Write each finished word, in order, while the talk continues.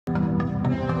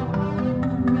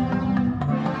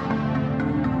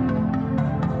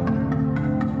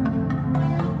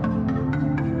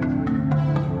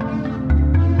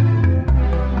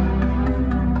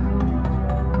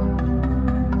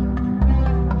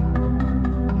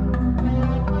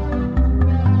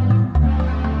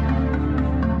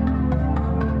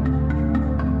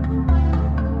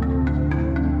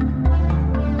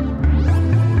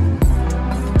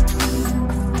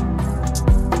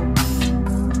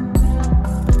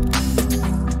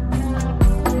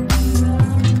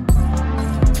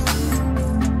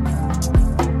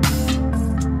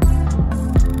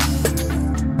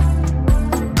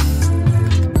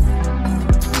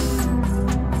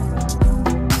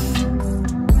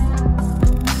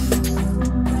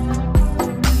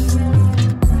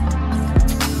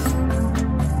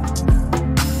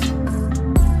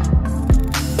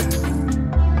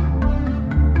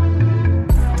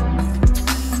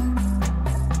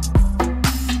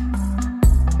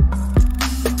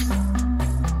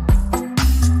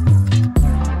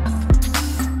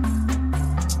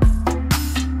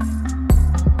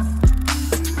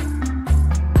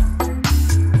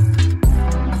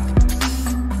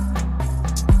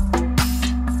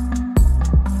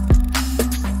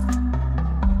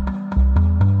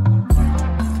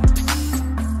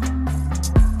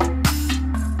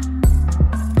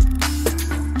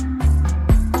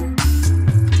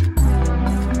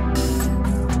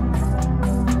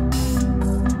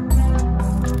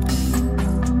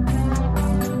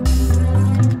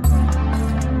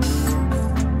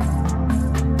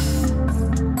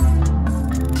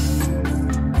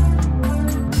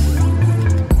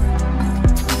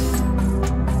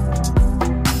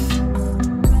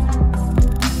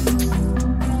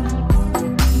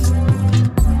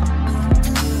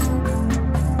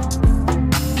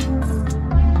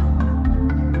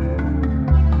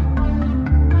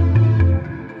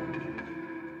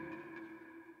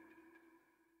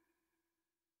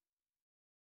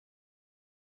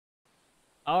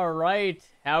All right,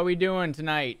 how are we doing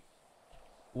tonight?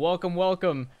 Welcome,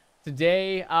 welcome.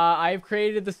 Today, I've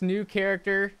created this new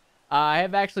character. I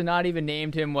have actually not even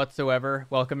named him whatsoever.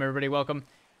 Welcome, everybody, welcome.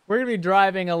 We're going to be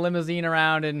driving a limousine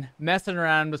around and messing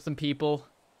around with some people.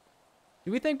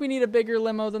 Do we think we need a bigger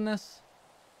limo than this?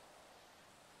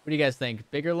 What do you guys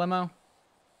think? Bigger limo?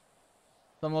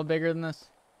 Something a little bigger than this?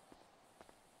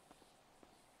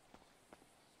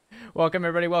 Welcome,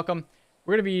 everybody, welcome.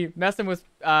 We're going to be messing with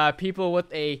people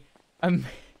with a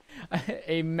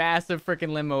massive freaking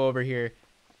limo over here.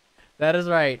 That is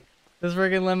right. This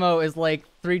freaking limo is like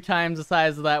 3 times the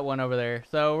size of that one over there.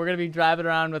 So we're going to be driving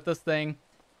around with this thing.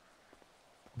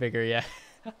 Bigger, yeah.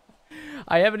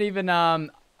 I haven't even,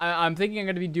 I'm thinking I'm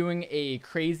going to be doing a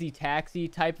crazy taxi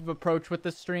type of approach with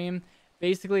this stream.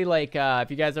 Basically, like,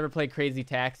 if you guys ever played Crazy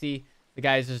Taxi, the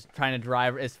guy's just trying to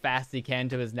drive as fast as he can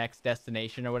to his next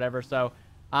destination or whatever. So,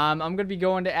 I'm going to be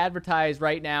going to advertise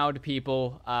right now to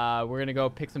people. We're going to go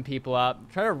pick some people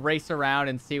up, try to race around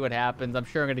and see what happens. I'm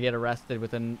sure I'm going to get arrested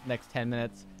within the next 10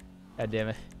 minutes. God damn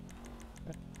it.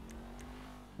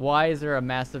 Why is there a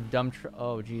massive dump truck?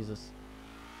 Oh, Jesus.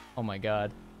 Oh, my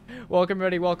God. Welcome,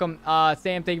 everybody. Welcome.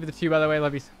 Sam, thank you for the 2, by the way.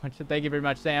 Love you so much. Thank you very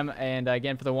much, Sam. And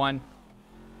again, for the 1.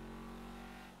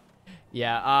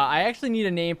 Yeah, I actually need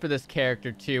a name for this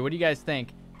character, too. What do you guys think?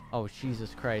 Oh,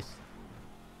 Jesus Christ.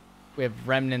 We have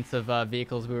remnants of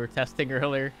vehicles we were testing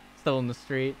earlier, still in the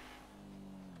street.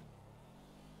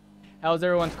 How's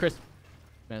everyone's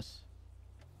Christmas?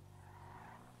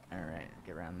 Alright,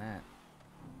 get around that.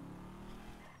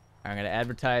 I'm going to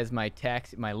advertise my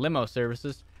limo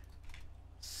services.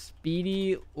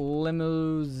 Speedy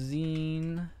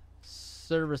limousine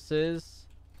services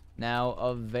now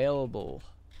available.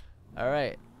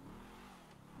 Alright.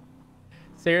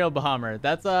 Serial bomber.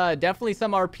 That's definitely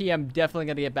some RP I'm definitely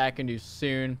going to get back into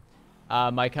soon.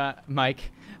 Mike,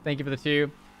 thank you for the 2.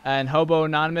 And Hobo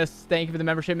Anonymous, thank you for the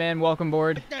membership, man. Welcome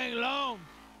aboard. Dang long.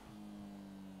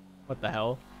 What the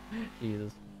hell?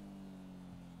 Jesus.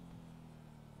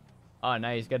 Oh,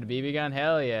 nice. Got a BB gun?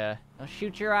 Hell yeah. I'll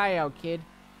shoot your eye out, kid.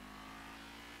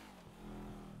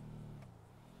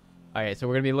 Alright, so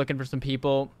we're going to be looking for some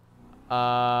people.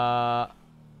 Okay,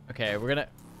 we're going to...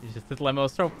 This limo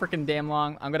is so freaking damn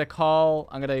long. I'm going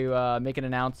to make an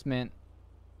announcement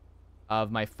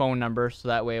of my phone number, so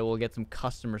that way we'll get some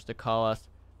customers to call us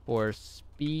for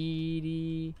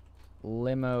Speedy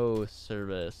Limo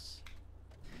Service.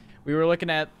 We were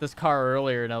looking at this car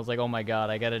earlier, and I was like, oh my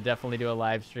god, I got to definitely do a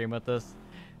live stream with this.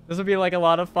 This would be like a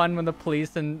lot of fun when the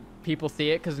police and people see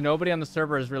it, because nobody on the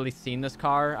server has really seen this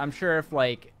car. I'm sure if,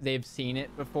 like, they've seen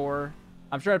it before...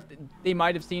 I'm sure if they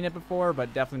might have seen it before,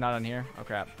 but definitely not on here. Oh,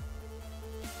 crap.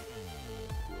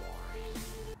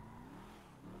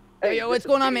 Hey, yo, what's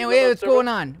going on, man? Hey, what's going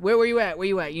on? Where you at? Where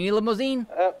you at? You need a limousine?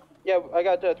 Yeah, I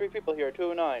got 3 people here,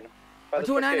 209.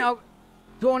 209?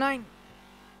 209?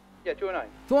 Yeah, 209.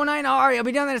 209? All right, I'll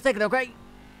be down there in a second, okay?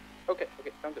 Okay,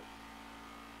 sounds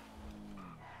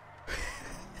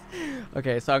good.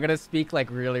 Okay, so I'm going to speak, like,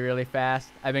 really, really fast.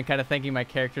 I've been kind of thinking my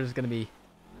character is going to be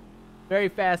very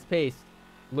fast-paced.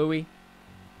 Louie.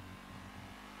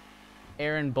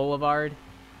 Aaron Boulevard.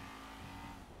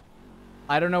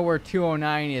 I don't know where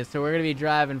 209 is, so we're going to be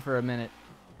driving for a minute.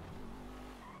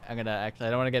 I don't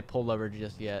want to get pulled over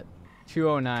just yet.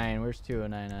 209. Where's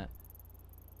 209 at?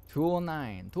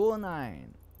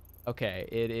 209. Okay,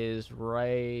 it is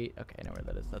right... Okay, I know where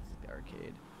that is. That's the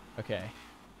arcade. Okay.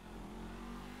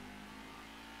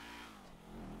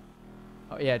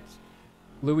 Oh, yeah, it's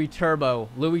Louie Turbo.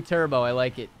 Louie Turbo, I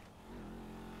like it.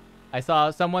 I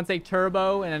saw someone say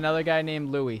Turbo and another guy named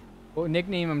Louie. We'll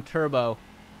nickname him Turbo.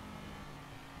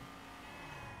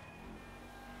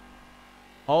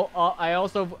 I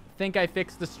also think I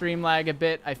fixed the stream lag a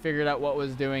bit. I figured out what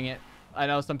was doing it. I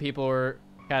know some people were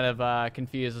kind of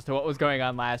confused as to what was going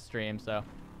on last stream, so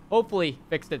hopefully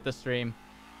fixed it this stream.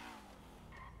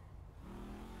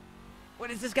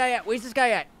 What is this guy at? Where's this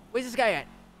guy at? Where's this guy at?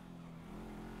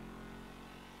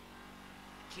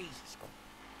 Jesus.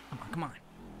 Come on.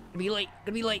 Gonna be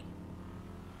late.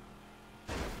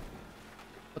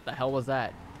 What the hell was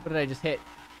that? What did I just hit?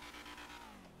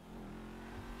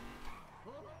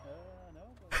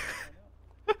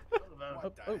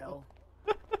 What the hell?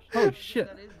 Oh shit.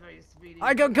 That is very speedy.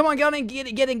 Alright, come on, get in.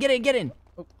 Get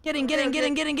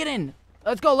in.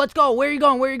 Let's go. Where are you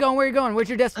going? Where's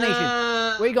your destination?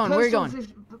 Where you going?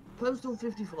 Postal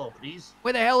 54, please.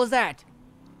 Where the hell is that?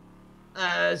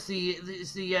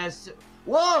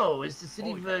 Whoa! It's the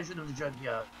city version of the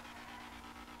junkyard.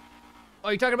 Oh,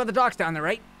 you're talking about the docks down there,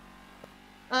 right?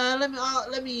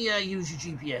 Let me use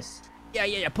your GPS.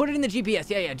 Yeah. Put it in the GPS.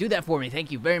 Yeah. Do that for me.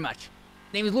 Thank you very much.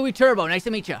 Name is Louie Turbo. Nice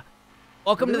to meet you.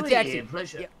 Welcome to the Louie, taxi.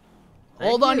 pleasure. Yeah. Thank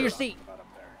Hold on to you. your seat.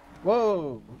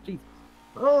 Whoa, jeez.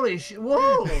 Holy shit!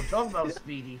 Whoa! Talk about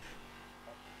speedy.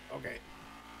 Okay.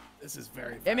 This is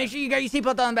very fast. Yeah, make sure you got your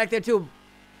seatbelt on back there too.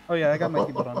 Oh yeah, I got my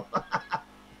seatbelt on.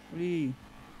 Wee.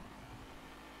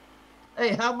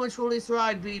 Hey, how much will this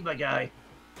ride be, my guy?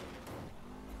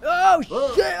 Oh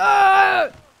Whoa. shit!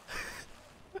 Ah!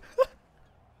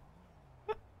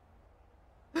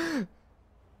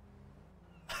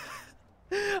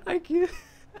 I can't.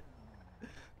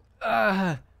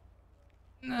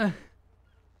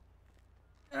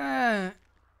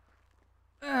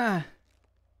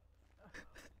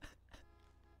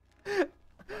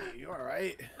 You all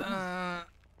right?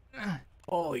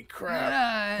 Holy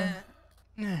crap!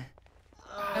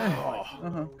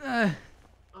 Oh.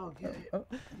 Okay. I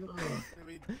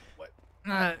mean, what?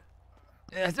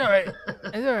 It's all right.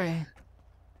 It's all right.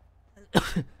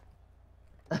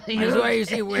 You Wear your okay?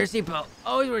 seatbelt.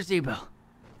 Always wear seatbelt.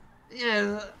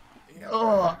 Yeah.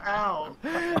 Oh, ow.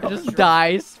 It just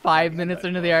dies 5 minutes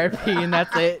into the RP and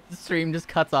that's it. The stream just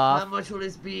cuts How off. much will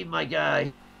this be, my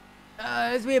guy?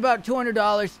 This will be about $200.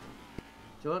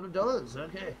 $200.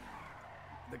 Okay.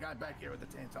 The guy back here with the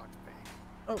tank talk to pay.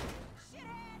 Oh,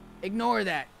 Ignore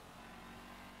that.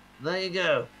 There you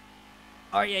go.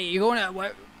 All right, yeah, you're going at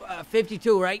what?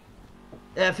 52, right?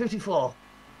 Yeah, 54.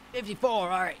 54. All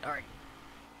right, all right.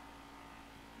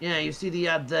 Yeah, you see the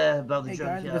ad there about the hey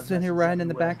junkyard. guys, we're sitting here riding in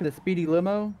the back of the speedy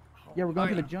limo. Yeah, we're going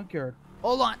to yeah. the junkyard.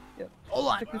 Hold on. Yeah. Hold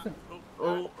on. Check this out.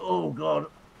 Oh, God.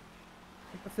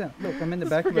 Check this out. Look, I'm in the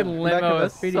This back of the freaking back limo of a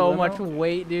is speedy so limo. much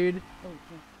weight, dude. Oh, yeah.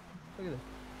 Look at this.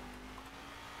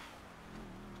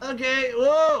 Okay,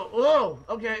 whoa.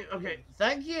 Okay.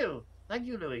 Thank you,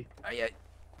 Louie. Yeah.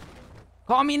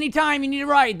 Call me anytime you need a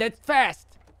ride. That's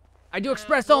fast. I do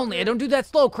express only. I don't do that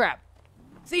slow crap.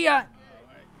 See ya.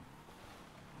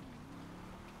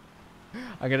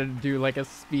 I gotta do like a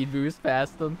speed boost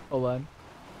past them. Hold on.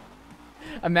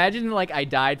 Imagine like I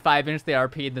died 5 minutes the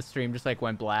RP and the stream just like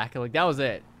went black. Like that was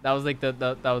it. That was like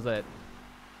that was it.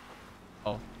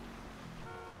 Oh.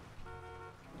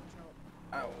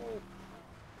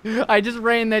 I just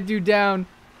ran that dude down.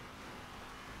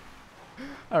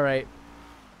 All right.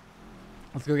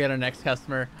 Let's go get our next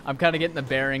customer. I'm kind of getting the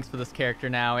bearings for this character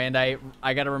now, and I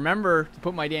gotta remember to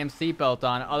put my damn seatbelt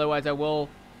on, otherwise I will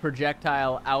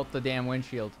projectile out the damn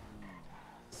windshield.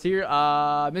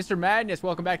 Mr. Madness,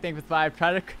 welcome back. Thank you for the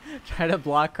 5. Try to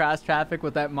block cross traffic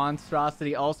with that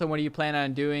monstrosity. Also, what do you plan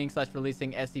on doing /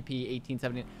 releasing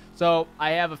SCP-1879? So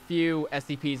I have a few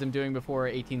SCPs I'm doing before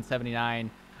 1879.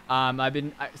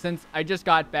 Since I just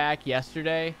got back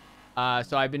yesterday.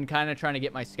 So I've been kind of trying to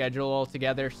get my schedule all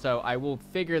together, so I will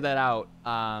figure that out.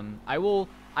 I will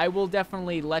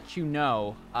definitely let you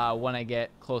know when I get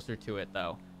closer to it,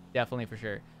 though. Definitely for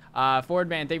sure.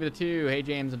 Fordman, thank you for the 2. Hey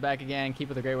James, I'm back again. Keep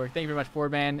up the great work. Thank you very much,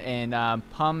 Fordman. And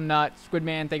Pumnut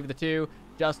Squidman, thank you for the 2.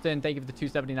 Justin, thank you for the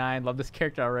 279. Love this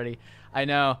character already. I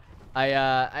know. I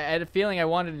had a feeling I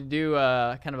wanted to do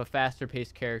kind of a faster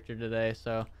paced character today,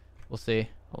 so we'll see.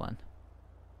 Hold on.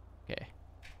 Okay.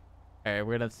 All right,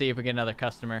 we're gonna see if we get another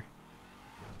customer.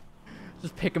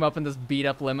 Just pick him up in this beat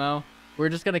up limo. We're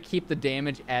just gonna keep the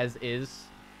damage as is.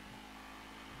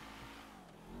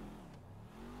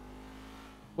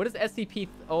 What is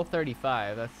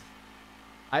SCP-035?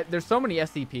 There's so many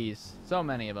SCPs, so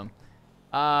many of them.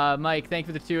 Mike, thank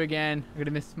you for the 2 again. I'm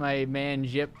gonna miss my man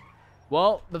Jip.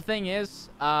 Well, the thing is,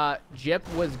 Jip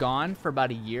was gone for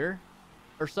about a year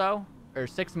or so, or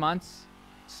 6 months.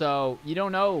 So you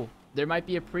don't know. There might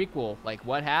be a prequel, like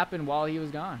what happened while he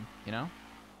was gone, you know?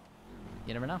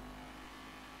 You never know.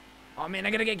 Oh man,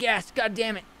 I gotta get gas. God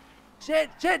damn it. Shit.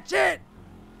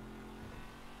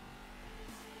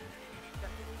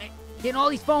 Getting all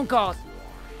these phone calls.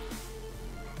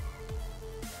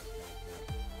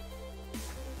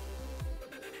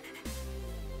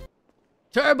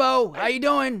 Turbo, how you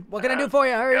doing? What can I do for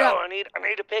you? Hurry up. I need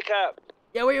to pick up.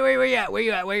 Yeah, where you at? Where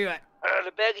you at?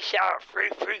 The burger shop, free,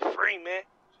 man.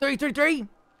 333?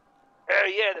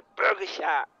 Yeah, the burger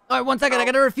shop. All right, 1 second. I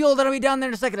gotta refuel. Then I'll be down there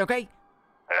in a second, okay?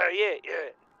 Yeah.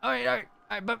 All right,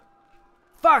 but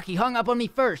fuck, he hung up on me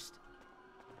first.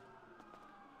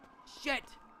 Shit.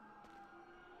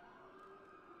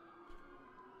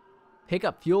 Pick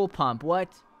up fuel pump. What?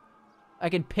 I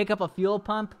can pick up a fuel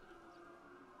pump?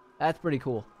 That's pretty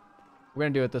cool. We're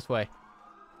gonna do it this way.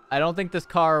 I don't think this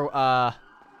car, what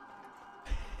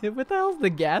the hell's the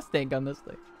gas tank on this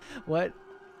thing? What?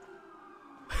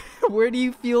 Where do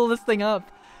you fuel this thing up?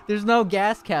 There's no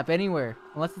gas cap anywhere.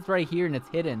 Unless it's right here and it's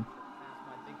hidden.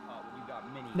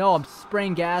 No, I'm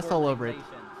spraying gas all over it.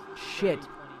 Shit.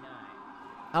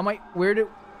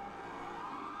 What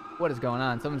is going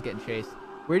on? Someone's getting chased.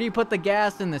 Where do you put the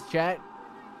gas in this, chat?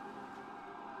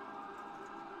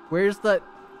 Where's the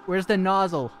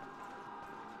nozzle?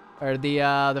 Or the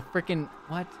freaking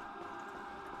what?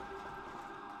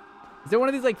 Is it one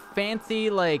of these like fancy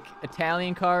like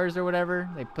Italian cars or whatever?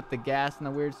 They put the gas in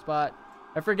the weird spot.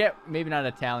 I forget. Maybe not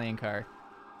Italian car.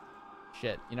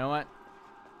 Shit. You know what?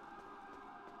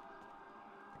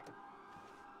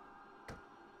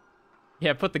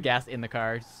 Yeah, put the gas in the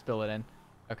car. Just spill it in.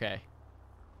 Okay.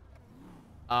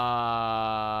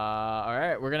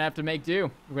 Alright, we're gonna have to make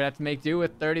do. We're gonna have to make do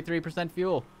with 33%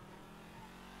 fuel.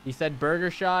 He said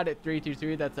burger shot at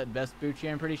 323. That's at Vespucci,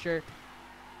 I'm pretty sure.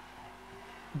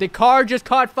 The car just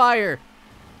caught fire,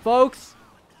 folks.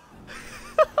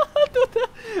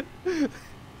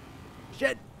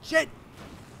 Shit, shit.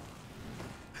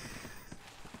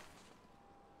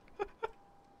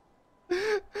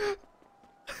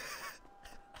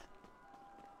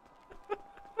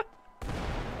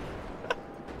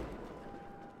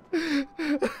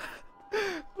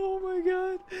 Oh my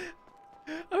god.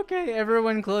 Okay,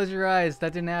 everyone close your eyes.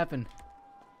 That didn't happen.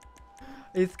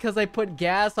 It's because I put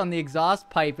gas on the exhaust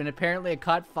pipe and apparently it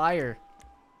caught fire.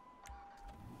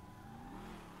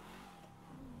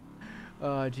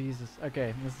 Oh, Jesus.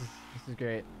 Okay, this is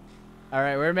great.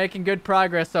 Alright, we're making good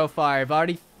progress so far. I've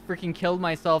already freaking killed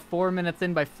myself 4 minutes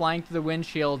in by flying through the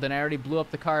windshield, and I already blew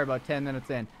up the car about 10 minutes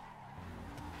in.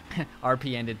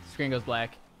 RP ended. Screen goes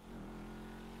black.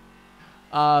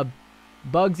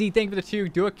 Bugsy, thank you for the 2.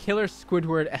 Do a killer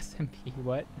Squidward SMP.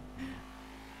 What?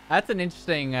 That's an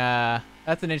interesting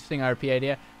RP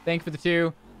idea. Thank you for the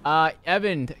 2.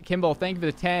 Evan Kimball, thank you for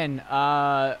the 10.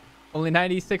 Only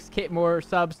 96k more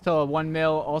subs till 1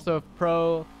 mil. Also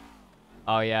pro.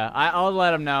 Oh yeah, I'll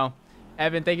let him know.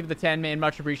 Evan, thank you for the 10, man.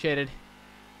 Much appreciated.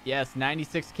 Yes,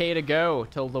 96k to go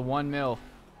till the 1 mil.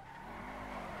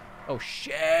 Oh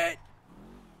shit.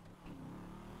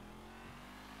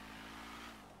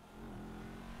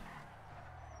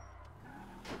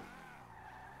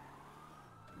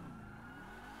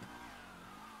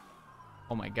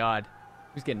 Oh my god.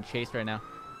 Who's getting chased right now?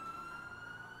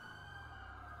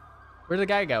 Where'd the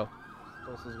guy go?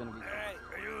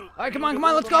 Alright, come on,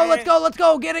 let's go.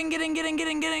 Get in.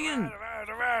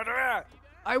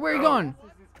 Alright, where are you going?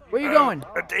 Where are you going?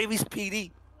 Davis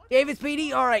PD. Davis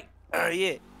PD? Alright.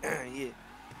 Yeah.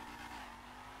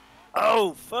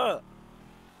 Oh, fuck.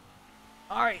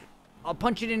 Alright. I'll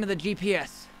punch it into the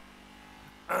GPS.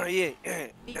 Yeah.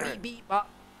 Beep, beep.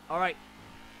 Alright.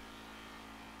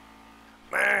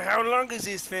 Man, how long is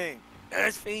this thing?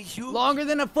 This thing's huge. Longer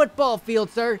than a football field,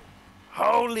 sir.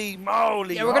 Holy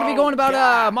moly. Yeah, we're gonna be going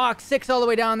about Mach 6 all the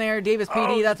way down there. Davis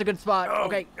PD, that's a good spot.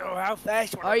 Okay. Oh, how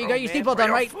fast? Oh, you got your seatbelt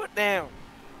on, right? Foot down.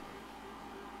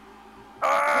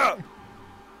 Oh!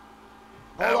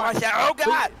 Watch out.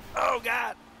 Oh,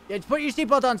 God. Yeah, just put your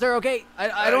seatbelt on, sir, okay?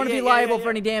 I don't want to be liable for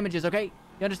any damages, okay?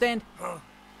 You understand?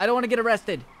 I don't want to get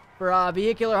arrested for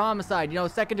vehicular homicide. You know,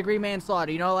 2nd-degree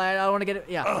manslaughter. You know, I don't want to get it.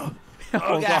 Yeah.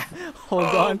 Hold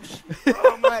on.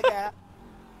 Oh, my God.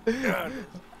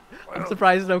 I'm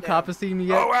surprised no cop has seen me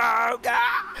yet. Oh,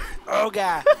 God. Oh,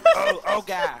 God. Oh,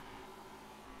 God.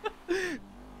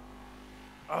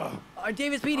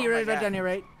 Davis PD, right down here,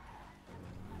 right?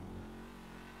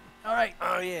 All right.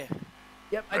 Oh, yeah.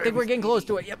 Yep, I think we're getting close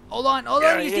to it. Yep, hold on to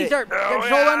your seat, sir. Just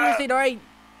hold on to your seat, all right?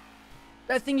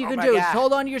 Best thing you can do is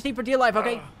hold on to your seat for dear life,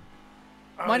 okay?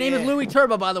 My name is Louie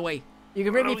Turbo, by the way. You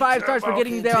can rate me 5 stars for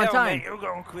getting you there on time. You're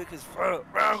going quick as fuck.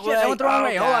 Wrong Shit, way. I went the wrong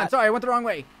way. Hold God. on, sorry, I went the wrong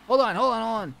way. Hold on.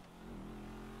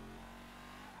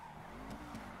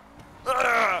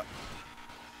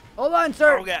 Hold on,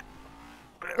 sir. Oh, God.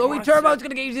 Louie Turbo's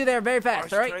gonna get you there very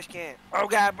fast, all right? Trash can. Oh,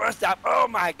 God, bus stop. Oh,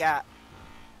 my God.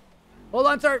 Hold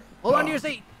on, sir. Hold on to your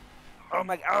seat. Oh,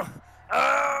 my God.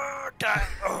 Oh, God.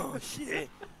 Oh, shit.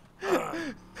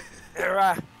 They're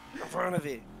right in front of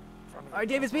it. All right,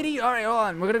 Davis PD. All right, hold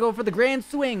on. We're gonna go for the grand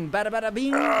swing. Bada bada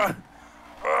bing. Oh,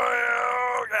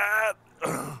 God.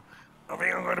 I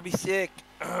think I'm gonna be sick.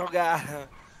 Oh, God.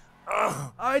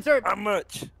 Oh, All right, sir. how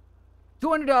much?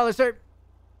 $200, sir.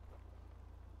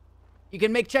 You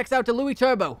can make checks out to Louie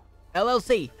Turbo,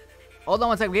 LLC. Hold on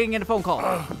one second. We're getting a phone call.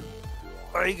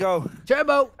 There you go.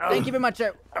 Turbo, thank you very much,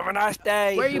 sir. Have a nice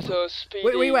day. Where you? So Speedy,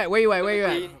 Where you at? Where you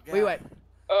at?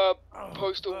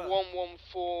 Postal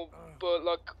 114, but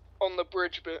like on the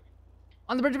bridge bit.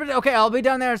 On the bridge. Okay, I'll be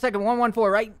down there in a second.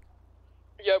 114, right?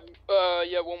 Yep,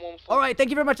 yeah, 114. All right, thank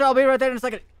you very much. I'll be right there in a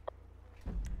second.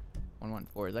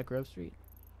 114, is that Grove Street?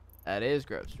 That is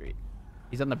Grove Street.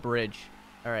 He's on the bridge.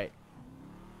 All right.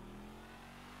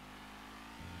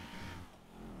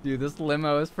 Dude, this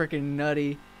limo is freaking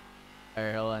nutty. All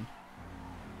right, hold on.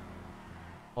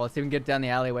 Well, let's see if we can get down the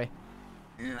alleyway.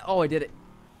 Oh, I did it.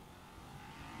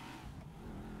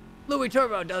 Louie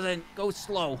Turbo doesn't go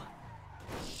slow.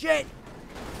 Shit.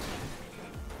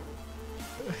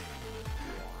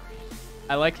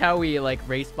 I like how we like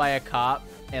raced by a cop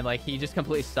and like he just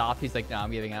completely stopped. He's like, no,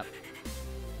 I'm giving up.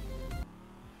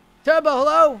 Turbo,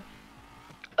 hello.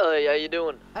 Hey, how you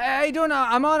doing? Hey, how you doing?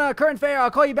 I'm on a current fare.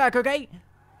 I'll call you back, okay?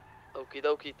 Okie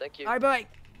dokie, thank you. All right, bye.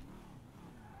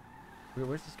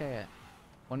 Where's this guy at?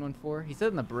 114? He said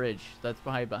in the bridge. That's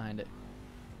behind it.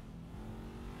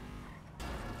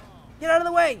 Get out of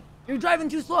the way! You're driving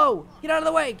too slow! Get out of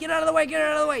the way! Get out of the way! Get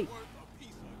out of the way!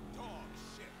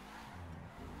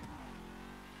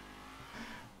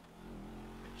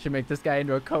 Should make this guy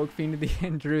into a coke fiend at the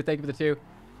end. Drew, thank you for the 2.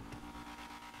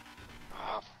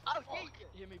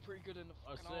 Hit me pretty good in the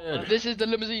fucking arm. This is the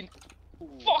limousine.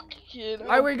 Fuck you. All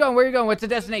right, where you going? Where you going? What's the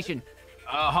destination?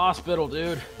 Hospital,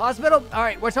 dude. Hospital? All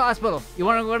right, where's the hospital? You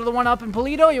want to go to the one up in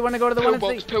Polito? Or you want to go to the one in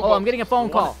Pillbox, St. Oh, I'm getting a phone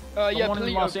call. Yeah, one in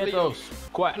Polito, Los Santos.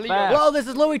 Quite Polito. fast. Well, this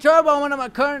is Louie Turbo. I'm on my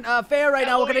current fare right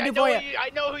now. What can I do for you? I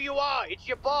know who you are. It's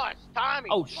your boss, Tommy.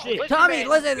 Oh, shit. Tommy, man,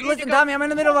 listen, Tommy. I'm in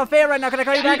the middle of a fare right now. Can I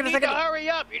call you back in a You need second? to hurry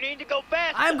up. You need to go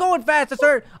faster. I'm going faster,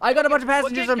 sir. I got a bunch of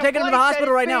passengers. I'm taking them to the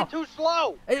hospital right now. Too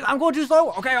slow. I'm going too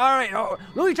slow. Okay, all right. Oh,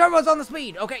 Louie Turbo's on the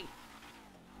speed. Okay.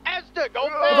 Esther, go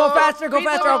Go faster. faster. Go Be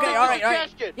faster. slow. Okay, all right, all right.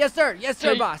 Suggestion. Yes, sir. Yes,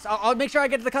 sir, Hey. boss. I'll make sure I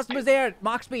get to the customers there at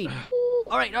Mach speed.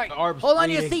 All right, all right. arm's Hold on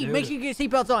to your bleeding, seat. dude. Make sure you get your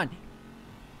seatbelts on.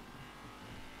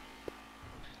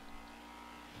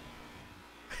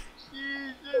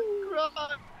 Jesus Christ,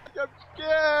 I'm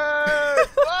scared.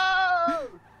 Whoa.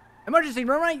 Emergency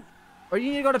room, right? Or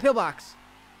you need to go to pillbox.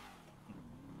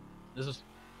 This is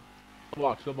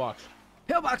box. Go box.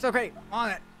 Pillbox, okay.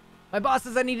 On it. My boss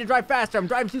says I need to drive faster. I'm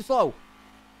driving too slow.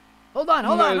 Hold on,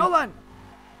 hold on, hold on.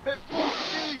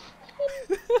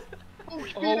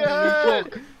 Holy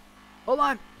fuck. Hold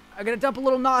on. I gotta dump a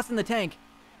little NOS in the tank.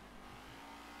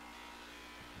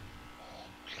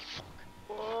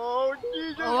 Oh,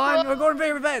 Jesus Hold on, we're going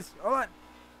very fast. Hold on.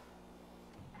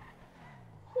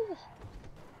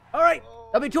 All right,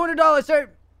 that'll be $200, sir.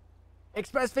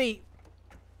 Express fee.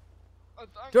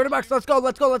 $200. Let's go.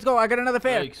 Let's go. Let's go. I got another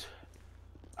fare. Thanks.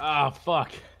 Ah,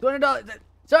 fuck. $200,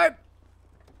 sir.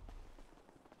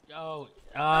 Oh,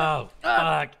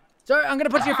 fuck. Sir, I'm gonna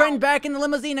put your friend back in the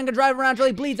limousine. I'm gonna drive around till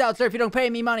he bleeds out, sir. If you don't pay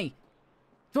me money.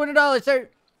 $200, sir.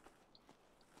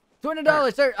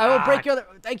 $200, sir. I will break your other.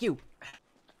 Thank you.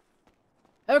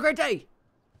 Have a great day.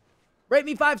 Rate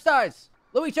me 5 stars.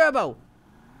 Louie Turbo.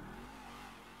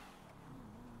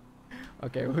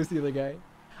 Okay, who's the other guy?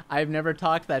 I've never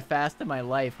talked that fast in my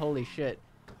life. Holy shit.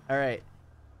 All right.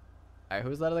 All right,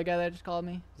 who's that other guy that just called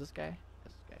me? Is this guy?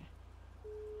 This guy.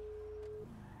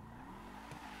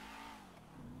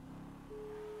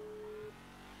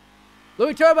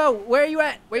 Louie Turbo, where are you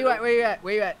at? Where you at? Where you at?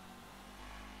 Where you at?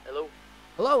 Hello?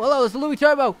 Hello, hello, this is Louie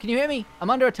Turbo. Can you hear me? I'm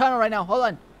under a tunnel right now. Hold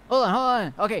on. Hold on, hold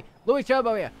on. Okay, Louie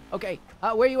Turbo here. Okay,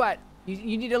 where you at?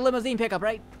 You need a limousine pickup,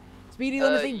 right? Speedy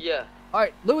limousine? Yeah.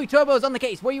 Alright, Louie Turbo's on the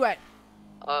case. Where you at?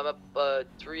 I'm up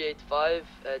 385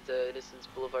 at Innocence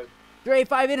Boulevard.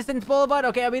 385 Innocence Boulevard?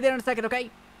 Okay, I'll be there in a second, okay?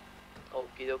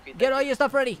 Okie dokie. Get all your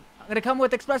stuff ready. I'm gonna come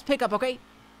with express pickup, okay?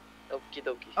 Okie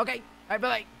dokie. Okay, alright,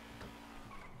 bye-bye.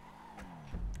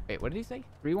 Wait, what did he say?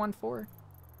 314? He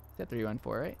said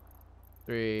 314, right?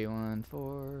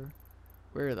 314.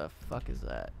 Where the fuck is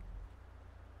that?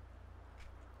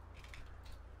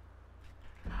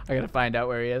 I gotta find out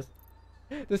where he is.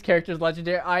 This character's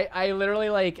legendary. I literally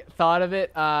like thought of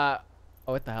it. Oh,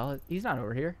 what the hell? He's not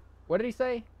over here. What did he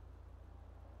say?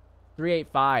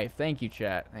 385. Thank you,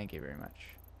 chat. Thank you very much.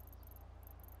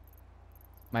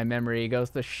 My memory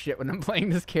goes to shit when I'm playing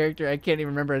this character. I can't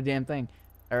even remember a damn thing.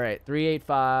 All right,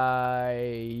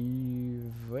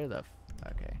 385. Where the?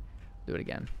 Okay, do it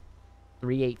again.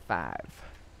 385.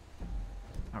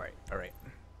 All right, all right.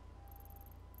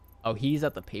 Oh, he's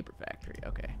at the paper factory.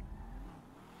 Okay.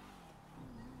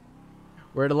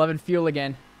 We're at 11 fuel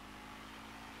again.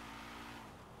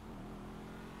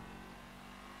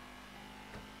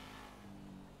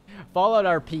 Fallout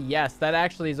RP, yes, that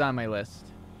actually is on my list.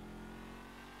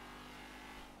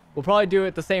 We'll probably do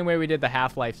it the same way we did the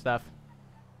Half-Life stuff.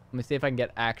 Let me see if I can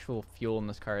get actual fuel in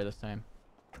this car this time.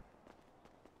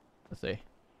 Let's see.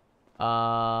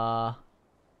 Oh.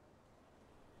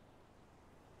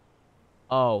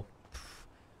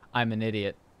 I'm an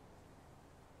idiot.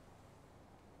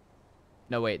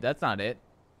 No, wait, that's not it.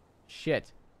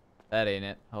 Shit. That ain't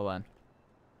it. Hold on.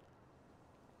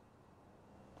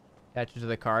 Attach it to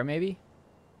the car, maybe?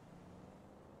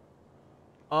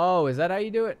 Oh, is that how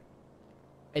you do it?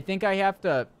 I think I have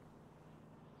to...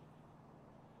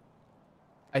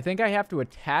 I think I have to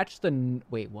attach the...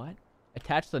 Wait, what?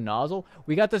 Attach the nozzle?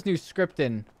 We got this new script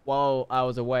in while I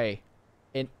was away.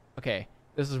 Okay,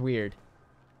 this is weird.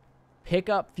 Pick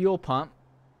up fuel pump.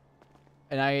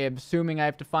 And I am assuming I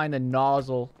have to find the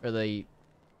nozzle or the...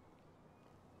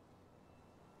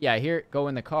 Yeah, here, go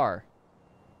in the car.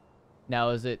 Now,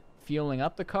 is it fueling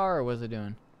up the car or what's it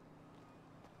doing?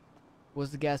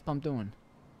 What's the gas pump doing?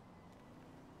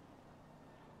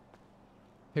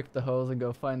 Pick the hose and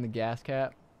go find the gas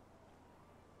cap.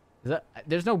 Is that...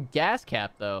 There's no gas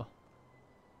cap, though.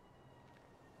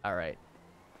 Alright.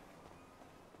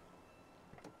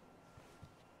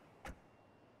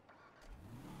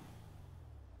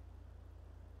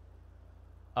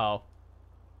 Oh.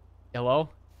 Hello?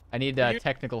 I need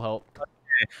technical help.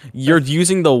 You're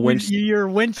using the winch. You're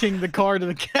winching the car to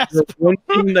the gas You're pump.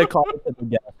 winching the car to the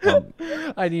gas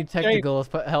pump. I need technical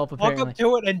help, Walk apparently. up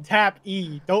to it and tap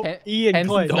E. Don't E and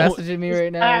Henson's click. messaging me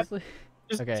right now.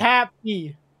 Just Okay. tap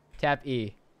E. Tap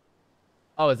E.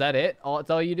 Oh, is that it? That's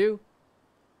all you do?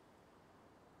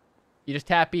 You just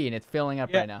tap E and it's filling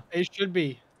up right now. It should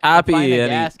be. Happy Find a and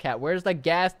gas cap. Where's the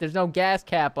gas? There's no gas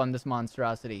cap on this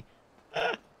monstrosity.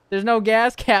 There's no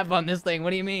gas cap on this thing.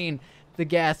 What do you mean? The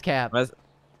gas cap.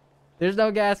 There's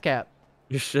no gas cap.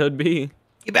 you should be.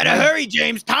 You better hurry,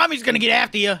 James. Tommy's gonna get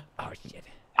after you. Oh, shit.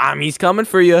 He's coming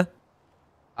for you.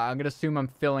 I'm going to assume I'm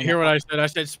filling Hear up. what I said? I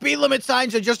said speed limit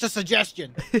signs are just a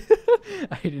suggestion.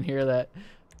 I didn't hear that.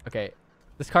 Okay.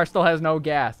 This car still has no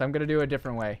gas. I'm going to do it a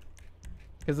different way.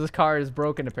 Because this car is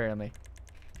broken, apparently.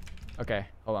 Okay.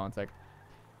 Hold on one sec.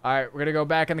 Alright, we're going to go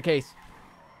back in the case.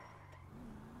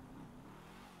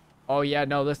 Oh, yeah.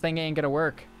 No, this thing ain't going to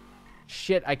work.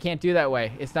 Shit, I can't do that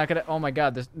way. It's not going to... Oh, my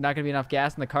God. There's not going to be enough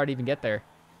gas in the car to even get there.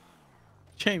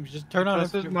 James, just turn on.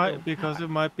 Because it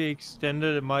might be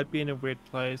extended. It might be in a weird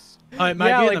place. Oh, it might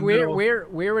Yeah, be like in the middle.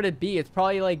 where would it be? It's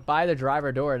probably like by the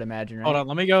driver door, I'd imagine, right? Hold on,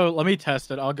 let me go. Let me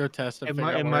test it. I'll go test it. It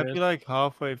might be like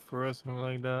halfway through or something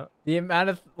like that. The amount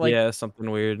of like... Yeah, something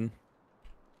weird.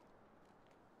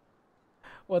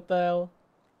 What the hell?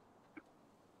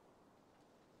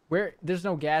 Where? There's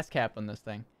no gas cap on this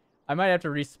thing. I might have to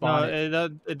respawn it. No,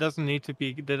 it doesn't need to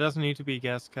be. There doesn't need to be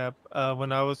gas cap.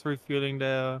 When I was refueling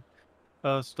the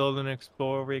stolen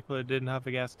Explorer vehicle, it didn't have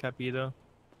a gas cap either.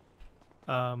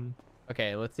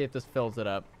 Okay, let's see if this fills it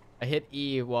up. I hit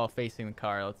E while facing the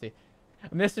car. Let's see.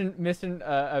 Mission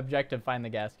objective: find the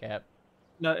gas cap.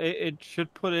 No, it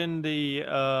should put in the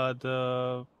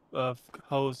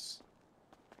hose.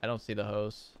 I don't see the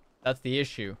hose. That's the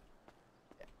issue.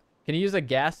 Can you use a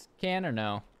gas can or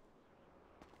no?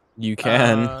 You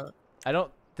can. I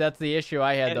don't. That's the issue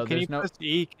I had though. Can There's you no. press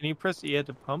E? Can you press E at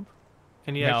the pump?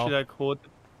 Can you No. actually like hold?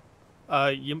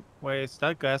 Wait, is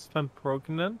that gas pump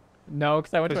broken then? No,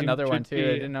 because I went to 'Cause you another one should too.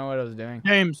 I be- didn't know what I was doing.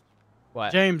 James.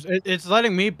 What? James, it's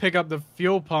letting me pick up the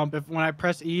fuel pump if when I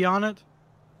press E on it.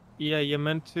 Yeah, you're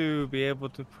meant to be able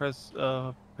to press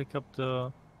pick up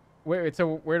the. Wait.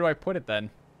 So where do I put it then?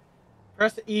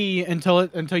 Press E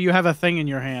until you have a thing in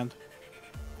your hand.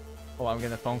 Oh, I'm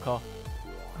getting a phone call.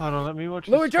 Hold on, let me watch.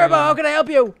 Louie Turbo, how can I help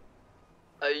you?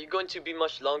 Are you going to be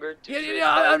much longer?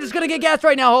 Yeah, I'm just gonna get gas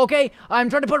right now, okay? I'm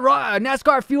trying to put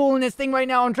NASCAR fuel in this thing right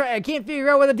now. I can't figure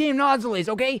out where the damn nozzle is,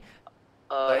 okay?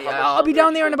 I'll be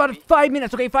down there in about 5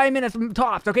 minutes, okay? 5 minutes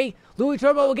tops, okay? Louie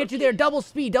Turbo will get you there. Double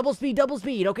speed, double speed, double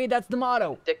speed, okay? That's the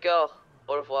motto. D'accord.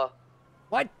 Au revoir.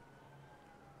 What?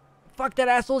 Fuck that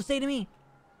asshole say to me.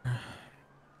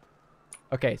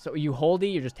 Okay, so you hold E,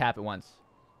 you just tap it once.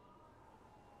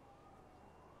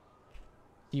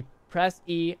 You press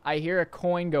E, I hear a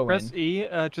coin go Press in. E.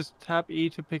 Just tap E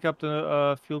to pick up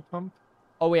the fuel pump.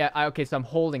 Oh yeah, okay, so I'm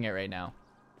holding it right now.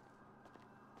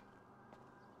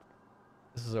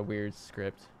 This is a weird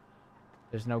script.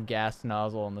 There's no gas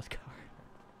nozzle in this car.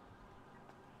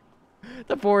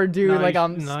 The poor dude, No, like you're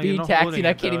I'm not speed taxiing, holding I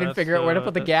it, can't though. even figure out where to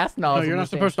put the gas No, nozzle. you're in not this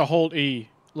thing. supposed to hold E.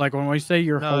 Like when we say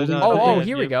you're No, holding. no, Oh, yeah,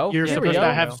 here we go. You're Here we supposed go.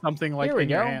 to have something like Here we in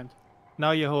your go. hand.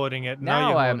 Now you're holding it. Now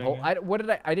you're I'm. holding it. What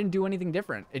did I didn't do anything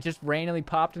different. It just randomly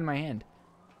popped in my hand.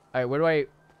 All right, where do I?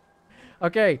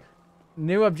 Okay,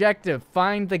 new objective: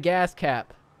 find the gas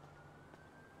cap.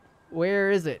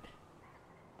 Where is it?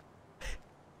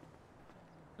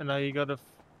 And now you gotta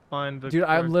find the. Dude,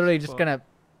 I'm correct literally just spot. gonna.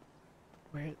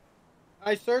 Where?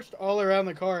 I searched all around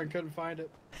the car and couldn't find it.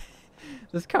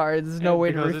 This car. There's no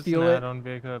way to because refuel it's an it. add-on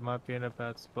vehicle, it might be in a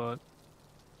bad spot.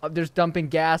 There's dumping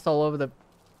gas all over the.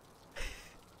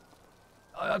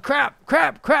 Crap!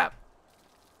 Crap! Crap!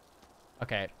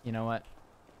 Okay, you know what?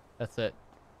 That's it.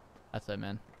 That's it,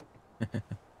 man.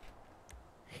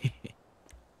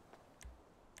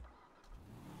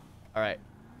 All right.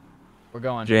 We're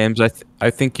going. James, I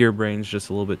think your brain's just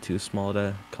a little bit too small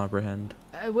to comprehend.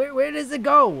 Where does it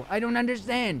go? I don't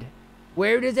understand.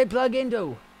 Where does it plug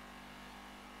into?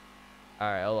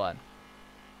 All right, hold on.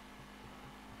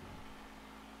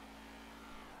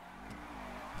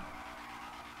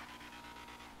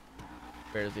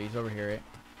 Where is he? He's over here, right?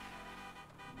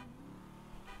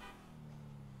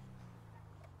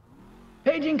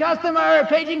 Paging customer!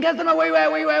 Paging customer! Where you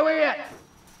at? Where you at? Where you at?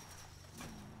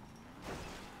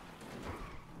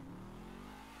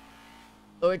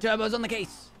 Louie Turbo's on the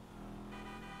case.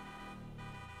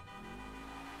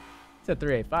 It's at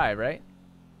 385, right?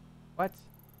 What?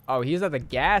 Oh, he's at the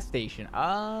gas station.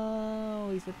 Oh,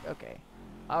 he's at... Okay.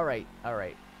 All right. All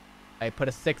right. I put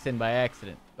a 6 in by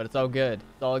accident, but it's all good.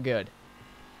 It's all good.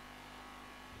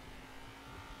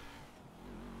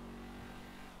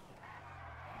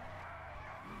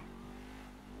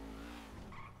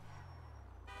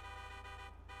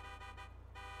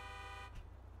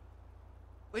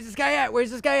 Where's this guy at?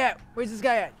 Where's this guy at? Where's this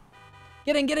guy at?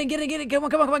 Get in, get in, get in, get in. Come on,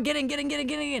 come on, come on. Get in, get in, get in,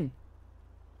 get in.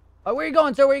 Where you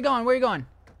going, sir? Where you going? Where you going?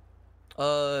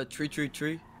 Tree.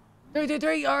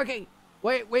 333? Oh, okay.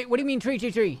 Wait, what do you mean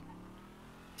 333?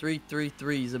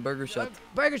 333 is a burger shot.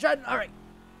 Burger shot? All right.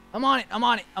 I'm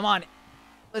on it.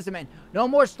 Listen, man. No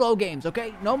more slow games,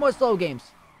 okay? No more slow games.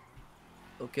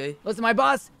 Okay. Listen, my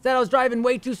boss said I was driving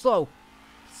way too slow.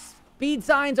 Speed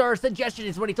signs are a suggestion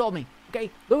is what he told me,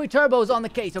 okay? Louie Turbo's on the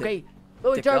case, okay?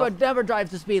 Louie Turbo never drives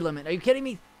the speed limit. Are you kidding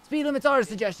me? Speed limits are a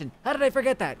suggestion. How did I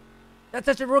forget that? That's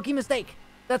such a rookie mistake.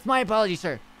 That's my apology,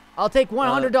 sir. I'll take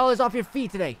 $100 off your fee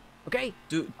today, okay?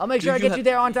 I'll make sure I get you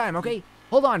there on time, okay?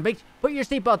 Hold on, put your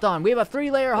seatbelt on. We have a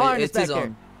 3-layer harness back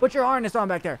there. Put your harness on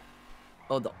back there.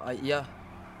 Oh, yeah.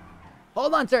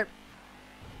 Hold on, sir.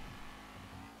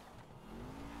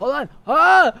 Hold on.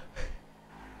 Ah!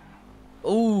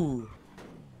 Ooh.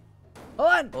 Hold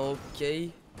on.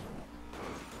 Okay.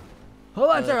 Hold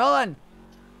on, sir. Hold on.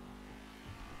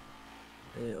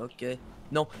 Okay.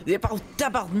 Non.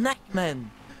 Tabarnak,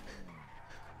 man.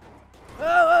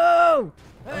 Oh!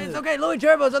 It's okay. Louie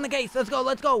Turbo's on the case. Let's go.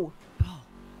 Let's go.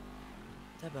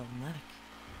 Tabarnak.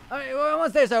 All right, we're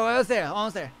almost there, sir. We're almost there.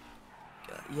 Almost there.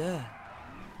 Yeah.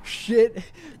 Shit.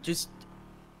 Just.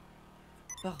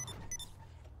 All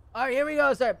right, here we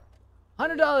go, sir.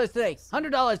 $100 today.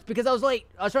 $100 because I was late.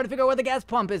 I was trying to figure out where the gas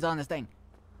pump is on this thing.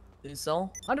 $100, sir.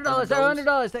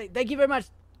 $100. Thank you very much.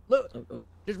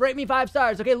 Just rate me 5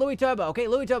 stars, okay? Louie Turbo. Okay,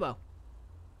 Louie Turbo.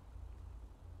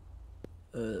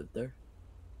 There.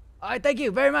 All right, thank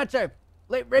you very much, sir.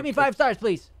 Rate me 5 stars,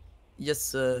 please.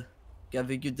 Yes, have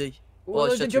a good day. We're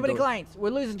losing too many clients. We're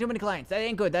losing too many clients. That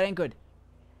ain't good. That ain't good.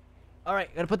 All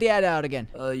right, gotta put the ad out again.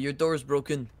 Your door's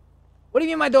broken. What do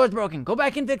you mean my door's broken? Go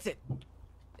back and fix it.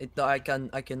 I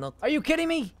cannot. Are you kidding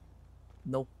me?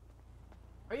 No.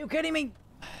 Are you kidding me?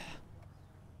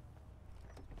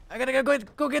 I gotta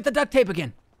go get the duct tape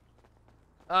again.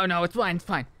 Oh no, it's fine. It's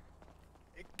fine.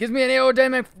 It gives me an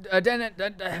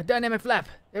aerodynamic dynamic flap.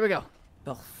 There we go.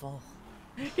 Parfait.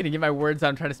 Can you get my words out?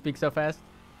 I'm trying to speak so fast.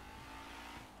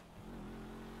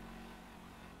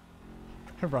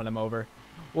 Run him over.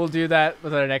 We'll do that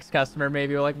with our next customer.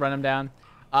 Maybe we'll like run him down.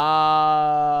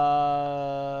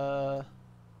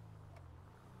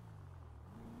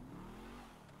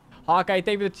 Hawkeye,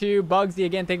 thank you for the 2. Bugsy,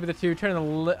 again, thank you for the 2. Turn the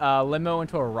limo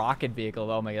into a rocket vehicle.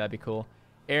 Oh my god, that'd be cool.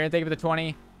 Aaron, thank you for the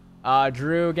 20.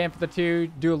 Drew, again, for the 2.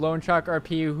 Do a loan shark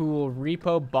RP who will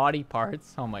repo body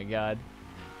parts. Oh my god.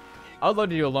 I would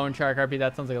love to do a loan shark RP.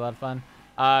 That sounds like a lot of fun.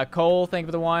 Cole, thank you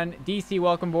for the 1. DC,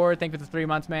 welcome board. Thank you for the 3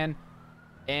 months, man.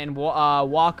 And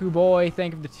Waku Boy,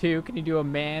 thank you for the 2. Can you do a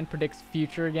man predicts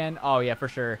future again? Oh yeah, for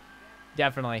sure.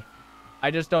 Definitely. I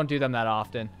just don't do them that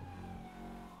often.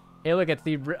 Hey, look, it's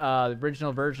the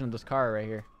original version of this car right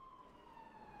here.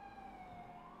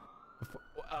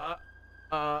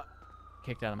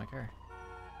 Kicked out of my car.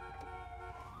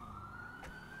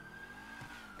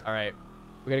 All right,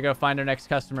 we gotta go find our next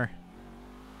customer.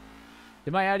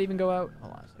 Did my ad even go out?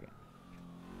 Hold on a second.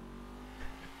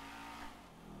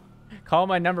 Call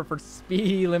my number for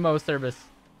speedy limo service.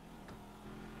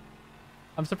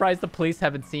 I'm surprised the police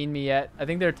haven't seen me yet. I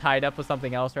think they're tied up with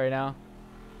something else right now.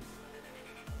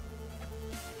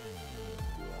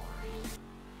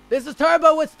 This is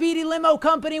Turbo with Speedy Limo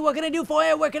Company. What can I do for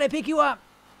you? Where can I pick you up?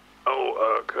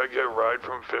 Oh, could I get a ride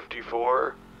from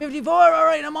 54? 54? All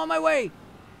right, I'm on my way.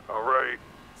 All right.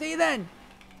 See you then.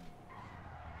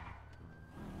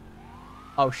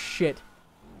 Oh, shit.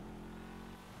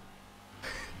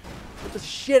 What the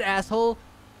shit, asshole?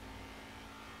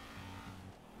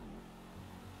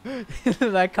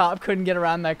 That cop couldn't get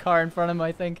around that car in front of him,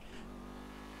 I think.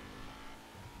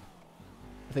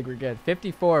 I think we're good.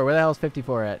 54. Where the hell is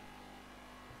 54 at?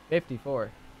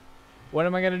 54. When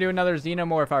am I gonna do another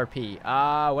Xenomorph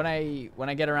RP? When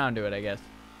I get around to it, I guess.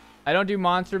 I don't do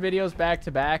monster videos back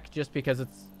to back just because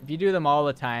it's if you do them all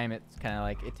the time, it's kind of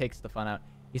like it takes the fun out.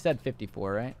 He said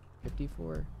 54, right?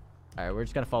 54. All right, we're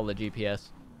just gonna follow the GPS.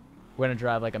 We're gonna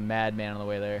drive like a madman on the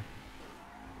way there.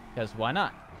 Because why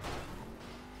not?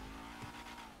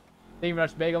 Thank you very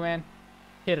much, Bagel Man.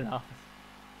 Hit it off.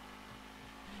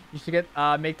 You should get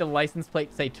make the license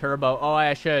plate say Turbo. Oh,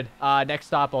 I should. Next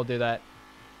stop, I'll do that.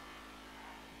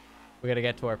 We gotta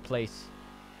get to our place.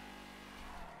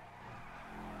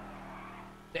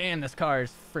 Damn, this car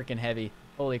is freaking heavy.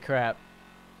 Holy crap.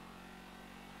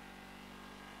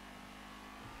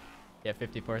 Yeah,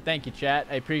 54. Thank you, chat.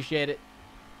 I appreciate it.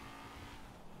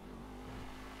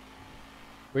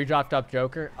 We dropped up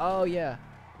Joker. Oh, yeah.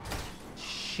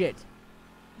 Shit.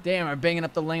 Damn, we're banging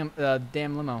up the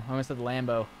damn limo. I almost said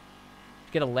Lambo.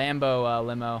 Get a Lambo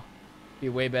limo. Be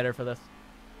way better for this.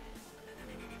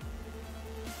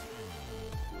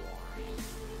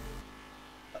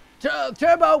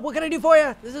 Turbo, what can I do for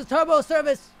you? This is Turbo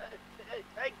service.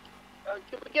 Hey,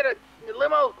 can we get a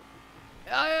limo?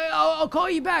 I'll call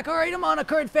you back. All right, I'm on a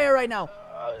current fare right now.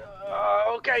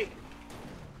 Okay.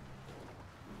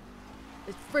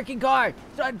 This freaking car.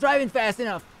 Start driving fast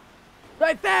enough.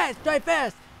 Drive fast. Drive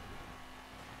fast.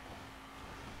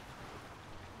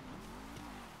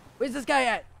 Where's this guy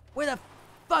at? Where the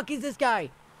fuck is this guy?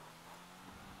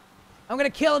 I'm gonna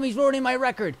kill him. He's ruining my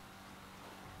record.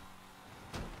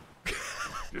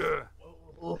 Yeah.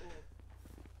 All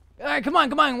right, come on,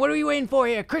 come on. What are we waiting for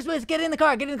here? Christmas, get in the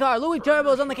car. Get in the car. Louie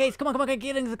Turbo's on the case. Come on, come on,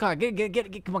 get into the car.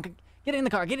 Come on, get in the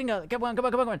car.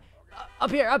 Come on.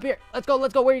 Up here. Let's go.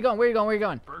 Where are you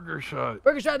going? Burger Shot.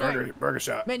 Burger Shot. Burger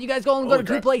Shot. Man, you guys only go to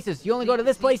two places. You only go to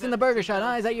this place and the Burger Shot,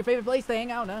 huh? Is that your favorite place to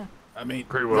hang out, huh? I mean,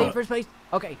 pretty Is that your first place?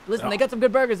 Okay, listen, they got some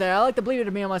good burgers there. I like to believe it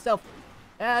to me on myself.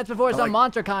 Yeah, that's before some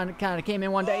monster kind of came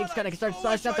in one day. Just kind of started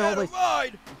slashing up the whole place.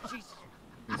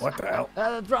 What the hell?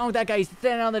 What's wrong with that guy? He's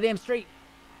standing on the damn street.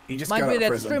 He just Reminds got me out of of that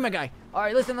prison. streamer guy. All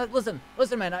right, listen,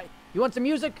 man. You want some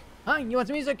music? Huh? You want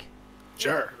some music?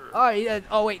 Sure. All right.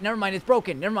 Oh wait, never mind. It's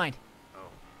broken. Never mind.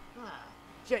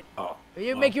 Shit. Oh.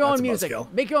 You make your that's own a music.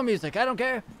 buzzkill. Make your own music. I don't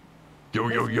care.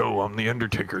 Yo, I'm the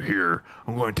Undertaker here.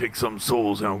 I'm going to take some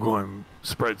souls and I'm going to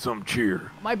spread some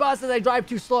cheer. My boss says I drive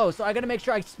too slow, so I gotta make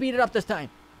sure I speed it up this time.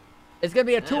 It's gonna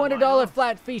be a $200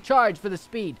 flat fee charge for the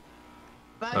speed.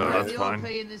 That's fine.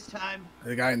 Paying this time.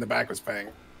 The guy in the back was paying.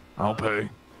 I'll pay.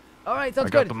 All right, sounds I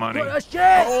got good. the money. Oh,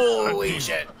 shit! Holy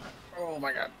shit! Oh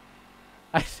my god.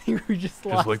 I think we just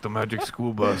lost. Just like the magic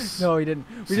school bus. No, we didn't.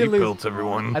 We didn't lose. Seatbelts,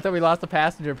 everyone. I thought we lost a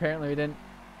passenger. Apparently, we didn't.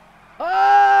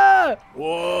 Ah!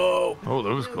 Whoa! Oh,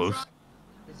 that was close.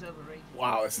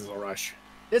 Wow, this is a rush.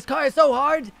 This car is so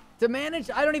hard to manage.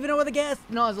 I don't even know where the gas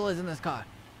nozzle is in this car.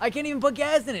 I can't even put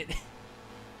gas in it.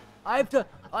 I have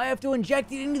to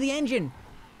inject it into the engine.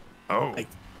 Oh.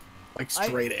 Like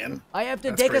straight in. I have to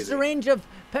That's take crazy. a syringe of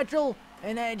petrol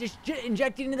and just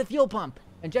inject it into the fuel pump.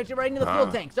 Inject it right into the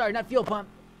fuel tank. Sorry, not fuel pump.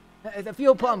 The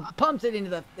fuel pump pumps it into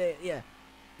the yeah.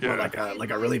 Yeah. Like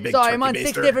a really big. Sorry, I'm on turkey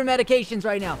 6 baster. different medications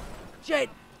right now. Shit.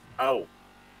 Oh.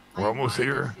 We're almost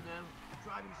here.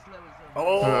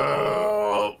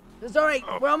 Oh. It's all right.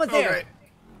 We're almost there. Okay.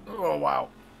 Oh wow.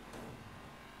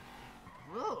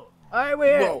 All right,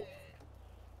 we're here. Whoa.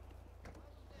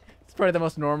 It's probably the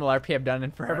most normal RP I've done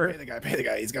in forever. Right, pay the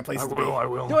guy. He's got places to be. I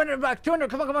will. $200. 200.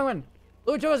 Come on.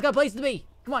 Louie Turbo's got a place to be.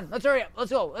 Come on, let's hurry up.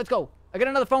 Let's go. I got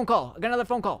another phone call.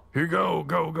 Here you go.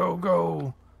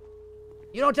 Go.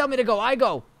 You don't tell me to go. I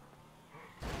go.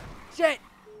 Shit.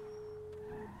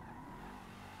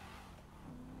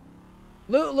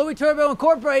 Louie Turbo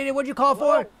Incorporated. What'd you call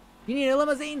for? You need a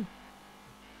limousine?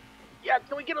 Yeah,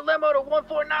 can we get a limo to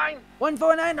 149?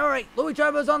 149. All right. Louie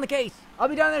Turbo's on the case. I'll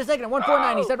be down there in a second.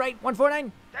 149. He said right.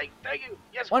 149. Thank you.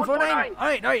 Yes, 149. All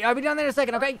right. I'll be down there in a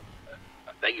second. Okay.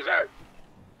 Thank you, sir.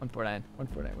 149.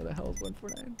 Where the hell is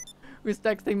 149? Who's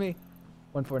texting me?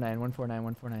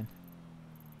 149.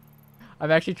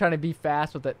 I'm actually trying to be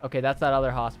fast with it. Okay, that's that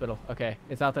other hospital. Okay,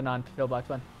 it's not the non-pillbox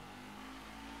one.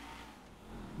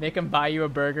 Make him buy you a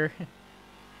burger.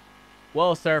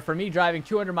 Well, sir, for me driving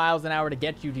 200 miles an hour to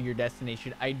get you to your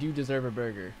destination, I do deserve a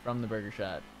burger from the Burger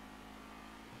Shot.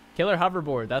 Killer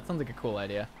hoverboard. That sounds like a cool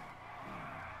idea.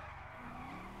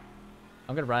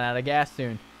 I'm gonna run out of gas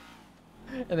soon.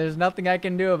 And there's nothing I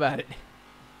can do about it.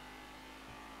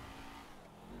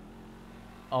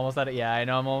 Almost out of... Yeah, I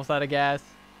know I'm almost out of gas.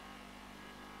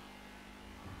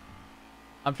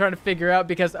 I'm trying to figure out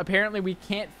because apparently we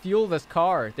can't fuel this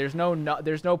car. There's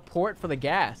no port for the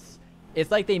gas.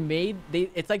 It's like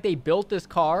they built this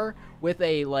car with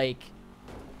a like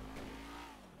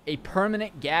a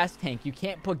permanent gas tank. You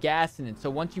can't put gas in it. So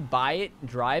once you buy it and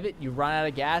drive it, you run out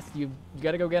of gas, you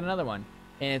got to go get another one.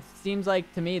 And it seems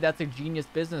like to me that's a genius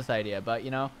business idea, but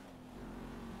you know,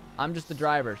 I'm just the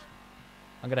driver.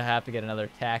 I'm going to have to get another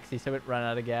taxi so it run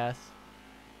out of gas.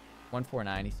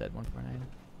 149 he said. 149.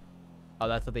 Oh,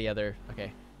 that's the other.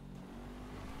 Okay.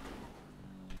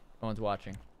 No one's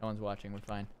watching. No one's watching. We're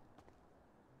fine.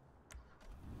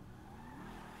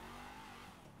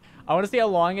 I want to see how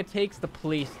long it takes the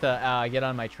police to get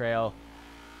on my trail.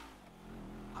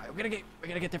 All right, we're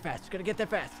gonna get there fast. We're gonna get there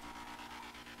fast.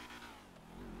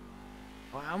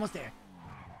 Oh, almost there.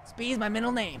 Speed's my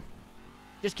middle name.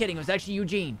 Just kidding. It was actually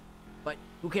Eugene, but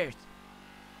who cares?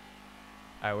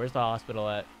 All right, where's the hospital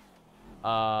at?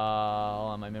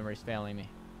 Hold on, my memory's failing me.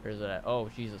 Where's it at? Oh,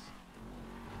 Jesus.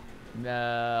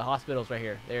 Hospital's right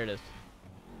here. There it is.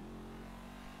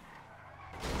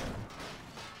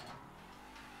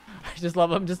 I just love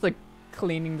them, just like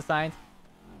cleaning the signs.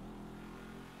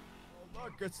 Oh,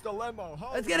 look, it's the limo.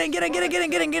 Let's get in.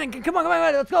 Come on.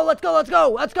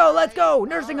 Let's go.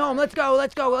 Nursing home. Let's go.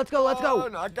 Get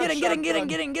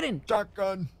in.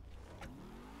 Shotgun.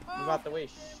 Move out the way,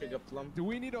 sugar plum. Do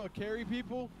we need to carry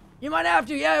people? You might have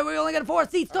to. Yeah, we only got 4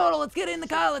 seats total. Let's get in the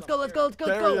car. Let's go.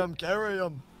 Carry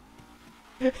them.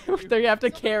 They have to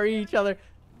carry each other.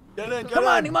 Come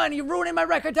on. You're ruining my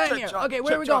record time here. Okay,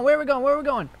 where are we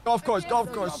going? Golf course.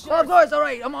 Golf course. All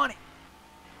right, I'm on it.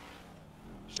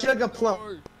 Sugar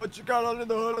plum. What you got under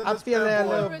the hood of I'm this feeling bad a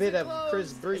boy? little bit of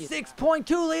Chris Breeze.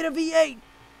 6.2 liter V8.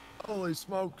 Holy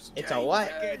smokes. It's a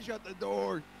what? I can't shut the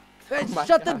door.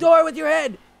 Shut the door with your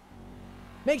head.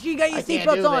 Make sure you got your I can't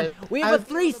seatbelts do on. that. We have a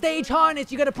 3-stage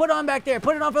harness you got to put on back there.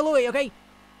 Put it on for Louie, okay?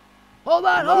 Hold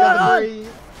on.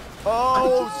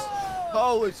 Oh,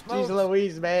 holy smokes. Jeez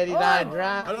Louise, man. He's not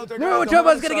dry. I don't think Louie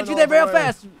Turbo's gonna get you there real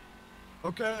fast.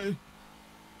 Okay.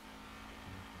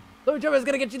 Louie Turbo's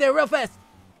gonna get you there real fast.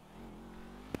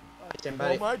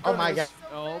 Oh my god.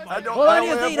 Hold on to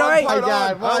your seat, alright? Oh my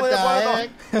god, what the heck?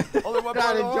 Only one Not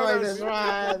part enjoying on. this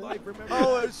ride.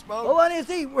 Holy smokes. Hold on to your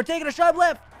seat. We're taking a sharp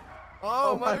left.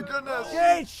 Oh my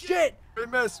goodness. Shit. We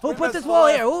missed. Who put this wall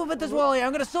here? I'm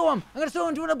gonna sue him.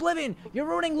 to an oblivion. You're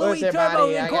ruining Louie Turbo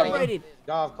Incorporated.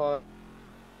 Golf cart.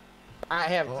 I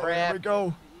have crap. Here we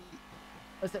go.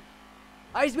 Listen,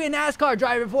 I used to be a NASCAR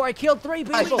driver before I killed 3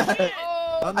 people. I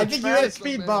think you hit a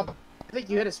speed bump. I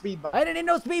didn't hit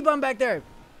no speed bump back there.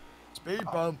 Speed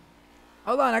bump.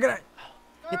 Hold on, I gotta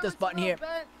hit this button here.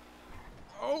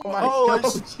 Oh my god.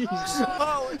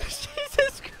 Holy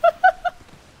Jesus Christ.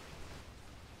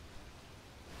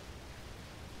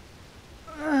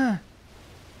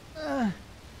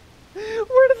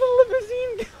 Where did the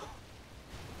limousine go?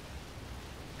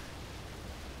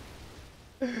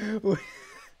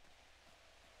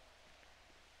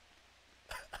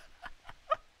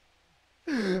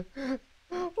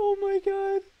 Oh my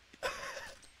god.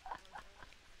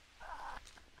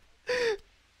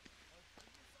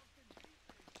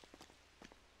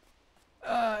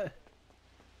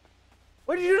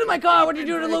 What'd you do to my car? What'd you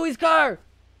do to Louie's car?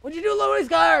 What'd you do to Louie's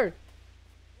car?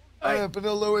 I happened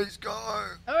to Louie's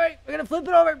car. Alright, we're gonna flip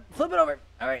it over.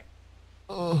 Alright.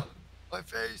 Oh, my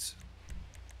face.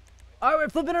 Alright, we're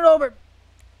flipping it over.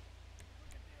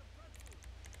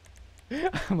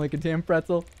 I'm like a damn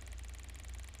pretzel.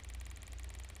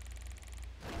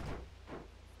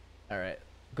 Alright.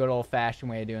 Good old fashioned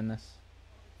way of doing this.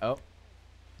 Oh.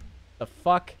 The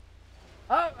fuck?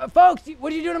 Folks,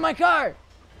 what are you doing to my car?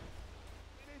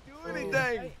 Do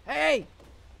anything. Hey,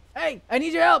 I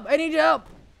need your help.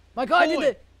 My car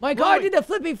did the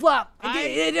flippy flop.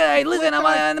 Hey, listen,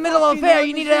 I'm in the middle of a fair.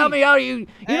 You need to help me out.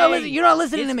 You're not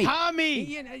listening to me.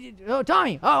 Tommy. Oh,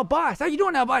 Tommy. Oh, boss. How you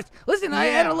doing now, boss? Listen, I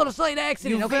had a little slight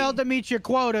accident. You okay? failed to meet your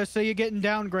quota, so you're getting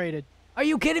downgraded. Are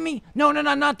you kidding me? No,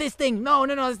 not this thing. No,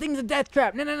 this thing's a death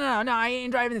trap. No, I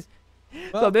ain't driving this.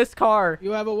 So this car.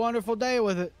 You have a wonderful day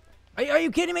with it. Are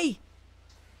you kidding me?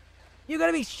 You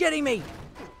gotta be shitting me.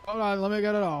 Hold on, let me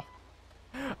get it off.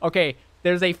 Okay,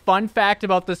 there's a fun fact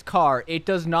about this car. It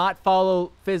does not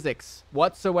follow physics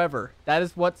whatsoever. That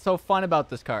is what's so fun about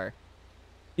this car.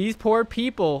 These poor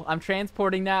people I'm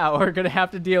transporting now are gonna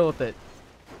have to deal with it.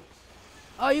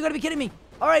 Oh, you gotta be kidding me.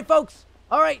 All right, folks.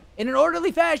 All right, in an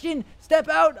orderly fashion, step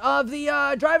out of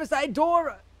the driver's side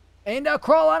door and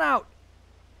crawl on out.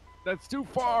 That's too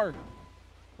far.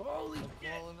 Holy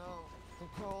shit.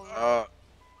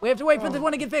 We have to wait for this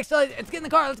one to get fixed. Let's get in the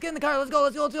car. Let's go.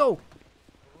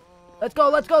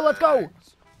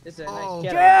 This is a nice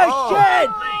Shit!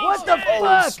 What the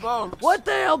fuck? Smokes. What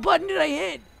the hell button did I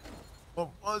hit? What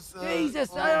was that?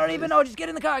 Jesus, I don't even know. Just get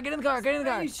in the car. Get in the car.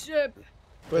 Spaceship.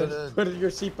 Put your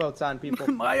seatbelts on, people.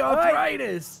 My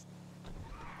arthritis.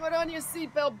 Put on your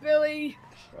seatbelt, Billy.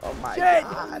 Oh my Shit.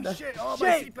 god. Shit, oh,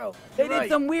 my Shit. seatbelt. They You're did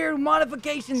some weird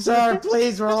modifications. Sir,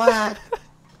 please relax.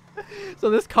 So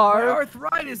this My car.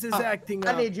 arthritis is acting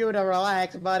up. I need you to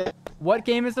relax, buddy. What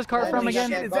game is this car from Holy again?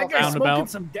 shit, is that guy smoking Roundabout.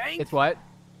 some dank? It's what?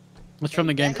 It's from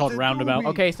the game called Roundabout.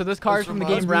 Okay, so this car is from the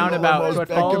game reminds me of Roundabout, almost so it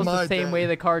back in follows my the same day. way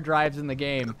the car drives in the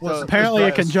game. So Apparently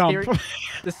it can jump.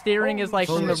 the steering is like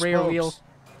from the Holy rear smokes. wheels.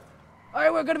 All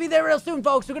right, we're gonna be there real soon,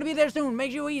 folks. We're gonna be there soon.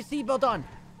 Make sure you seatbelt on.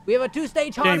 We have a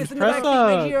 2-stage harness James, in the back press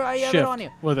seat. Make sure I have it shift on you.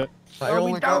 with it. I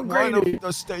only got one of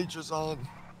the stages on.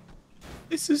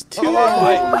 This is too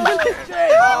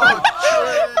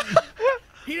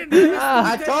He didn't do this.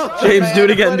 I told you, James, man, do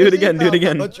it again, put do his it again, do it seatbelt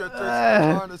again. Put your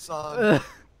harness on.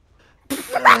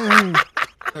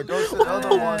 There goes the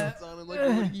other one. Sounded like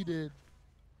what he did.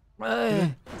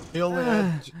 He only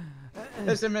had,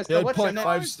 Listen, he mister, had what's your name?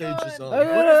 0.5 stages on.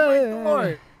 Where's my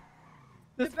door?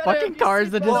 This fucking car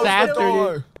is a Close the disaster, dude.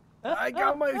 door. I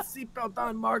got my seatbelt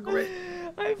on, Margaret.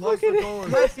 I Close the door.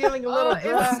 Am I feeling a little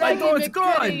dry? My door's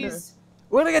gone.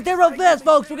 We're gonna get there real fast,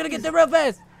 folks. We're gonna get there real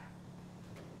fast.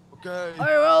 Okay. All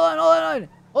right,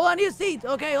 hold on to your seat.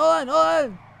 Okay, hold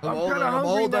on. I'm holding, kind of I'm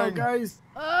hungry now, holding. guys.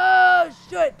 Oh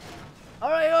shit! All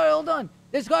right, hold on.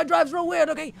 This car drives real weird.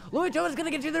 Okay, Louie Turbo's gonna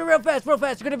get you there real fast.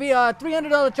 It's gonna be a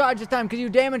 $300 charge this time because you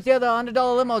damaged the other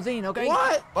 $100 limousine. Okay?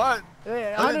 What? What?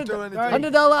 I didn't do anything.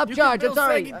 $100 You upcharge. can I'm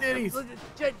sorry. bill Saggy Ditties.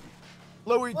 Shit.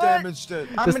 Louis damaged it.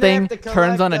 I'm This gonna have thing to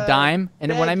turns on a collect, dime,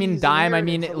 and when I mean baggies dime, I and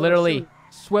mean it's a it little literally suit.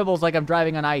 swivels like I'm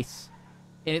driving on ice,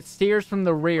 and it steers from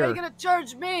the Are rear. you gonna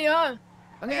charge me, huh?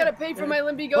 I gotta pay for my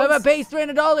Limby Whoever goats. pays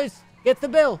 $300 gets the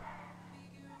bill.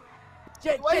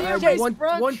 Shit.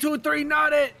 One, two, three,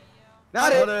 not it.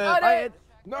 Not it. Not it.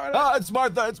 Ah, it's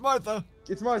Martha. It's Martha.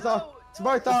 It's Martha. It's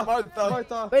Martha. It's Martha.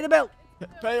 Martha. Pay the bill.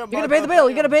 Pay him. You gotta pay the bill.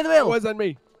 You gotta pay the It bill. wasn't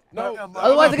me. No.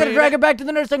 Otherwise, I gotta drag her back to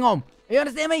the nursing home. You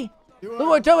understand me?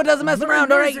 Louie Turbo doesn't mess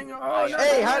around, all right?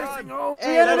 Hey, how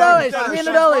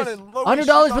 $300.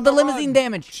 $100 for the limousine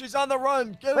damage. She's on the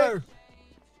run. Get her.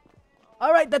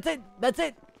 All right, that's it. That's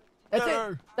it. That's Get it.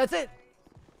 her. That's it.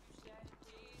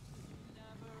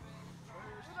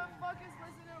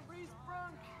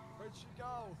 Where'd she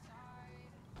go?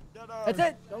 Get her. That's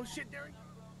it. No shit, Derek.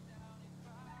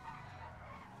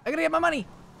 I gotta get my money.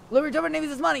 Louie Turbo needs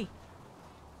his money.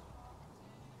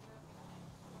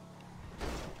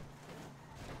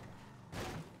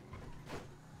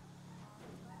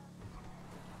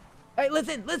 Hey,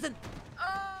 listen. Listen,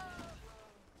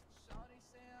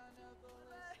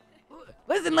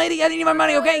 lady, I need my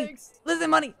money, okay? Thanks. Listen,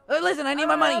 money. Listen, I need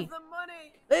my money.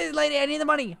 Listen, lady, I need the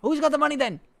money. Who's got the money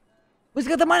then? Who's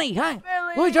got the money, huh?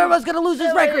 Billy. Louie Turbo's gonna lose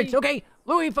his Billy. records, okay?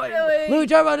 Louie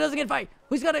Turbo doesn't get fired.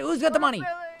 Who's got the money?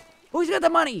 Who's got the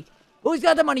money? Who's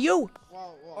got the money? You?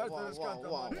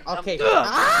 Okay.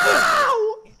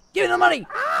 Give me the money.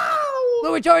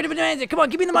 Louie Turbo demands it. Come on,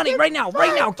 give me the money right now.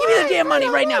 Right now. Give me the damn money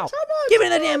right now. Give me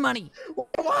the damn money.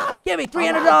 Give me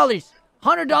 $300.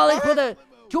 $100 for the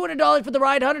 $200 for the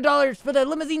ride. $100 for the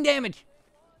limousine damage.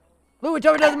 Louie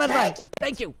Turbo doesn't mess around.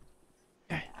 Thank you.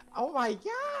 Oh my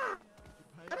god.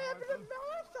 What happened to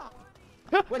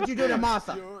Martha? What'd you do to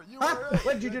Martha? Huh?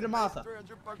 What'd you do to Martha?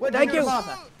 What'd Thank you do you. to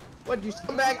Martha? What'd you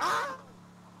scumbag? Ah!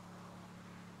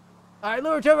 All right,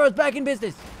 Louie Turbo's back in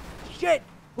business. Shit.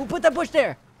 Who put that bush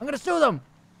there? I'm gonna sue them.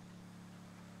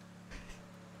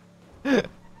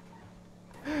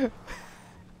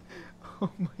 Oh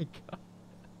my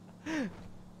god.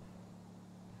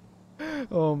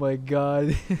 Oh my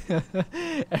god.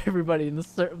 Everybody in the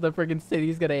friggin' city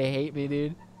is gonna hate me,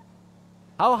 dude.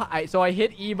 How high? So I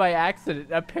hit E by accident.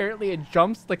 Apparently it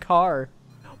jumps the car.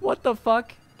 What the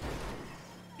fuck?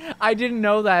 I didn't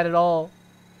know that at all.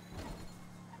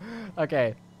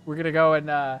 Okay, we're gonna go and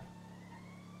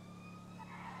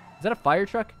is that a fire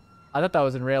truck? I thought that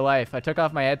was in real life. I took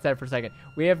off my headset for a second.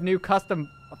 We have new custom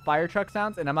fire truck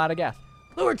sounds, and I'm out of gas.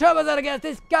 Louie Turbo's out of gas.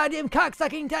 This goddamn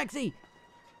cocksucking taxi.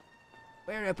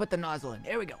 Where did I put the nozzle in?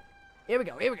 Here we go. Here we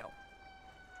go. Here we go.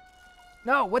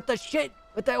 No, what the shit?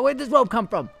 Where'd this rope come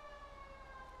from?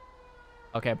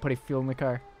 Okay, I'm putting fuel in the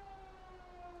car.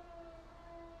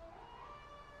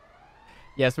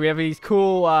 Yes, we have these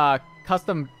cool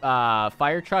custom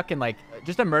fire truck and like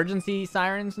just emergency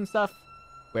sirens and stuff.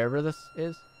 Wherever this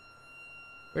is.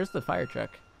 Where's the fire truck?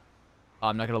 Oh,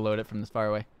 I'm not gonna load it from this far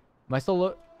away. Am I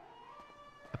still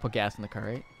I put gas in the car,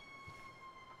 right?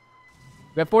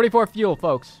 We have 44 fuel,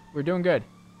 folks. We're doing good.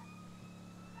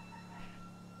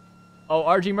 Oh,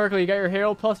 RG Merkel, you got your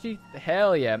Herald plushie?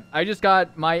 Hell yeah. I just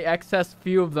got my excess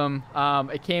few of them.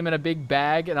 It came in a big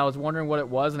bag, and I was wondering what it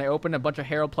was, and I opened a bunch of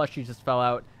Herald plushies just fell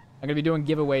out. I'm gonna be doing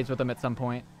giveaways with them at some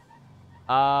point.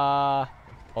 Hold on,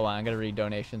 I'm gonna read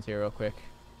donations here real quick.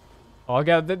 Oh,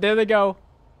 okay, there they go.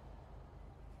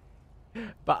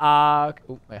 But oh,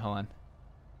 wait, hold on.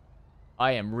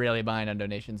 I am really behind on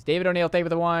donations. David O'Neill, thank you for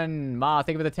the 1. Ma,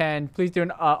 thank you for the 10. Please do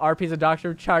an RP as a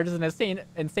doctor charges an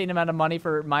insane amount of money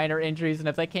for minor injuries, and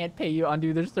if they can't pay you,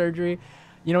 undo their surgery.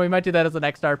 You know, we might do that as the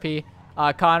next RP.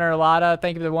 Connor Alada,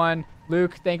 thank you for the 1.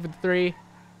 Luke, thank you for the 3.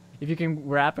 If you can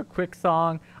rap a quick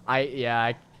song, you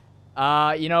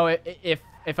know,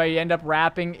 if I end up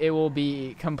rapping, it will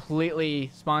be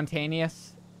completely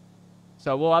spontaneous.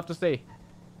 So we'll have to see.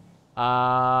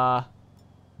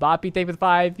 Boppy, thank you for the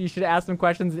 5. You should ask them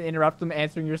questions and interrupt them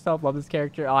answering yourself. Love this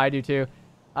character. Oh, I do too.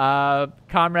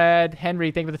 Comrade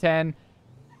Henry, thank you for the 10.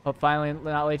 Hope finally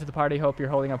not late to the party. Hope you're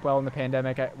holding up well in the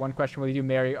pandemic. One question, will you do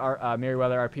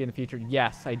Merryweather RP in the future?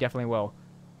 Yes, I definitely will.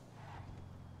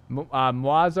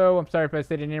 Moazo, I'm sorry if I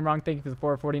said your name wrong. Thank you for the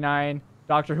 449.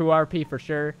 Doctor Who RP for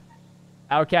sure.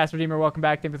 Outcast Redeemer, welcome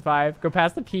back. Thank you for the 5. Go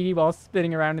past the PD while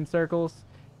spinning around in circles.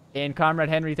 And Comrade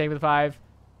Henry, thank you for the 5.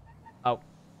 Oh.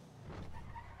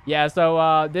 Yeah,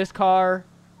 so this car,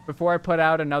 before I put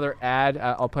out another ad,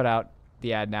 I'll put out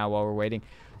the ad now while we're waiting.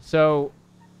 So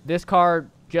this car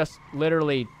just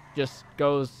literally just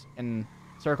goes in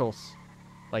circles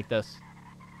like this.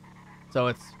 So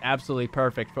it's absolutely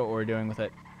perfect for what we're doing with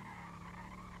it.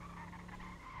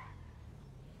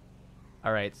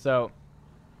 All right, so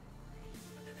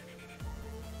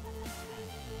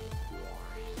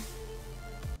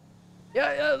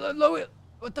yeah, Louie,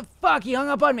 what the fuck? He hung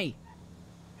up on me.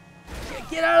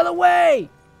 Get out of the way!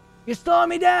 You're slowing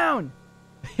me down.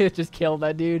 It just killed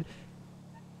that dude.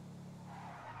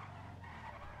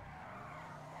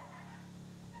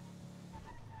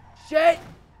 Shit!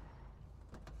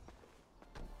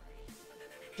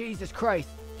 Jesus Christ.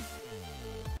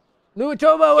 Louie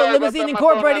Turbo, Limousine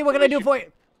Incorporated, what can I do for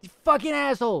you? You fucking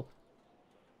asshole.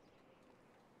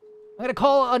 I'm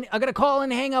gonna call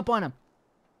and hang up on him.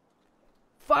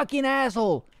 Fucking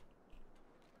asshole.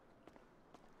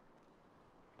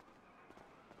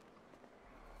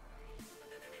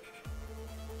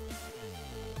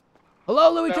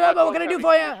 Hello, Louie Turbo, what can I do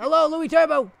for you? Hello, Louie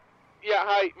Turbo. Yeah,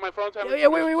 hi, my phone's having... Yeah,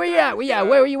 where you at? Where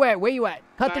you at? Where you at?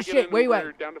 Cut the shit, where you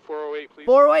at? Down to 408, please.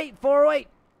 408, 408.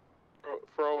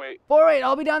 408. 408,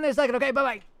 I'll be down there in a second, okay?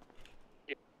 Bye-bye.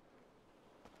 Yeah.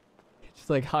 Just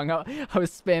like hung up. I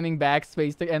was spamming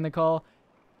backspace to end the call.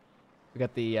 We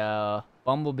got the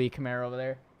Bumblebee Camaro over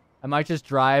there. I might just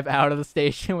drive out of the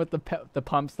station with the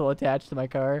pump still attached to my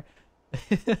car.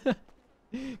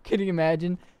 Can you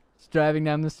imagine? Just driving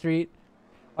down the street.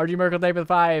 RG Merkel, thank you for the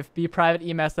 5. Be a private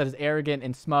EMS that is arrogant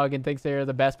and smug and thinks they're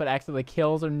the best, but accidentally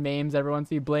kills or maims everyone,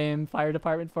 so you blame fire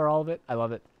department for all of it. I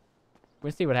love it. We're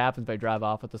gonna see what happens if I drive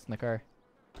off with this in the car.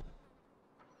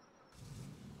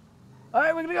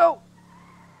 Alright, we're gonna go.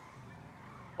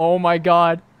 Oh my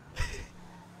god.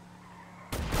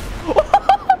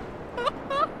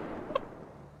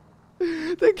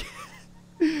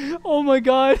 Oh my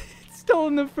god. It's still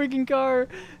in the freaking car.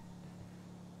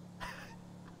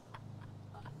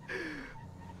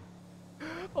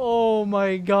 Oh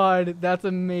my god. That's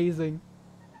amazing.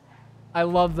 I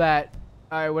love that.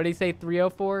 Alright, what did he say?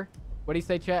 304? What did he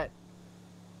say, chat?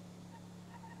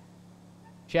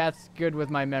 Chat's good with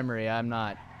my memory. I'm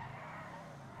not.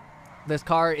 This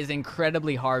car is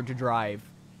incredibly hard to drive.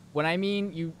 When I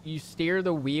mean you steer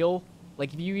the wheel,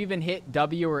 like if you even hit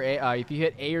W or A, if you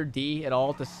hit A or D at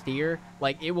all to steer,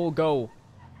 like it will go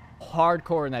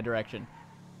hardcore in that direction.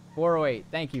 408.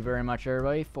 Thank you very much,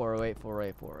 everybody. 408,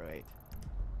 408, 408.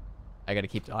 I gotta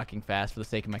keep talking fast for the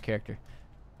sake of my character.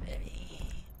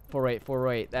 408,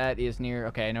 408. That is near.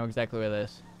 Okay, I know exactly where that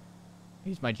is.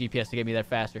 Use my GPS to get me there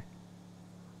faster.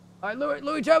 All right,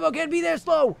 Louie Turbo, can't be there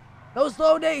slow. No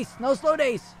slow days. No slow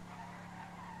days.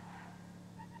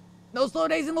 No slow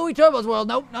days in Louie Turbo's world.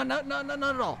 Nope, not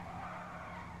at all.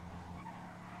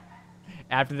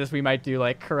 After this, we might do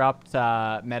like corrupt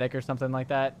medic or something like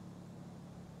that.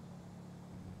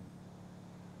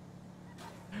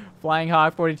 Flying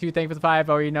Hawk 42, thank you for the 5.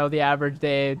 Oh, you know the average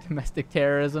day of domestic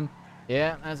terrorism.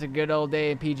 Yeah, that's a good old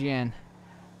day in PGN.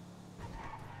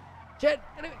 Shit,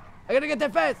 I gotta get there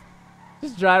fast.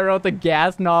 Just driving around with the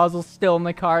gas nozzle still in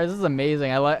the car. This is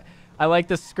amazing. I like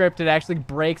the script. It actually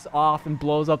breaks off and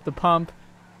blows up the pump.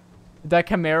 If that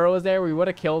Camaro was there, we would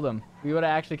have killed him. We would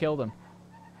have actually killed him.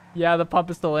 Yeah, the pump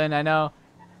is still in. I know.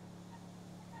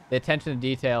 The attention to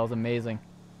detail is amazing.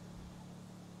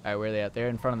 All right, where are they at? They're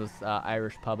in front of this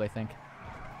Irish pub, I think.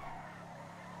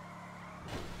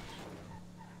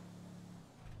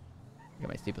 Get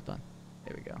my seatbelt on.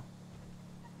 There we go.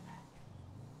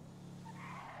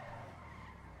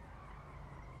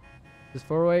 This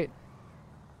 408.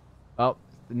 Oh,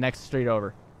 the next street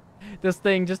over. This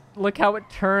thing, just look how it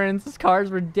turns. This car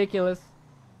is ridiculous.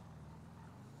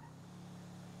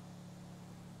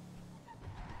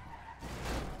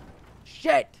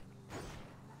 Shit!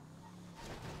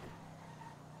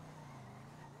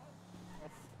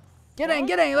 Get in,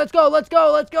 get in. Let's go, let's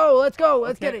go, let's go, let's go.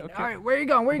 Let's get it. All right, where are you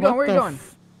going? Where are you going? Where are you going?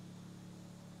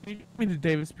 Can you take me to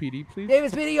Davis PD, please?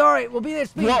 Davis PD, all right, we'll be there.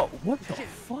 Speed. Whoa, what the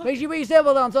fuck? Make sure you put your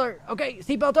seatbelt on, sir. Okay,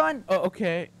 seatbelt on? Oh,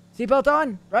 okay. Seatbelt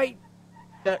on, right?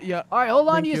 Yeah, yeah. All right, hold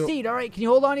on Thank to your you. seat, all right? Can you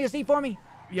hold on to your seat for me?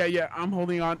 Yeah, yeah, I'm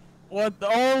holding on. What the,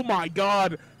 oh my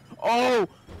god. Oh,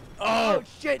 Oh,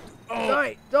 shit. All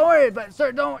right, don't worry about it,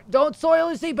 sir. Don't soil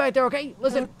your seat back there, okay?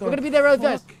 Listen, we're going to be there really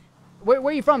fast. Where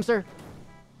are you from, sir?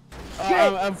 Shit.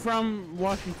 I'm from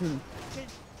Washington.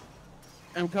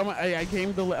 I'm coming. I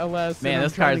came to LS. Man, and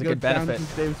this I'm car trying is to a go good down benefit.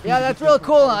 to Davis Yeah, PD that's to real pick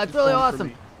cool. up That's this really phone for awesome.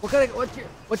 me.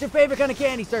 What's your favorite kind of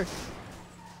candy, sir?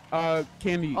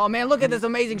 Candy. Oh man, look at this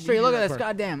amazing street. Look at this,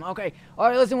 goddamn. Okay, all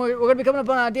right, listen, we're gonna be coming up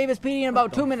on Davis PD in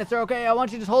about 2 minutes, sir. Okay, I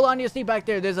want you to just hold on to your seat back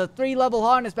there. There's a 3-level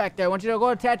harness back there. I want you to go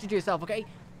attach it to yourself, okay?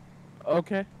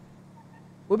 Okay.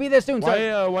 We'll be there soon,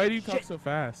 sir. Why do you talk so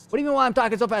fast? What do you mean why I'm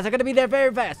talking so fast? I gotta be there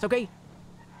very fast, okay?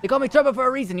 They call me Turbo for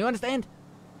a reason. You understand?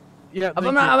 Yeah. If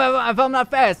I'm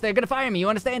not fast, they're gonna fire me. You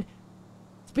understand?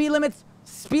 Speed limit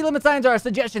signs are a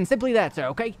suggestion. Simply that, sir.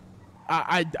 Okay.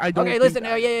 I don't. Okay, listen.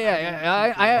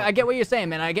 I get what you're saying,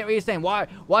 man. I get what you're saying. Why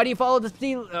do you follow the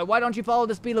speed? Why don't you follow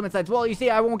the speed limit signs? Well, you see,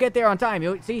 I won't get there on time.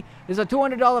 You see, there's a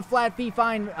 $200 flat fee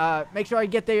fine. Make sure I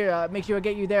get there. Make sure I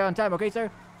get you there on time. Okay,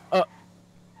 sir.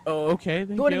 Oh, okay.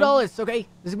 Thank $200. Okay.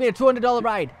 This is gonna be a $200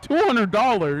 ride.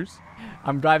 $200.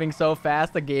 I'm driving so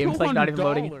fast, the game's like not even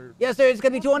loading. $200? Yes, sir. It's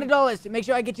gonna be $200. Make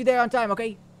sure I get you there on time.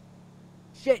 Okay.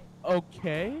 Shit.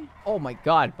 Okay. Oh my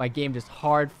God, my game just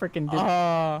hard freaking.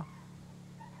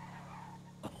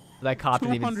 That cop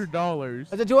didn't even. $200.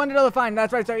 That's a $200 fine.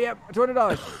 That's right, sir. Yep,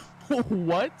 $200.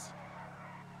 What?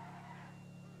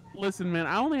 Listen, man,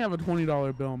 I only have a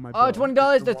 $20 bill on my. Oh,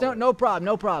 $20. That's no problem.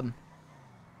 No problem.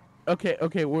 Okay,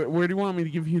 okay. Where do you want me to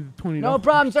give you the $20? No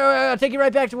problem, sir. I'll take you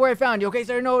right back to where I found you. Okay,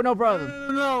 sir. No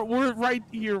problem. No, we're right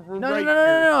here.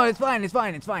 No. It's fine. It's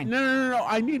fine. No.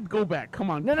 I need to go back. Come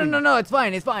on. No. It's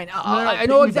fine. I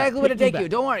know exactly where to take you.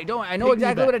 Don't worry. I know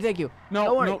exactly where to take you.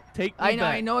 Don't worry. No, take me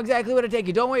back. I know exactly where to take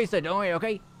you. Don't worry, sir. Don't worry.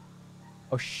 Okay.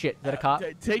 Oh shit! Is that a cop?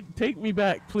 Take me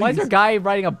back, please. Why is there a guy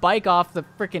riding a bike off the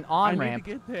freaking on ramp? I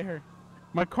need to get there.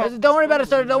 My car. Don't worry about it,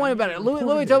 sir. Don't worry about it.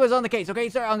 Louie Turbo is on the case, okay,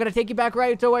 sir? I'm gonna take you back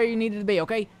right to where you needed to be,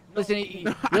 okay? Listen,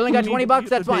 you only got 20 bucks.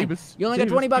 That's fine. You only got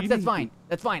 20 bucks. That's fine.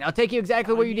 That's fine. I'll take you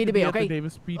exactly where you need to be, okay?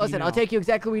 Listen, I'll take you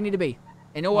exactly where you need to be,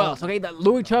 and nowhere else, okay? The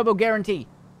Louie Turbo guarantee,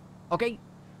 okay?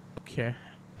 Okay.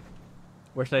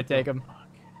 Where should I take him?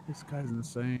 This guy's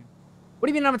insane. What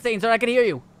do you mean I'm insane, sir? I can hear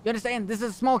you. You understand? This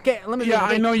is a small limousine. Yeah,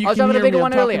 okay? I know you I was can driving hear a bigger me.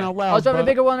 one I'm earlier. talking out loud, I was driving a but-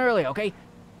 bigger one earlier, okay?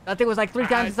 That thing was like 3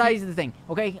 times the size of the thing,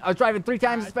 okay? I was driving 3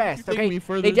 times as fast, take okay? me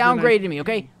further They than I downgraded me,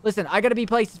 okay? Listen, I gotta be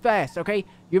places fast, okay?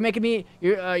 You're making me,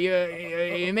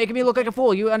 you're making me look like a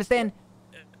fool. You understand?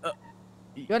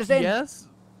 You understand? Yes.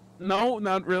 No,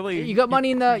 not really. You got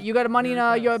money in the, your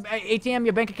ATM,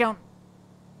 your bank account?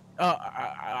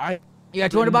 You got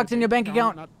 200 bucks in your bank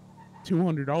account?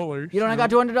 $200. You don't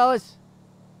got $200?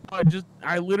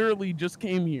 I literally just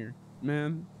came here,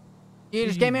 man. You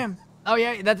just came here? Oh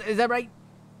yeah, is that right?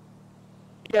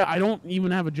 Yeah, I don't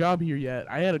even have a job here yet.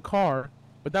 I had a car,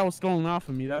 but that was stolen off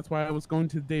of me. That's why I was going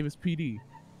to the Davis PD.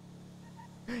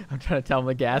 I'm trying to tell him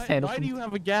the gas handle. Why do you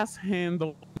have a gas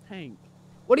handle tank?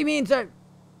 What do you mean, sir?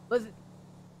 Listen.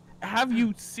 Have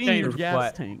you seen your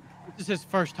gas tank? This is his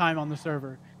first time on the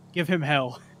server. Give him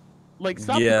hell. Like,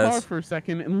 stop the car for a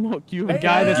second and look. You have a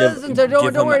guy that's listen, sir,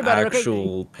 don't worry about it, okay?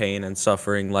 Actual pain and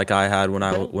suffering like I had when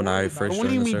I first What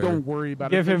do you joined the mean? server. Don't worry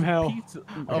about Give it. him There's a hell. piece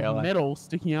of metal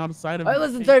sticking outside of. All right,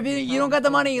 listen, sir. If you don't got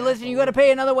the money, listen, you gotta pay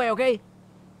another way, okay?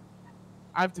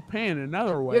 I have to pay in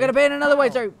another way. You gotta pay in another way,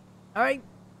 sir. All right.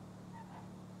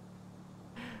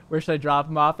 Where should I drop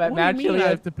him off at? What do you mean Naturally, I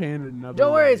have to pay in another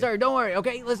don't worry, way? sir. Don't worry.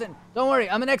 Okay, listen. Don't worry.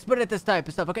 I'm an expert at this type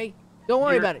of stuff. Okay. Don't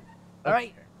worry about it. All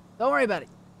right. Don't worry about it.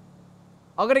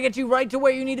 I'm gonna get you right to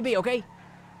where you need to be. Okay.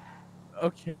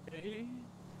 Okay.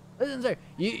 Listen, sir.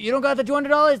 You don't got the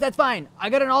 $200? That's fine. I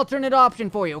got an alternate option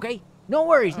for you. Okay. No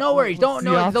worries. No worries. Don't.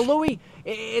 No. It's the Louie.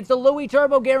 It's the Louie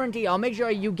Turbo guarantee. I'll make sure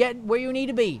you get where you need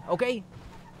to be. Okay.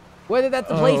 Whether that's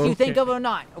the place you think of or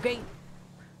not. Okay.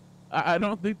 I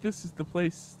don't think this is the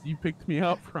place you picked me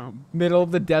up from. Middle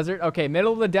of the desert. Okay,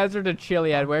 middle of the desert to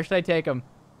Chiliad. Where should I take him?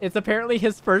 It's apparently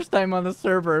his first time on the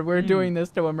server. We're doing this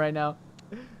to him right now.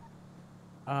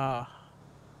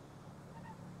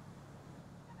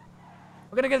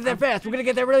 We're gonna get there fast. We're gonna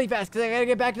get there really fast because I gotta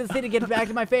get back to the city, get back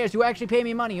to my fares. You actually pay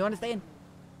me money. You understand?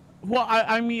 Well,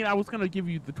 I mean, I was gonna give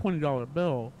you the $20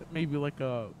 bill, maybe like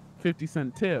a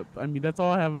 50-cent tip. I mean, that's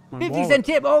all I have in my 50-cent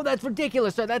tip? Oh, that's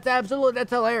ridiculous, sir. That's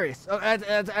hilarious. Oh,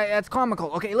 that's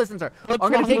comical. Okay, listen, sir. I'm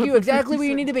gonna take you exactly where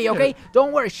you need to be. Okay,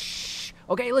 don't worry. Shh.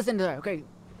 Okay, listen, sir. Okay,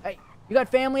 hey, you got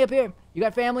family up here? You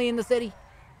got family in the city?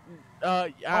 Yeah,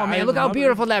 oh man, look how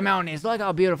beautiful that mountain is. Look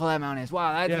how beautiful that mountain is.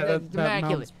 Wow, that's that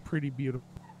immaculate. That's pretty beautiful.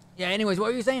 Yeah. Anyways,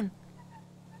 what were you saying?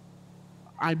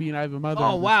 I mean, I have a mother.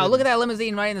 Oh wow, look at that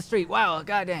limousine right in the street. Wow,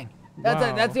 god dang.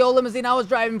 That's the old limousine I was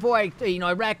driving for. I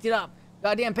racked it up.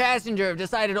 Goddamn passenger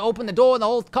decided to open the door and the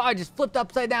whole car just flipped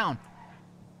upside down.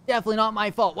 Definitely not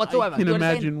my fault whatsoever. I can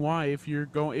imagine why. If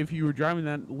you were driving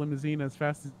that limousine as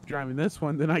fast as driving this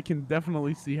one, then I can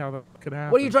definitely see how that could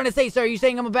happen. What are you trying to say, sir? Are you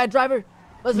saying I'm a bad driver?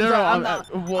 Listen, sir,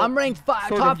 I'm ranked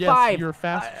top 5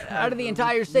 out of the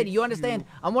entire city. You understand?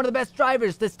 I'm one of the best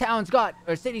drivers this town's got,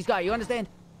 or city's got. You understand?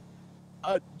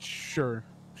 Sure.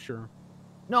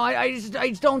 No, I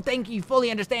just don't think you fully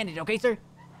understand it, okay, sir?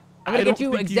 I'm gonna get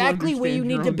you exactly where you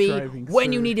need to be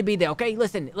when you need to be there, okay?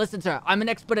 Listen, sir. I'm an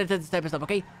expert at this type of stuff,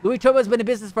 okay? Louie Turbo's been in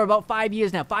business for about 5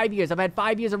 years now. 5 years. I've had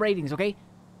 5 years of ratings, okay?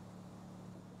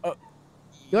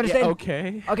 You understand? Yeah,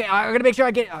 okay. Okay, I gotta make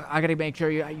sure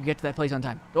you get to that place on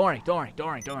time. Don't worry.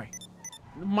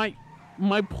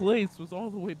 My place was all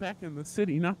the way back in the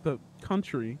city, not the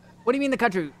country. What do you mean the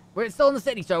country? We're still in the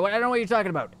city, sir. I don't know what you're talking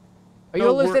about. Are you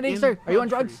hallucinating, sir? Are you on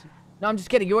drugs? No, I'm just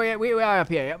kidding. We are up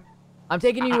here. Yep. I'm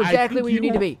taking you exactly where you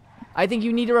need to be. I think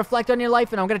you need to reflect on your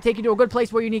life, and I'm gonna take you to a good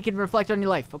place where you can reflect on your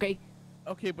life. Okay?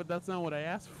 Okay, but that's not what I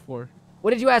asked for.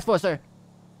 What did you ask for, sir?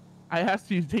 I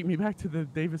asked you to take me back to the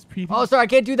Davis PD. Oh, sir, I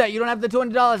can't do that. You don't have the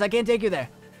 $200. I can't take you there.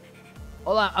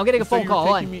 Hold on, I'm getting a phone call.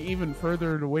 Hold on. Me even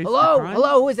further to waste Hello, time?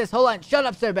 hello, who is this? Hold on, shut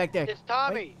up, sir, back there. It's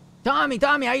Tommy.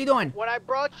 Tommy, how you doing? When I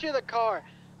brought you the car,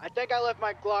 I think I left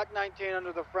my Glock 19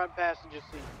 under the front passenger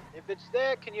seat. If it's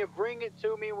there, can you bring it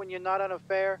to me when you're not on a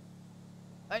fare?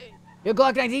 Your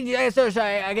Glock 19? Yeah, sir,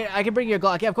 I can bring your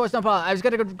Glock. Yeah, of course, no problem. I was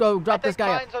gonna go drop this guy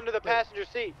off. Mine's under the passenger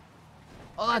seat.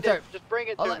 Hold on, sir. Just bring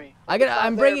it to me. I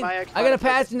got a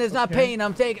passenger that's not paying.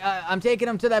 I'm taking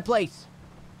him to that place.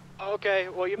 Okay,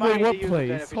 well you might need to use use it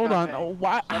place? if he's Hold not on.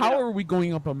 paying. How are we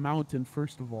going up a mountain,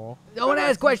 first of all? Don't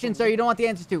ask questions, sir. You don't want the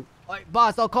answers to. All right,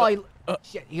 boss, I'll call you.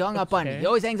 Shit, he hung up on me. He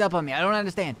always hangs up on me. I don't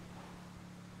understand.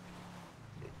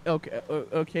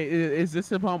 Okay. Is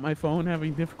this about my phone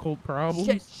having difficult problems?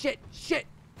 Shit.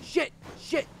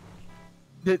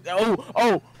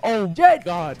 Oh, Shit.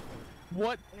 God.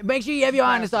 What? Make sure you have your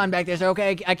harness on back there, sir,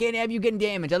 okay? I can't have you getting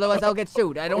damaged, otherwise I'll get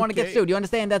sued. I don't want to get sued. You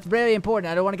understand? That's very important.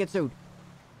 I don't want to get sued.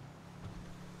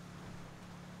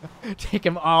 Take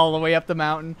him all the way up the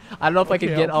mountain. I don't know if I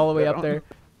can get all the way up there.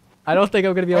 I don't think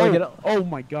I'm going to be able to get... Oh,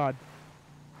 my God.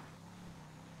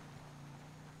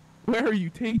 Where are you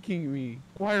taking me?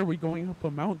 Why are we going up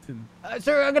a mountain?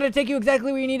 Sir, I'm going to take you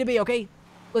exactly where you need to be, okay?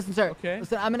 Listen, sir. Okay.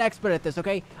 Listen, I'm an expert at this,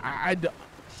 okay?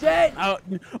 Shit! Shit!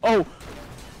 Oh!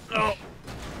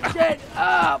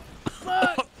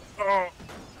 Fuck!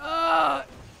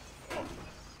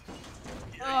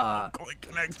 Like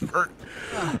an expert.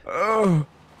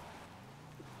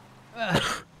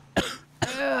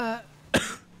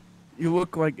 You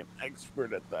look like an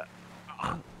expert at that.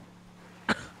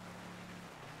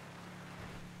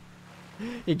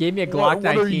 He gave me a Glock 19.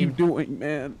 What are you doing,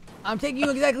 man? I'm taking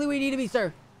you exactly where you need to be,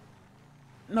 sir.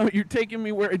 No, you're taking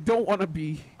me where I don't want to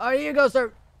be. All right, here you go,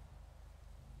 sir.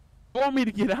 You want me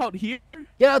to get out here?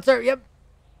 Get out, sir. Yep.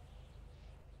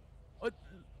 What?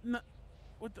 No,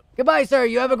 what the? Goodbye, sir.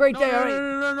 You have a great day, all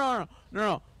right?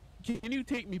 No. Can you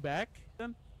take me back,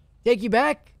 then? Take you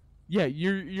back? Yeah,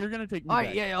 you're going to take me back. All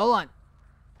right, yeah, hold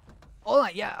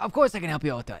on. Yeah, of course I can help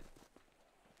you out with that.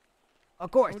 Of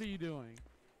course. What are you doing?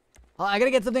 I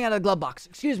gotta get something out of the glove box.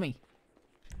 Excuse me.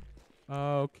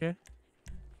 Okay.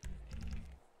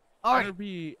 All right.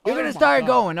 You're gonna start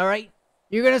going, all right?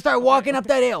 You're gonna start walking up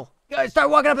that hill.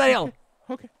 Start walking up that hill.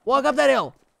 Okay. Walk up that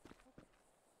hill.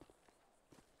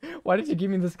 Why did you give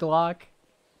me this Glock?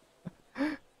 All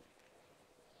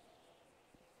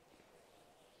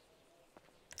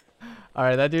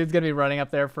right, that dude's gonna be running up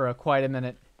there for quite a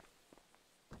minute.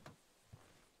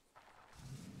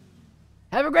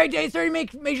 Have a great day, sir.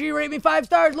 Make sure you rate me 5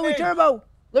 stars. Louie Turbo.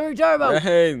 Louie Turbo.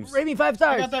 James. Rate me 5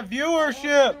 stars. I got that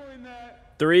viewership.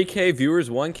 3K viewers,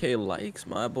 1K likes,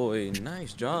 my boy.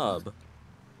 Nice job.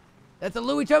 That's a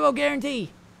Louie Turbo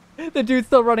guarantee. The dude's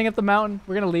still running up the mountain.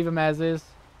 We're gonna leave him as is.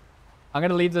 I'm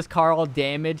gonna leave this car all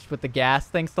damaged with the gas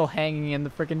thing still hanging in the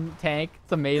freaking tank.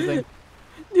 It's amazing.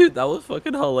 Dude, that was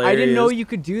fucking hilarious. I didn't know you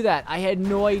could do that. I had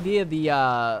no idea the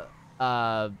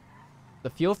The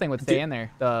fuel thing would stay in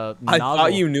there. The I nozzle.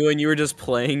 thought you knew and you were just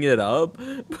playing it up,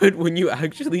 but when you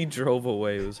actually drove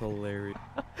away, it was hilarious.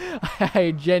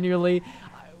 I genuinely,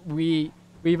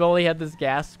 we've only had this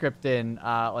gas script in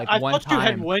like I one thought you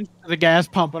had time. went to the gas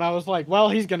pump, and I was like, well,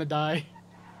 he's gonna die.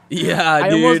 Yeah, I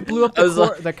dude. almost blew up I was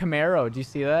like- the Camaro. Do you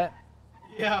see that?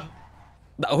 Yeah.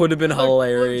 That would have been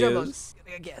hilarious.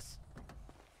 I guess.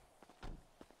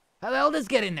 How the hell did this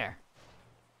get in there?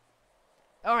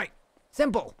 All right,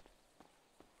 simple.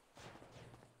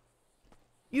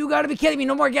 You gotta be kidding me!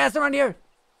 No more gas around here.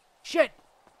 Shit.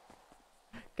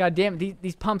 God damn,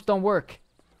 these pumps don't work.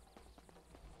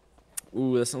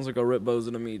 Ooh, that sounds like a rip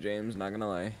bozo to me, James. Not gonna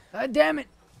lie. God damn it.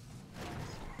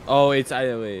 Oh, it's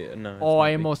wait, no. Oh,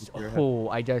 I almost. Oh,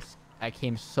 I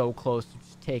came so close to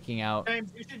just taking out.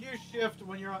 James, you should use shift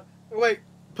when you're on. Wait,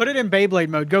 put it in Beyblade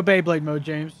mode. Go Beyblade mode,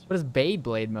 James. What is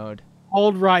Beyblade mode?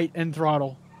 Hold right and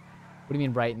throttle. What do you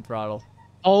mean right and throttle?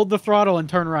 Hold the throttle and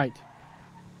turn right.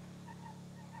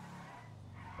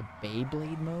 The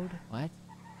Beyblade mode? What?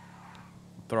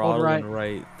 Throttle right. and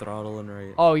right. Throttle and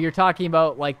right. Oh, you're talking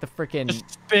about like the freaking.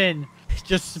 Just spin.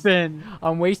 Just spin.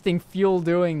 I'm wasting fuel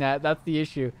doing that. That's the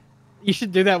issue. You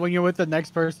should do that when you're with the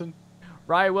next person.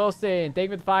 Ryan Wilson, thank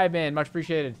you for the 5 man. Much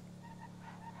appreciated.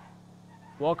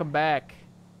 Welcome back.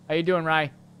 How you doing,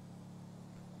 Rye?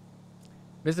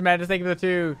 Mr. Madness, thank you for the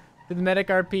 2. Did the Medic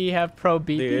RP have pro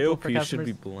beat The people for AOP customers? should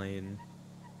be Blaine.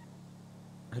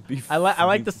 I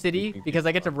like the city because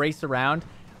I get to race around.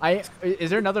 Is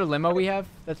there another limo we have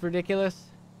that's ridiculous?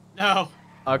 No.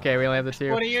 Okay, we only have the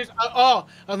 2. Want to use? Oh,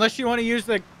 unless you want to use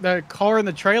the car in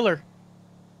the trailer.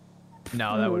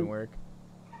 No, that wouldn't work.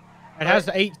 It has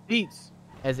 8 seats.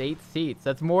 Has 8 seats.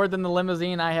 That's more than the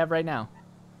limousine I have right now.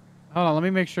 Hold on, let me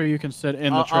make sure you can sit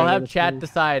in the trailer. I'll have chat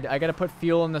decide. I gotta put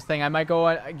fuel in this thing. I might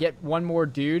go get one more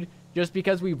dude just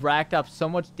because we've racked up so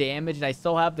much damage and I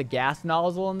still have the gas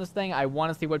nozzle in this thing. I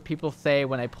want to see what people say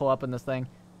when I pull up in this thing.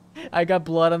 I got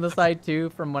blood on the side too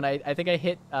from when I think I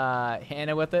hit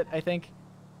Hannah with it, I think.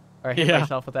 Or I hit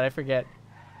myself with it, I forget.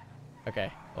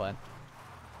 Okay, hold on.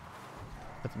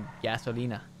 Put some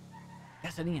gasolina.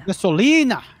 Gasolina.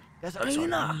 Gasolina.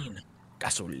 Gasolina.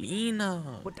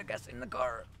 Gasolina. Put the gas in the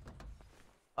car.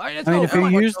 All right, let's I mean,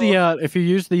 go. if you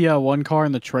use the one car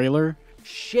in the trailer,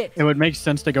 shit, it would make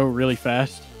sense to go really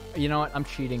fast. You know what? I'm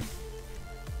cheating.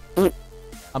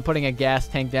 I'm putting a gas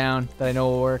tank down that I know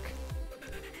will work.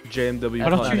 JMW. Why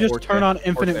don't you just turn on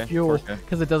infinite fuel?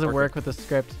 Because it doesn't work with the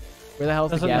script. Where the hell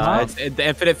is the Does it gas? not? The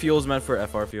infinite fuel is meant for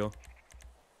FR fuel.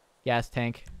 Gas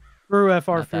tank. Through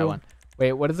FR Not that fuel. one.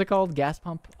 Wait, what is it called? Gas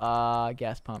pump?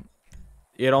 Gas pump.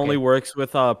 It only works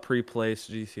with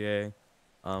pre-placed GCA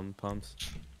pumps.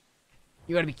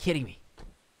 You gotta be kidding me.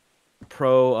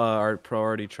 Pro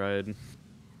already tried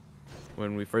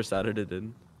when we first added it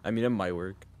in. I mean, it might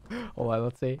work. Hold on,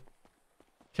 let's see.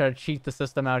 Try to cheat the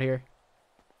system out here.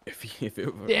 If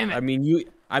it Damn it.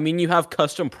 I mean you have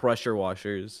custom pressure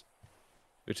washers,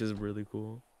 which is really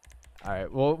cool. All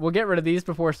right, we'll get rid of these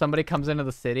before somebody comes into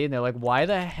the city and they're like, why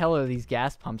the hell are these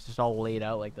gas pumps just all laid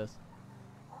out like this?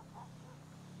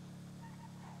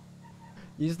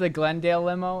 Use the Glendale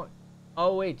limo.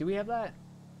 Oh wait, do we have that?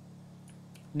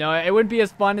 No, it wouldn't be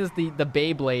as fun as the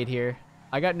Beyblade here.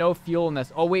 I got no fuel in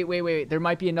this. Oh wait. There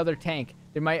might be another tank.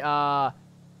 There might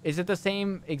is it the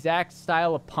same exact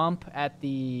style of pump at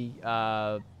the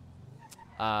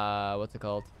what's it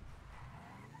called?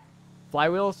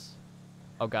 Flywheels?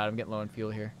 Oh god, I'm getting low on fuel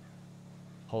here.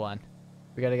 Hold on.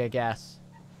 We gotta get gas.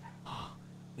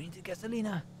 We need the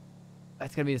gasolina.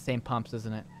 That's gonna be the same pumps,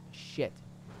 isn't it? Shit.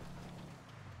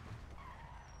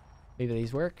 Maybe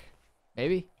these work?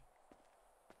 Maybe?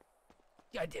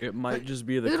 Yeah, I did. It might just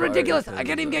be the This is car ridiculous. because I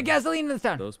can't even get gasoline in this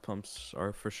town. Those pumps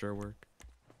are for sure work.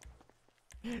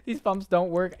 These pumps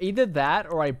don't work. Either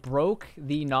that or I broke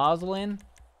the nozzle in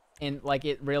and like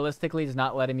it realistically is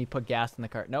not letting me put gas in the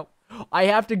car. Nope. I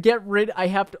have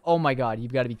to oh my god,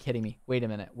 you've got to be kidding me. Wait a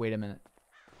minute.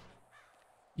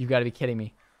 You've got to be kidding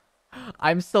me.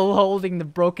 I'm still holding the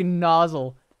broken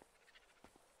nozzle.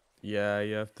 Yeah,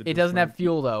 you have to. It doesn't have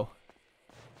fuel though.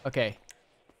 Okay.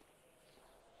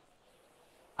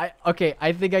 I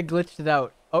think I glitched it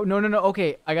out. Oh, no.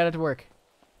 Okay, I got it to work.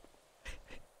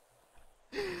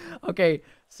 Okay,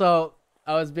 so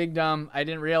I was big dumb. I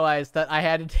didn't realize that I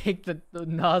had to take the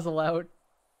nozzle out.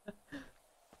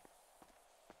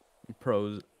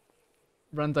 Pros.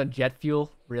 Runs on jet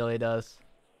fuel. Really does.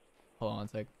 Hold on one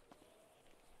sec.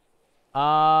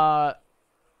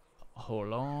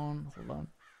 Hold on.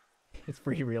 It's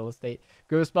free real estate.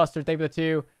 Ghostbuster, thank you for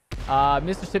the 2.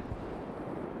 Mr.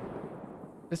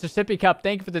 Sippy Cup,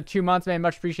 thank you for the 2 months, man.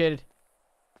 Much appreciated.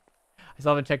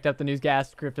 still haven't checked out the news gas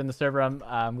script in the server.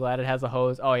 I'm glad it has a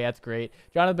hose. Oh, yeah, it's great.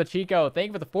 Jonathan Pacheco, thank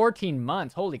you for the 14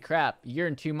 months. Holy crap. A year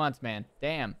and 2 months, man.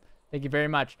 Damn. Thank you very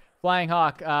much. Flying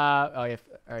Hawk. Oh, yeah,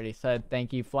 already said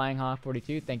thank you. Flying Hawk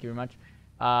 42. Thank you very much.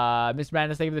 Mr.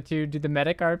 Madness, thank you for the 2. Do the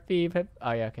medic RP.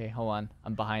 Oh, yeah, okay. Hold on.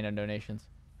 I'm behind on donations.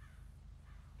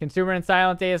 Consumer in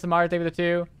Silence ASMR, thank you for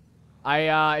the 2.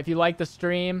 If you like the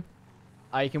stream,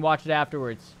 you can watch it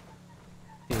afterwards.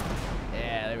 Dude.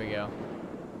 Yeah, there we go.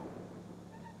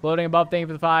 Floating above, thank you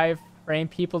for the 5. Frame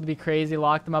people to be crazy,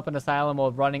 lock them up in asylum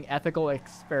while running ethical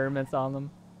experiments on them.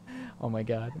 Oh my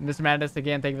god. Mr. Madness,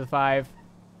 again, thank you for the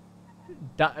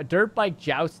 5. Dirt bike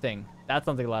jousting. That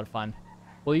sounds like a lot of fun.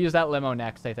 We'll use that limo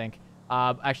next, I think.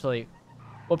 Actually,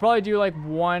 we'll probably do like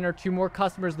 1 or 2 more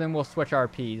customers, then we'll switch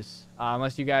RPs.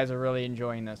 Unless you guys are really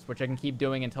enjoying this, which I can keep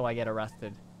doing until I get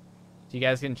arrested. So you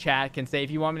guys can chat, can say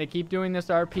if you want me to keep doing this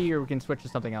RP or we can switch to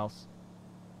something else.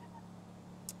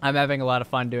 I'm having a lot of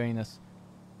fun doing this.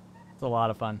 It's a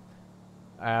lot of fun.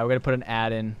 We're going to put an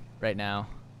ad in right now.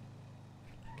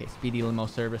 Okay, Speedy Limo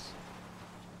Service.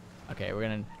 Okay, we're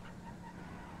going to...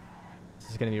 This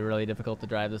is going to be really difficult to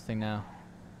drive this thing now.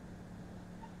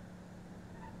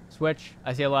 Switch.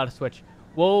 I see a lot of switch.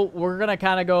 Well, we're going to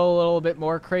kind of go a little bit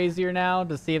more crazier now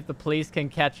to see if the police can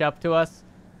catch up to us.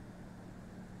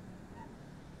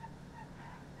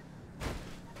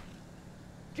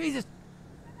 Jesus.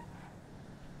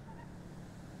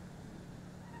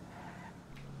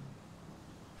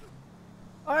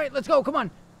 All right, let's go. Come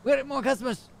on. We got more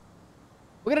customers.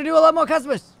 We're going to do a lot more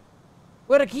customers.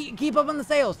 We're going to keep up on the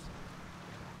sales.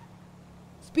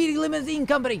 Speedy Limousine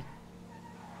Company.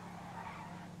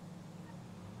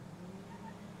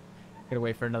 Gonna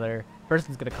wait for another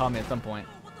person's gonna call me at some point.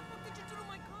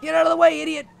 Get out of the way,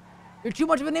 idiot! You're too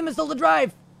much of an imbecile to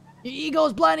drive. Your ego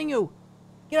is blinding you.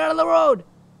 Get out of the road.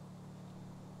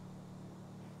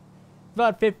 It's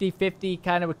about 50-50,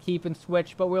 kind of a keep and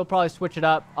switch, but we'll probably switch it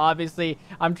up. Obviously,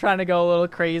 I'm trying to go a little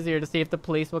crazier to see if the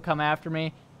police will come after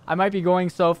me. I might be going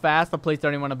so fast the police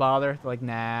don't even want to bother. They're like,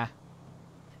 nah.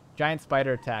 Giant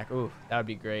spider attack. Ooh, that would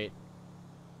be great.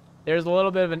 There's a little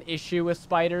bit of an issue with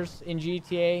spiders in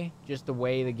GTA, just the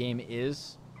way the game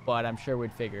is, but I'm sure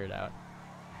we'd figure it out.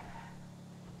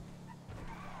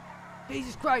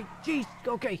 Jesus Christ, jeez,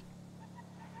 okay.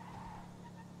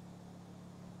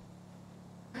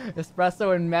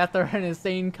 Espresso and meth are an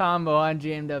insane combo on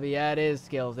GMW. Yeah, it is,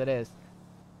 Skills, it is.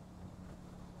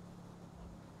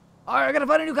 Alright, I gotta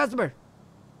find a new customer.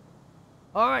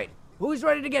 Alright, who's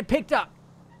ready to get picked up?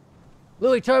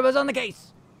 Louie Turbo's on the case.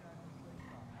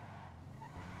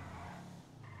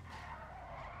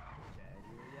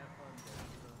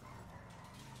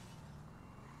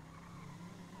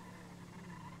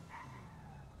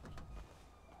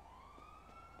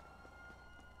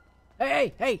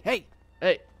 Hey, hey, hey,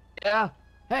 hey. Yeah.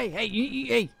 Hey, hey,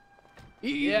 hey.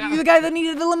 You the guy that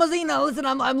needed the limousine. Now listen,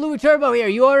 I'm Louie Turbo here.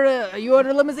 You ordered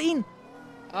a limousine?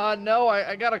 No,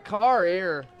 I got a car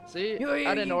here. See,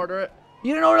 I didn't order it.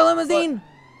 You didn't order a limousine? But,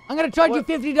 I'm gonna charge you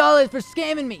 $50 for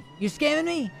scamming me. You scamming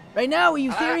me right now? Are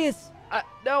you serious?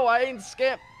 No, I ain't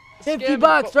scam.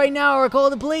 $50 right now, or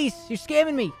call the police. You're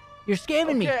scamming me. You're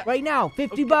scamming me right now.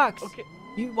 $50. Okay.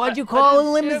 Why'd you call a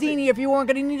limousine here if you weren't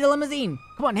gonna need a limousine?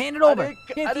 Come on, hand it over.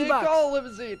 $50. I didn't call a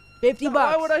limousine. $50.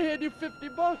 Why would I hand you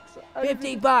 $50?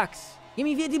 $50. Give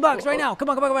me $50 right now. Come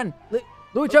on, come on, come on.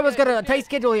 Louie Turbo's got a tight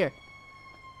schedule here.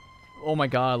 Oh my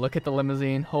God! Look at the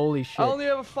limousine. Holy shit! I only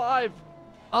have a 5.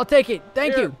 I'll take it.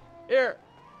 Thank you. Here.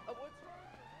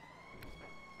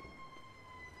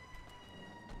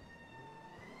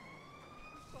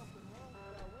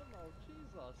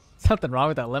 Something wrong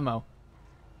with that limo.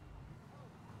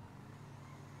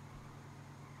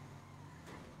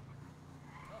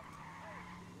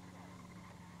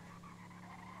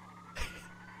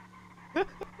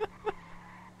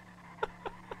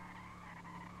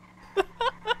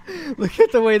 Look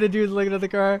at the way the dude's looking at the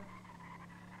car.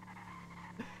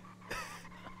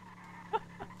 I'm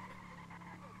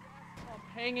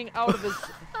hanging out of his...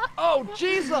 Oh,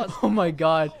 Jesus! Oh my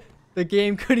God. The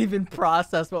game couldn't even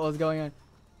process what was going on.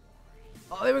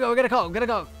 Oh, there we go. We're gonna call. Get out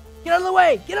of the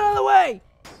way. Get out of the way.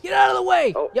 Get out of the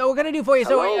way. Oh. Yo, we're gonna do for you.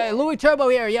 So, Louie Turbo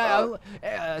here.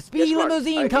 Yeah, Speedy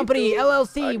Limousine Company,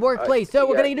 LLC, workplace. So,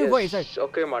 we're gonna do for you, sir.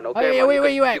 Okay, man. Okay, man. Where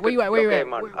you at? Where you at? Where you at? Okay,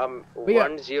 man. I'm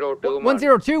 102, man.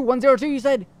 102? 102, you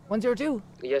said? 102?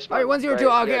 Yes, man. All right, 102.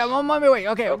 Okay, yes. I'm on my way.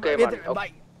 Okay, okay, man.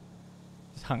 Bye.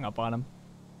 Just hung up on him.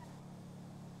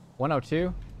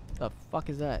 102? The fuck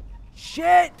is that?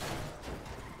 Shit!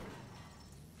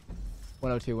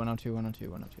 102, 102,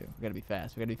 102, 102. We gotta be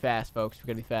fast. We gotta be fast, folks. We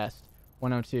gotta be fast.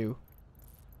 102.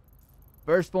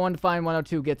 First one to find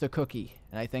 102 gets a cookie.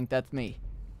 And I think that's me.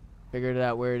 Figured it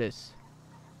out where it is.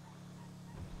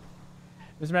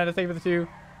 Mr. Miranda, thank you for the 2.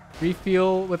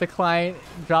 Refuel with a client.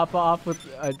 Drop off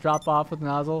with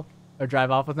nozzle. Or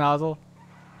drive off with nozzle.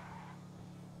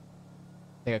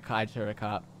 I think I just heard a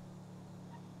cop.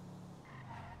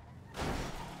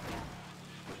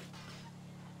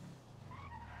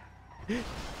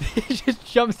 He just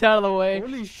jumps out of the way.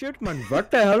 Holy shit, man.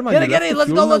 What the hell, man? Get it,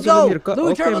 let's go, let's go.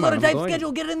 Louie Turbo's on a tight going.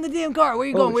 schedule. Get in the damn car. Where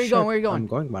you going? Where you going? Where you going? I'm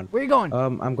going, man. Where you going?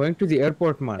 I'm going to the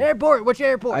airport, man. Airport? What's your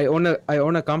airport? I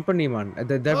own a company, man.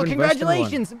 The Devon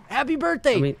congratulations. Happy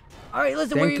birthday. I mean, all right,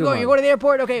 listen, where you you, going? man. You going to the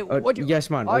airport? Okay. Yes,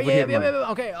 man. Oh, Over yeah, here, yeah, man.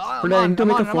 okay. Hold on, I need to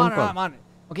make a phone call. I'm on it.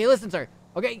 Okay, listen, sir.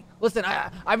 Okay, listen,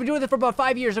 I've been doing this for about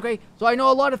 5 years, okay? So I know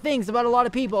a lot of things about a lot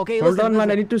of people, okay? Hold listen, on, man.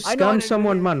 listen. I need to scam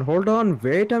someone, man. Hold on.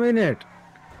 Wait a minute.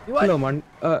 What? Hello, man.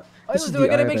 Listen, we're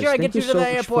gonna make sure I get you to the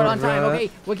airport on time,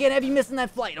 okay? We can't have you missing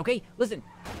that flight, okay? Listen,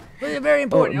 this is very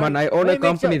important. Oh, man, I own a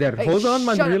company there. Hey, Hold on,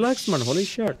 man. shut up. Relax, man. Holy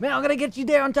shit. Man, I'm gonna get you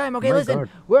there on time, okay? My Listen, God.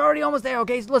 we're already almost there,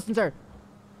 okay? So listen, sir.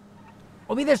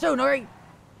 We'll be there soon, alright?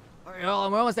 Alright, hold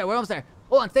on, we're almost there, we're almost there.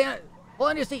 Hold on,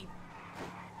 hold on your seat.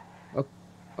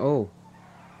 Oh.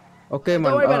 Okay,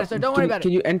 man. Don't worry about it, sir. Don't worry about it.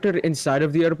 Can you enter inside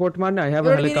of the airport, man? I have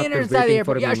a helicopter inside the waiting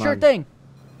airport. for Yeah, me, sure man. thing.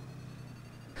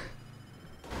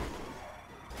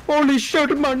 Holy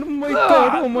shit, man. Oh my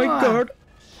god. Oh my god.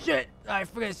 Shit. I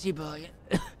forgot to seatbelt again.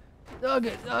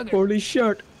 Okay. Holy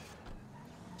shit.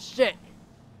 Shit.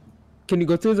 Can you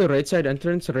go through the right side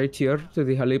entrance right here to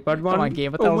the helipad, man? Come on,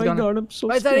 Gabe. What the Oh hell's my going on? god, I'm so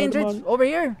Right side scared, entrance? man. Over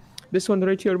here? This one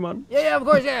right here, man. Yeah, of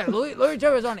course, yeah. Louie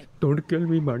Turbo's on it. Don't kill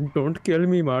me, man. Don't kill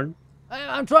me, man.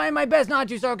 I'm trying my best not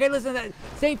to, sir, okay? Listen,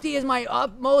 safety is my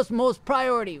most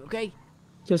priority, okay?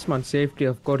 Yes, man. Safety,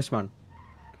 of course, man.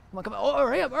 Come on. Oh,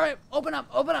 hurry up, Open up.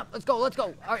 Let's go. All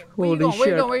right, where you Holy going?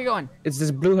 shit. Where you going? It's this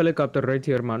blue helicopter right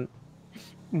here, man.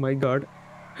 Oh my god.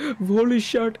 Holy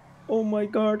shit. Oh my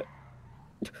god.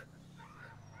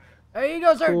 There you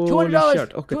go, sir. Holy $200.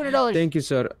 shit. Okay. $200. Thank you,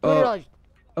 sir. $200.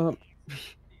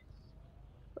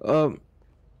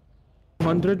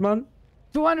 100, man.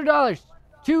 $200.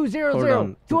 200. Hold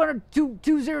on. 200.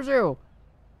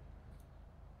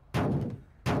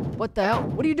 What the hell?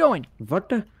 What are you doing? What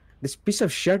the? This piece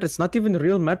of shit. It's not even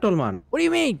real metal, man. What do you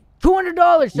mean?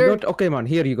 $200, sir. Okay, man.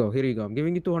 Here you go. I'm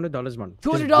giving you $200, man.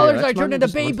 $200. I turned into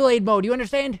Beyblade mode. You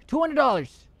understand? $200.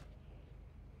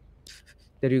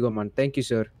 There you go, man. Thank you,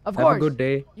 sir. Of Have course. a good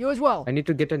day. You as well. I need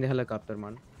to get in the helicopter,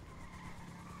 man.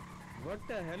 What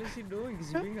the hell is he doing? Is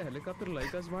he doing a helicopter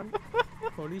like us, man?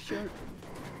 Holy shit.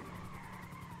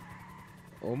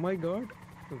 Oh my god.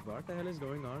 What the hell is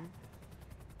going on?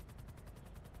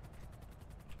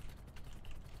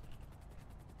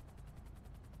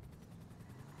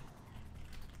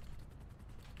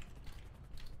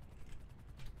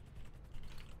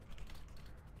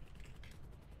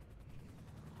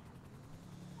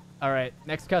 All right,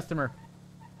 next customer.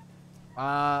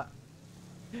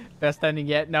 Best ending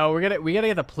yet? No, we gotta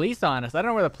get the police on us. I don't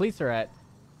know where the police are at.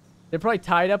 They're probably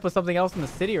tied up with something else in the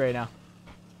city right now.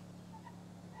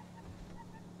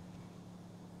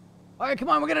 All right, come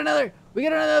on. We got another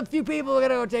few people we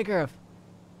gotta go take care of.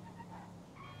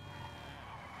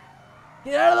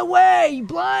 Get out of the way, you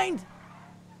blind!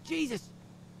 Jesus.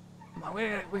 Come on, we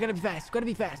gotta be fast. Gotta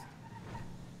be fast.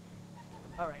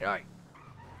 All right.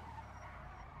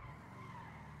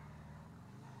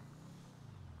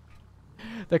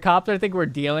 The cops, I think we're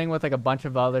dealing with like a bunch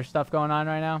of other stuff going on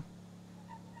right now.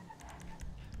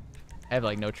 I have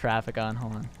like no traffic on.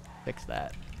 Hold on. Fix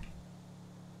that.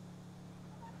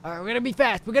 All right, we're gonna be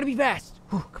fast.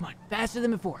 Whew, come on, faster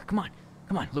than before. Come on,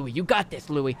 Louie. You got this,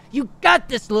 Louie. You got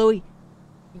this, Louie.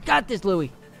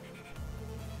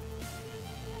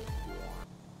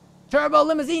 Turbo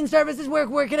limousine services.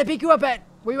 Where can I pick you up at?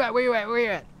 Where you at?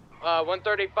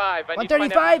 135.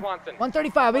 135.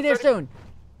 135. I'll be there soon.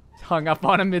 Hung up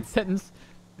on a mid-sentence.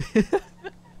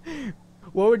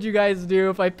 What would you guys do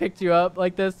if I picked you up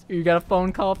like this? You got a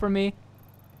phone call from me?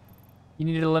 You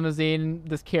needed a limousine.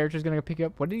 This character's gonna go pick you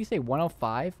up. What did he say?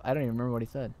 105? I don't even remember what he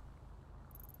said.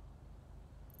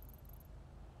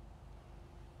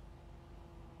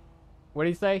 What did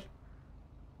he say?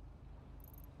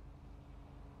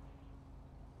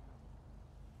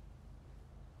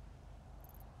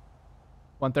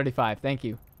 $135. Thank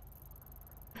you.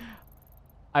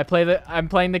 I'm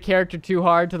playing the character too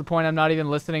hard to the point I'm not even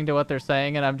listening to what they're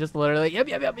saying, and I'm just literally yep.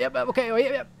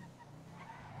 Okay, yep.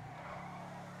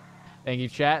 Thank you,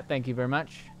 chat. Thank you very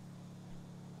much.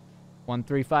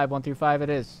 135 it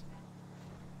is.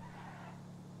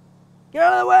 Get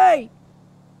out of the way!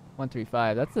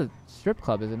 135. That's a strip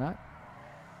club, is it not?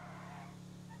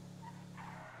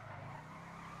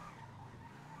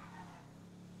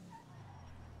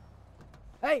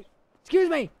 Excuse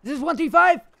me. Is this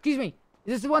 135? Excuse me.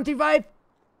 Is this 135?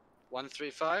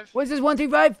 135? What is this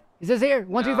 135? Is this here?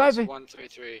 135? No, it's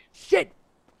 133. Shit.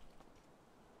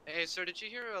 Hey, sir, did you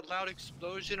hear a loud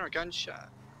explosion or gunshot?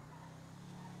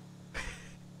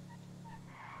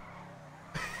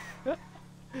 Where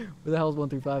the hell is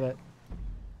 135 at?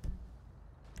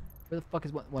 Where the fuck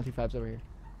is 135's over here?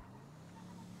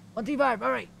 135,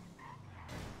 alright.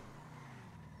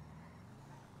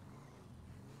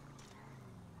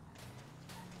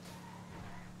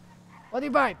 What do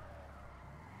you buy?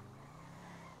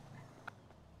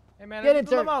 Hey man, Get I in, need the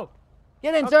sir. limo.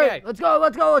 Get in, Okay. sir. Let's go.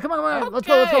 Let's go. Come on, come on. Let's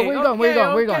go. Let's go. Where you going? Where you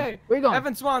going? Where you going? Where you going?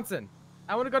 Evan Swanson.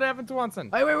 I want to go to Evan Swanson.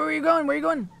 Hey, where are you going? Where are you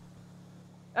going?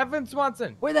 Evan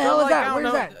Swanson. Where the hell is Like, that? I Where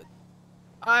don't is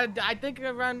know. that? I think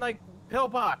around like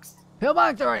Pillbox.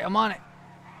 Pillbox. All right, I'm on it.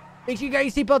 Make sure you got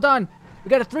your seatbelt on. We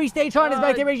got a 3-stage harness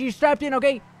back there. Make sure you're strapped in,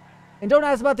 okay? And don't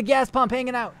ask about the gas pump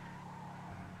hanging out.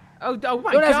 Oh my Don't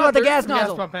God! ask about the there is gas some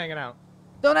nozzle. pump hanging out.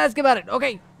 Don't ask about it.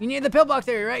 Okay, you need the pillbox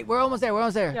area, right? We're almost there. We're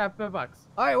almost there. Yeah, Pillbox.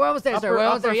 All right, we're almost there, sir. Upper- We're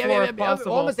almost there. upper Yep, floor yep, if yep, yep.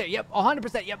 possible. Almost there. Yep,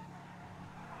 100%. Yep.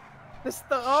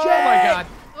 Oh Shit! my God!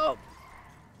 Oh.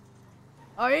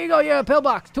 Oh, here you go. You're a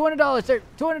pillbox. $200, sir.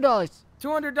 $200.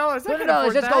 $200.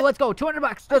 $200. Let's go. Let's go. $200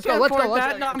 bucks. Let's go. Let's go.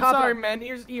 Let's go. No, I'm Cop sorry, it. man.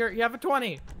 Here, you have a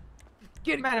 20.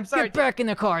 Get, man, I'm sorry. Get back in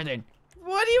the car, then.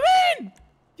 What do you mean?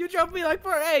 You drove me like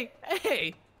for hey.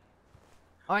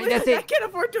 All right, that's it. I can't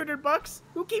afford $200.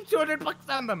 Who keeps $200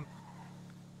 on them?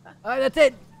 All right, that's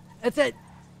it. That's it.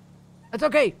 That's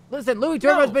okay. Listen, Louie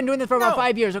Turbo's been doing this for about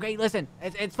 5 years, okay? Listen,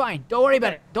 it's fine. Don't worry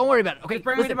about it. Don't worry about it, okay? Just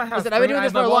bring me Listen, to my house. listen, I've been doing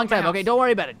this for a long time, house. okay? Don't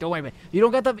worry about it. Don't worry about it. You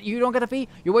don't get the fee?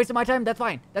 You're wasting my time? That's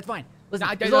fine. That's fine. Listen,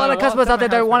 Nah, there's a lot of customers out there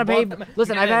that want to pay.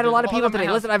 Listen, Yeah, I've had a lot of ball people at my today.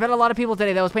 house. Listen, I've had a lot of people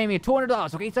today that was paying me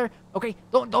 $200, okay, sir? Okay?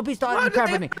 Don't be starting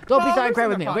crap with me. Don't be starting crap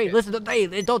with me, okay? Listen,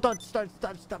 hey, don't start.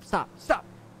 Stop.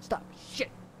 Shit.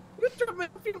 You drove me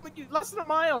less than a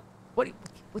mile. What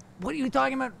are you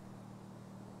talking about?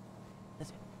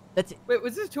 That's it. Wait,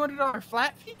 was this $200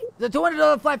 flat fee? The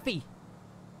 $200 flat fee.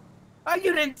 Oh,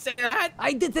 you didn't say that.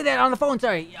 I did say that on the phone.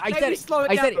 Sorry, I said Maybe it. slow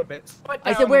it I down said a it. bit. Slow it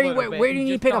I down said a where little bit. do you need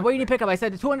Just pickup? don't- Where do you need pickup? I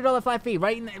said the $200 flat fee,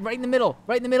 right in the middle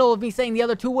of me saying the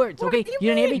other two words. Okay,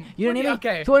 you didn't hear me. You didn't hear me.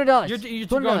 Okay. $200.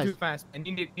 You're going too fast, and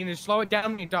you need to slow it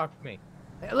down when you talk to me.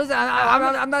 Listen,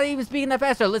 I'm not even speaking that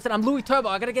fast, sir. Listen, I'm Louie Turbo.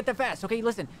 I gotta get that fast. Okay,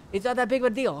 listen, it's not that big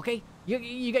of a deal. Okay,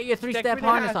 you got your 3-step me the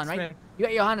harness hats, on, right? man. You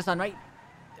got your harness on, right?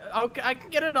 Okay, I can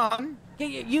get it on.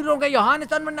 You don't got your harness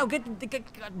on right now. Get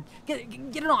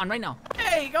it on right now.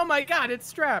 Hey, oh my God, it's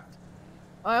strapped.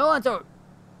 All right, hold on, sir.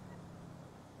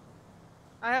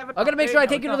 I have it. I gotta make sure I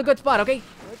take you to the good spot. Okay?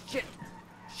 Shit.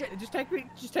 Just take me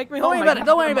Don't home. worry I about it. have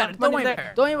Don't worry my about it. Don't money worry.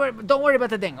 there. Don't worry about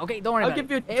the thing. Okay? Don't worry I'll about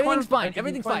give it. you Everything's 20 fine. I'll give you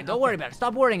Everything's 20. fine. Don't worry about it.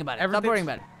 Stop worrying about it. Stop worrying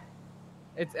about it.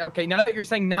 It's okay. Now that you're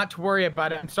saying not to worry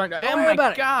about it, I'm starting to. Don't Oh worry my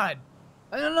about it. God.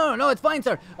 No, it's fine,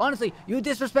 sir. Honestly, you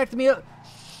disrespected me.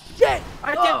 Shit!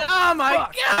 Oh my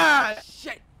fuck. God!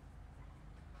 Shit!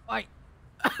 Alright.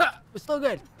 We're still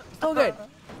good. We're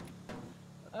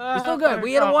still good.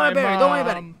 We hit a water barrel. Don't worry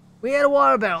about it. We hit a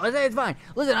water barrel. It's fine.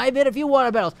 Listen, I've hit a few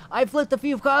water barrels. I flipped a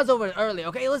few cars over earlier,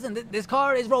 okay? Listen, this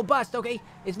car is robust, okay?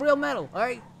 It's real metal,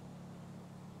 alright?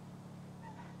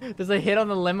 Does it hit on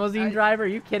the limousine driver? Are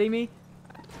you kidding me?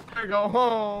 I go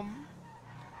home.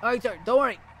 Alright, sir. Don't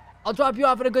worry. I'll drop you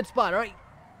off at a good spot, alright?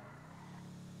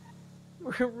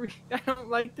 I don't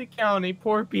like the county.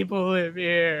 Poor people live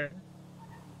here.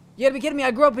 You gotta be kidding me.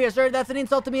 I grew up here, sir. That's an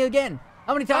insult to me again.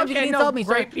 How many times you can insult me,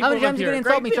 sir? How many times you can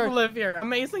insult me, sir? Great people live here.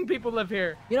 Amazing people live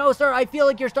here. You know, sir, I feel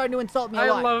like you're starting to insult me a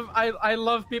lot. I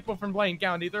love people from Blaine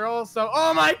County. They're all so.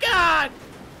 Oh my God!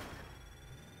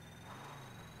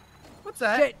 What's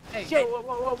that? Shit! Hey, Shit!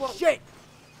 whoa. Shit!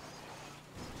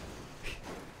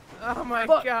 Oh my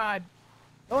Fuck. God!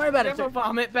 Don't worry about Do it, you have sir. a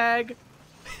vomit bag?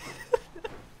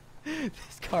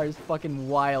 This car is fucking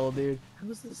wild, dude.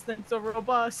 How's this thing so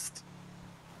robust?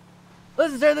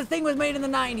 Listen, sir, this thing was made in the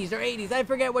 90s or 80s. I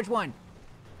forget which one.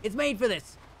 It's made for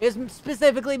this. It's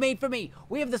specifically made for me.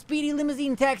 We have the Speedy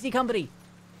Limousine Taxi Company.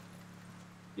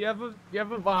 You have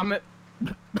a vomit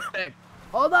bag.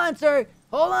 Hold on, sir.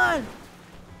 Hold on.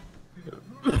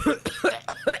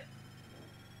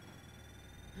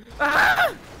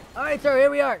 All right, sir.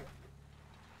 Here we are.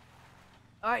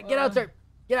 All right, get out, sir.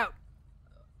 Get out.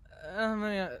 Oh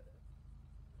my God.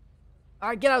 All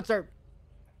right, get out, sir.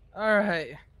 All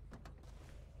right.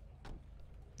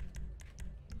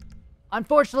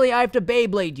 Unfortunately, I have to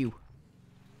Beyblade you.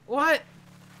 What?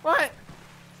 What?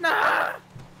 Nah!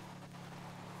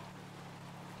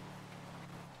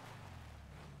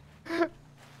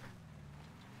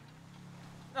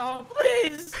 No,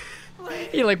 please! Please!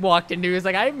 He like walked into. He's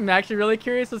like, I'm actually really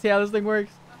curious to see how this thing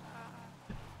works.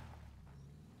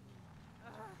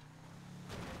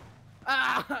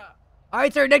 All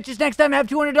right, sir. Next time, I have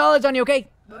 $200 on you. Okay.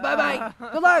 Bye bye.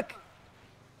 Good luck.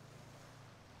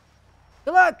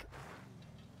 Good luck.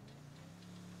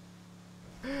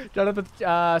 Jonathan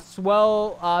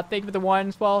Swell, thank you for the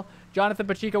 1, Swell. Jonathan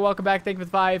Pacheco, welcome back. Thank you for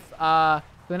the 5. For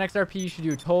the next RP, you should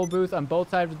do a toll booth on both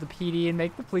sides of the PD and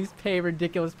make the police pay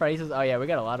ridiculous prices. Oh, yeah, we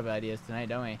got a lot of ideas tonight,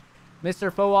 don't we?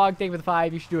 Mr. Fowog, thank you for the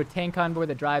 5. You should do a tank convoy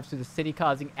that drives through the city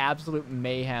causing absolute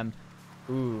mayhem.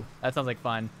 Ooh, that sounds like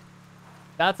fun.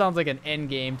 That sounds like an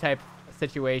endgame type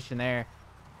situation there.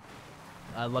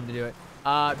 I'd love to do it.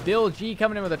 Bill G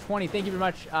coming in with a 20. Thank you very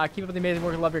much. Keep up the amazing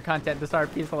work. I love your content. This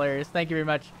RP is hilarious. Thank you very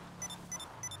much.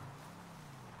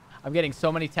 I'm getting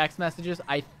so many text messages.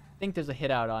 I think there's a hit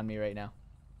out on me right now.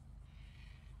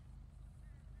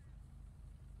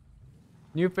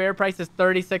 New fare price is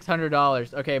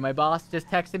 $3,600. Okay, my boss just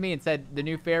texted me and said the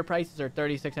new fare prices are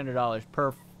 $3,600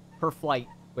 per flight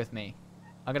with me.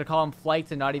 I'm gonna call them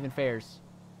flights and not even fares.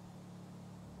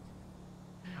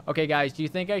 Okay, guys, do you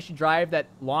think I should drive that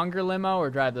longer limo or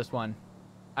drive this one?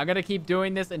 I'm gonna keep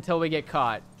doing this until we get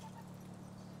caught.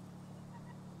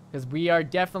 Because we are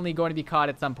definitely going to be caught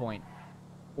at some point.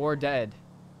 Or dead.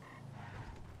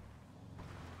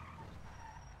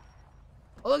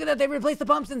 Oh, look at that. They replaced the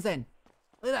pump since then.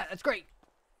 Look at that. That's great.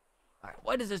 All right,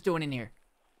 what is this doing in here?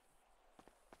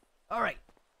 All right.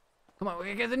 Come on, we're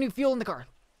gonna get the new fuel in the car.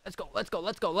 Let's go, let's go,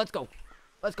 let's go, let's go.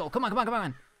 Let's go. Come on, come on, come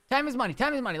on. Time is money,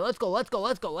 time is money. Let's go, let's go,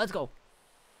 let's go, let's go.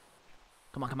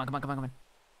 Come on, come on, come on, come on, come on.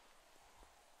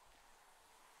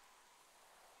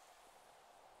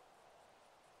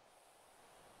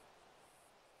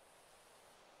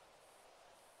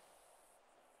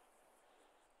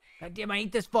 God damn, I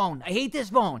hate this phone. I hate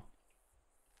this phone.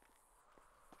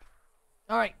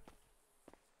 All right.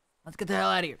 Let's get the hell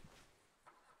out of here.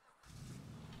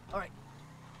 All right.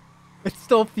 It's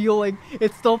still fueling.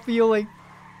 It's still fueling.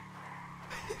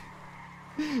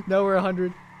 No, we're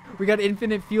 100. We got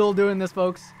infinite fuel doing this,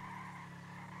 folks.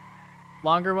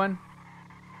 Longer one.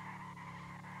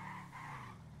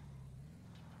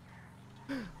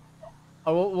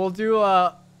 Oh, we'll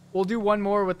do one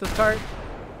more with this cart.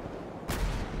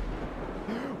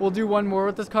 We'll do one more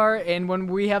with this car, and when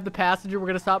we have the passenger, we're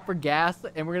gonna stop for gas,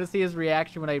 and we're gonna see his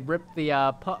reaction when I rip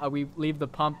the we leave the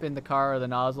pump in the car or the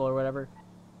nozzle or whatever.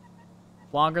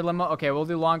 Longer limo. Okay, we'll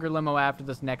do longer limo after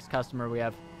this next customer we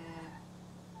have.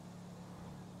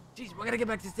 Jeez, we gotta get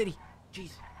back to the city.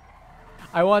 Jeez.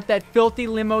 I want that filthy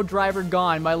limo driver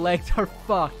gone. My legs are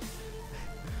fucked.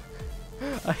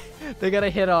 They got a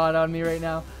hit on me right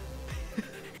now.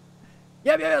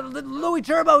 Yeah, Louie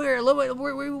Turbo here. Louie,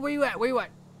 where you at? Where you at?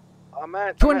 I'm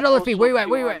at $200 fee. Where you at?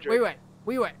 Where you at? Where you at?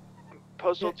 Where you at?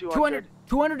 Postal 200.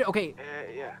 200. Okay.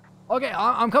 Yeah. Okay,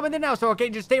 I'm coming in now. So okay,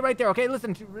 just stay right there. Okay,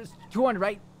 listen, 200,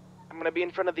 right? I'm gonna be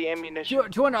in front of the ammunition.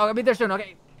 200. I'll be there soon.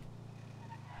 Okay.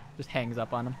 Just hangs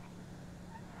up on him.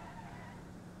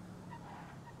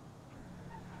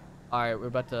 All right, we're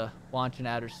about to launch in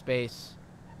outer space.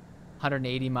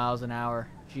 180 miles an hour.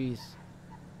 Jeez.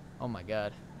 Oh my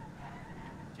God.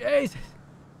 Jesus.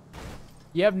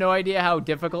 You have no idea how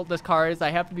difficult this car is. I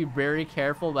have to be very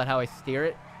careful about how I steer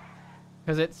it.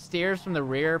 Because it steers from the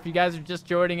rear. If you guys are just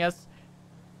joining us,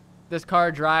 this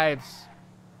car drives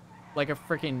like a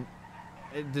freaking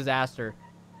disaster.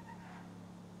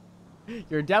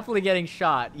 You're definitely getting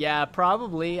shot. Yeah,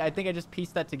 probably. I think I just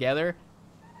pieced that together.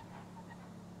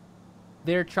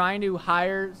 They're trying to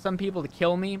hire some people to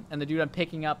kill me, and the dude I'm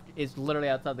picking up is literally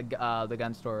outside the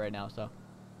gun store right now, so.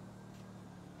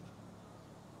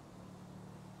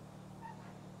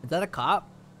 Is that a cop?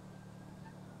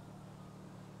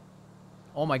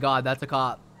 Oh my God, that's a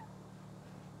cop.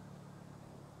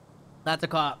 That's a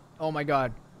cop. Oh my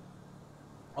God.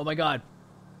 Oh my God.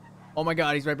 Oh my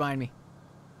God, he's right behind me.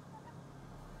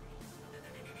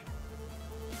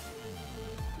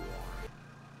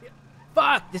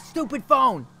 Fuck, this stupid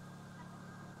phone.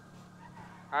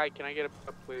 Hi, can I get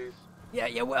a please?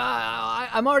 Yeah, well,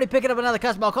 I'm already picking up another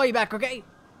customer. I'll call you back, okay?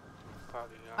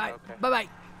 Alright, okay. bye-bye.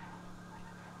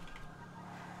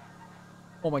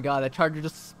 Oh my God, that charger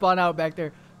just spun out back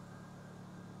there.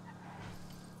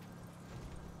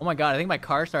 Oh my God, I think my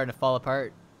car's starting to fall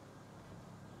apart.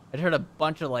 I just heard a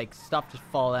bunch of like stuff just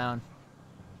fall down.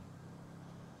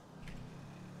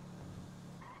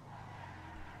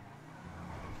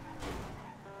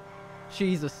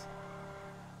 Jesus.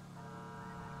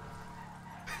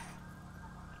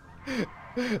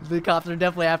 The cops are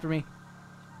definitely after me.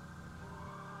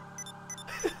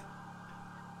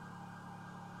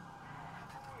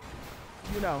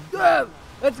 You know.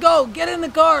 Let's go. Get in the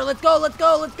car. Let's go. Let's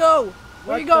go. Let's go.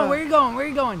 Where you going? Where you going? Where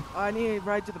you going? I need a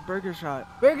ride to the burger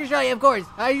shop. Burger shop, yeah, of course.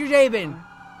 How's your day been?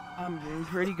 I'm doing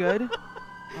pretty good.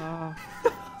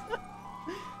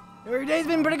 Your day's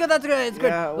been pretty good. That's good. It's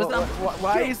good. Yeah, Listen,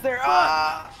 why is there?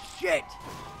 Ah! Shit!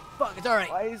 Fuck, it's alright.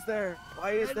 Why is there a?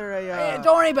 Hey,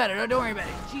 don't worry about it. Don't worry about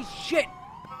it. Jeez, shit.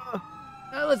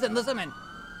 Listen, man.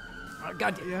 Oh,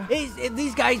 God, yeah. If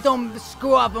these guys don't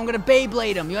screw up, I'm gonna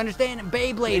Beyblade them. You understand?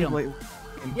 Beyblade them.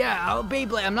 Yeah, I'll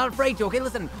Beyblade. I'm not afraid to. Okay,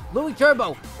 listen, Louie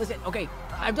Turbo. Listen, okay,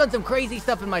 I've done some crazy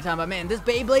stuff in my time, but man, this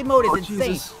Beyblade mode is insane.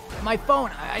 Jesus. My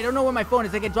phone, I don't know where my phone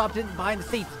is. I get dropped in behind the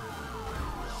seats.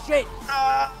 Shit.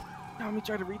 Let me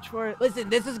try to reach for it. Listen,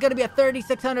 this is gonna be a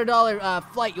 $3,600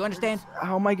 flight. You understand?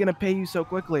 How am I gonna pay you so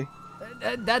quickly?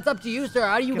 That's up to you, sir.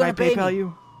 How are you Can gonna I pay PayPal me?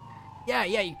 you? Yeah,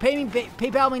 you pay me,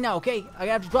 PayPal me now, okay? I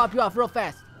have to drop you off real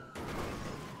fast.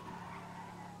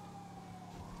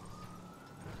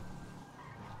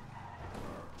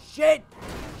 Shit!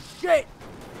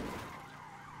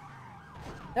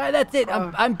 Alright, that's it.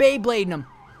 I'm Beyblading him.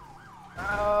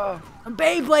 I'm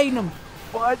Beyblading him.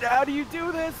 What? How do you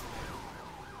do this?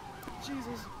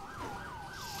 Jesus.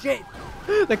 Shit.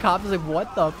 The cop is like,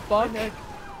 what the fuck?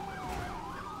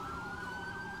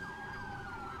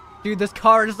 Dude, this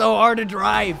car is so hard to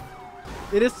drive.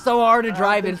 It is so hard to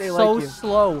drive. It's so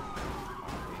slow.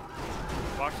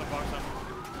 Box him.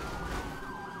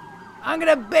 I'm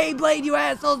gonna Beyblade you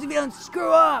assholes if you don't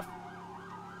screw off.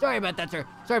 Sorry about that, sir.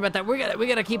 Sorry about that. We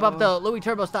gotta keep up the Louie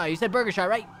Turbo style. You said burger shot,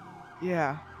 right?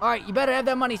 Yeah. All right, you better have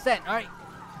that money sent. All right.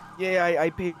 Yeah, I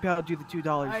PayPal'd you the $2.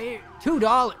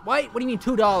 $2? What do you mean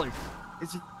 $2?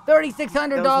 Is it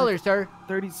 $3,600, sir.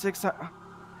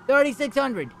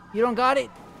 3,600. You don't got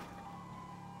it?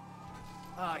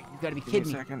 Oh, you gotta be kidding Give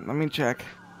me me. a second. Let me check.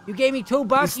 You gave me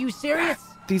 $2? You serious?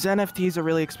 These NFTs are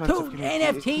really expensive. Two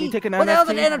NFT? Can you take an what the hell's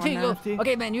an NFT? NFT?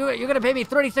 Okay, man, you're gonna pay me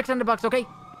 $3,600, okay?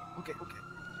 Okay.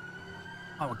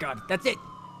 Oh my God, that's it.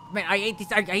 Man, I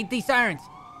hate these sirens.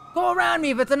 Go around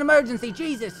me if it's an emergency,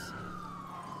 Jesus.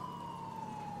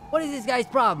 What is this guy's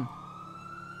problem?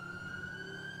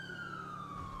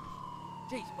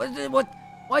 Jeez,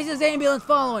 why is this ambulance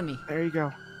following me? There you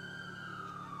go.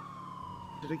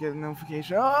 Did I get a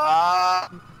notification? Ah!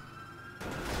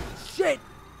 Shit!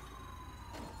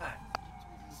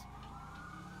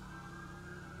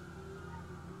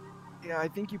 Yeah, I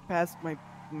think you passed my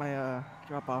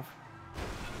drop off.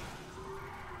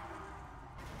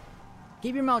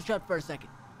 Keep your mouth shut for a second.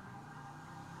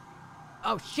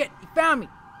 Oh shit, he found me.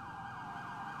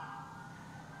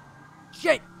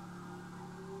 Shit.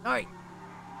 All right,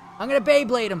 I'm gonna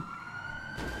Beyblade him.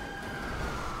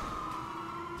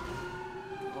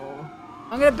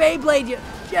 I'm gonna Beyblade you.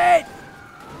 Shit.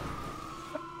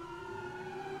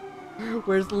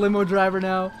 Where's the limo driver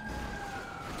now?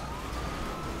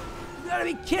 You gotta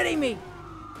be kidding me.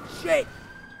 Shit.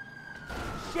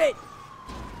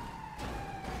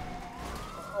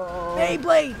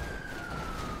 Beyblade.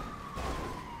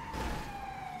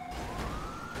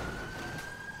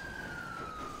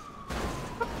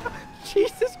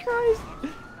 Jesus Christ.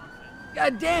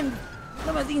 God damn, this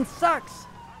limousine sucks.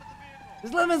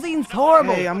 This limousine's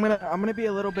horrible. Hey, I'm gonna be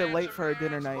a little bit late for our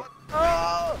dinner night.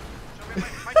 Oh.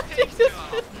 Jesus.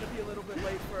 I'm gonna be a little bit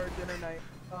late for our dinner night.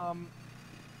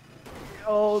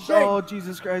 Oh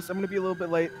Jesus Christ! I'm gonna be a little bit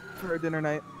late for our dinner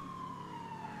night.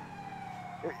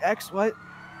 X what?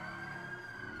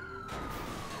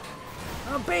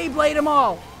 I'll Beyblade them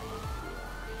all.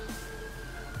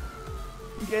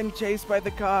 I'm getting chased by the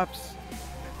cops.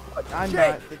 But I'm Shit.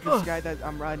 not. This guy that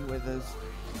I'm riding with is.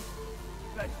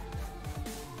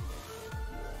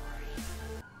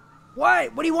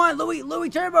 What? What do you want, Louie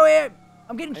Turbo here?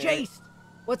 I'm getting chased.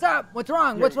 What's up? What's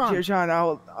wrong? What's wrong? Here, John.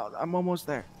 I'm almost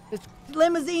there. This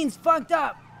limousine's fucked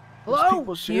up. Hello?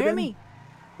 people Can you hear shooting. me?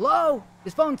 Hello?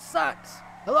 This phone sucks.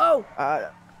 Hello? I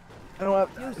don't have.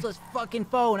 Useless fucking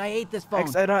phone. I hate this phone.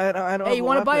 X, I don't Hey, have you a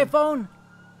want to buy a weapon. phone?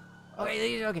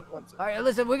 Okay. All right,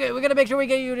 listen. We're gonna make sure we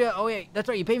get you to. Oh wait, that's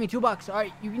right. You pay me $2. All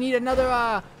right, you need another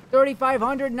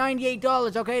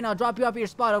 $3,598. Okay, and I'll drop you off at your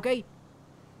spot. Okay.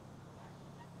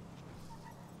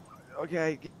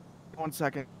 Okay, 1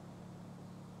 second.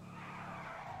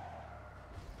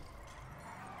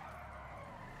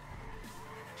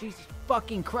 Jesus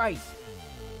fucking Christ.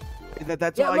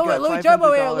 That's Yeah, all I got. Louie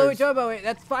Turbo here. $500. Louie Turbo here.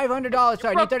 That's $500.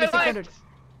 Sorry, I need 3,600.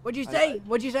 What'd you say?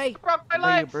 What'd you say? Broke my I'll buy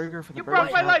you a legs. burger for the You burger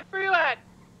broke my shop. legs. Where you at?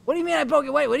 What do you mean I broke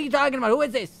it? Wait, what are you talking about? Who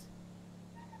is this?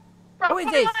 Broke Who is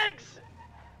my this? legs.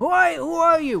 Who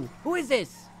are you? Who is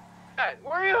this?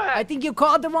 Where are you at? I think you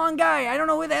called the wrong guy. I don't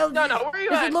know who the hell No, this is. where are you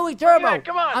This at? is Louie Where you Turbo. at?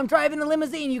 Come on. I'm driving a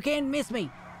limousine. You can't miss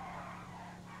me.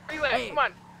 Where you at? Hey. Come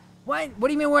on. What? What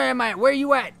do you mean where am I? Where are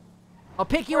you at? I'll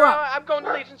pick you Where, up. I'm going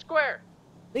to Legion Square.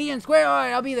 Legion Square? All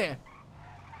right, I'll be there.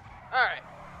 All right.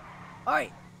 All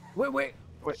right. Wait.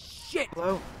 Shit.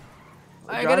 Hello?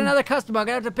 I got another customer. I'm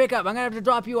gonna have to pick up. I'm gonna have to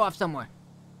drop you off somewhere.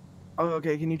 Oh,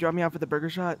 okay. Can you drop me off at the burger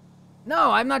shot?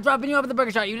 No, I'm not dropping you off at the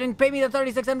burger shot. You didn't pay me the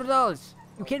 $3,600.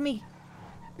 You kidding me?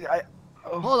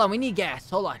 Hold on. We need gas.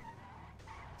 Hold on.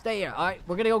 Stay here. All right.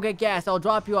 We're gonna go get gas. I'll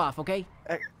drop you off. Okay?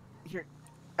 Here,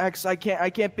 X. I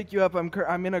can't pick you up.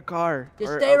 I'm in a car.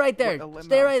 Just stay right there.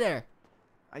 Stay right there.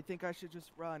 I think I should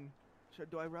just run.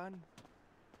 Do I run?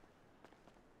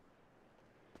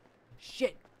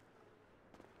 Shit.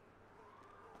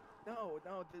 No.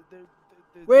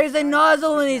 Where's the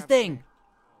nozzle in this thing?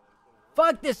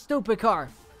 Fuck this stupid car.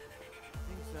 I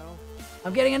think so.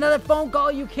 I'm getting another phone call.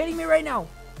 Are you kidding me right now?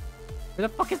 Where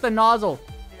the fuck is the nozzle?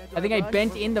 I think I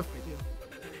bent in the...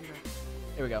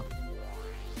 There we go.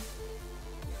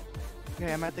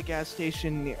 Okay, I'm at the gas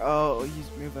station. Oh, he's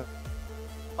moving.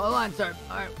 Hold on, sir.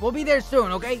 All right, we'll be there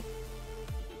soon, okay?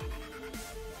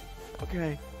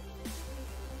 Okay.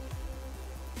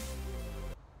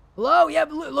 Hello?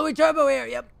 Yep, Louie Turbo here.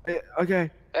 Yep.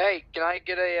 Okay. Hey, can I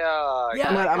get a? Yeah,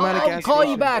 I'm at a gas I'll call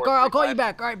station. you back. All right, I'll call you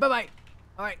back. All right, bye-bye.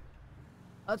 All right.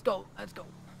 Let's go.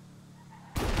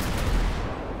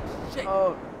 Shit.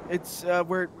 Oh, it's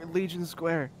we're Legion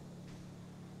Square.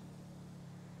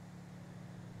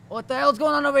 What the hell's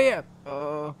going on over here?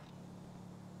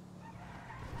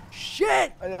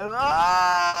 Shit! I'm in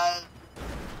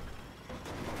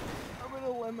a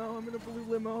limo. I'm in a blue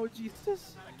limo. Oh,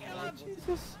 Jesus. Oh,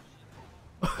 Jesus.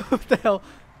 What the hell?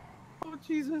 Oh,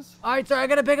 Jesus. All right, sir. I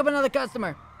gotta pick up another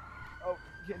customer. Oh,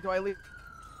 do I leave?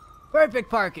 Perfect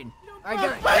parking. I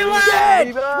got my leg!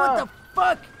 Shit! What the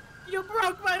fuck? You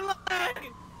broke my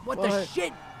leg! What the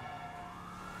shit?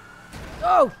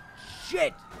 Oh,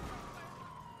 shit!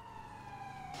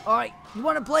 All right, you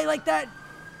want to play like that?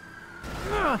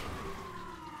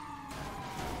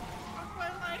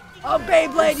 Oh,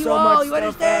 Beyblade, you all, you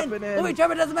understand? Louie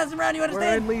Turbo doesn't mess around, you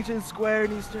understand? We're in Legion Square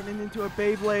and he's turning into a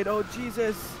Beyblade. Oh,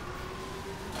 Jesus.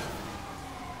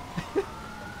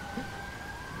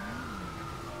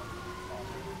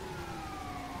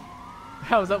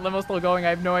 How is that limo still going? I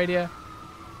have no idea.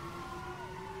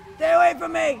 Stay away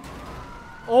from me!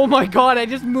 Oh my god, I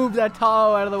just moved that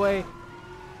Tahoe out of the way.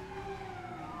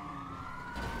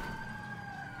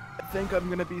 I think I'm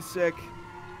gonna be sick.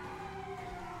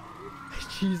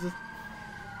 Jesus.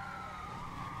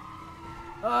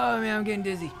 Oh man, I'm getting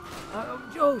dizzy.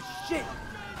 Oh shit!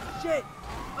 Shit!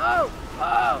 Oh!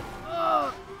 Oh!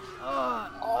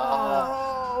 Oh!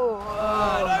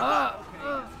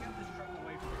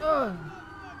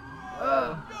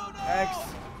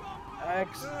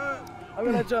 X. I'm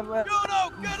gonna jump left.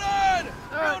 Yuno, get in!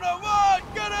 Yuno, what?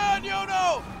 Get in,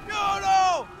 Yuno!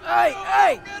 Yuno!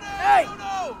 Hey!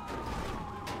 Yuno!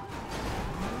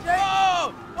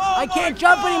 Oh! I can't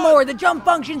jump anymore. The jump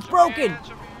function's broken.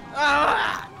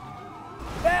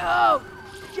 Oh!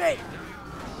 Shit!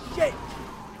 Shit!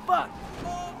 Fuck!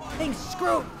 Thing's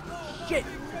screwed. Shit!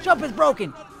 Jump is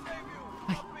broken.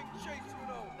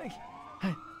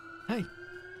 Hey!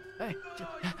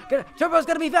 Turbo's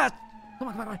gonna be fast. Come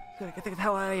on. Get the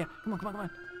hell out of here. Come on.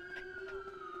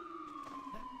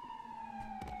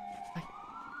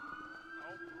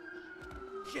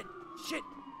 Shit.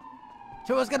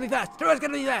 Turbo's gonna be fast.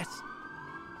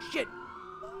 Shit.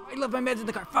 I left my meds in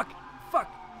the car. Fuck.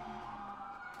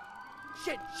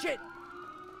 Shit.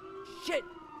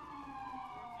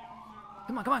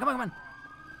 Come on.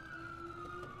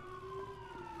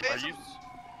 Are you?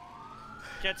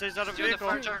 Can't say it's not a vehicle.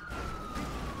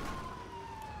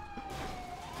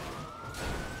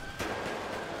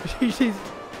 Jeez.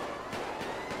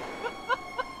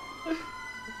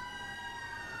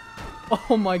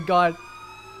 Oh my god.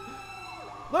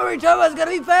 Louie Turbo's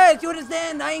gonna be fast. You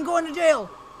understand? I ain't going to jail.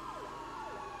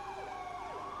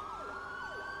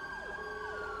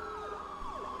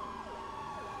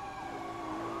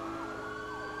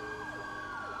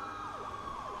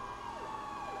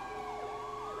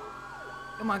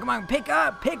 Come on, pick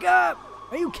up!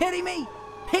 Are you kidding me?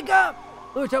 Pick up!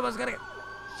 Louie Turbo's gonna get...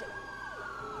 Shit.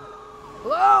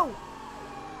 Hello?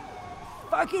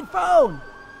 Fucking phone!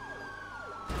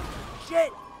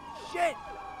 Shit!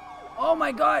 Oh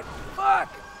my god! Fuck!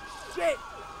 Shit!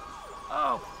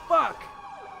 Oh, fuck!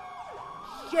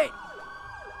 Shit!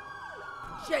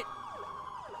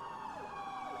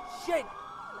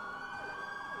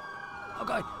 Oh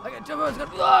god! I got Turbo's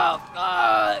gonna... Oh,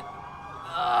 god!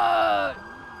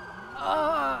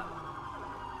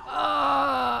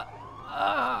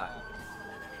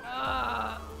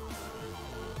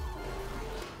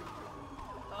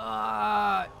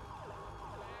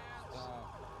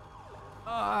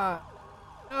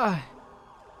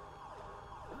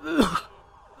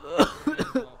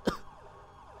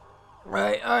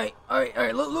 Alright.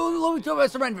 Louie Turbo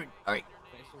surrendering. Alright.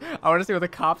 I want to see what the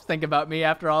cops think about me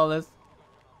after all this.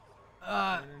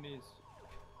 Alright.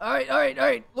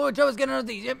 Louie Turbo's getting on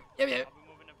these. Yep.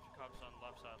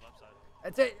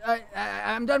 That's it.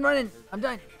 I'm done running. I'm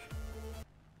done.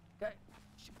 Okay.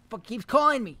 Fuck keeps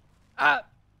calling me.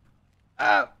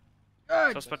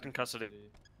 Suspect in custody.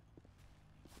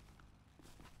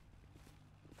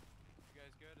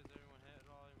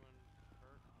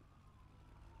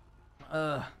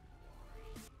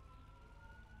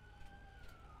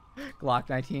 Glock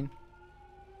 19.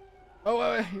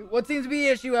 Oh, what seems to be the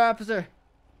issue, officer?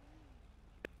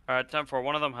 Alright, 10-4.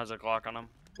 One of them has a Glock on him.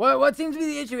 What seems to be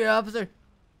the issue, officer?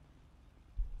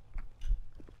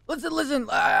 Listen.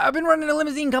 I've been running a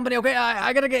limousine company. Okay,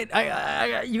 I gotta get.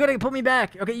 You gotta put me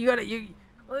back. Okay,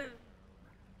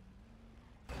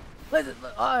 Listen.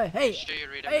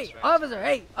 Hey,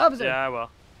 officer. Yeah, I will.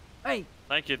 Hey.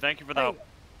 Thank you for the help.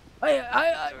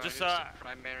 I just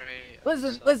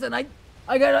Listen.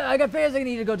 I got fairs I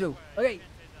need to go to. Okay.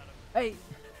 Hey.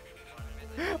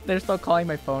 They're still calling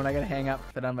my phone. I gotta hang up.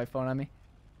 Put on my phone on me.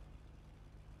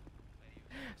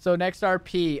 So next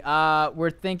RP, we're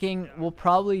thinking we'll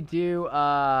probably do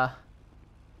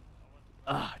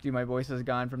dude, my voice is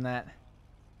gone from that.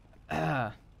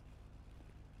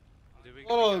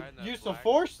 Oh, use of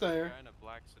force there.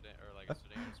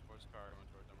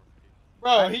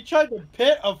 Bro, he tried to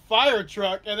pit a fire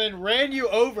truck and then ran you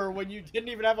over when you didn't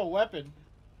even have a weapon.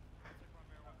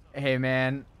 Hey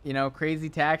man, you know, crazy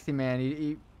taxi man.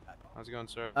 How's it going,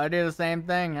 sir? I did the same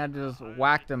thing. I just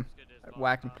whacked him.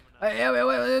 Hey, wait,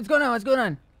 what's going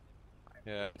on?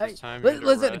 Yeah, it's time.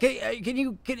 Listen, can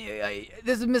you?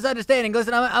 This is a misunderstanding.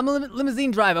 Listen, I'm a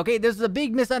limousine driver. Okay, this is a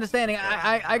big misunderstanding.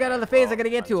 I got other phase I gotta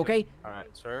get to. Okay. All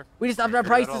right, sir. We just upped our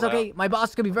prices. Okay, my boss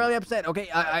is gonna be very upset. Okay,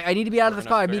 I need to be out of this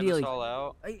car immediately. All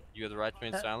out. You have the right to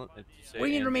remain silent. What do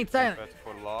you mean remain silent?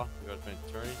 Court of law. You got an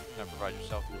attorney. You can provide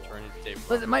yourself an attorney to take.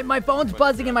 Listen, my phone's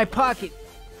buzzing in my pocket.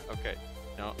 Okay.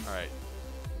 No. All right.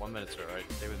 1 minute, sir. All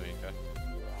right. Stay with me, okay?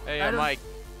 Hey, I'm Mike.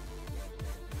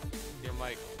 You're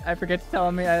Mike. I forget to tell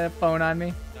him I had a phone on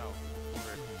me. No.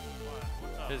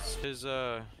 He's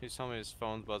telling me his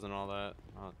phone's buzzing and all that.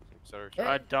 etc.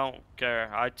 I don't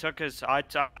care. I took his. I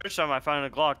searched him. I found a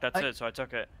Glock. That's it. So I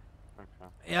took it. Okay.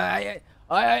 Yeah,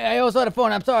 I also had a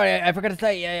phone. I'm sorry. I forgot to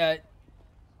say. Yeah.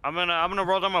 I'm gonna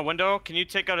roll down my window. Can you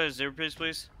take out his earpiece,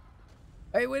 please?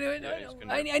 Hey, wait.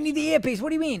 I need the earpiece. What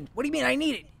do you mean? I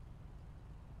need it.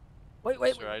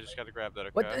 Wait. Sir, I just gotta grab that.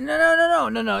 Okay. What?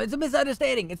 No. It's a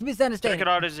misunderstanding. Take it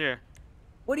out his ear.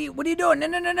 What are you doing?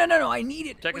 No. I need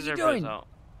it. Take what his are you earpiece doing? out.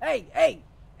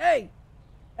 Hey.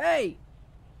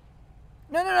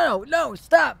 No.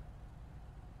 Stop.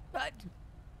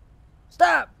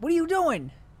 Stop. What are you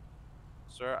doing?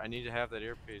 Sir, I need to have that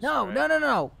earpiece. No. Right?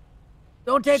 No.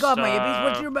 Don't take off my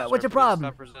earpiece. What's your problem?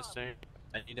 Stop resisting.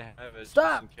 I need to have it.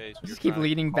 Stop. Just in case Just keep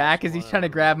leaning back as he's trying to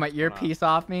grab my earpiece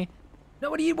off me. No,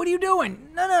 what are you doing?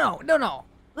 No.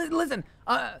 Listen,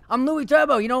 I'm Louie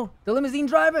Turbo, you know, the limousine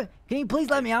driver. Can you please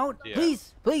let me out? Yeah.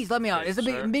 Please let me out. It's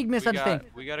a big misunderstanding.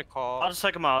 We got a call. I'll just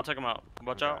take him out.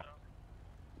 Watch out.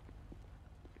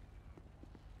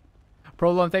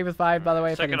 Prolome, thank you for 5, by the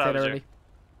way, if I Check can it say out, it already.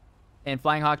 And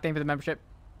Flying Hawk, thank you for the membership.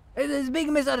 It's a big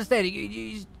misunderstanding. There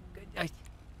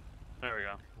we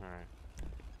go. Alright.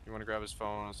 You want to grab his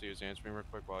phone? I'll see who's answering real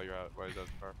quick while he's out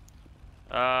the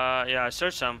car. Yeah, I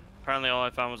searched him. Apparently all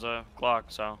I found was a Glock,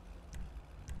 so.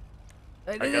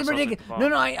 This is ridiculous.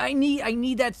 No, I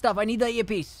need that stuff. I need that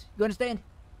earpiece. You understand?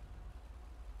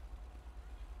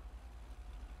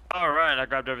 Alright, I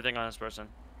grabbed everything on this person.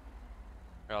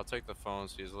 Here, I'll take the phone,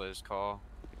 see his latest call.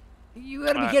 You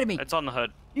gotta be kidding me. It's on the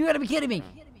hood. You gotta be kidding me.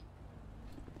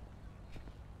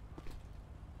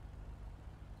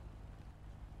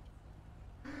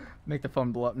 Make the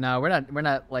phone blow up. No, we're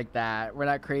not like that. We're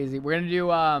not crazy. We're gonna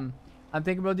do I'm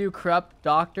thinking we'll do corrupt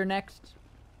doctor next.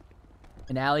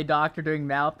 An alley doctor doing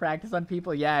malpractice on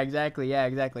people. Yeah, exactly.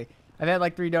 I've had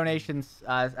like 3 donations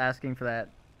asking for that,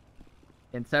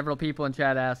 and several people in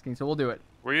chat asking. So we'll do it.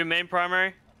 Were you main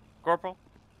primary, Corporal?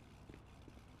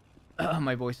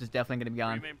 My voice is definitely gonna be Were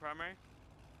on. you main primary?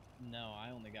 No, I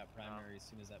only got primary as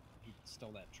soon as he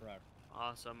stole that truck.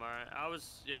 Awesome. All right. I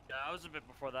was a bit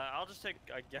before that. I'll just take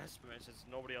a guesstimate since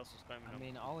nobody else is claiming him. I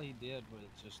mean, all he did was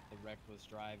just the reckless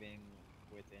driving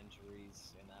with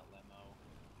injuries in that limo.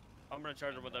 I'm gonna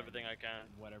charge him with everything I can.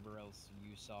 Whatever else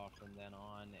you saw from then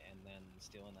on, and then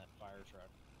stealing that fire truck.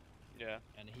 Yeah.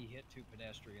 And he hit 2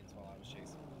 pedestrians while I was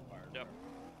chasing the fire truck. Yep.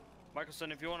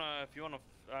 Michelson, if you wanna,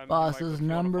 Boss's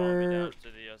number. To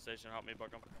the station, help me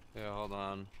book him. Yeah, hold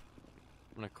on.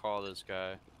 I'm gonna call this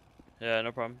guy. Yeah,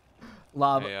 no problem.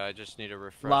 Lob. Hey, I just need to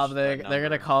refresh. Lob, they're that gonna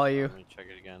number. call you. Let me check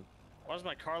it again. Why does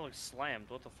my car look slammed?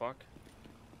 What the fuck?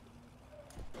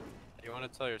 You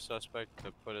want to tell your suspect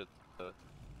to put it?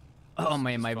 Oh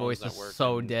man, my his phone's voice not is working.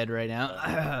 so dead right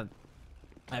now.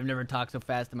 I've never talked so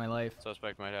fast in my life.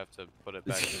 Suspect might have to put it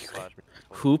back in his flash.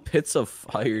 Who pits a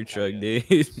fire truck,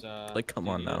 dude? Like, come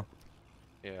on now.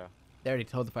 Yeah. They already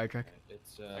towed the fire truck.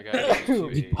 I got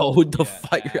You towed the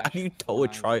fire. How do you tow a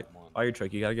fire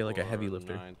truck? You gotta get like a heavy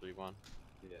lifter. 4931.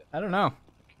 I don't know.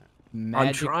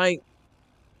 I'm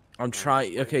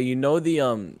trying. Okay, you know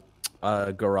the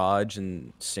garage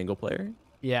and single player.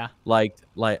 Yeah. Like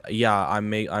yeah,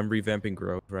 I'm revamping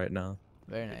Grove right now.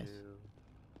 Very nice.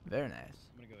 Very nice.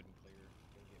 I'm gonna go ahead and clear.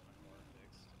 Go get my car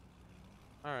fixed.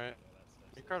 All right.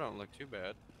 Your car don't look too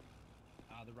bad.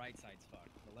 The right side's fucked.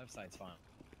 The left side's fine.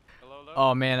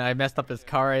 Oh man, I messed up his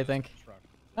car. I think.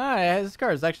 Ah, his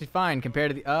car is actually fine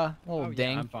compared to the little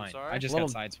ding. Yeah, I'm fine. I just got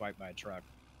sideswiped by a truck.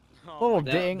 Little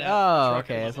ding. Oh,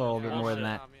 okay, that's a little bit more than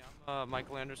that. I'm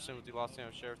Michael Anderson with the Los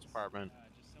Angeles Sheriff's Department.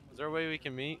 Is there a way we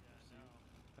can meet?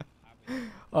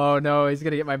 Oh no, he's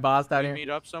gonna get my boss down here. Meet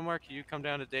up somewhere? Can you come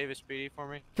down to Davis Speedy for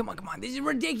me? Come on, come on. This is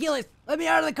ridiculous. Let me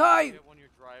out of the car. Get one of your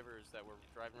drivers that were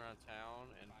driving around town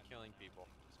and killing people.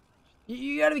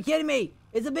 You gotta be kidding me.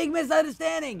 It's a big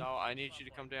misunderstanding. No, I need you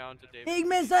to come down to Davis. Big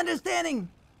misunderstanding.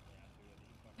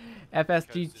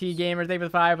 FSGT Gamer, thank you for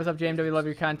the 5. What's up, JMW? Love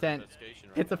your content.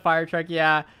 It's a fire truck,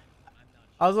 yeah.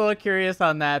 I was a little curious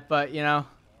on that, but you know,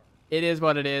 it is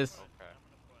what it is.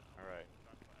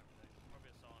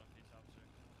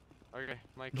 Okay,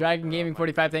 Michael, Dragon Gaming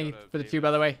 45, thank you for the 2,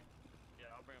 by the way. Yeah,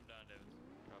 I'll bring him down,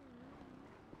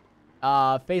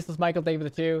 David. Faceless Michael, thank you for the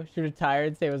 2. Shooter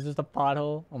tired, say it was just a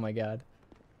pothole. Oh my god.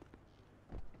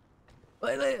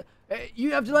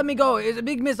 You have to let me go. It's a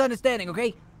big misunderstanding,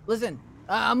 okay? Listen,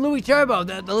 I'm Louie Turbo,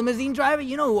 the limousine driver.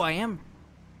 You know who I am.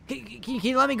 Can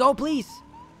you let me go, please?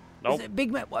 Nope. It's a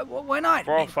big why not?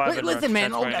 405 Listen,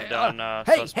 man.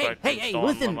 Hey,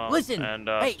 listen. And,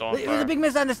 hey, it was a big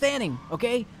misunderstanding,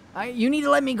 okay? You need to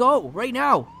let me go right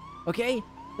now, okay?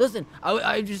 Listen,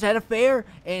 I just had a fare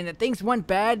and things went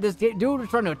bad. This dude was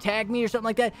trying to attack me or something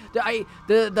like that.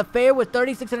 The fare was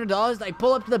 $3,600. I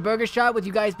pull up to the burger shop with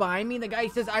you guys behind me, and the guy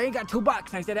says, I ain't got $2.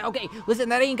 And I said, okay, listen,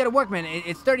 that ain't gonna work, man.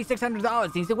 It's $3,600.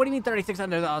 And he said, what do you mean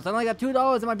 $3,600? I only got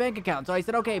 $2 in my bank account. So I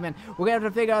said, okay, man, we're gonna have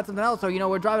to figure out something else. So, you know,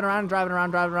 we're driving around,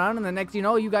 and the next, you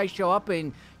know, you guys show up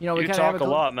and, you know, we kind of have talk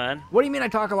a lot, man. What do you mean I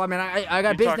talk a lot, man? I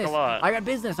got business. Talk a lot. I got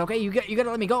business, okay? You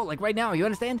gotta let me go, like right now. You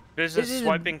understand? Business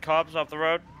swiping cops off the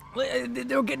road?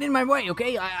 They're getting in my way,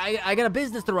 okay? I got a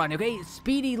business to run, okay?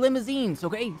 Speedy limousines,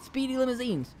 okay? Speedy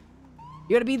limousines.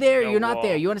 You gotta be there, you're not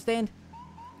there, you understand?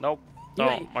 Nope. No,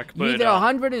 I can put you it either down.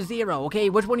 100 or 0, okay?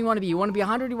 Which one do you want to be? You want to be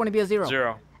 100 or you want to be a 0?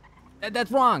 0.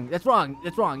 That's wrong. That's wrong.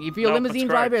 That's wrong. If you're a limousine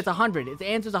driver, it's 100. Its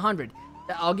answer's 100.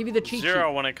 I'll give you the cheat sheet.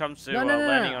 0 when it comes to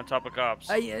landing on top of cops.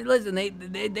 Listen,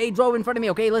 they drove in front of me,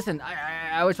 okay? Listen,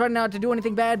 I was trying not to do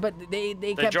anything bad, but they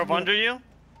kept... drove under you?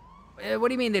 What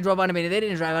do you mean they drove under me? They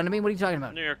didn't drive under me. What are you talking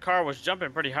about? Your car was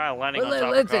jumping pretty high, landing on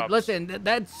top of cops. Listen,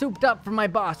 that's souped up from my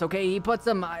boss, okay? He put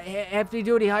some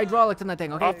hefty-duty hydraulics in that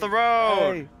thing, okay? Off the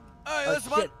road!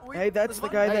 Hey, that's the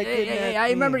guy that kidnapped Hey, I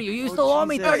remember you. You still owe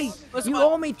me 30. You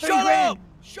owe me 3 grand.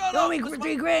 You owe me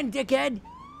 3 grand, dickhead.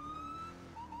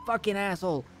 Fucking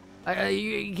asshole.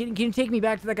 Can you take me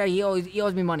back to that guy? He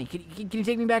owes me money. Can you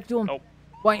take me back to him? Nope.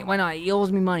 Why not? He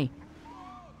owes me money.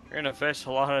 You're gonna fish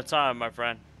a lot of time, my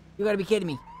friend. You gotta be kidding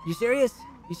me. You serious?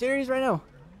 You serious right now?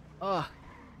 Oh,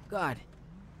 God.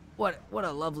 What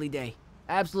a lovely day.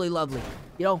 Absolutely lovely.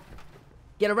 You know,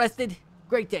 get arrested.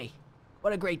 Great day.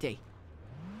 What a great day.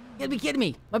 You gotta be kidding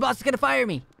me. My boss is gonna fire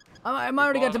me. I'm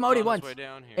already got demoted once.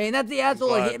 And that's the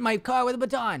asshole that hit my car with a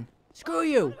baton. Screw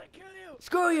you.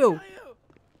 Screw you.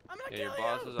 Yeah, your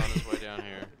boss is on his way down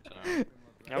here. So.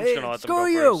 I'm just gonna let them Screw go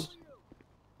you. first.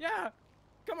 Yeah.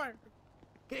 Come on.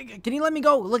 Can you let me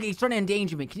go? Look, he's trying to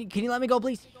endanger me. Can you let me go,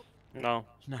 please? No.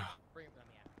 No.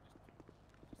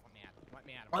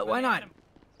 Why not?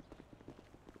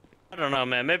 I don't know,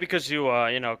 man. Maybe because you,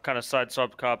 you know, kind of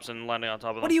sideswiped cops and landing on top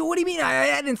of them. What do you mean?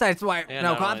 I didn't sideswipe. Yeah,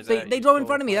 no, cops. They drove in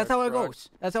front of me. That's how it goes.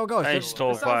 That's how it goes. I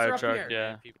stole fire truck,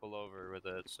 yeah. People over with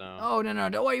it, so. Oh no!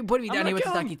 Don't worry, you put me down here with the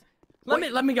suckies.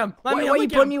 Let me come. Why you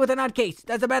put me with a nutcase?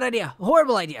 That's a bad idea.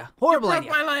 Horrible idea. Horrible you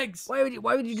idea. broke my legs. Why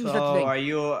would you do such a So, thing? are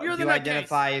you? You're Do the you nutcase.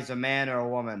 identify as a man or a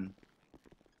woman?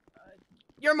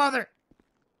 Your mother.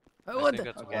 What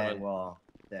the? Okay, well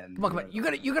then. Come on. You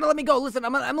gotta let me go. Listen,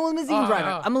 I'm a limousine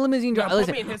driver. I'm a limousine driver. put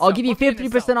me in Listen, his I'll cell. give you Put me in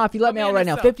his 50% cell. off. You let me Put me out in right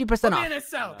his now. cell. 50% Put me off. in his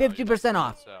cell. 50%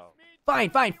 off.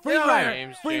 Fine. Free ride.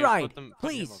 James, Free James, ride. put them-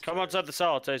 put him Please. up. Come outside the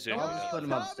cell, I'll tase you. I'll just put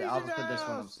him upstairs. I'll just put this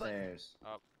one upstairs.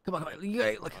 Come on.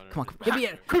 Look, come on. Get me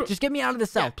in. Just get me out of the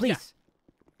cell, please.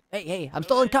 Hey, I'm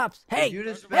still in cuffs. Hey, You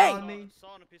just hey. found me.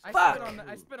 Fuck.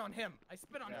 I spit on him.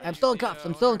 I'm still in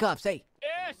cuffs. Hey.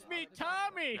 Yes, me,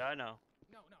 Tommy. Yeah, I know.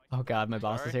 Oh God, my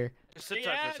boss is here. Just sit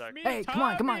tight for a sec. Hey,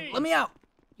 come on. Let me out.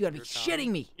 You gotta be shitting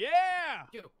me. Yeah.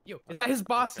 You. Is that his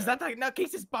boss? Is that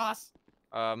nutcase's boss?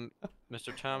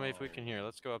 Mr. Tommy, if we can hear,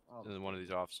 let's go up to one of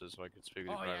these offices so I can speak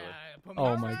with you privately.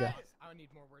 Oh my God. I need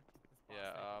more words.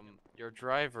 Yeah, your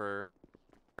driver,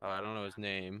 I don't know his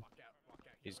name.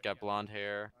 He's got blonde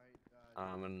hair,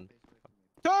 and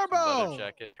Turbo. leather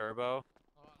jacket. Turbo.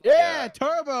 Yeah,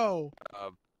 Turbo.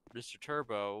 Mr.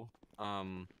 Turbo,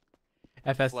 fled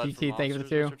FSDT, from thank you for the officers,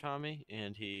 2. Mr. Tommy,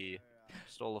 and he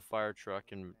stole a fire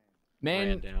truck and Man.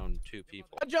 ran down 2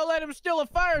 people. How'd y'all let him steal a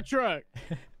fire truck?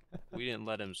 We didn't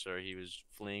let him, sir. He was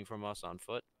fleeing from us on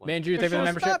foot. Man, Drew, thank you for the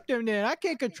membership. Stop him then. I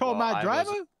can't control Well, my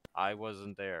driver. I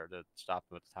wasn't there to stop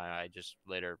him at the time. I just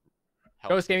later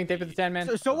Ghost Gaming, thank you for the 10,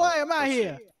 man. So why am I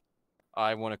here?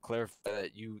 I want to clarify that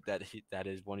that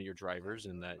is one of your drivers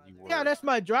and that you were. Yeah, that's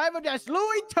my driver. That's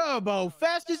Louie Turbo,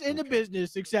 fastest in the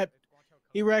business, except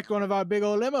he wrecked one of our big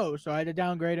old limos, so I had to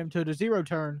downgrade him to the 0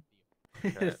 turn.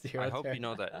 Okay. I hope you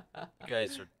know that you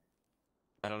guys are.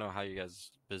 I don't know how you guys'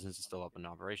 business is still up and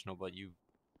operational, but you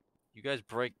guys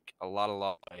break a lot of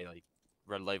law, like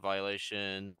red light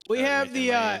violation. We have the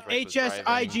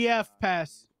HSIGF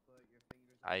pass.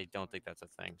 I don't think that's a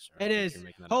thing, sir. It is.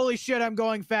 Holy shit, I'm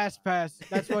going fast pass.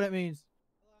 That's what it means.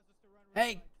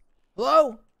 Hey,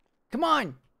 hello? Come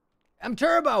on. I'm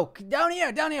Turbo. Down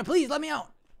here. Please let me out.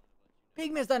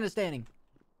 Big misunderstanding.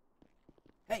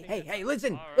 Hey,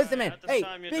 listen, man. At this Hey,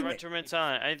 time, you have the right to remain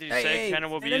silent. Anything you say hey, can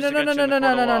and will be no, used no, against you in the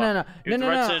court of law. You have the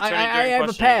right to an attorney I during have a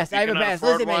questioning. pass. You I have a cannot pass.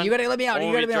 afford Listen, man, one. you gotta let me out. One You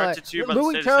will gotta be let me directed out. to you by the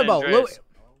Louie state of Turbo. San Andreas. Do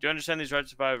you understand these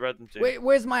rights if I read them to you?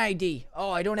 Where's my ID?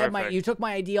 Oh, I don't have my. Perfect. You took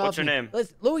my ID off. What's your me. name?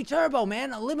 Listen, Louie Turbo,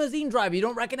 man, a limousine driver. You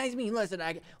don't recognize me? Listen,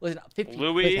 50.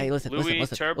 Louie. Hey, listen.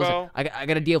 Turbo. I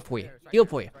got a deal for you.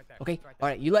 Okay. All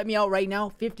right, you let me out right now.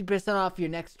 50% off your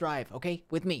next drive. Okay,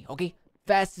 with me. Okay,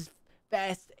 fast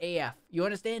AF. You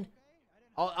understand?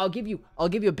 I'll give you a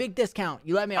big discount.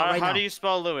 You let me out right now. How do you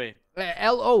spell Louie?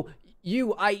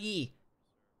 Louie.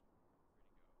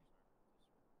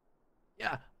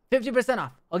 Yeah, 50%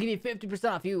 off. I'll give you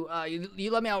 50% off. You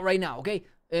let me out right now, okay?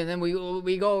 And then we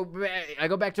go. I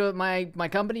go back to my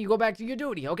company. You go back to your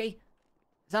duty, okay?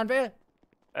 Sound fair?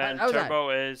 And How's that?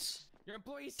 Turbo is.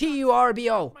 Turbo.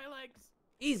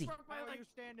 Easy. All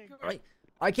right.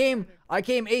 I came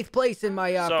 8th place in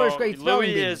my first grade spelling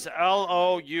Louie bee. is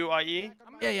Louie.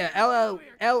 Yeah.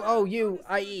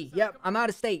 Louie. Yep. I'm out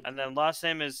of state. And then last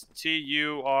name is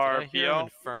Turbo. Turbo.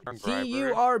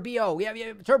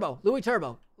 Yeah. Turbo. Louie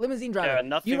Turbo. Limousine driver. Yeah,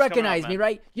 nothing's You recognize coming me, up,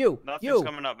 right? You. Nothing's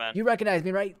coming up, man. You recognize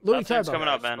me, right? Louie Nothing's Turbo. coming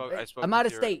up, man. I'm out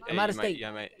of state. I'm out of state.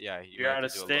 You're out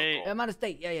of state. I'm out of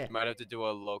state. Yeah. You might have to do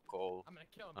a local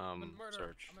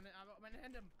search.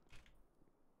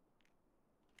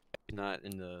 Not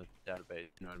in the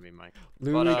database, you know what I mean, Mike?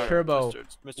 Louie Turbo,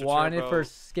 Mr. wanted Turbo, for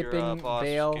skipping your, boss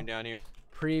bail. Came down here,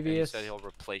 Previous and he said he'll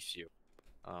replace you.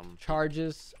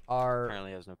 Charges are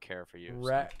apparently has no care for you. So just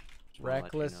wanna let you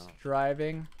reckless know.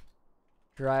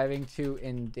 driving to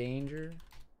endanger.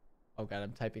 Oh God,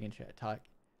 I'm typing in chat. Talk.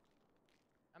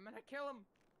 I'm gonna kill him.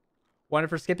 Wanted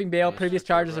for skipping bail. Mr. Previous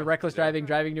charges Turbo, are reckless yeah.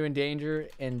 driving to endanger,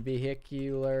 and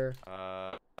vehicular.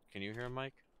 Can you hear him,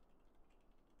 Mike?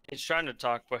 He's trying to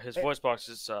talk, but his voice box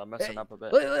is messing up a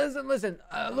bit. Listen.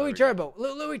 Louie Turbo.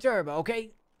 Louie Turbo.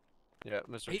 Okay. Yeah,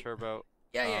 Mr. Turbo.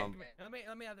 Yeah. Let me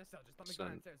out of the cell. Just let me go Listen,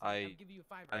 downstairs. I'll give you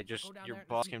 $5. Your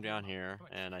boss came down here,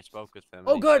 and I spoke with him.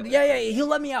 Oh, good. Yeah. He'll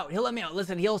let me out.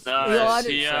 Listen, we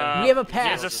have a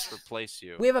pass. He'll just replace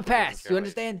you. We have a pass. You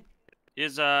understand? He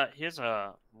has a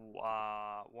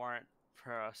warrant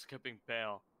for skipping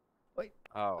bail. Wait.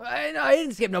 Oh. I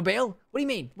didn't skip no bail. What do you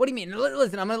mean?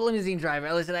 Listen, I'm a limousine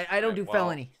driver. Listen, I don't do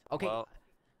felony. Okay. Well,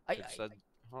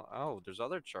 there's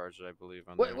other charges, I believe.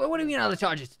 On there. What do you mean other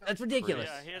charges? That's ridiculous.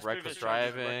 Reckless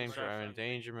driving, driver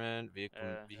endangerment,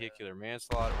 vehicular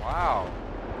manslaughter. Wow.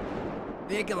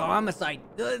 Vehicular homicide.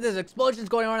 There's explosions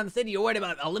going on in the city. You're worried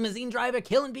about a limousine driver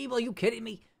killing people? Are you kidding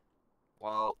me?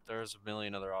 Well, there's a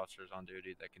million other officers on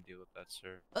duty that can deal with that,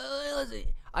 sir. Listen,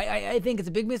 I think it's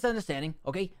a big misunderstanding,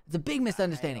 okay? It's a big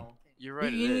misunderstanding. You're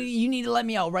right, You need to let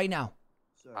me out right now.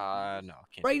 No,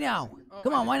 can't. Right now.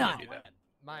 Come on, why not?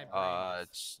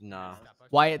 It's nah.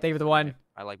 Wyatt, thank you for the 1.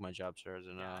 I like my job, sir, as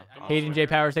an Hayden J.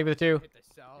 Powers, thank you for the 2.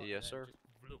 Yes, sir.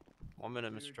 1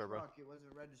 minute, Mr. Turbo. It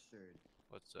wasn't registered.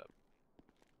 What's up?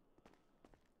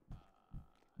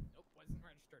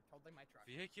 registered. Totally my truck.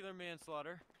 Vehicular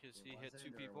manslaughter, because he hit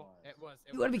 2 people. It was.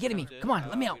 You gotta be kidding me. Come on,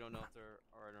 let me out. We don't know if they're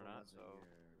alright or not, so.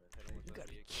 You gotta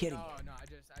be kidding me. No, I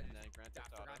just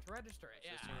forgot to register it.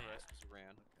 Yeah. Resisting arrest because he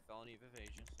ran. Felony of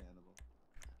evasion.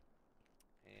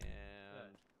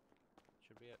 And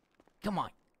should be it. Come on.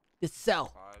 This cell.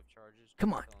 5 charges.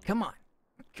 Come on. Come on.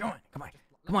 Come on. Come on.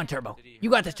 Come on, Turbo. You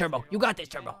got this, Turbo. You got this,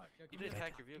 Turbo. You did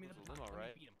attack your vehicle with a limo,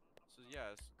 right? So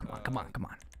yes. Come on. Come on. Come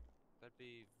on. That'd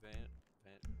be Van.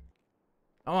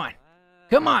 Come on.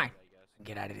 Come on.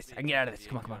 Get out of this. I can get out of this.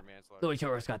 Come on. Come on. Louie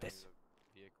Turbo's got this.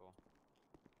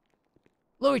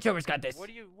 Louie Turbo's got this. What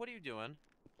are you doing?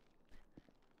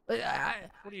 What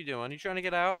are you doing? You trying to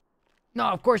get out? No,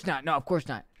 of course not. No, of course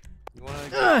not. You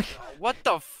wanna what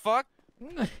the fuck?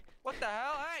 What the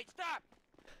hell? Hey, stop!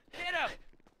 Get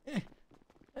him!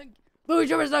 Louie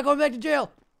Turbo's not going back to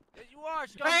jail. You are.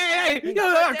 Hey,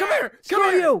 come here.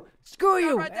 Screw you. Screw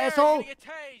you, right there, asshole. you're gonna get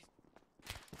tased.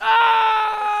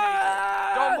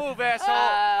 Ah! Don't move,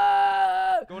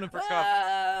 asshole. Going in for cuffs.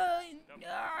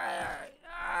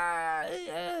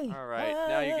 All right,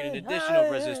 now you get an additional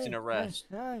resisting arrest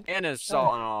and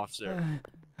assault on an officer.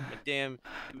 Damn,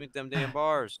 you make them damn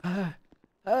bars. You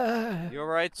all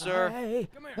right, sir?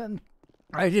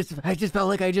 I just felt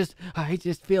like I just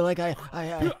feel like I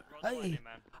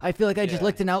feel like I just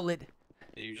licked an outlet.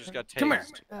 You just got tased. Come here.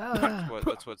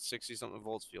 That's what 60 something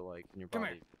volts feel like in your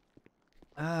body.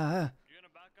 All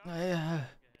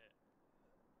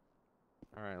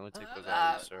right, let's take those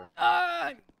out of you, sir.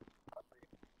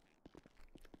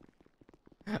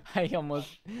 I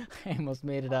almost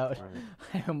made it out.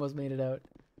 I almost made it out.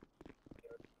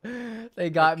 They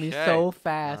got me so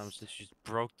fast. Since you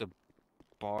broke the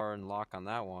bar and lock on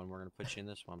that one, we're gonna put you in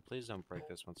this one. Please don't break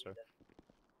this one, sir.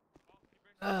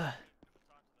 All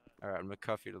right, I'm gonna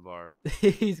cuff you to the bar.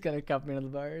 He's gonna cuff me to the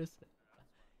bars.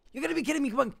 You're gonna be kidding me!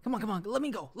 Come on, come on, come on! Let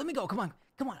me go! Let me go! Come on,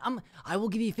 come on! I will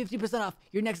give you 50% off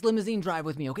your next limousine drive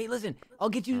with me. Okay, listen, I'll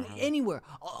get you anywhere.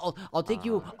 I'll take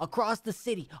you across the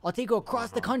city. I'll take you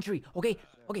across the country. Okay,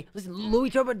 okay. Listen, Louie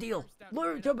Turbo deal.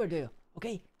 Louie Turbo deal.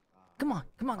 Okay, come on,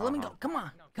 come on. Let me go. Come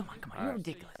on, come on, come on. You're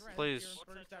ridiculous. Please.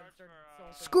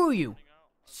 Screw you.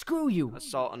 Screw you.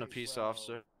 Assault on a peace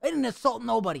officer. I didn't assault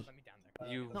nobody.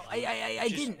 You. No, I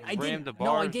didn't. I didn't. The No,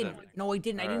 I bars, didn't. then. No, I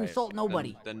didn't. I didn't assault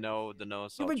nobody. Then no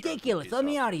assault. You're ridiculous. Let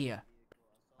me out of here.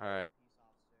 All right.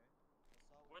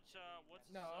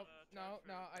 No,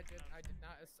 I did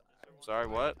not. Sorry,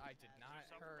 what? I did not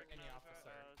hurt any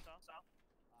officer.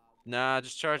 Nah,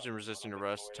 just charge him resisting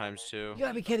arrest times 2. You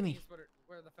gotta be kidding me.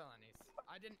 Where are the felonies?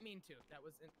 I didn't mean to. That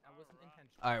wasn't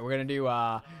intentional. All right, we're gonna do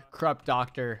corrupt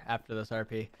doctor after this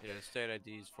RP. Yeah, the state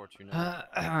ID is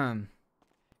 429.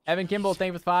 Evan Kimball,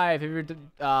 thank you for 5. Have you ever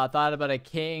thought about a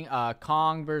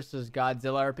Kong versus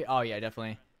Godzilla RP? Oh yeah,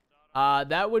 definitely.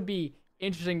 That would be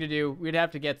interesting to do. We'd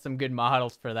have to get some good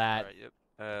models for that. Right, yep.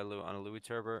 On a Louie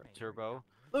Turbo.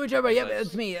 Louie Turbo, yep,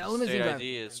 it's me. State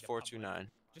ID is 429.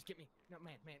 Just get me. No,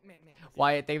 man.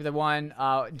 Wyatt, thank you for the 1.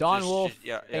 Don Wolf,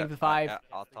 thank you for 5.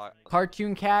 I'll talk.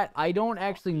 Cartoon Cat, I don't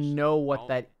actually know what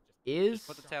that is. Just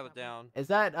put the tablet down. Is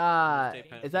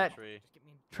that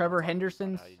Trevor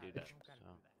Henderson's? How you do that,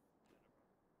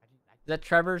 Is that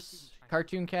Trevor's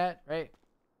Cartoon Cat, right?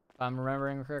 If I'm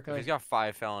remembering correctly. If he's got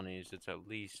 5 felonies, it's at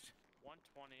least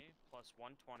 120 plus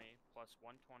 120 plus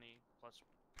 120 plus.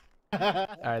 All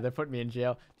right, they're putting me in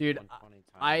jail, dude.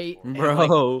 I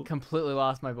Bro. completely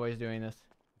lost my voice doing this.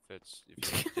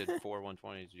 If you did 4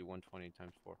 120s, you do 120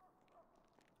 times 4.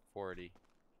 480.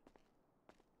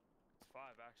 It's 5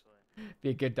 actually. Be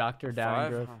a good doctor down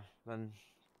in Grove. Then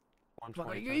Come on,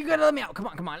 120. you gotta let me out. Come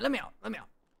on, let me out.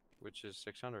 Which is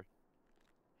 600.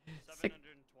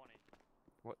 720.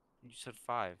 What? You said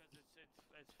 5.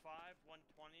 It's 5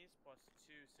 120s plus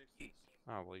 2 60s.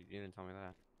 Oh well, you didn't tell me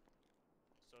that.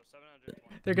 So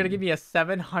 720. They're gonna give me a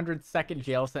 700-second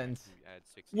jail sentence. Add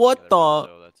 60 What together, the?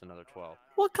 So that's another 12.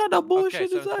 What kind of bullshit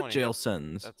is that 720. jail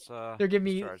sentence? That's They're giving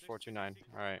me 429.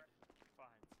 All right.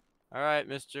 All right,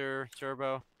 Mr.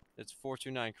 Turbo. It's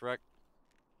 429, correct?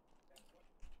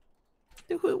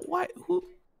 Dude,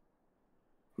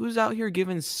 who's out here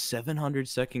giving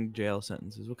 700-second jail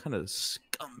sentences? What kind of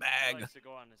scumbag?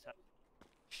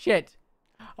 Shit.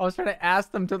 I was trying to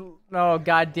ask them to. Oh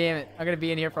god damn it! I'm gonna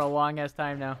be in here for a long ass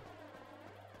time now.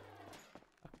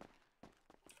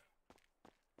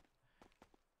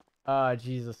 Oh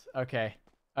Jesus. Okay.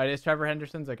 Is Trevor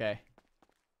Henderson's okay?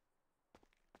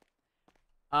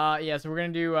 Yeah. So we're gonna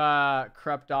do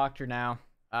corrupt doctor now.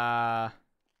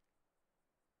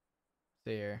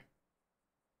 See here.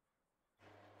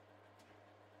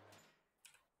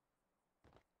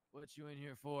 What you in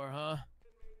here for, huh?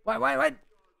 What?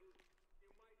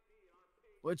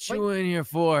 What you in here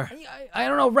for? I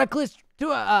don't know. Reckless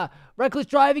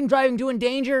driving, doing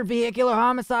danger, vehicular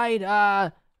homicide,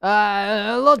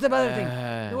 loads of other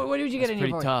things. What did you get in here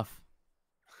for? Pretty tough.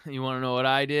 You want to know what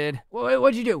I did?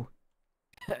 What'd you do?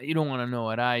 You don't want to know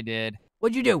what I did.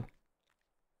 What'd you do?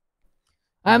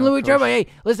 I'm Louie Turbo. Hey,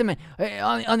 listen, man.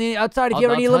 On the outside, if you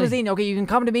ever need a limousine, okay, you can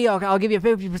come to me. I'll give you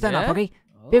 50% off, okay?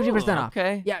 50% off.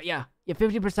 Okay. Yeah,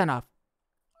 50% off.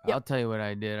 I'll tell you what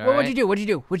I did, all What'd you do?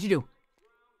 What'd you do?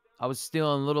 I was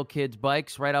stealing little kids'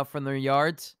 bikes right out from their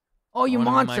yards. Oh, you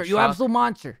monster. You absolute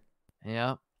monster.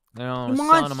 Yeah. You You selling them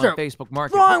monster. on Facebook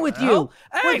Market. What's wrong with you?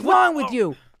 Hey, What's wrong with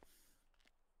you?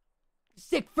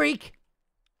 Sick freak.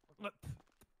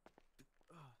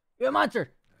 You're a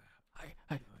monster.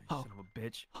 Son of a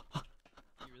bitch. You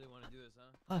really want to do this,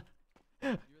 huh?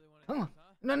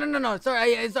 No.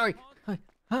 Sorry.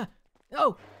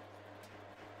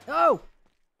 No.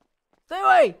 Stay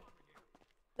away.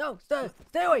 No, stay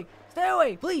away. Stay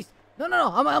away, please.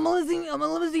 No. I'm a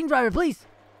limousine driver, please.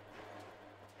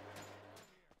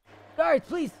 Guards,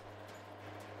 please.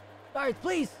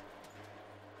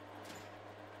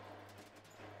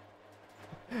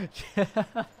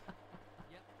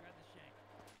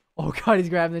 Oh God, he's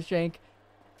grabbing the shank.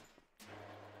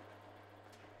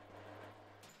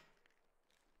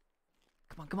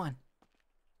 Come on.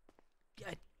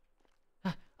 Good.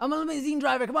 I'm a limousine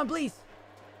driver. Come on, please.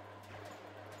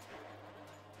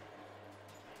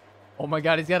 Oh my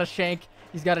God, he's got a shank.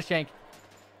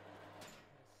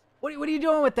 What are you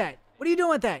doing with that? The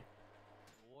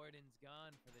warden's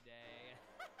gone for the day.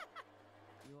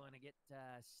 You want to get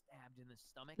stabbed in the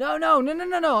stomach? No.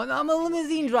 I'm a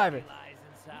limousine driver.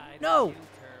 No.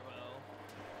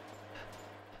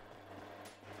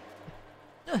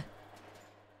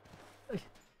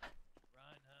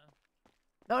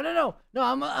 No.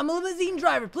 I'm a limousine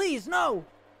driver. Please, no.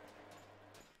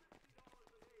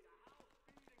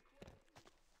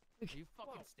 Are you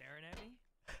fucking staring at me?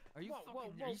 Are you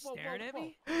staring at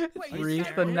me? Reese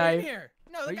the knife.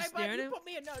 No, the guy put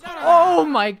me in. No. Oh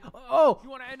my. Oh. You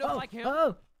want to end up like him?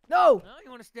 Oh. No. You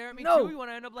want to stare at me No. too? You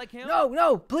want to end up like him?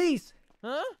 No, please.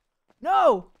 Huh?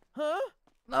 No. Huh?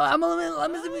 No, I'm a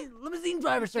limousine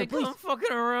driver, sir. Please. I'm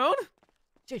fucking around.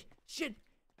 Shit.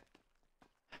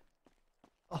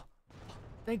 Oh,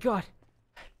 thank God.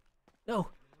 No.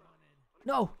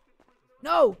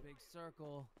 Big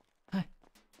circle. Huh. I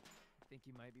think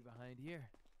he might be behind here.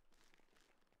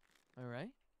 All right.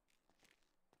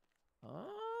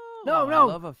 Oh. No. I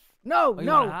love a No. You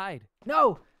wanna hide?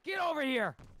 No. Get over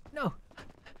here.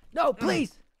 No,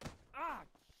 please. Ah,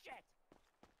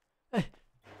 shit.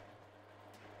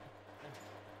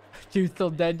 Dude's still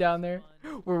dead down there.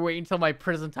 We're waiting till my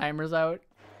prison timer's out.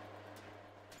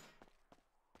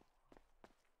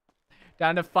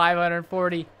 Down to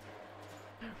 540.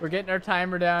 We're getting our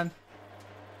timer down.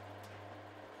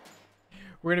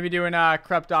 We're gonna be doing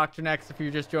Corrupt Doctor next if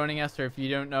you're just joining us, or if you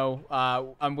don't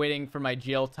know, I'm waiting for my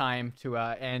jail time to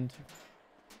end.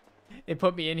 It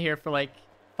put me in here for like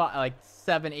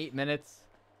 7-8 minutes.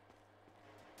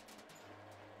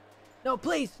 No,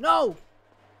 please, no.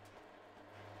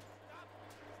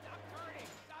 Stop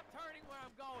turning where I'm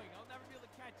going. I'll never be able to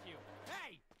catch you.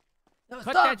 Hey! No,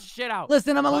 Cut stop. that shit out.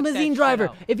 Listen, I'm a Cut that limousine shit driver.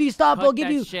 out. If you stop, Cut I'll give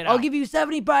that you shit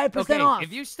 75% okay, off.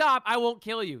 if you stop, I won't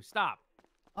kill you. Stop.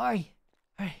 All right.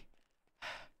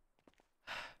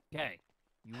 Okay.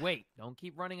 You wait. Don't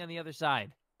keep running on the other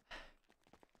side.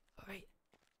 All right.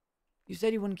 You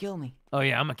said you wouldn't kill me. Oh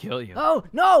yeah, I'm gonna kill you. Oh,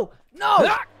 no.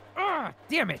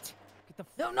 Damn it. Get the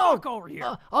fuck over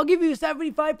here. I'll give you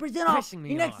 75% off. Pissing me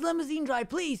Your next off. limousine drive,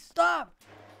 please stop.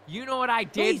 You know what I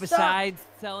did Please stop. besides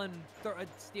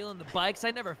stealing the bikes?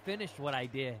 I never finished what I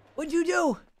did. What'd you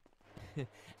do?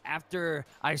 After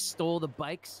I stole the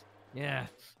bikes, yeah,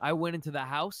 I went into the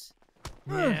house.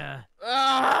 Yeah.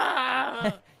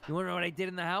 You wanna know what I did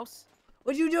in the house?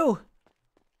 What'd you do?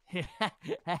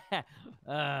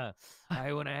 I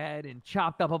went ahead and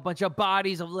chopped up a bunch of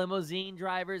bodies of limousine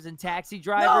drivers and taxi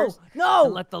drivers. No.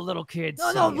 And let the little kids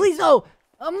No, please, no.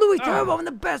 I'm Louie Turbo. I'm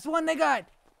the best one they got.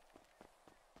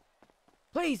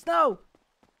 Please, no.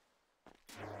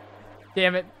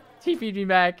 Damn it. TP'd me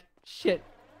back. Shit.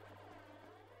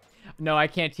 No, I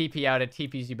can't TP out. It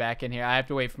TPs you back in here. I have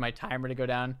to wait for my timer to go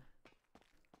down.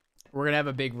 We're going to have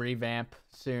a big revamp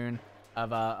soon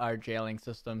of our jailing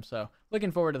system. So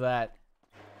looking forward to that.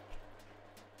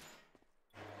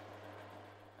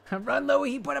 Run,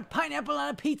 Louie. He put a pineapple on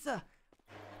a pizza.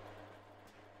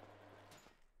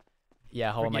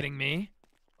 Yeah, hold on. Forgetting me?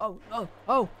 Oh,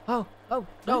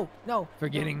 no.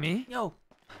 Forgetting me? No.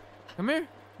 Come here.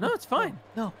 No, it's fine.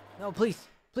 No, please,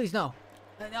 no.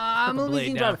 I'm a Put the blade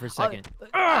limousine down driver. for a second.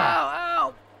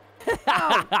 Ow.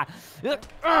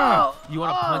 You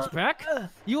want to punch back?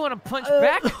 You want to punch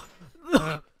back?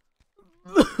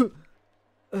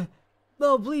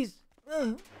 No, please.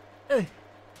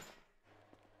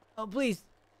 Oh, please.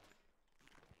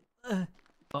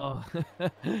 Oh,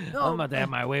 No. I'm about to have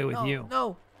my way with No, you.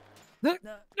 No. You're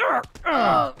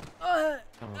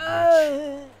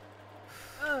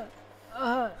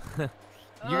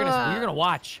gonna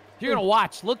watch. You're gonna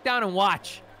watch. Look down and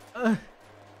watch.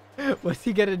 What's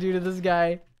he gonna do to this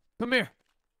guy? Come here.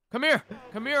 Come here.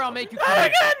 Come here. I'll make you. Not come here.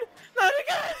 again! Not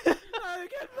again! Not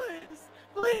again, please!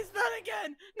 Please, not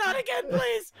again! Not again,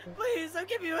 please! Please, I'll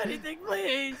give you anything,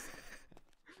 please!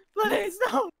 Please,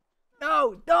 no!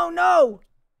 No!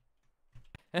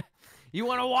 You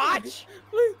want to watch?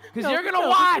 Please. Because No, you're gonna no,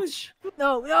 watch.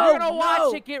 No, You're gonna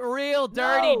watch it get real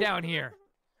dirty down here.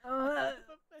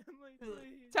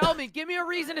 Tell me. Give me a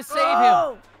reason to save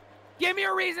him. Give me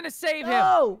a reason to save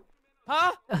him.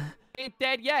 Huh? Ain't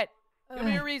dead yet. Give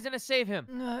me a reason to save him.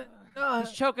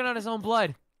 He's choking on his own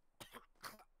blood.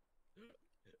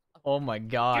 Oh my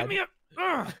god.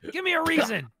 Give me a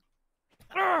reason.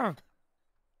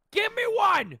 Give me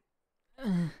one.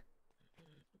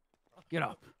 Get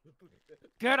up.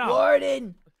 Get up.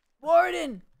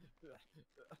 Warden!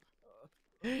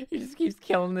 He just keeps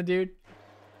killing the dude.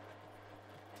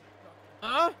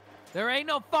 Huh? There ain't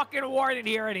no fucking warden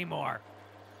here anymore.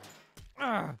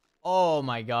 Oh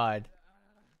my god.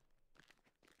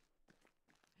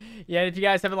 Yeah, if you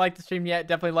guys haven't liked the stream yet,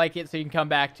 definitely like it so you can come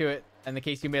back to it in the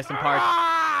case you missed some parts.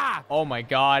 Oh my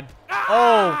god.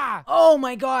 Oh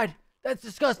my god! That's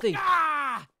disgusting.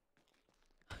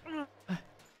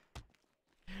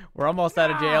 We're almost out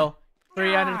of jail.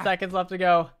 300 seconds left to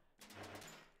go.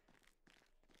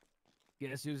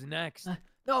 Guess who's next?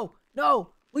 No!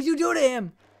 What'd you do to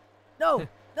him? No!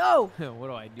 What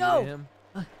do I do to him?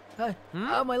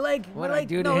 My leg. What'd my I leg.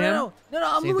 do to No, him? No,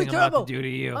 I'm Same Louie thing I'm about Turbo. to do to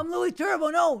you. I'm Louie Turbo.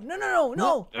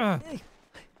 No.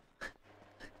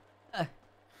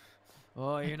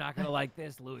 Oh, you're not gonna like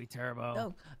this, Louie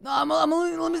Turbo. No, I'm a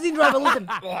limousine driver. Listen.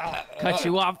 Cut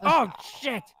you off. Oh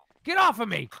shit! Get off of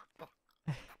me!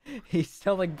 He's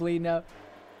still like bleeding out.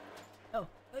 No,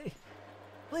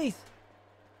 please.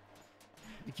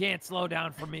 You can't slow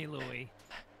down for me, Louie.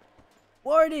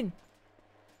 Warden.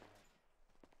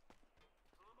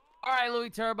 All right,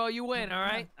 Louie Turbo, you win. All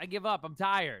right, I give up. I'm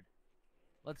tired.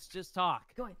 Let's just talk.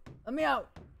 Come on. Let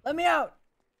me out.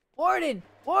 Warden,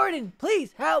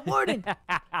 please help, Warden.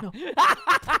 No.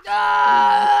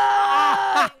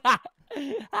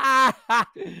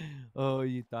 Oh,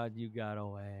 you thought you got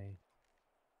away.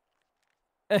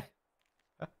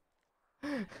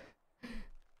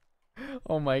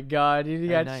 Oh my god, he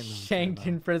got shanked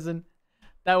in prison.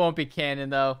 That won't be canon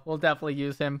though. We'll definitely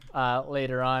use him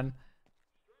later on.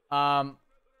 Damn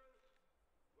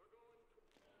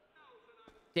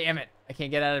it. I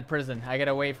can't get out of prison. I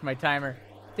gotta wait for my timer.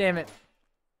 Damn it.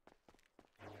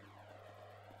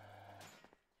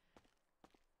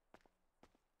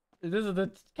 This is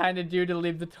the kind of dude to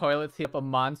leave the toilet seat up a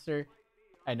monster.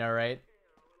 I know, right?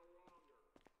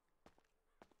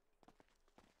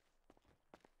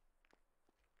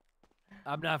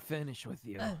 I'm not finished with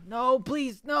you. No,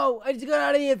 please, no. I just got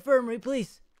out of the infirmary,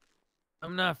 please.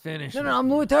 I'm not finished. No, I'm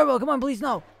Louie Turbo. Come on, please,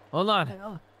 no. Hold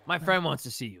on. My friend wants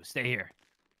to see you. Stay here.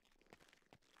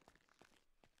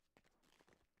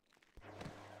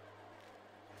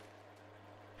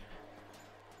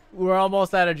 We're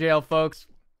almost out of jail, folks.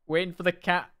 Waiting for the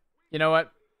cat. You know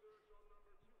what?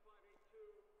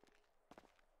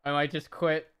 I might just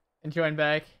quit and join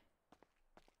back.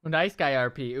 Nice guy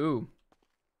RP. Ooh.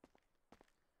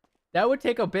 That would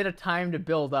take a bit of time to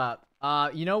build up.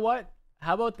 You know what?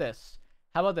 How about this?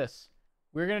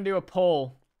 We're gonna do a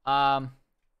poll.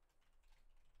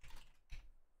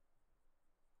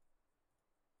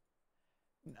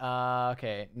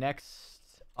 Okay. Next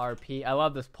RP. I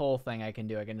love this poll thing I can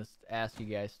do. I can just ask you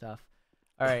guys stuff.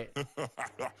 All right.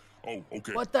 Oh,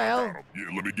 okay. What the hell? Yeah,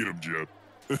 let me get him, Jeb.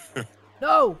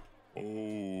 No. Oh,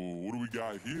 what do we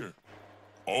got here?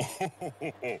 Oh.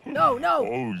 No.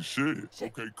 Oh, shit.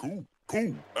 Okay, cool.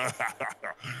 Cool.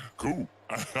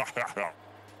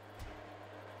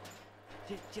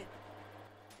 Shit.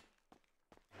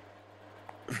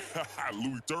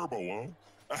 Louie Turbo,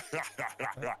 huh?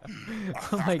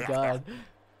 Oh my god.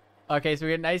 Okay, so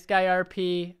we got Nice Guy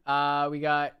RP. We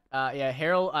got yeah,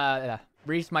 Harold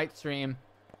Reese might stream.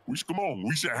 Come on,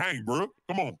 we should hang, bro.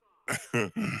 Come on.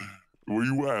 Where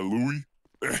you at, Louie?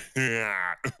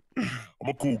 I'm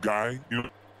a cool guy, you know.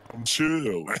 I'm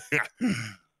chill.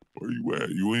 Where you at?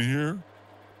 You in here?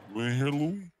 You in here,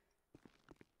 Louie?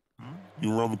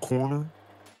 You around the corner?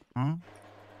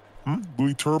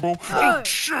 Louie Turbo? Oh,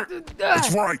 shit!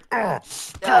 That's right! God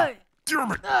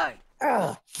damn it!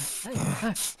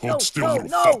 Hold still, little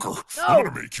fucker. I'm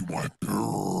gonna make you my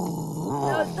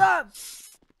No, stop!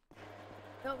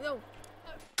 No.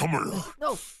 Come here.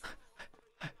 No.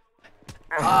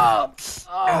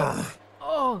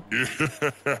 Oh! Yeah.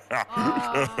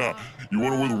 You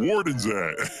wonder where the warden's at?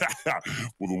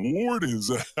 Where the warden's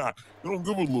at? They don't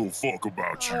give a little fuck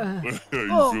about you. You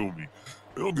feel me?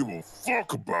 They don't give a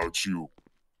fuck about you.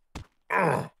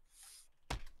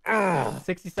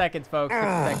 60 seconds, folks. 60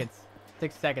 seconds.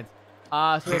 60 seconds.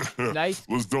 So we have nice.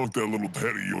 Let's dunk that little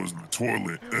head of yours in the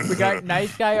toilet. We got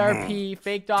nice guy RP,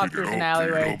 fake doctors in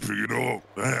alleyway. Pick it up.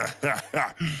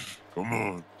 Come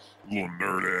on, little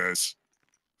nerd ass.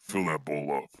 Fill that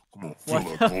bowl up. Come on, fill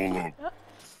that bowl up.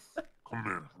 Come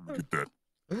here. Let me get that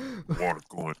water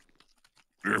going.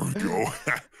 There we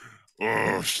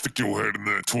go. Stick your head in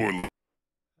that toilet.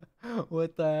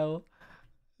 What the hell?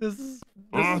 This is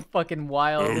fucking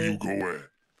wild. Where you go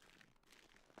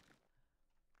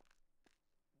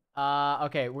at?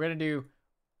 Okay, we're gonna do.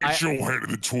 Get your head in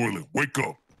the toilet. Wake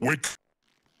up. Wake.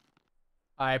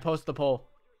 Alright, post the poll.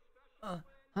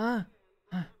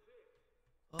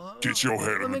 Get your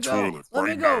head in the toilet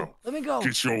right now. Let me go.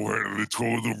 Get your head in the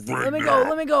toilet right Let me now. go.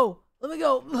 Let me go. Let me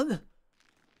go.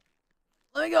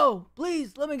 Let me go.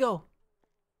 Please, let me go.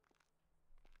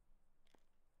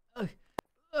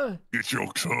 Get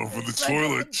your tongue from the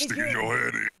toilet. Sticking your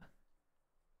head in.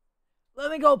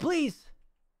 Let me go, please.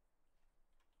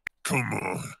 Come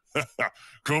on.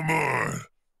 Come on.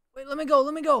 Wait, let me go.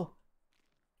 Let me go.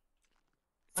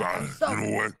 Fine. You know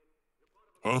what?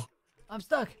 Huh? I'm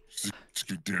stuck. Stick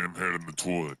your damn head in the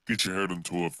toilet. Get your head in the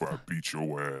toilet before I beat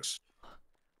your ass.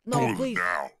 No, toilet please.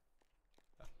 now.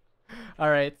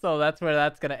 Alright, so that's where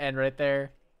that's gonna end right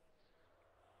there.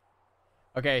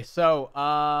 Okay, so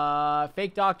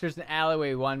fake doctors in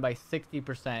alleyway won by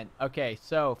 60%. Okay,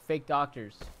 so fake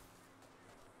doctors.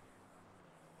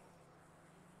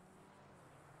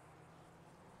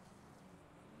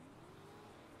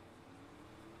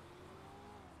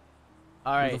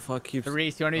 All right,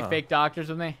 Reese, you want to be fake doctors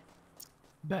with me?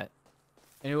 Bet.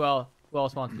 And who else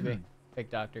wants to be fake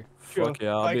doctor? Fuck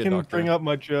yeah, I'll I be a can doctor. bring up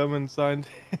my German science.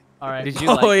 All right. Did you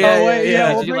like?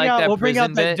 Did you like that we'll bring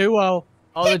out that duo.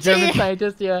 Oh, the German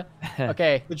scientist, yeah.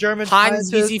 Okay. The German Hans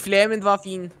scientist.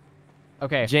 Flammenwaffen.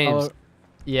 Okay. James.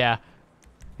 Yeah.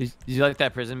 Did you like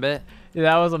that prison bit? Yeah,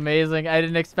 that was amazing. I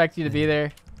didn't expect you to be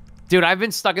there. Dude, I've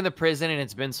been stuck in the prison and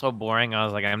it's been so boring. I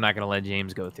was like, I'm not gonna let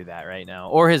James go through that right now,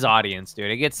 or his audience, dude.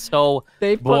 It gets so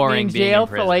They put boring me in being jail in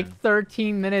for prison. like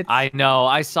 13 minutes. I know.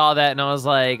 I saw that and I was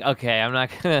like, okay, I'm not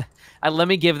gonna. Let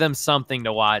me give them something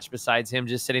to watch besides him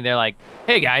just sitting there like,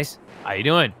 hey guys, how you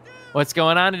doing? What's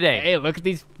going on today? Hey, look at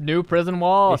these new prison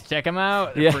walls. Check them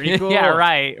out. They're Yeah, pretty cool. yeah,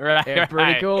 right. They're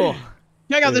pretty cool.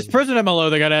 Check out this prison MLO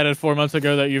that got added 4 months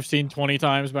ago that you've seen 20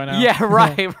 times by now. Yeah,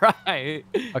 right.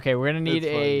 Okay, we're gonna need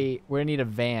a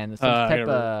van. Some type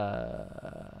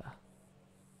of.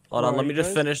 Hold on, let me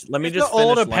just finish. Let me Use just the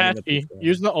old finish lining up Apache. this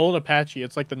Use the old Apache.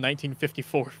 It's like the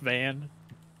 1954 van.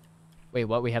 Wait,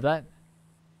 what? We have that?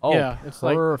 Oh, yeah, it's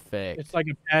perfect. It's like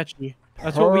Apache.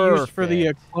 That's what we used for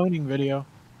the cloning video.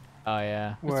 Oh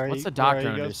yeah. What's the doctor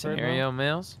under scenario,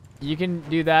 Males? You can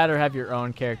do that or have your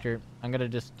own character. I'm gonna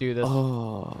just do this.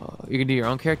 Oh, you can do your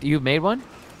own character. You made one?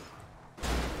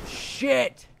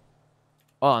 Shit.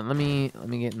 Oh, and let me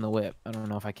get in the whip. I don't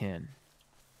know if I can.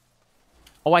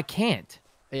 Oh, I can't.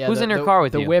 Yeah, Who's in your car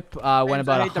with you? The whip went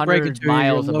about 100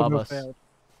 miles above us.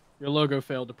 Your logo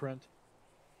failed to print.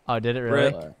 Oh, did it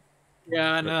really?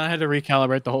 Yeah, and I had to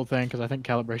recalibrate the whole thing because I think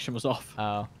calibration was off.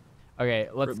 Oh. Okay,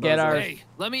 let's get our... Hey,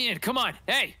 let me in. Come on.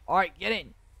 Hey. All right, get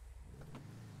in.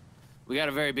 We got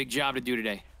a very big job to do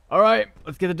today. All right,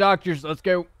 let's get the doctors. Let's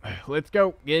go. Let's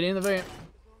go. Get in the van.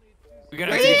 We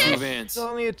gotta take 2 vans. It's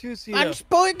only a 2-seater. I'm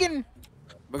spoiking.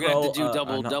 We're gonna have to do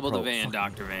double the van,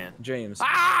 Dr. Van. James.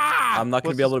 Ah! I'm not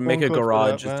gonna be able to make a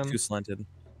garage. It's too slanted.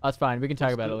 That's fine. We can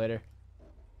talk about it later.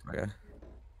 Okay.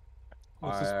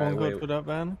 What's the spawn code for that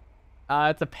van?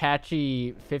 It's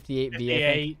Apache 58V.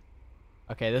 58.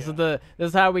 Okay, this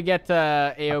is how we get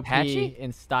to AOP Apache?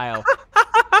 in style.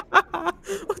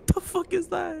 What the fuck is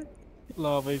that?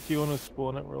 Lava, if you want to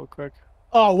spawn it real quick.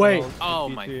 Oh wait. Oh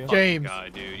my James.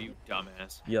 god, dude, you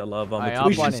dumbass. Yeah, love.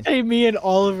 We should say me and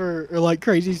Oliver are like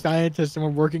crazy scientists and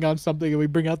we're working on something and we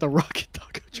bring out the rocket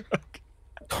taco truck.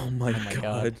 Oh my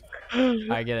god. All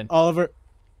right, get in. Oliver.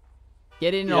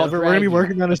 Get in, Oliver. We're gonna be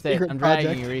working on a That's it. secret I'm project.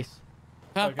 dragging you, Reese.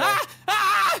 Okay.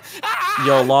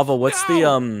 Yo, Lava, what's the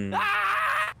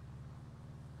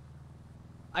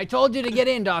I told you to get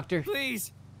in, Doctor.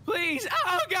 Please, please.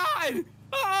 Oh god.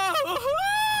 Oh.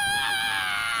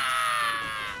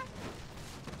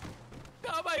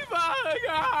 Oh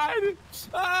God!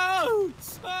 Oh!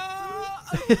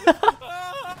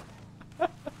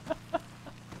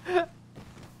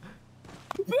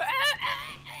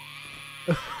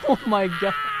 Oh my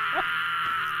god.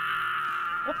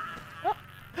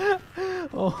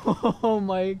 Oh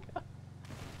my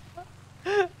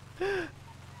god.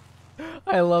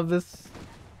 I love this.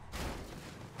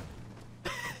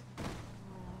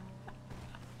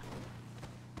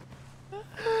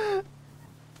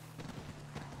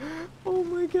 Oh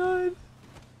my god.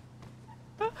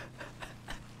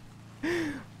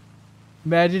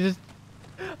 Imagine just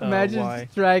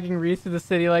just dragging Reese to the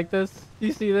city like this. Do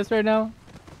you see this right now?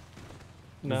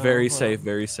 No, very safe,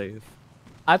 very safe.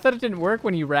 I thought it didn't work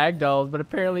when you ragdolled, but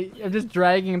apparently I'm just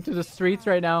dragging him through the streets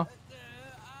right now.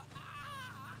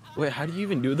 Wait, how do you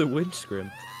even do the wind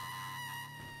scrim?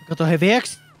 Got the heavy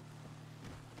X.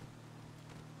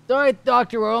 It's alright,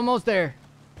 Doctor, we're almost there.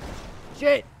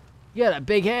 Shit! You got a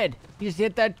big head. You just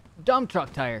hit that dump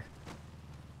truck tire.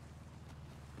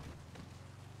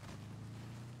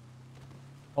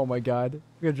 Oh my god.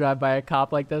 We're gonna drive by a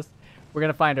cop like this. We're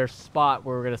gonna find our spot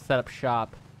where we're gonna set up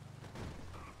shop.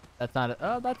 That's not a,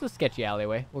 oh, that's a sketchy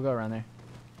alleyway. We'll go around there.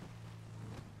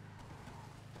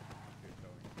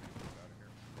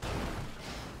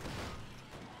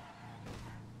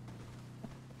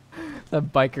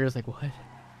 That biker is like, what?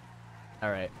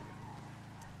 Alright.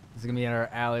 This is gonna be our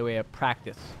alleyway of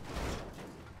practice.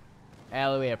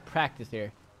 Alleyway of practice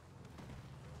here.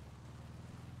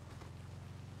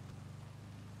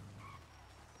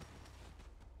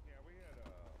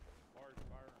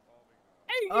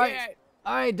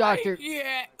 All right, Doctor.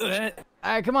 All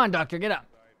right, come on, Doctor, get up.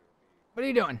 What are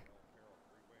you doing?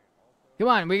 Come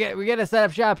on, we gotta set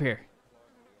up shop here.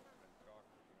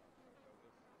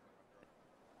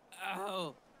 Oh.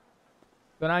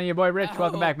 What's going on, your boy Rich?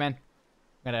 Welcome back, man.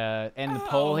 Gotta end the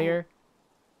poll here.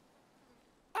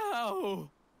 Oh.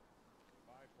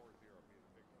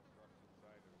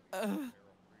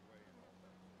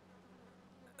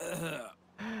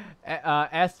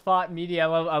 SFOT Media,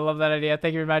 I love that idea.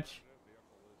 Thank you very much.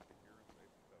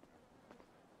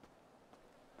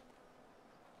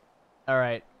 All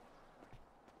right.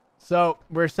 So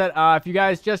we're set. If you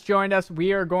guys just joined us,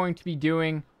 we are going to be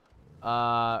doing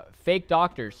fake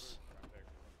doctors.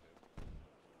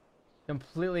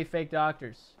 Completely fake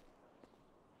doctors.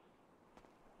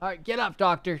 All right, get up,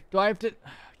 Doctor. Do I have to? Oh,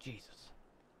 Jesus.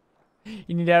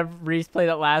 You need to have Reese play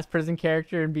that last prison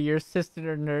character and be your assistant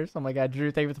or nurse. Oh my God,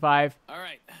 Drew, thank you for the 5. All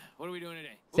right, what are we doing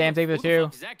today? Sam, thank you for the 2. Who the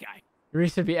fuck is that guy?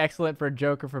 Reese would be excellent for a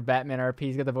Joker for Batman RP.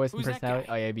 He's got the voice and Who's that personality.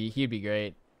 guy? Oh yeah, he'd be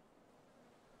great.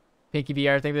 Pinky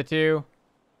VR, thank you for the 2.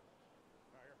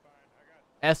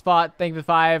 S-Spot, thank you for the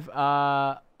 5.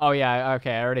 Oh yeah,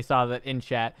 okay, I already saw that in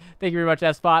chat. Thank you very much,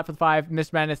 S-Spot, for the 5.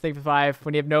 Mr. Madness, thank you for the 5.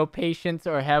 When you have no patience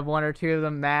or have 1 or 2 of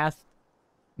them masked,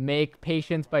 make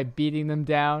patience by beating them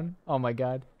down. Oh my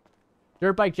God.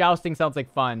 Dirt bike jousting sounds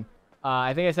like fun.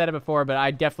 I think I said it before, but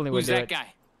I definitely would do it. Who's that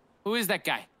guy? Who is that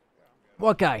guy?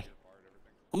 What guy?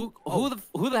 Who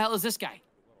the hell is this guy?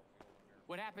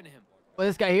 What happened to him? Well,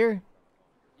 this guy here?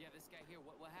 Yeah, this guy here.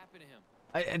 What happened to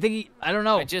him? I think I don't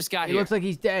know. I just got he here. Looks like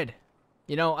he's dead.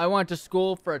 You know, I went to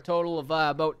school for a total of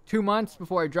about 2 months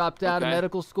before I dropped out of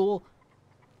medical school.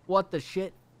 What the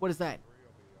shit? What is that?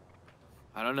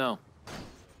 I don't know.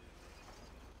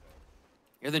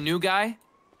 You're the new guy?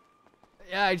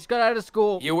 Yeah, I just got out of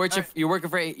school. You're working for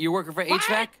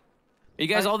HVAC? Are you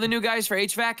guys all the new guys for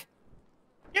HVAC?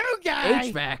 New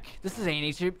guy. HVAC. This is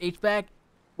ain't HVAC.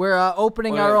 We're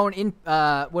opening our own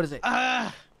what is it?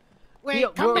 Wait,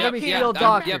 come back here. Field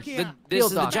doctors. This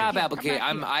is the job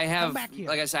application. I have,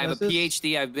 like I said, I have a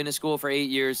PhD. I've been to school for 8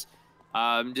 years.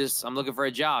 I'm looking for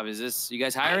a job. Is this you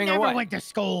guys hiring or what? I never went to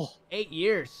school. 8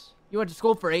 years. You went to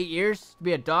school for 8 years to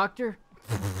be a doctor?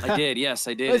 I did. Yes,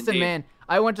 I did. Listen, indeed. man.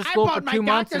 I went to school for 2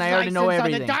 months and I already know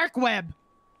everything. On the dark web.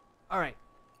 All right.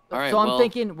 All right. So I'm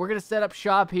thinking we're gonna set up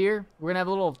shop here. We're gonna have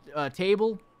a little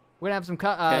table. We're gonna have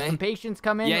some patients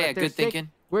come in. Yeah, good thinking.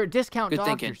 We're discount Good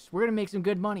doctors. thinking. We're gonna make some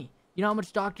good money. You know how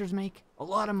much doctors make? A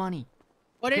lot of money.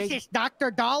 What is this, Dr.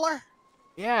 Dollar?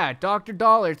 Yeah, Dr.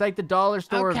 Dollar. It's like the dollar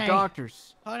store of Okay.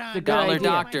 doctors. Hold on. It's a good Dollar idea.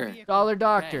 doctor. Dollar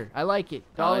doctor. I like it.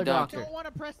 Dollar I doctor. don't want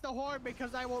to press the horn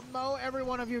because I will mow every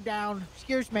one of you down.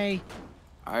 Excuse me.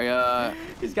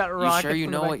 He's got you rockets sure you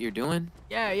from the know back. what you're doing?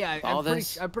 Yeah. All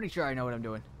this? I'm pretty sure I know what I'm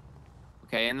doing.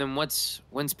 Okay, and then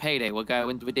when's payday? What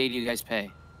day do you guys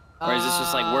pay? Or is this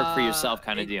just like work for yourself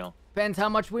kind of deal? Depends how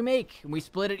much we make. We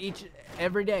split it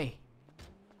every day.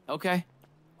 Okay.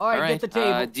 All right, get the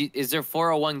table. Is there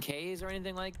 401ks or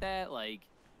anything like that? Like,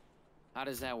 how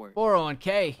does that work?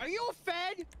 401k. Are you a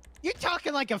Fed? You're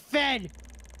talking like a Fed.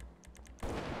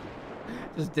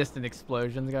 Just distant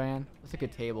explosions going on. That's a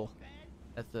good table.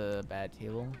 That's a bad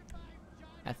table.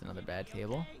 That's another bad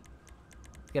table.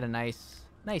 Let's get a nice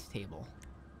table.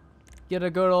 Get a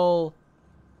good old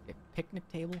picnic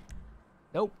table.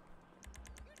 Nope.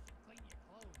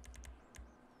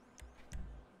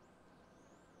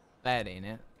 That ain't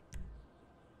it.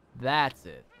 That's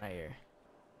it right here.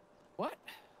 What?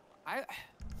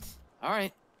 All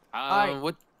right.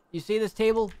 What? You see this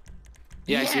table?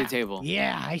 Yeah, I see the table.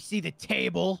 Yeah, I see the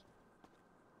table.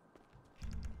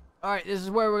 All right, this is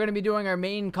where we're gonna be doing our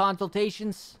main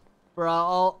consultations for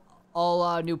all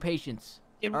new patients.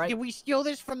 Did we steal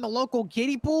this from the local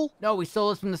kiddie pool? No, we stole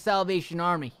this from the Salvation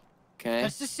Army. Okay.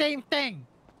 That's the same thing.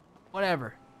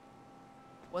 Whatever.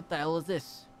 What the hell is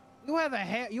this? You have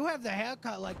the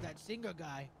haircut like that singer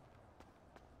guy.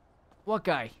 What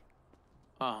guy?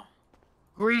 Oh.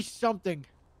 Grease something.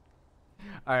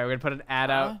 All right, we're gonna put an ad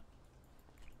out.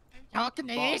 Talking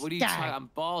to this What are you guy. talking? I'm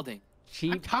balding.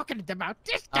 Cheap. I'm talking about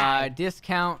this guy.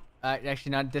 Discount.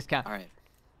 Actually, not discount. All right.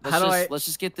 Let's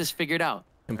just get this figured out.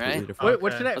 Completely Right? different.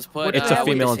 What should I? Let's put. It's a what female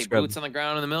did in they say, scrub. boots on the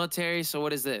ground in the military. So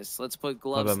what is this? Let's put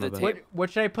gloves to the table. What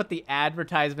should I put the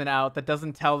advertisement out that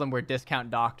doesn't tell them we're discount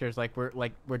doctors, like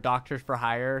we're doctors for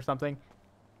hire or something?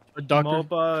 A doctor.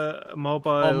 Mobile. Oh,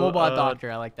 mobile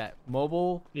doctor. I like that.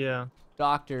 Mobile. Yeah.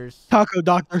 Doctors. Taco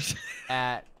doctors.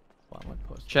 At. Well, what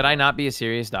post? Should I not be a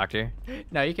serious doctor?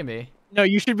 No, you can be. No,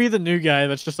 you should be the new guy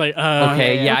that's just like,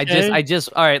 Okay, yeah, okay. I just,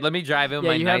 all right, let me drive in Yeah,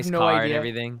 my you nice have no car and idea.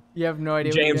 everything. You have no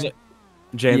idea. James, What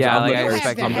James, Yeah, I'm like, the I nurse.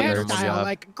 expect I'm you the to do nurse. my job.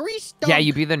 Like grease. Yeah,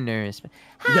 you be the nurse.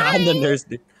 Yeah, I'm the nurse,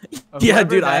 dude. Yeah, Whoever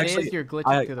dude, that I actually. is, you're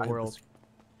glitching through the world.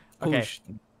 Okay.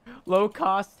 Low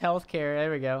cost healthcare.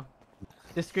 There we go.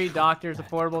 Discreet doctors,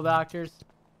 affordable doctors.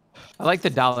 I like the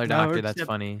dollar No, doctor. That's except-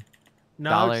 funny. No,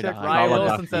 Dollar except doctor. Ryan Dollar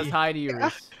Wilson doctor. says hi to you,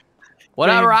 Reese. What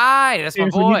up, Ryan? That's my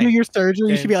James, when you do boy. your surgery,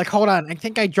 you should be James. like, hold on, I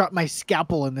think I dropped my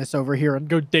scalpel in this over here, and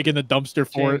go dig in the dumpster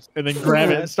for it, and then grab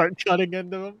it and start cutting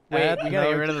into them. Wait, we gotta no,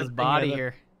 get rid of this it's body together.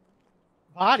 here.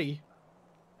 Body?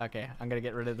 Okay, I'm gonna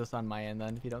get rid of this on my end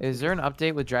then. If you don't. Is there an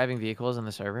update with driving vehicles on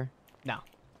the server? No.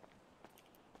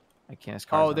 I can't.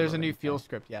 Oh, there's a new fuel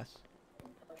script. Yes.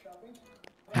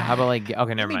 How about like? Okay, Let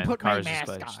never me mind. put my Cars mask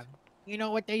just glitched. on. You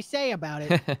know what they say about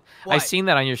it. I What? seen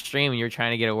that on your stream and you were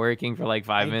trying to get it working for like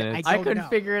 5 minutes. I don't couldn't know.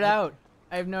 figure it out.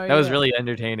 I have no idea. That was really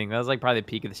entertaining. That was like probably the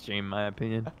peak of the stream, in my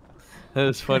opinion. That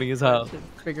was funny as hell.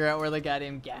 Figure out where the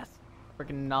goddamn gas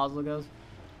freaking nozzle goes.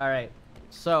 All right.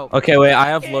 So. Okay, wait. I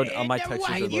have load. My Then textures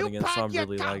why are you loading in, so park I'm your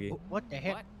really car- laggy. What the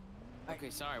heck? Okay,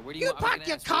 sorry. Where do you? You park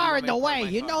your car in the way.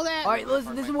 You know that? All right,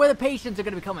 listen. This is where the patients are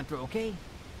gonna be coming through. Okay.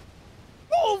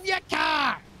 Move your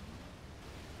car.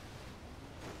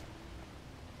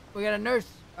 We got a nurse.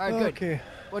 All right, good. Okay.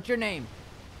 What's your name?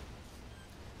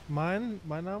 Mein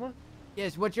Name?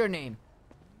 Yes. What's your name?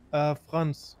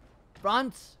 Franz.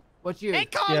 Franz. What's yours? They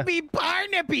called Yeah. me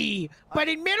Barnaby, but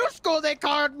in middle school they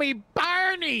called me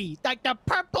Barney, like the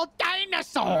purple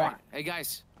dinosaur. Hey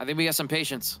guys, I think we got some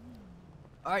patients.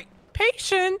 All right.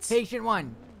 Patience. Patient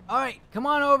 1. All right, come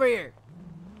on over here.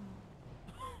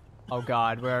 Oh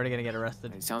God, we're already gonna get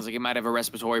arrested. It sounds like you might have a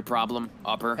respiratory problem.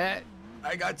 Upper.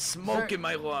 I got smoke in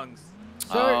my lungs.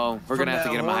 Oh, we're gonna have to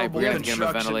From get him a that hype. We're gonna have to get him a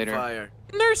construction ventilator. fire.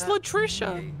 Nurse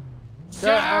Latricia.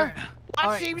 Sir, what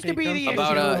All right. seems to be the issue?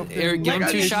 About here, give I him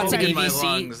got 2 shots of smoke in my EVC.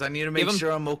 lungs. I need to make Give him-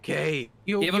 sure I'm okay.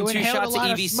 Give him 2 inhaled a shots of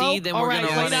lot of EVC, smoke? then All we're right,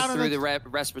 gonna lay run down it on through the- the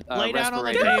respirator. Lay down on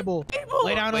the table.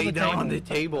 Lay down on Lay the down table. on the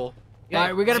table. All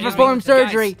right, we gotta Excuse perform me,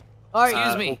 surgery. guys. All right,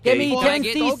 Excuse me. give me Can I 10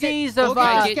 get- cc's go of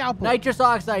get the scalpel. nitrous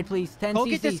oxide, please. 10 Go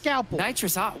cc's. get the scalpel.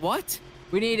 Nitrous what?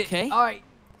 We need it. Okay. All right,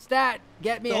 Stat,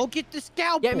 get me. Go get the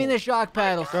scalpel. Get me the shock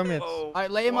paddles. Come here. All right,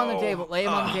 lay him on the table. Lay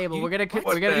him on the table. We're gonna do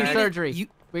the- surgery.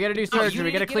 We gotta do surgery.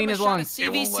 We gotta clean his lungs. It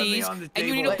won't let me CVCs, on the and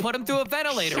you need to table. put him through a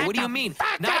ventilator. Shut What do you the mean?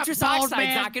 fuck up, Nitrous bald oxide's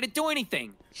man. not gonna do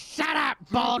anything. Shut up,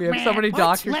 bald We have man. so many What?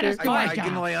 doctors Let here. us do our I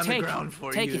can job. lay on the Take it. ground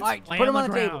for Take you. it. All right, Lay put him on on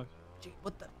the the table. ground. Gee,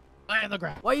 what the? Lay on the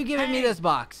ground. Why are you giving me Hey. this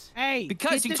box? Hey,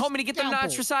 Because get you the told me to get the scalpel.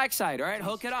 nitrous oxide. All right,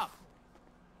 hook it up.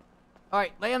 All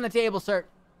right, lay on the table, sir.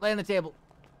 Lay on the table.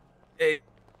 It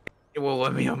won't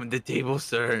let me on the table,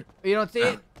 sir. You don't see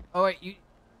it? Oh wait, you.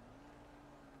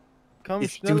 Come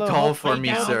It's too schneller, tall hopp. for Lay me,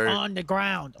 down sir. on the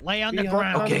ground. Lay on the Wie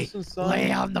ground. Okay. kannst du's sagen?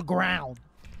 Lay on the ground.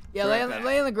 Yeah, lay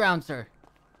on the ground, sir.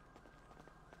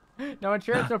 No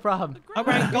insurance, no problem. All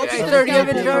right, go Hey, get sir, the do you have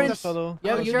scalpel. insurance? Hello. You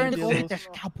have Go insurance? get the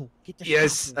scalpel. Get the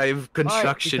Yes, scalpel. I have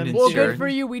construction Well, insurance. good for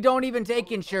you. We don't even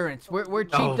take insurance. We're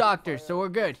cheap Oh. doctors, so we're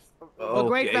good. We're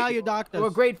great Okay. value doctors. We're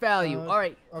great value. All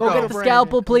right, go okay. get the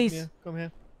scalpel, please. Here, come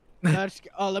here.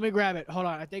 Let me grab it. Hold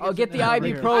on. I think. I'll it's get in the over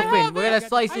here. ibuprofen. We're gonna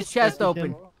slice his chest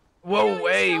open. Whoa,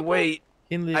 wait.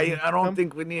 Hinlegen. I don't Come.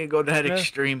 think we need to go that Yeah.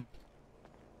 extreme.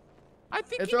 I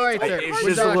think It's alright, sir. It's We're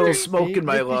just a little doctors. smoke in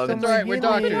my lungs. It's alright, we're Open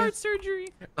heart doctors. surgery.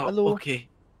 Oh, Hallo. okay.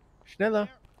 Schneller.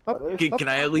 Hopp, hopp. Can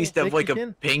I at least have like a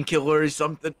Säckchen. painkiller or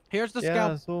something? Here's the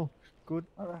Ja, scalp. so. Good.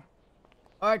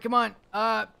 Alright, come on.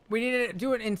 We need to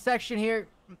do an section here.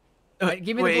 Alright,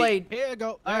 give me the wait. blade. Here you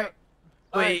go. Alright.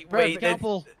 Wait, perfect.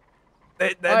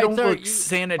 that Alright, don't sir, look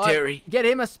sanitary. get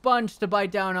him a sponge to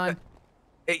bite down on.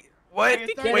 Hey, what?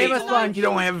 Get Wait, him a sponge. you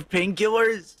don't have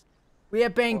painkillers? We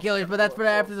have painkillers, but that's for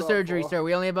after the surgery, sir.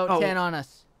 We only have about 10 on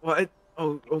us. What?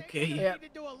 Oh, okay. Yeah. We need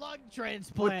to do a lung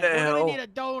transplant. the We're hell? gonna need a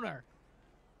donor.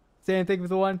 Same thing with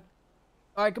the one.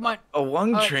 Alright, come on. A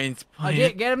lung Alright.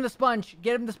 transplant? Get him the sponge.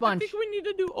 Get him the sponge. I think we need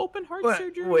to do open heart What?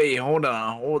 surgery. Wait, hold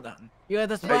on. You got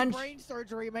the sponge? Brain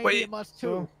surgery, maybe Wait. you must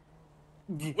too.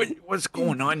 What's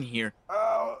going on here?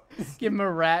 Give him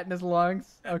a rat in his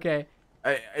lungs. Okay.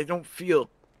 I don't feel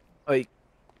like.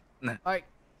 Alright.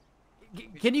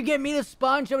 Can you get me the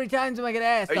sponge? How many times am I gonna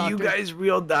ask, Are doctor? you guys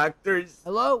real doctors?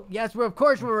 Hello? Yes, of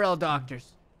course we're real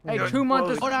doctors. Hey, 2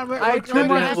 months. Hold on, I had 2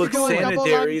 months. Looks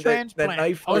sanitary. That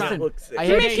knife Listen, doesn't look I sanitary.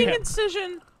 had Making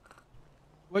incision.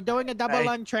 We're doing a double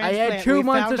lung I transplant. had 2 We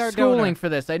months found of our schooling donor. for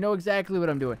this. I know exactly what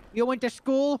I'm doing. You went to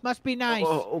school? Must be nice.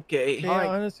 Oh, okay. Alright.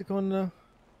 Eine Sekunde.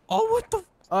 Oh, what the?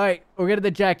 Alright, we're gonna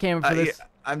the jackhammer for this.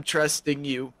 I'm trusting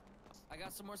you. I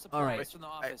got some more Alright. supplies from the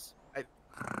office.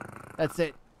 That's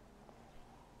it.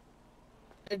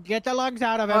 Get the lungs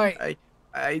out of him. Alright.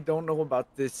 I don't know about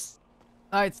this.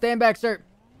 Alright, stand back, sir.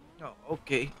 Oh,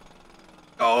 okay.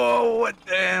 Oh, what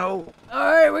the hell?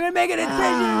 Alright, we're gonna make an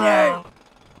incision in there.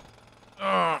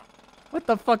 What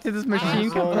the fuck did this machine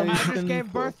come from? I just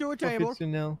gave birth to a table.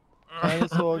 Professionell. Keine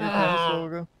Sorge, keine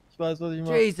Sorge. Ich weiß, was ich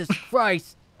mache. Jesus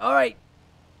Christ. Alright,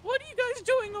 What are you guys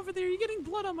doing over there? You're getting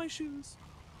blood on my shoes.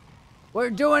 we're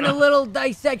doing a little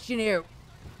dissection here.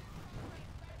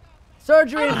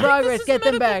 Surgery in progress. Get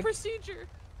them back. Procedure.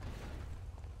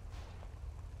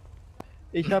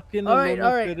 Ich habe hier eine Alright, Lunge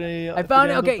alright. für die. I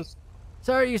found it. für die Okay.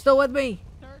 Sir, are you still with me?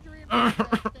 Stay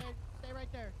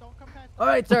right there. Don't come past.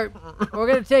 Alright, sir. We're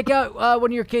gonna take out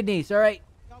one of your kidneys, alright?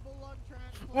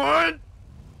 What?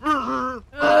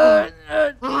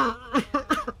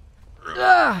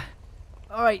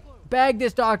 Alright, bag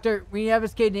this doctor. We have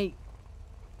his kidney.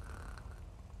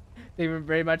 They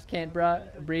very much can't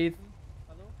breathe.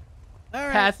 All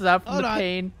right. Passes out from Hold the on.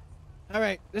 pain. All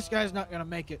right, this guy's not gonna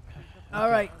make it.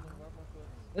 Alright.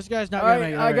 This guy's not gonna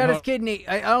make Alright, it. I All got right, his kidney.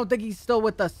 I don't think he's still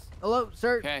with us. Hello,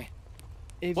 sir? Okay.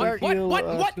 What the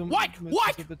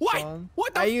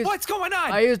what's going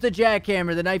on? I used the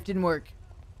jackhammer. The knife didn't work.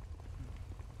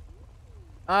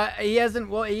 He hasn't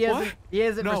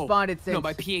responded since. No,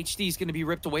 my PhD is gonna be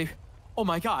ripped away. Oh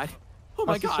my god. Oh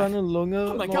my Hast du god. seine Lunge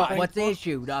Oh my noch god. What's the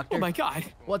issue, doctor? Oh my god.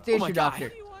 What's the Oh my issue, God.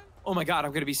 doctor? Oh my god,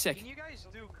 I'm gonna be sick.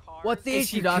 What's the Is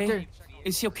he issue, okay? doctor?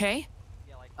 Is he okay?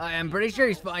 I'm pretty sure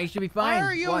he's fine. He should be fine. Why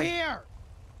are you Why? here?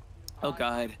 Oh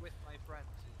god.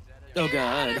 Oh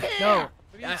god. No.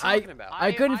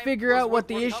 I couldn't figure out what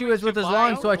the issue is with his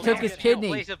lungs, so I took his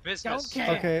kidney.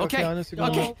 Okay, Okay. eine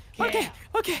Sekunde.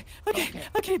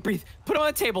 Okay, breathe. Put him on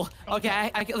the table.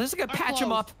 Okay, let's go patch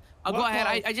him up. I'll go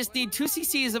ahead. I just need 2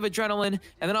 cc's of adrenaline,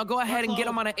 and then I'll go ahead and get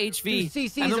him on an HV. 2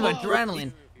 cc's and of then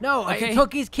adrenaline. No, I Okay.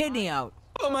 took his kidney out.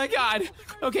 Oh my god.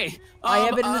 Okay. I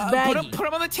have it in his baggie. Put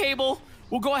him on the table.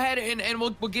 We'll go ahead and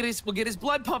we'll get his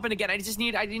blood pumping again. I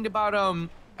need about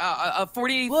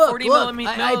 40 Look, milliliters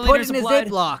I put it in of his blood.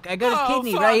 Ziploc. I got his Oh,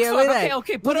 kidney fuck, right here. Look at that.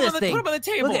 Okay, Look put at him this on thing. the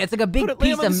table. Look, it's like a big Lay him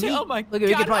piece on of the meat. Oh my Look, we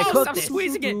could God. probably Oh, cook stop this.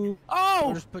 squeezing it.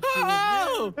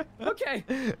 Oh. Okay.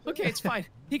 Okay, it's fine.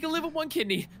 He can live with 1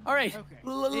 kidney. All right.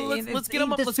 Let's get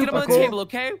him up. Let's get him on the table,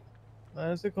 okay?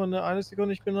 Eine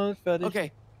Sekunde, ich bin noch nicht fertig.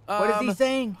 Okay. What is he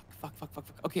saying? Fuck.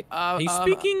 Okay.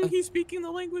 He's speaking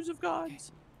the language of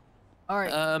gods. All right.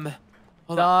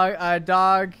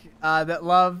 Dog that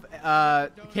love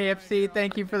KFC.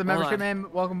 Thank you for the membership,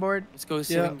 man. Welcome aboard. Let's go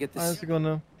see if we can get Eine this.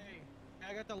 Sekunde.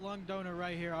 I got the lung donor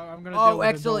right here. I'm gonna. deal Oh, with it,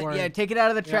 don't excellent. worry. Yeah, take it out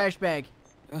of the trash bag.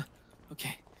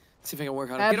 Okay. See if I can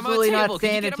work on it. Get him on the Absolutely table. not Can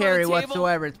you get him on the sanitary table?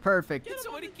 whatsoever. It's perfect. Get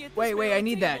somebody get this Wait, man I on the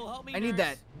need that. table. Help me, I need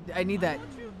nurse. that. I need that.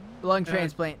 Lung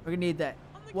transplant. We're gonna need that.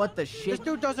 What the This shit?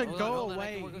 dude doesn't Hold go on, hold on, I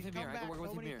away. can work with him He's here. come I can back work with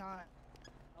so him many here. times.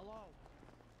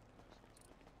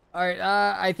 All right.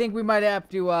 I think we might have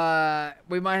to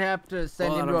send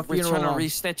Hold him on, to a I'm funeral trying to home.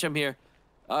 re-stitch him here.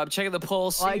 I'm checking the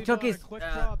pulse. Oh, I took his. Quick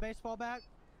draw a baseball bat.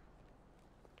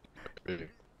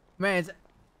 Man, it's,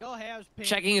 Go Habs, pink.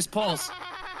 Checking his pulse.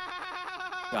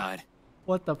 God.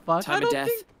 What the fuck? Time of death.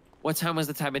 What time was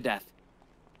the time of death?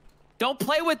 Don't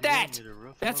play with that.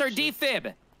 That's our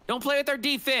defib. Don't play with our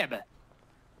defib.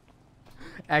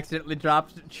 Accidentally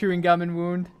dropped chewing gum and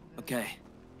wound. Okay.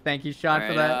 Thank you, Sean,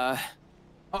 for that.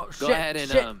 Oh, Go ahead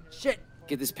and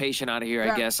get this patient out of here.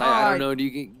 I guess. I don't know. Do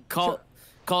you can call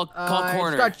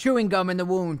coroner? Start chewing gum in the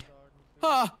wound.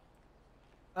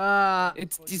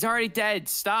 He's already dead.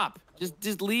 Stop.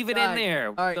 Just leave it in there.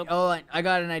 All right, hold on. I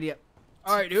got an idea.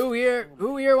 All right, who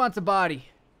here wants a body?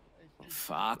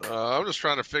 Fuck. I'm just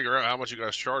trying to figure out how much you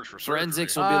guys charge for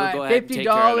forensics. surgery. Will be able to go ahead and take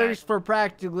care of that. $50 for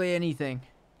practically anything.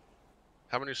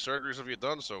 How many surgeries have you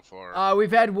done so far?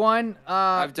 We've had one.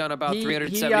 I've done about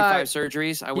 375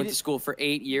 surgeries. I went to school for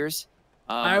 8 years.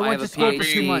 I went to school for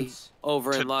 2 months.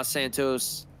 Over in Los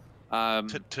Santos.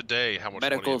 Today, how much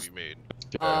money have you made?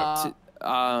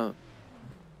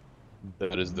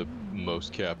 That is the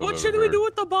most cap. What should we do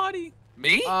with the body?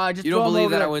 Me? Just you don't believe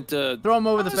that I went to throw him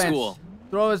over the fence. school?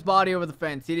 Throw his body over the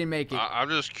fence. He didn't make it. I'm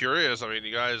just curious. I mean,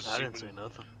 you guys seem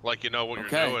like you know what you're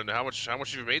doing. How much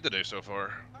have you made today so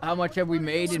far? How much have we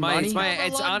made in money?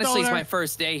 It's honestly my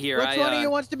first day here. Which one of you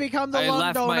wants to become the lung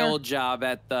left donor? my old job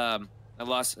at the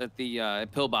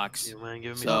pillbox.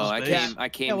 So I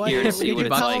came here to see what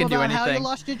it's like. Can do anything. How you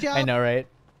lost your job? I know, right?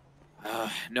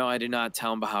 No, I did not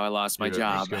tell him about how I lost my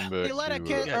job. You let a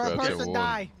kid or a person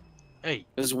die. Hey,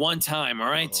 it was one time, all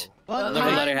right? I'll One never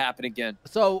let time? it happen again.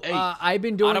 So I've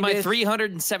been doing out of my this.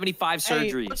 375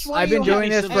 surgeries. I've been doing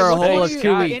this for a whole of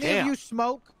 2 weeks. Any of you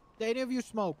smoke? Do any of you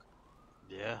smoke?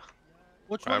 Yeah.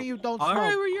 Which one of you don't smoke? All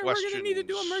right, we're gonna need to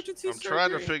do emergency I'm surgery.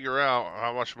 trying to figure out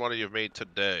how much money you've made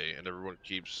today, and everyone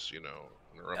keeps,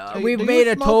 interrupting. We've Do made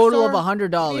you a smoke, total of sir?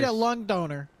 $100. Need a lung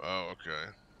donor. Oh,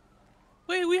 okay.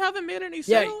 Wait, we haven't made any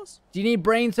Yeah. sales? Do you need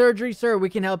brain surgery, sir? We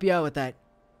can help you out with that.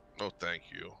 No, thank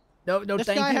you. No, This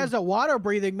thank guy you. has a water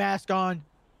breathing mask on.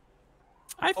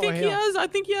 I think he has. I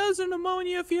think he has a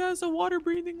pneumonia if he has a water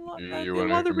breathing. You want to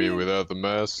hear me without the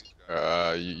mask?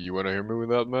 You want to hear me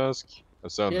without mask?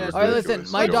 That sounds ridiculous. All right,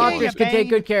 listen. My doctors can take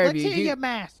good care of you. Let's see your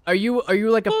mask. Are you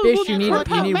like a fish? You need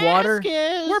water.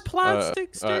 We're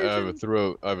plastic I have a surgeons.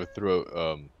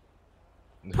 throat.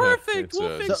 Perfect. It's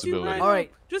We'll fix you disability. right All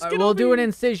right. Just All get well over do here. an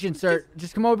incision, sir.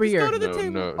 Just come over here. Go to the table.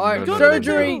 No, All right, no,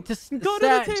 surgery no. to Go to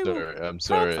the table. Sorry, I'm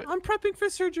sorry. I'm prepping for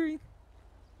surgery.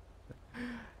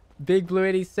 Big Blue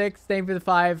 86, thank you for the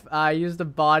 5. Use the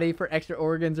body for extra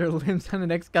organs or limbs on the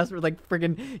next customer, like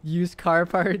friggin' used car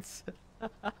parts.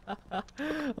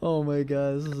 Oh my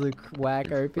god, this is a whack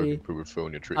RP.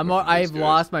 I've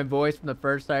lost my voice from the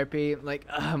first RP. Like,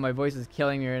 my voice is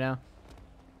killing me right now.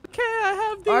 Okay, I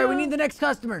have the. All right, we need the next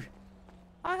customer.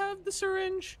 I have the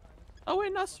syringe. Oh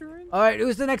wait, not syringe. All right,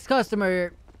 who's the next customer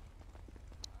here?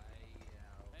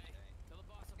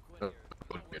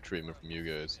 Get treatment from you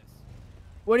guys.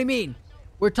 What do you mean?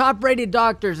 We're top-rated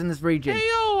doctors in this region. Hey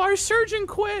yo, our surgeon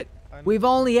quit. We've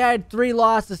only had 3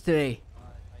 losses today.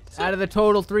 Out of the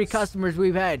total 3 customers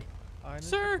we've had.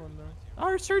 Sir,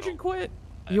 our surgeon quit.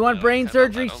 You want brain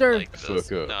surgery, sir?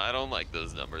 No, I don't like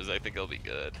those numbers. I think it'll be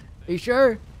good. Are you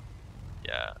sure?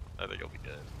 Yeah, I think it'll be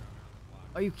good.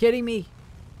 Are you kidding me?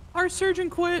 Our surgeon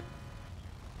quit.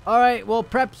 All right, well,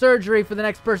 prep surgery for the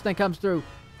next person that comes through.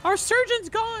 Our surgeon's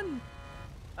gone.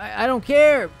 I don't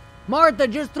care. Martha,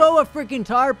 just throw a freaking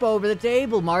tarp over the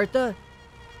table, Martha.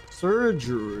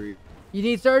 Surgery. You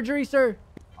need surgery, sir?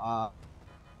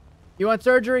 You want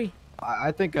surgery?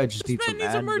 I think I just need some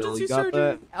needs Advil. emergency You got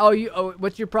that? Oh,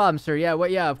 what's your problem, sir? Yeah,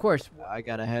 yeah, of course. I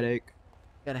got a headache.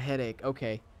 Got a headache.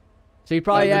 Okay. So you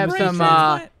probably have some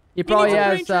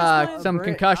some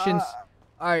concussions.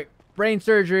 All right, brain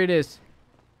surgery it is.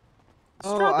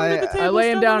 I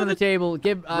lay him down on the table.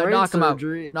 Knock him out.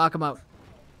 Knock him out.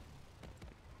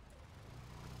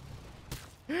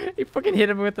 He fucking hit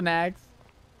him with an axe.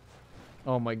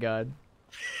 Oh my god.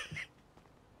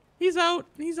 He's out.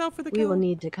 He's out for the We kill. will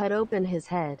need to cut open his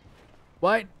head.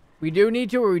 What? We do need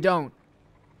to or we don't?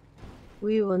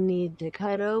 We will need to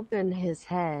cut open his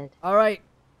head. All right.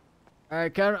 All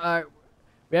right, come. All right.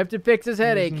 We have to fix his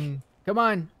headache. Come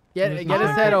on. Get his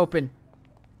head open.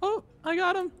 Oh, I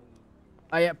got him.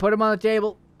 Oh yeah, put him on the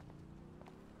table.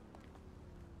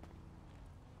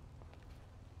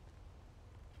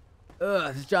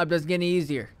 Ugh, this job doesn't get any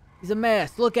easier. He's a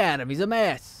mess. Look at him. He's a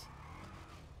mess.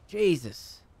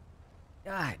 Jesus.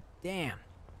 God damn.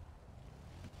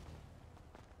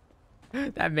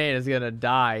 That man is gonna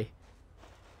die.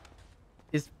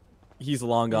 He's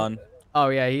long gone. Oh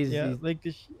yeah, he's. like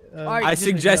this. I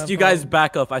suggest you guys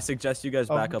back up. I suggest you guys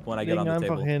back up when I get on the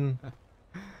table.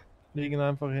 Liegen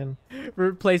einfach hin.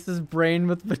 Replace his brain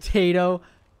with potato.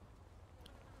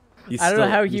 I don't know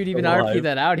how he'd even RP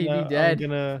that out. He'd be dead.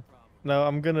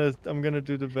 I'm gonna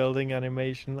do the welding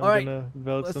animation. I'm gonna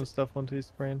weld some stuff onto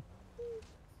his brain.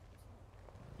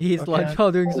 He's lunch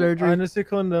while doing surgery. Eine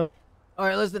Sekunde. All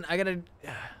right, listen. I gotta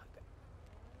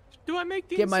Do I make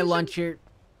the get my incision? lunch here.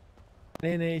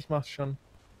 Nee, ich mach's schon.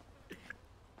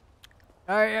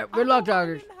 All right, yeah, good luck,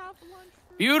 doctors.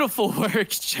 Beautiful work,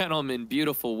 gentlemen.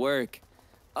 Beautiful work.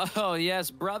 Oh,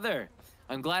 yes, brother.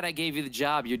 I'm glad I gave you the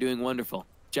job. You're doing wonderful.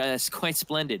 Just quite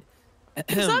splendid.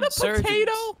 Is that a Surgeons.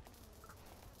 potato?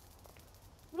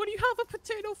 What do you have a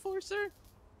potato for, sir?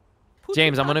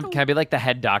 James, can I be like the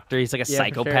head doctor? He's like a Yeah, for sure.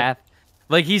 psychopath.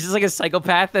 Like he's just like a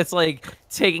psychopath that's like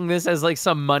taking this as like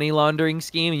some money laundering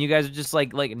scheme, and you guys are just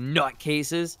like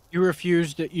nutcases. You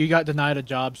refused. You got denied a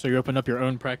job, so you opened up your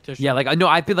own practitioner. Yeah, like I know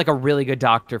I've been like a really good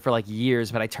doctor for like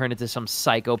years, but I turned into some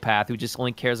psychopath who just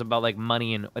only cares about like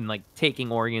money and like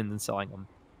taking organs and selling them.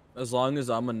 As long as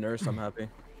I'm a nurse, I'm happy.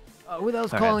 Who the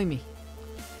hell's Okay. calling me?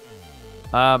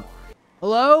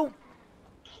 Hello?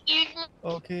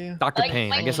 Okay. Dr.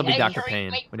 Payne. I guess I'll be Dr.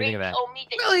 Payne. What do you think of that?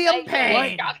 William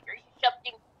Payne.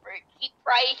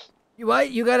 You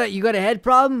what? You got a head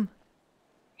problem?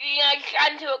 Yeah, I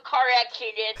got into a car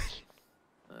accident.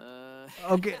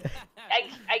 Okay.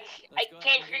 I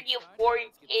can't really afford an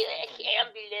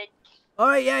ambulance. All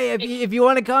right, yeah. If you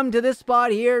want to come to this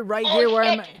spot here, right here where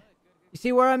I'm at. You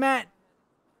see where I'm at?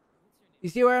 You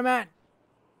see where I'm at?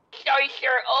 Sorry, sir.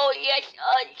 Oh, yes.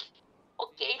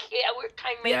 Okay, so yeah, we're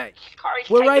kind of Yeah. car is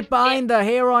We're kind right of behind the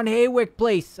Hair on Haywick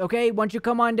place, okay? Once you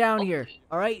come on down here,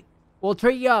 all right? We'll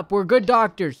treat you up. We're good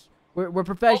doctors. We're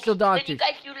professional Then doctors. you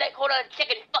guys do like, hold on a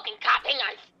second, fucking cop, hang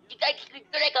on. You guys do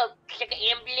like an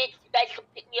ambulance? You guys can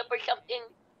pick me up or something?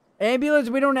 Ambulance,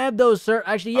 we don't have those, sir.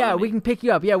 Actually, yeah, we can pick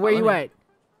you up. Yeah, where you at?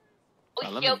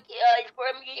 Oh, okay, it's where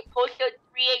I'm getting posted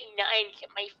 389 to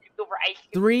my over ice.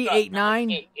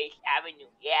 389? Avenue,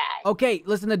 yeah. Okay,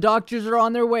 listen, the doctors are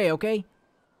on their way, okay?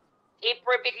 Hey,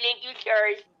 perfect, thank you,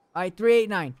 sir. All right,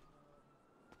 389.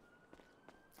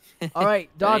 All right,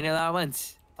 doc.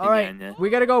 All right, we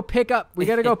gotta go pick up. We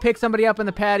gotta go pick somebody up in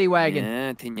the paddy wagon.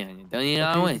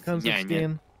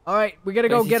 All right, we gotta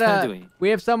go get a. We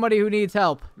have somebody who needs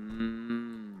help.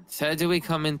 Surgery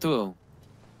coming through.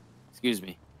 Excuse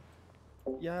me.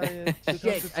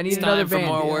 Shit, I need It's another time for van.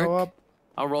 more work.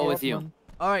 I'll roll with you.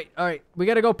 All right. We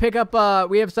gotta go pick up.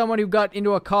 We have someone who got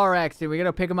into a car accident. We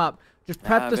gotta pick him up. Just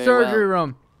prep the very surgery well.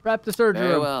 room. Prep the surgery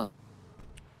Very room. well.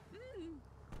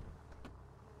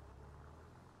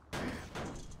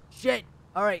 Shit.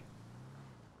 All right.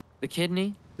 The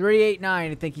kidney?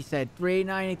 389, I think he said.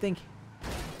 389, I think.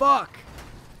 Fuck.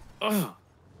 Ugh.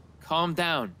 Calm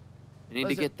down. I need to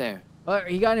Listen. get there.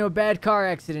 He got into a bad car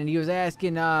accident. He was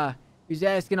asking all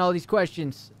these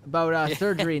questions about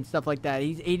surgery and stuff like that.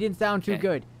 He didn't sound too Okay.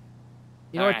 good.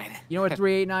 You know All what? right. You know what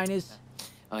 389 is?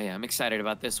 Oh yeah, I'm excited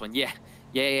about this one. Yeah,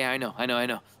 I know.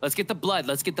 Let's get the blood.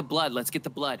 The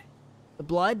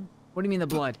blood? What do you mean the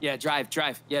blood? Yeah, drive.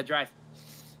 Yeah, drive.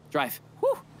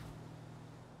 Whew.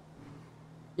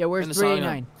 Yeah, where's Turn the song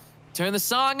 389? Turn the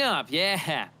song up.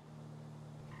 Yeah.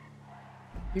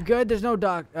 You good? There's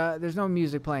no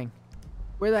music playing.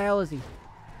 Where the hell is he?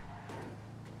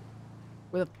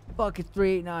 Where the fuck is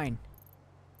 389?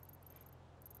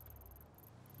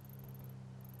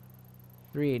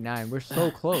 389. We're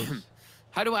so close.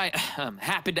 How do I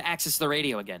happen to access the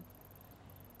radio again?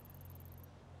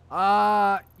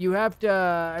 You have to.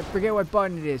 I forget what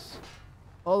button it is.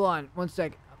 Hold on, 1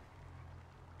 sec.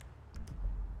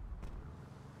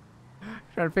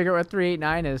 Trying to figure out what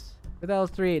 389 is. Where the hell is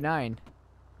 389?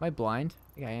 Am I blind?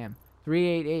 I think I am.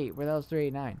 388. Where the hell is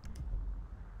 389?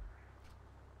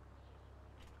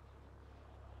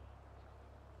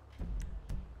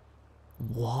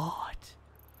 What?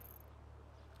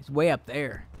 It's way up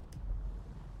there.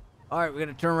 All right, we're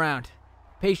gonna turn around.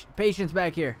 Patient's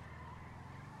back here.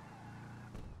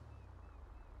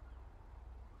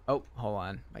 Oh, hold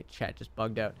on. My chat just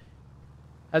bugged out.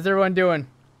 How's everyone doing?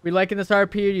 We liking this RP,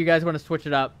 or do you guys want to switch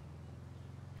it up?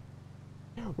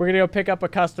 We're gonna go pick up a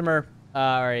customer,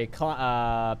 or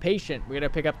a patient. We're gonna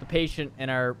pick up the patient in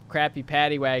our crappy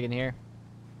paddy wagon here,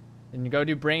 and go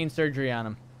do brain surgery on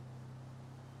him.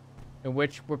 In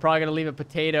which we're probably gonna leave a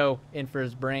potato in for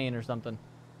his brain or something.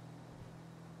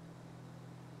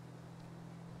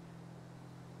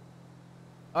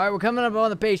 All right, we're coming up on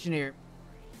the patient here.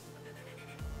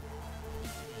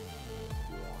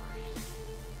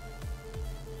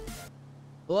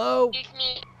 Hello? Excuse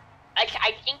me. I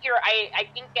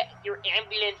think that your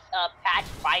ambulance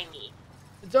passed by me.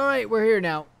 It's all right. We're here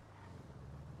now.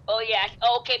 Oh yes.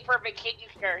 Oh, okay, perfect. Thank you,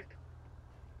 sir.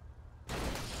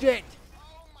 Shit.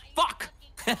 Fuck.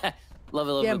 Love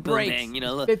a little Damn bit of boom brakes. bang. You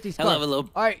know, 50 I love a little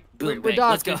All right, boom we're bang.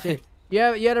 Let's go. doctors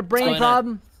here. You had a brain going on?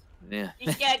 problem? Yeah.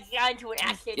 This guy got into an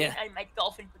accident Yeah. on my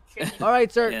dolphin patrician. All right,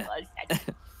 sir. Yeah.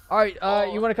 All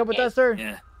right, you want to come with us, sir?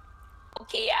 Yeah.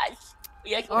 Okay, yes.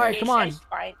 Yes, All right, come on. that's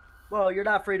fine. Well, you're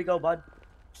not free to go, bud.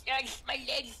 My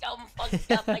leg's so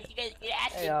fucked up. Like, you guys get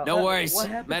acid. No worries.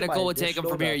 Medical will take him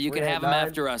from here. You can have him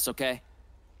after us, okay?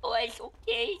 Oh, it's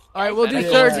okay. All right, we'll do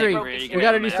surgery. We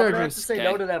gotta do I'm gonna surgery. have to say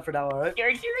no to that for now, alright?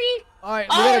 Surgery? All right,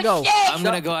 we gotta go. Shit. I'm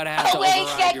gonna go ahead and have to Wait a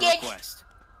override your second. request.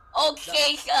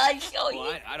 Okay, son. So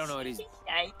Well, I don't know what he's... Yeah,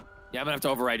 I'm gonna have to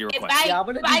override your request. Bye, Yeah, I'm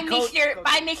gonna bye, do code- Mr.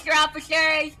 Bye, Mr.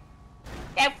 Officers.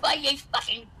 That funniest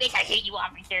fucking bitch. I hate you,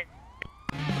 officer.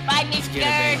 Bye, Mr.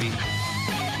 Get it, baby.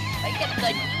 I got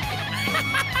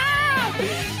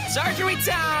good. Surgery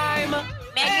time!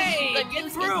 Hey, good get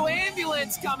news. through!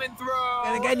 Ambulance coming through!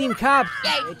 Yeah, the goddamn cops.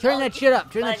 Yeah, Hey, turn that shit up.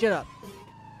 Turn that shit up. You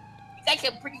guys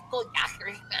are pretty cool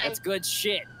doctors, man. That's good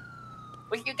shit.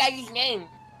 What's your guys' name?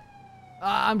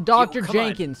 I'm Dr. come on.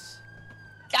 Jenkins.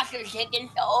 Dr.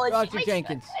 Jenkins. Oh, it's Dr.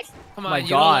 Jenkins. Come Oh on, my you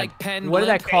don't God. like pen What did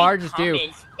that blimp? car just do?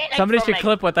 Get, like, Somebody from, should like,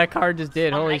 clip what that car just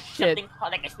did. from, Holy like, shit. something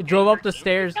called, like, a It drove up the Stranger Things or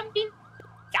stairs. something?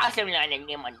 That's something on the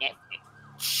name on Netflix.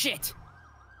 Shit.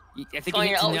 I think Oh, you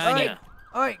hit yeah, oh, Tanyanya.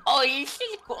 All right. Oh, you see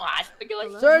the cool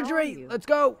hospital. Surgery. Let's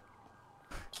go.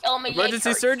 Show me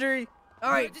Emergency surgery?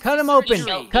 All right, cut him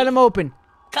open. Cut him open.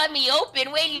 Cut me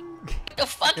open. Wait. What the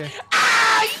fuck?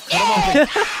 Ah,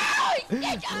 shit!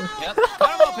 Yep,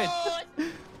 cut him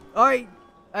open. All right.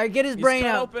 All right, get his brain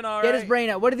cut out. open, all Get his right. brain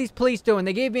out. What are these police doing?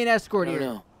 They gave me an escort I here.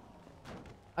 don't know.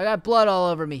 I got blood all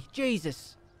over me.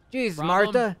 Jesus. Jesus, Problem?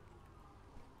 Martha.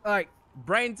 All right.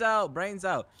 Brains out, brains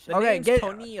out. The Okay, name's get.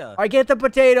 Tonia. All right, get the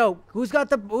potato. Who's got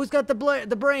the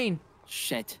the brain?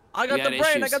 Shit. I got We the got brain,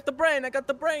 I issues. got the brain, I got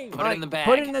the brain. Put it in the bag.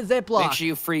 Put it in the Ziploc. Make sure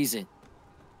you freeze it.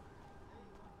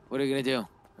 What are we gonna do?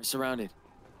 We're surrounded.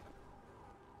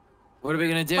 What are we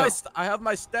gonna do? I have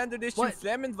my standard issue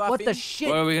Flammenwaffen. What the shit?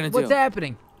 What are we gonna do? What's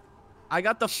happening? I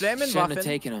got the Shouldn't have Flammenwaffen.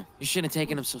 taken him. You shouldn't have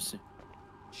taken him so soon.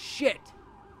 Shit.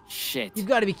 Shit. You've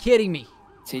got to be kidding me.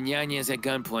 Tinyanya's at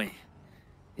gunpoint.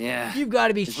 Yeah. You've got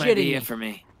to be This might be shitting me. it for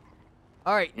me.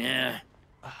 All right. Yeah.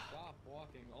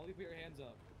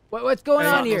 What's going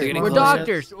Hey, on they're here? getting We're closer.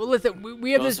 doctors. Well, listen,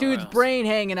 we have this Go somewhere dude's else. brain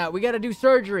hanging out. We got to do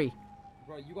surgery.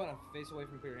 Bro, you gotta face away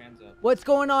from put your hands up. What's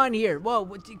going on here?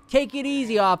 Whoa, take it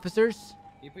easy, officers.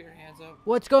 You put your hands up.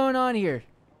 What's going on here?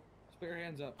 Just put your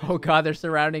hands up. Oh God, they're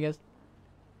surrounding us.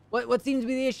 What seems to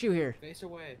be the issue here? Face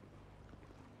away.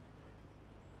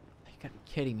 You gotta be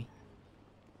kidding me.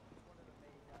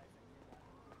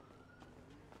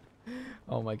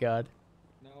 Oh my God.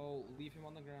 No, leave him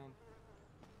on the ground.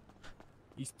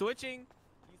 He's twitching.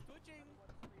 He's twitching.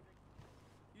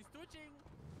 He's twitching.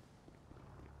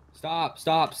 Stop,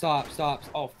 stop, stop, stop.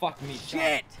 Oh, fuck me. Stop.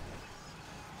 Shit!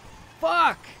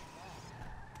 Fuck!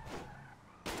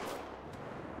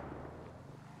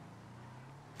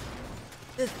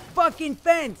 This fucking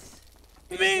fence!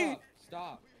 Me!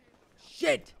 Stop.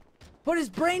 Shit! Put his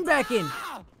brain back in!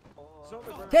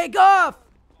 Take off!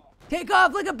 Take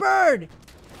off like a bird!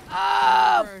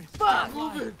 Oh, fuck!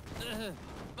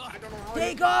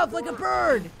 Take off like a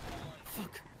bird!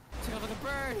 Take off like a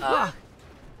bird. Ah!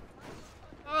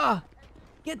 Ah!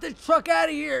 Get the truck out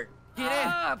of here! Get in.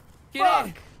 Ah, Get fuck!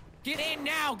 in. Get in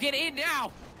now. Get in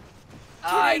now.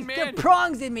 Ah, in, man. the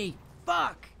prongs in me!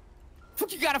 Fuck!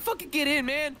 Fuck, you gotta fucking get in,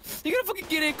 man. You gotta fucking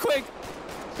get in quick.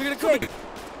 You're gonna come in.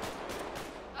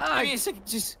 Ah, Give me a second,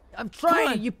 just. I'm Come trying.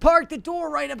 on. You parked the door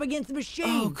right up against the machine.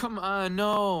 Oh, come on,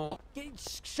 no.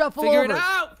 Shuffle Figure over. it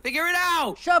out. Figure it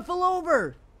out. Shuffle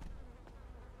over.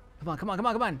 Come on, come on, come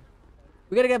on, come on.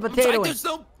 We gotta get a potato in. There's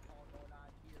no.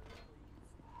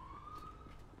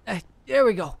 There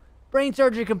we go. Brain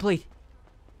surgery complete.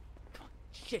 Come on.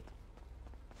 Shit.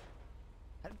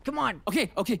 Come on.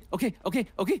 Okay.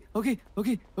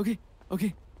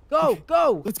 Go,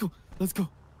 go. Let's go. Let's go.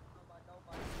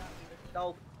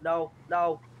 No, no,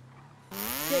 no.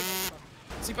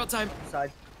 Seatbelt time.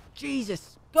 Side.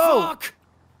 Jesus. Go. Fuck.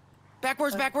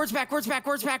 Backwards.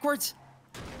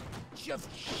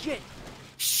 Shit.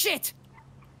 Shit.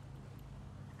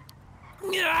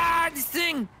 Ah, this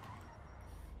thing.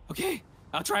 Okay,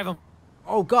 I'll drive him.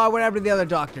 Oh God, what happened to the other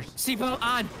doctors? Seatbelt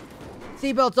on.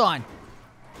 Seatbelt's on.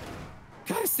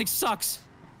 God, this thing sucks.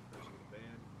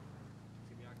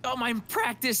 Oh, my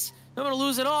practice. I'm gonna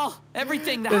lose it all.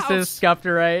 Everything. The This house. is scuffed,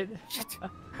 right? Shit.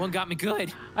 One got me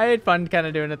good. I had fun kind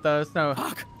of doing it though. So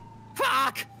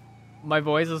Fuck. my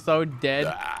voice is so dead.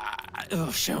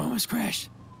 Oh shit! I almost crashed.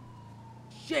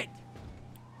 Shit.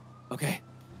 Okay.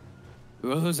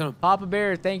 We're losing him. Papa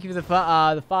Bear, thank you for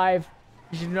the 5.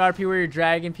 You should know RP where you're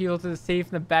dragging people to the safe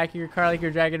in the back of your car like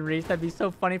you're dragging Reese. That'd be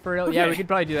so funny for real. Yeah, we could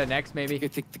probably do that next, maybe.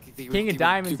 King of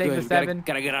Diamonds, thank you for 7.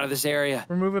 Gotta get out of this area.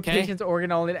 Remove a Okay? patient's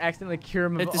organ only to accidentally cure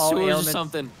him Hit of the all sewers ailments. or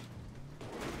something.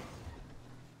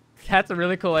 That's a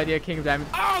really cool idea, King of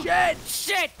Diamonds. Oh shit!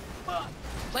 Shit!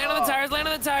 Land on the tires. Land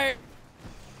on the tire.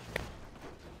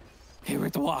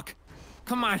 have to walk.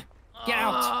 Come on, get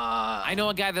out. I know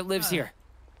a guy that lives here.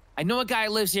 I know a guy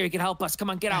who lives here. He can help us. Come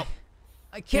on, get out.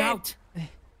 I can't. Get out.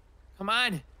 Come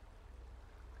on.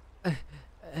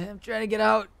 I'm trying to get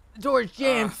out. The door's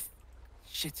jammed.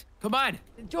 Shit. Come on.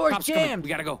 The door's Cops are coming. jammed. We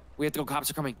gotta go. We have to go. Cops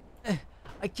are coming.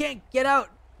 I can't get out.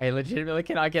 I legitimately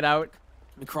cannot get out.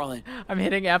 Let me crawl in. I'm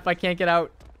hitting F. I can't get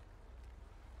out.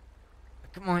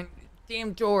 Come on.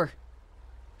 Damn door.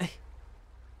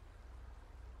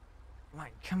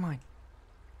 Come on.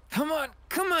 Come on.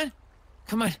 Come on.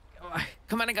 Come on. Come on.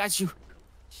 Come on, I got you.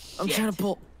 I'm trying to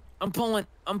pull. I'm pulling.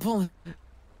 I'm pulling.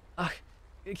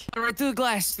 Right through the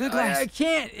glass. Through the glass. I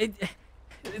can't.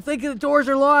 It's like the doors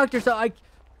are locked or something.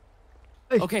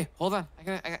 Okay, hold on.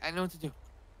 I know what to do.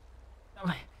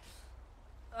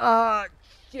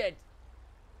 Shit.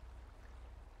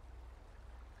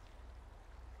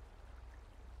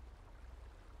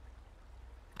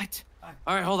 What?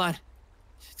 All right, hold on.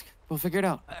 We'll figure it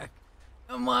out.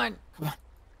 Come on. Come on.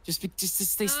 Just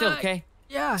stay still, okay?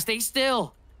 Yeah. Stay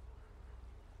still.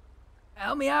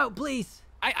 Help me out, please.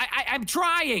 I'm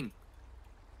trying.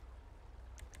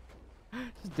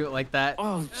 Just do it like that.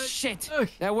 Oh shit.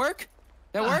 That work?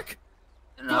 That work?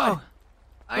 No.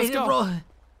 I Let's need to go. roll.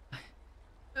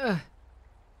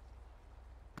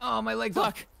 Oh, my legs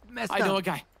are messed I know a up.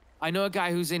 guy. I know a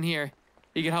guy who's in here.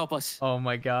 He can help us. Oh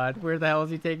my god. Where the hell is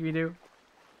he taking me to?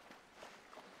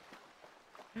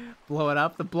 Blow it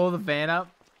up? Blow the van up?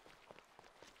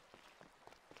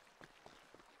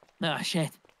 Oh, shit.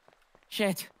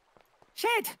 Shit.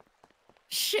 Shit.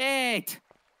 Shit.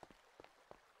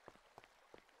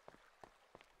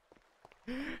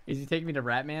 Is he taking me to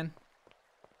Ratman?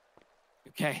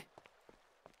 Okay.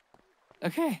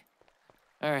 Okay.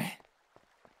 All right.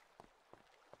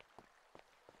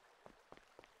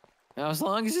 Now, as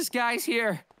long as this guy's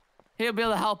here, he'll be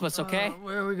able to help us, okay?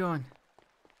 Where are we going?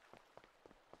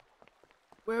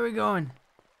 Where are we going?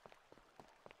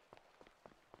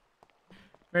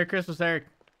 Merry Christmas, Eric.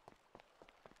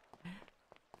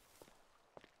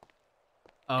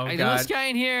 Oh, I know God. this guy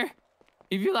in here.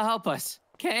 He'll be able to help us,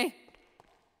 okay?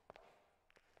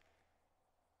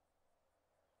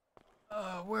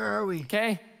 Where are we?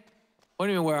 Okay. What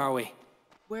do you mean, where are we?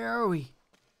 Where are we?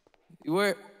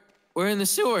 We're in the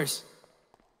sewers.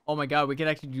 Oh my god, we could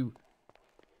actually do.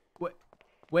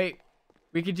 Wait,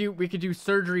 we could do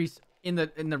surgeries in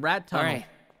the rat tunnel. All right.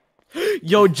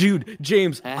 Yo, Jude,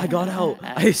 James, I got out.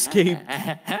 I escaped.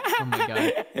 Oh my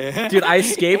god. Dude, I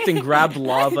escaped and grabbed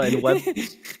lava and web.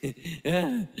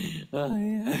 Oh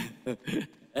yeah.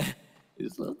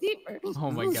 It's a little deeper.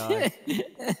 Oh my god.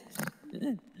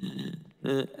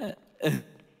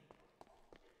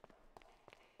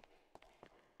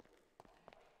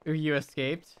 You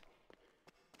escaped?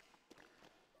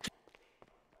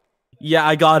 Yeah,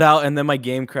 I got out and then my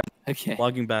game crashed. Okay.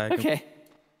 Logging back. Okay.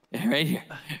 Right here.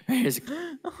 Right here.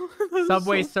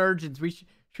 Subway surgeons. Should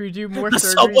we do more The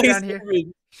surgeries subway down here?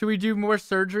 surgeons. Should we do more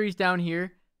surgeries down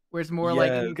here? Where it's more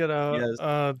Yes, like. get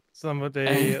out.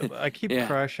 Somebody. I keep Yeah.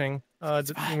 crashing.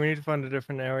 We need to find a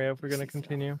different area if we're gonna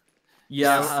continue.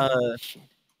 Yeah.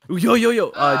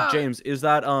 Yo. James, is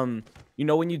that you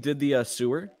know when you did the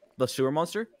sewer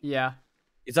monster? Yeah.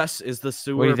 Is the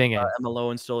sewer? What are you thinking?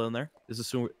 MLO and still in there? Is the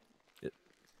sewer?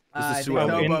 I think so,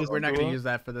 but we're not gonna use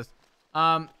that for this.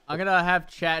 I'm gonna have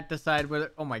chat decide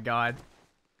whether. Oh my god.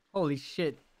 Holy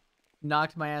shit.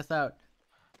 Knocked my ass out.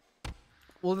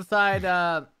 We'll decide.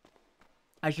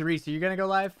 Actually, Reese, are you gonna go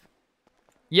live?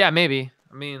 Yeah, maybe.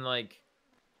 I mean, like,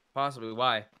 possibly.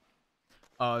 Why?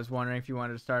 Oh, I was wondering if you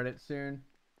wanted to start it soon.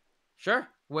 Sure.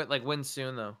 What? Like, when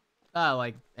soon though?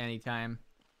 Like anytime.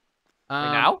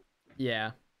 Like now?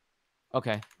 Yeah.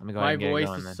 Okay. Let me go My ahead and get it voice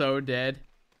going, is then. so dead.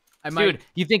 Dude,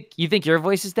 you think your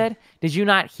voice is dead? Did you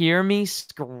not hear me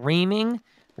screaming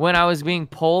when I was being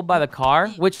pulled by the car?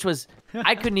 Which was,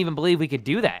 I couldn't even believe we could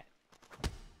do that.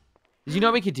 Did you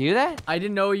know we could do that? I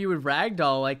didn't know you would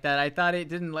ragdoll like that. I thought it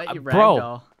didn't let you Bro,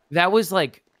 ragdoll. that was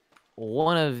like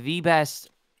one of the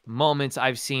best moments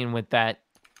I've seen with that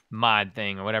mod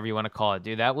thing or whatever you want to call it,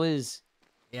 dude. That was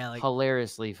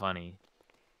hilariously funny.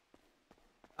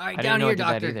 All right, I down didn't know here, it did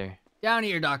that doctor. either. Down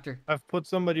here, doctor. I've put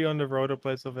somebody on the road in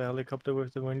place of a helicopter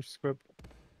with the winch script.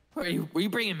 Where are you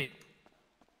bringing me?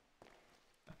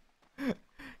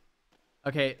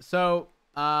 Okay, so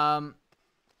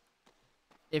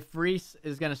if Reese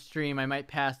is gonna stream, I might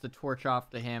pass the torch off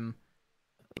to him.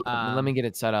 Let me get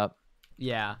it set up.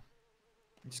 Yeah.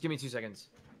 Just give me 2 seconds.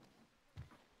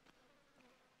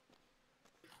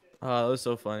 Oh, that was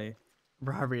so funny.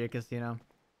 Robbery at casino.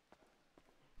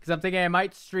 Because I'm thinking I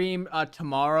might stream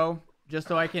tomorrow, just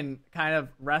so I can kind of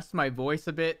rest my voice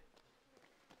a bit.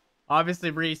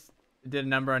 Obviously, Reese, did a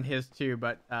number on his too,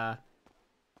 but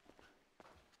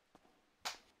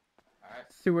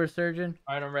sewer surgeon.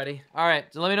 All right, I'm ready. All right,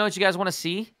 so let me know what you guys want to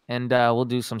see, and we'll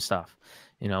do some stuff.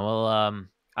 You know, we'll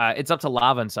it's up to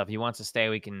Lava and stuff. He wants to stay.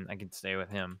 I can stay with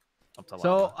him. Up to Lava.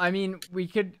 So I mean, we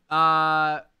could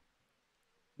nice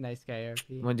guy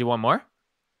RP. Want to do one more?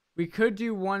 We could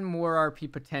do one more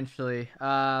RP potentially.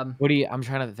 I'm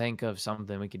trying to think of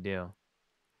something we could do.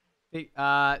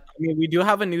 I mean, we do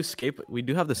have a new we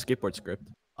do have the skateboard script.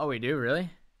 Oh, we do, really?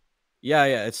 Yeah,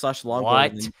 it's /longboard.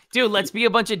 What? Dude, let's be a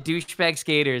bunch of douchebag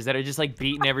skaters that are just like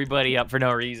beating everybody up for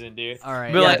no reason, dude. All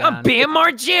right. Be like, I'm Bam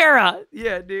Margera.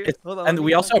 Yeah, dude. Hold on, and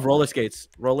we also have roller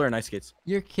and ice skates.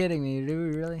 You're kidding me, do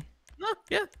we really? No,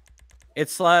 yeah.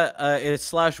 It's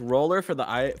 /roller for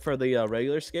the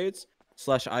regular skates,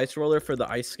 /ice roller for the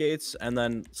ice skates, and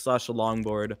then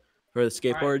 /longboard for the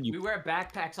skateboard. Right, we wear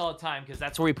backpacks all the time because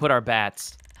that's where we put our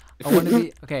bats. I want to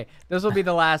be okay. This will be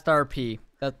the last RP.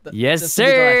 Yes, this sir.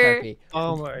 will be the last RP.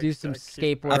 Oh my do some God,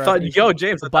 skateboard. I thought, RP. yo,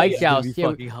 James, bike joust.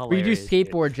 Yeah, hilarious, we do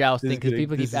skateboard jousting because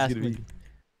people keep asking me.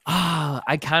 Ah,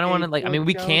 I kind of want to like. I mean,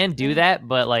 we can do jousting. that,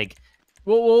 but like,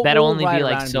 we'll that'll only ride be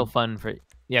like around so and fun for.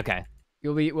 Yeah, okay.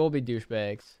 We'll be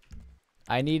douchebags.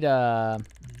 I need that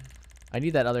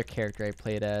other character I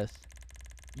played as.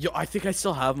 Yo, I think I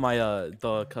still have my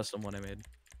the custom one I made.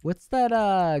 What's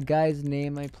that guy's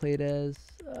name I played as?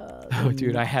 Oh,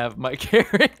 dude, I have my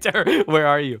character. Where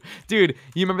are you? Dude,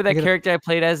 you remember that character I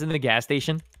played as in the gas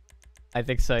station? I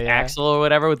think so, yeah. Axel or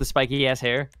whatever with the spiky ass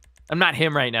hair. I'm not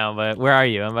him right now, but where are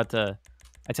you? I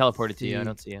teleported to you. I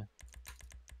don't see you.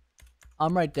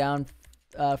 I'm right down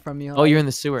from you. Oh, you're in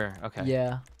the sewer. Okay.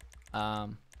 Yeah.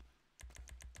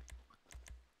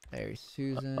 Larry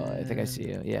Susan. Oh, I think I see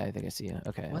you. Yeah, I think I see you.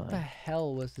 Okay. What the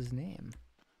hell was his name?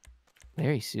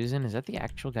 Larry Susan? Is that the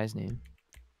actual guy's name?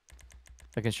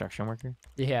 The construction worker?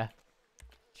 Yeah.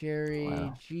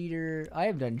 Jerry Jeter. I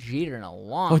haven't done Jeter in a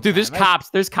long Oh, dude, there's time. cops.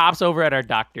 There's cops over at our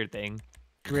doctor thing.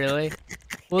 Really?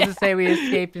 We'll just say we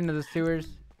escaped into the sewers.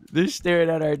 They're staring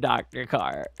at our doctor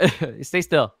car. Stay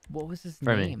still. What was his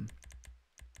For name? Me.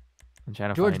 I'm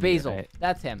trying to George find Basil. Right.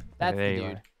 That's him. That's there the you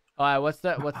dude. Oh, what's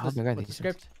the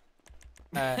script?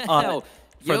 For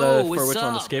which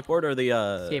one, the skateboard or the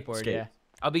skateboard? skate? Yeah.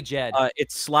 I'll be Jed.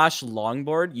 It's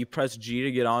 /longboard. You press G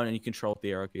to get on, and you control with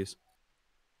the arrow keys.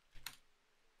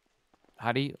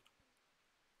 How do you?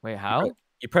 Wait, how?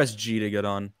 You press G to get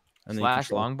on, and then you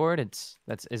control. /longboard.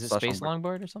 Is it space longboard.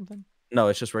 longboard or something? No,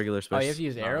 it's just regular space. Oh, you have to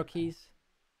use arrow keys.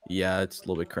 Yeah, it's a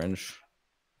little bit cringe.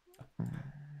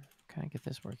 Can I get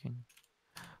this working?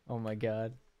 Oh my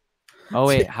god. Oh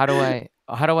wait, how do I?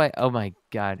 Oh my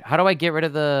god, how do I get rid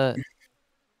of the?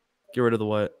 Get rid of the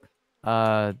what?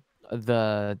 The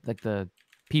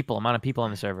amount of people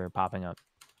on the server popping up.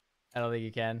 I don't think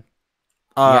you can.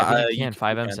 Yeah, you can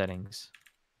 5M settings.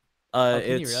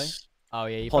 Can you really? Oh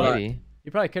yeah, you probably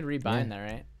could rebind that,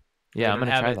 right? Yeah, I'm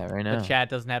gonna try that right now. The chat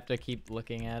doesn't have to keep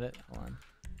looking at it. Hold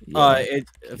on.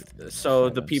 So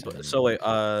the people. So wait.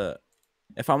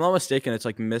 If I'm not mistaken, it's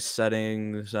like miss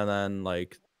settings and then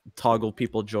like toggle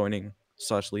people joining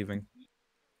 / leaving.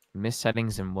 Miss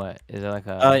settings and what? Is it like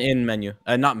a in menu?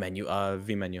 Not menu.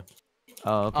 V menu.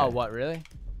 Oh, okay. Oh, what really?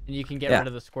 And you can get rid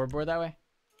of the scoreboard that way?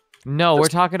 No, we're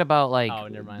talking about like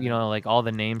never mind you know, like all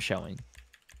the names showing.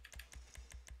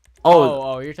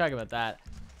 Oh, you're talking about that.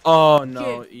 Oh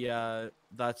no, yeah,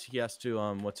 he has to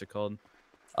what's it called?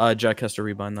 Jack has to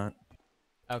rebind that.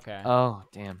 Okay. Oh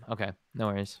damn. Okay, no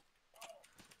worries.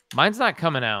 Mine's not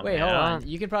coming out. Wait, man. hold on.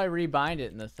 You can probably rebind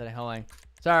it in this setting. Hold on.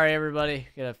 Sorry, everybody.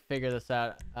 Gotta figure this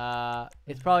out.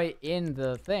 It's probably in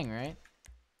the thing, right?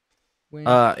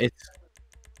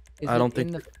 I don't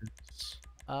think.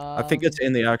 I think it's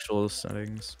in the actual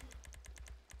settings.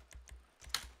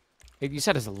 If you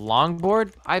said it's a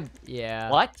longboard,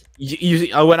 yeah. What?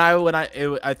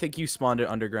 I think you spawned it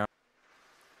underground.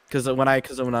 Because when I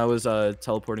was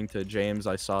teleporting to James,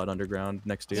 I saw it underground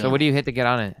next to you. So what do you hit to get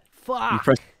on it? Fuck.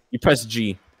 You press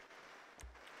G.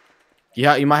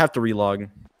 Yeah, you might have to relog.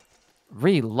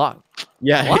 Relog.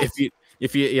 Yeah, what?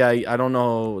 if you I don't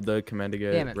know the command to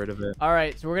get rid of it. All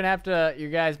right, so we're gonna have to. You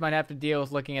guys might have to deal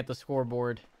with looking at the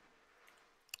scoreboard.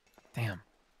 Damn.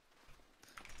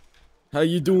 How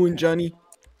you doing, Johnny?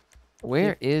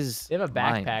 Where is? They have a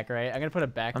backpack, mine? right? I'm gonna put a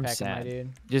backpack I'm in sad. my dude.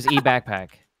 Just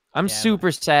backpack. I'm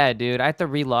super sad, dude. I have to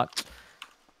relock.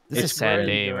 This is a sad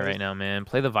day right now, man.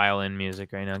 Play the violin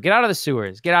music right now. Get out of the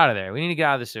sewers. Get out of there. We need to get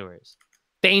out of the sewers.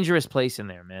 Dangerous place in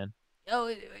there, man.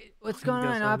 Oh, what's going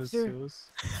on, officer?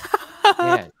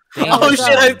 Yeah. Oh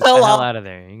shit! I fell off. Out of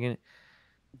there. You're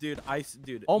gonna...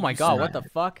 Dude. Oh my god! What the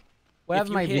fuck? What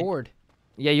happened to my board?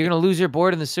 Yeah, you're gonna lose your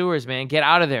board in the sewers, man. Get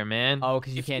out of there, man. Oh,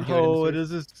 because you can't do it. Oh, it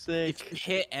is sick. If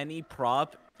you hit any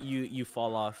prop, you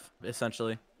fall off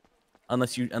essentially,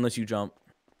 unless you jump.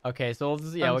 Okay, so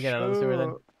we'll get out of the sewer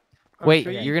then. Wait,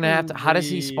 you're gonna have to. How does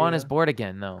he spawn his board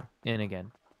again, though? In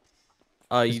again.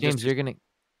 James, you're gonna.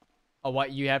 Oh,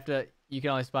 what? You have to. You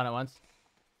can only spawn it once.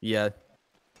 Yeah.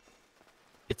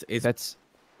 That's.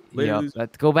 Yeah.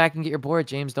 Go back and get your board,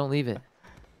 James. Don't leave it.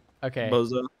 Okay.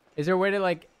 Bozo. Is there a way to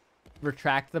like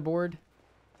retract the board?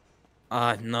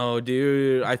 No,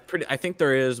 dude. I think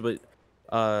there is,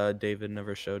 but David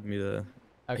never showed me the.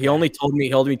 Okay. He only told me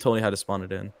how to spawn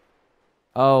it in.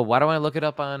 Oh, why don't I look it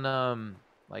up on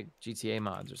like GTA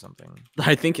mods or something?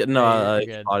 I think no,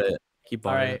 he bought it. He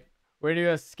bought All it. right, we're gonna do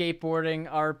a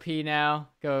skateboarding RP now.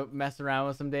 Go mess around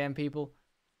with some damn people.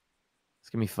 It's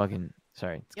gonna be fucking.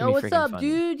 Sorry. It's Yo, gonna be what's up, fun.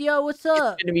 dude? Yo, what's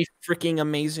up? It's gonna be freaking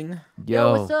amazing.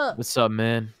 Yo, what's up? What's up,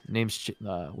 man? Name's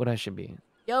what I should be.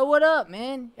 Yo, what up,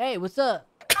 man? Hey, what's up?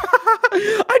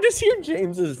 I just hear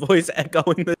James's voice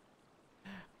echoing the.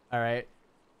 All right.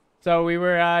 So we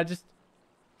were just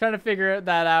trying to figure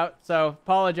that out. So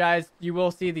apologize. You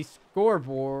will see the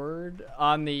scoreboard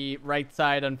on the right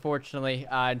side, unfortunately,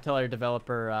 until our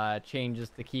developer changes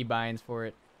the keybinds for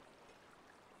it.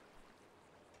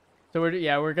 So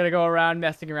we're gonna go around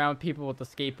messing around with people with the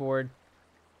skateboard.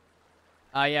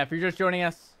 Yeah, if you're just joining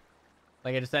us,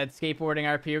 like I just said, skateboarding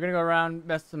RP. We're gonna go around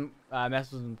mess with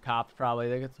some cops probably.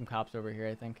 They got some cops over here,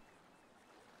 I think.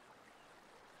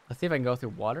 Let's see if I can go through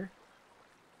water.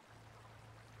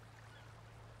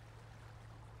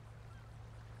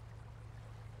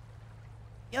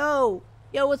 Yo,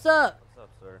 what's up? What's up,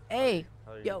 sir? Hey,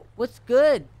 How are you? yo, what's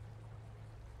good?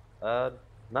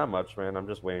 Not much, man. I'm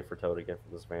just waiting for Toe to get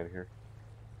from this van here.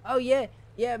 Oh yeah,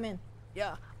 man,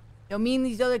 yeah. Yo, me and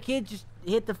these other kids just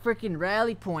hit the freaking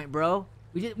rally point, bro.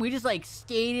 We just like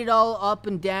skated all up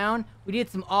and down. We did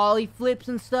some ollie flips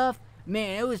and stuff.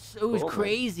 Man, it was Cool,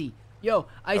 crazy. Yo,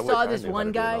 I wish saw I this knew how one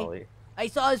to do an guy. ollie. I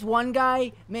saw this one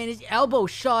guy. Man, his elbow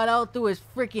shot out through his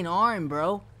freaking arm,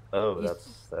 bro. Oh,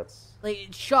 He's- that's. Like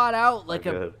it shot out like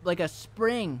good. a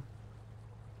spring.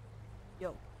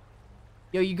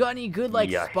 Yo, you got any good like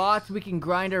Yikes. spots we can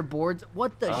grind our boards?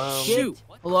 What the shit? Shoot.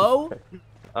 Hello?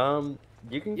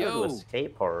 You can go to a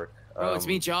skate park. Bro, it's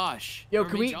me, Josh. Yo,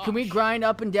 can we grind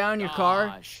up and down your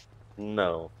car?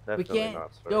 No, We definitely can't.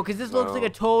 not, sir. Yo, cause this looks like a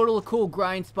total cool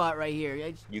grind spot right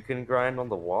here. You can grind on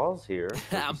the walls here. You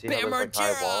see how there's like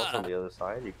high walls on the other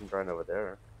side? You can grind over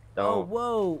there. Oh, Don't.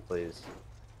 whoa. Please.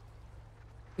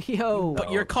 Yo. But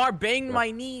Your car banged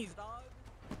my knees, dog.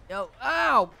 Yo,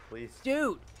 ow. Please.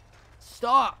 Dude,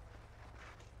 stop.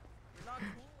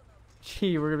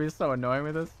 Gee, we're gonna be so annoying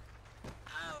with this.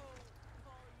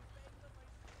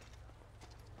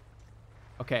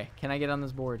 Okay, can I get on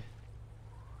this board?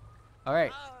 All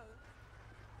right.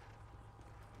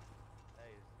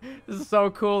 This is so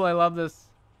cool. I love this.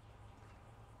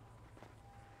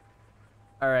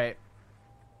 All right.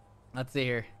 Let's see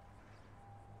here.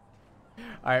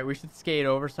 All right, we should skate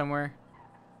over somewhere.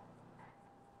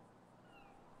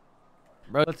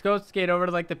 Bro. Let's go skate over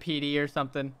to like the PD or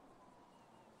something.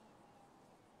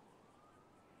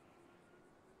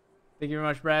 Thank you very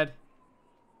much, Brad.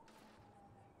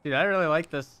 Dude, I really like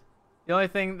this. The only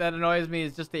thing that annoys me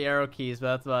is just the arrow keys, but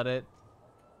that's about it.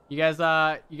 You guys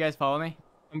follow me?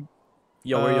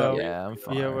 Yo, where you at? Yeah, I'm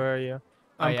fine. Yeah, where are you?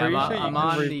 Oh, yeah, pretty I'm sure you I'm can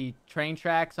on the train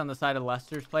tracks on the side of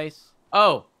Lester's place.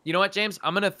 Oh, you know what, James?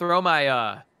 I'm gonna throw my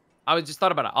I was just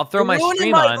thought about it. I'll throw You're my ruining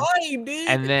stream my on, vibe, dude.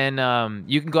 and then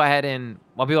you can go ahead and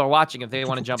while people are watching, if they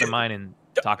want to jump in mine and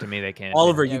talk to me, they can.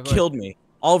 Oliver, Yeah, you go killed me.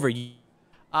 Oliver, you.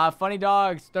 Funny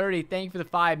Dogs 30, thank you for the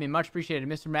 5, man. Much appreciated.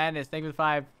 Mr. Madness, thank you for the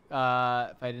 5.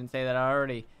 If I didn't say that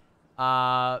already.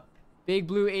 Big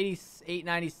Blue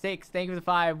 8896, thank you for the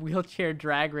 5. Wheelchair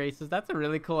drag races. That's a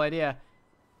really cool idea.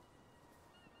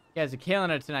 You guys are killing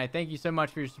it tonight. Thank you so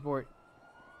much for your support.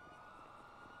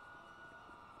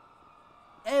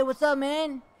 Hey, what's up,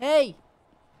 man? Hey.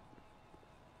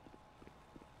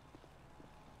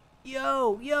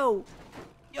 Yo.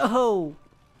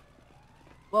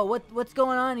 Whoa, what's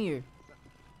going on here?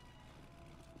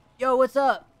 Yo, what's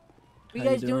up? What How you you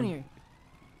guys doing doing?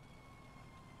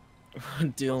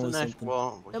 here? Dealing with something.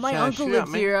 Well, My uncle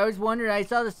lives here. I was wondering. I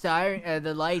saw the siren,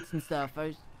 the lights and stuff. I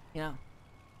was, you know.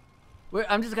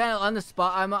 I'm just kind of on the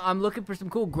spot. I'm looking for some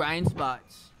cool grind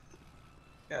spots.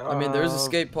 I mean, there's a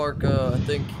skate park, I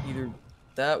think either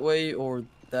that way or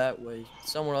that way.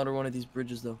 Somewhere under one of these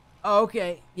bridges, though. Oh,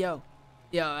 okay. Yo.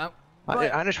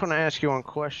 I just want to ask you one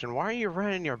question. Why are you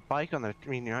riding your bike on the? I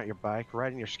mean, not your bike.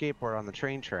 Riding your skateboard on the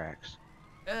train tracks.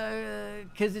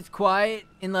 'Cause it's quiet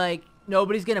and like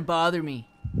nobody's gonna bother me.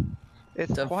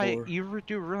 It's Step quite. 4. You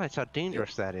do realize how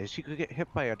dangerous that is? You could get hit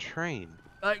by a train.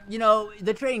 You know,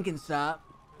 the train can stop.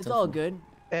 It's all good.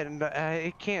 And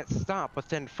it can't stop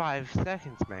within 5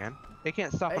 seconds, man. It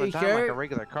can't stop Are on a you dime like sure? a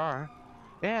regular car.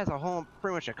 It has a whole,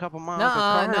 pretty much a couple miles of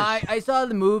Nuh-uh, cars. no, I saw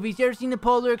the movies. You ever seen the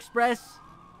Polar Express?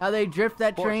 How they drift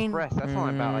that Polar train? Express, that's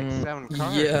only about like 7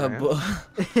 cars. Yeah, man.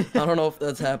 but I don't know if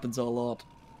that happens a lot.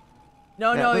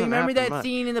 No, Yeah, it no, you doesn't remember happen that much.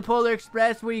 scene in the Polar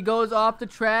Express where he goes off the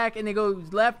track and it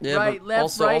goes left, Yeah, right, but left,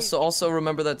 also, right? also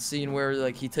remember that scene where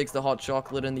like he takes the hot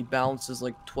chocolate and he balances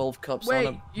like 12 cups Wait,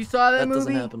 on him. you saw that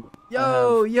movie? doesn't happen.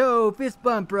 Yo, fist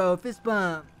bump, bro, fist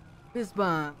bump. Fist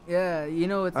bump. Yeah, you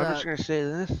know what's I'm up. just gonna say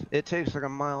this: it takes like a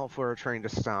mile for a train to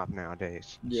stop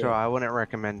nowadays. Yeah. So I wouldn't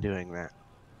recommend doing that.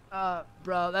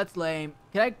 Bro, that's lame.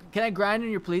 Can I grind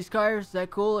in your police car? Is that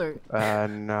cool or?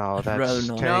 No, rather that's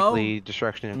not. technically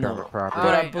destruction of government property.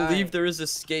 But I believe there is a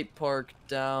skate park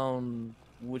down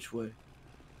which way? I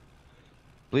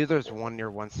believe there's one near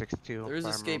 162. There is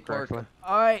if a I skate remember park. correctly.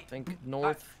 All right. I think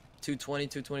north, 220,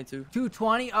 222.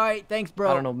 220. All right, thanks,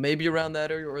 bro. I don't know, maybe around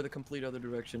that area or the complete other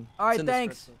direction. All It's right, in the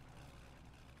thanks. script,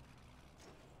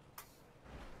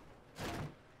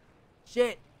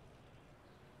 Shit.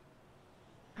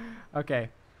 Okay.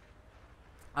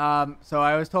 So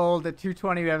I was told at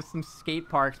 220 we have some skate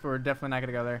parks, but we're definitely not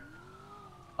gonna go there.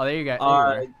 Oh, there you go.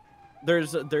 There you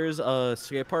go. There's a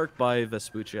skate park by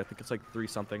Vespucci. I think it's like 3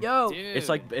 something. Yo. It's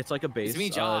like a base me,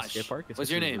 Josh. skate park. It's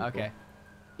What's actually your name? really cool.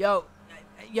 Okay.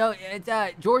 Yo, it's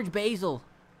George Basil.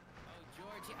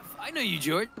 I know you,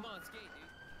 George. Come on, skate,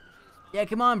 dude. Yeah,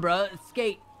 come on, bro. Let's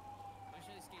skate.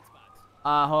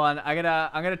 Hold on. I'm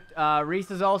gonna. Reese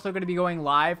is also gonna be going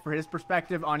live for his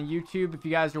perspective on YouTube. If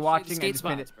you guys are watching, I skate just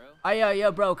pinned it. spots, bro. Oh,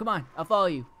 yo, bro. Come on. I'll follow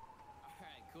you.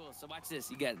 Alright, cool. So watch this.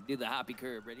 You got to do the hoppy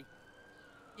curve. Ready?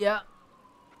 Yeah.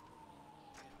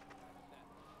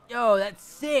 Yo, that's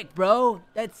sick, bro.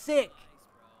 That's sick.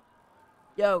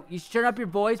 Yo, you should turn up your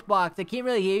voice box. I can't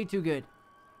really hear you too good.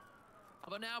 How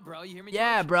about now, bro? You hear me?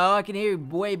 Yeah, George? bro. I can hear you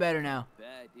way better now.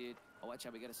 Bad, dude. Oh, watch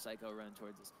out. We got a psycho run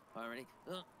towards us. All right, ready?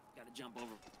 Gotta jump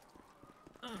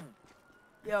over.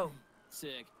 Yo.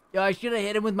 Sick. Yo, I should have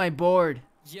hit him with my board.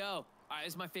 Yo. All right,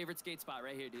 this is my favorite skate spot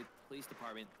right here, dude. Police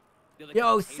department. They're like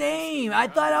Yo, the haters same. skating I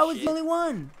around thought and I was shit. the only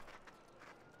one.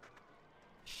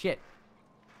 Shit.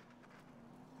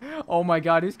 Oh my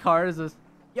god, whose car is this?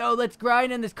 Yo, let's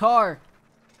grind in this car.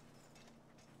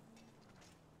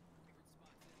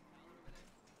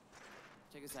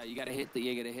 Check this out. You gotta hit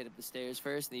up the stairs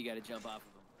first, then you gotta jump off of them.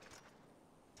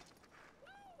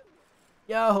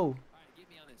 Yo. All right, get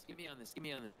me on this. Get me on this. Get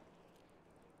me on this.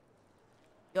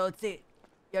 Yo, let's see it.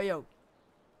 Yo.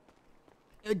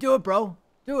 Yo, do it, bro.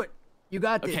 Do it. You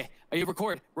got this. Okay. Are you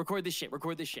record? Record this shit.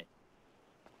 Record this shit.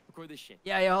 Record this shit.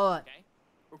 Yeah, hold on. Okay.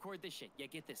 Record this shit. Yeah,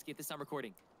 get this. Get this on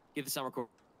recording. Get this on record.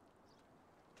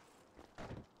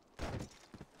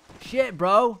 Shit,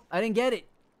 bro. I didn't get it.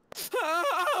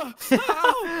 Ow!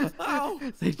 Ow!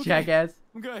 Say jackass.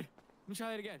 I'm good. Let me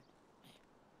try it again.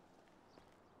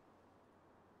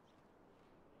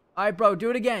 All right, bro. Do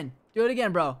it again. Do it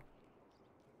again, bro.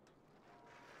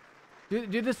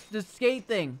 Do this skate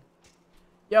thing.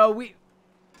 Yo, we.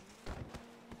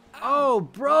 Oh,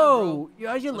 bro. Yo,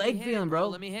 how's your leg feeling, bro?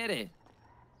 Let me hit it.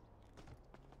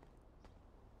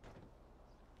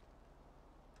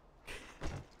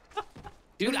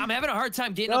 Dude, I'm having a hard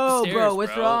time getting up the No, stairs, bro.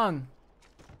 What's wrong?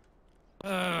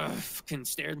 Fucking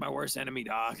stairs, my worst enemy,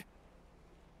 dog.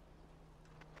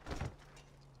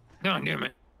 God damn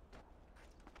it.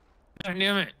 God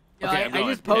damn it. Yo, Okay, I I'm going.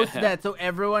 just posted that so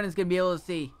everyone is gonna be able to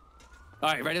see. All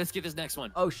right, ready? Let's get this next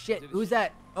one. Oh shit, who's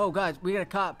that? Oh guys, we got a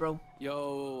cop, bro.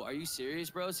 Yo, are you serious,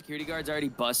 bro? Security guard's already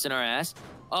busting our ass.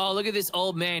 Oh, look at this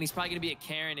old man. He's probably gonna be a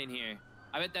Karen in here.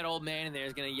 I bet that old man in there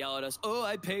is gonna yell at us. Oh,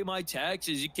 I pay my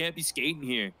taxes. You can't be skating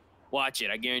here. Watch it.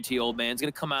 I guarantee old man's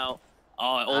gonna come out.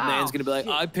 Oh, old man's gonna be like,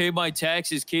 I pay my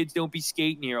taxes. Kids don't be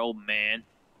skating here, old man.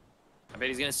 I bet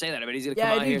he's gonna say that. I bet he's gonna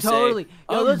come out here and totally. say,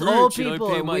 Yo, I'm those rich old and people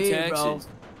I pay are my weird, taxes. bro.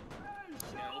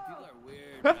 Yeah, old people are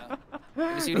weird, bro.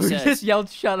 Let me see what We he says. just yelled,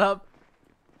 "Shut up."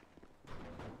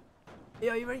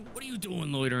 Yo, you ready? What are you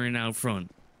doing loitering out front?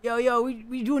 Yo,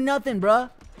 we doing nothing, bruh.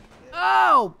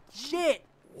 Oh shit.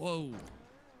 Whoa.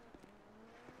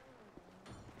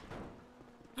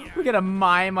 We got a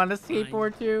mime on a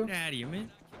skateboard too. Get out of here,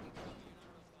 man.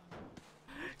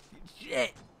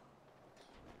 Shit.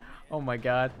 Oh my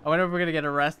god. I wonder if we're gonna get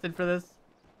arrested for this.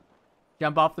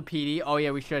 Jump off the PD. Oh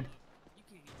yeah, we should.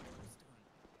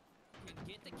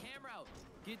 Get the camera out.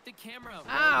 Get the camera out.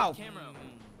 Ow. Get the camera out.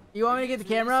 You want me to get the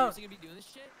camera out? Seriously gonna be doing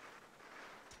this shit?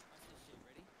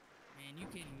 Man, you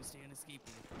can't even stay on a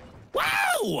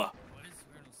skateboard. Wow!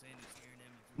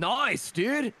 Nice,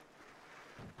 dude.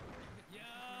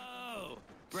 Yo,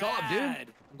 What's up, dude? Brad.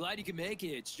 I'm glad you can make it.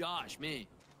 It's Josh, me.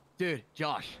 Dude,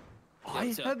 Josh, I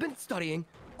what's up? have been studying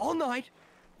all night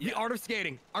the art of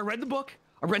skating. I read the book,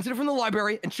 I rented it from the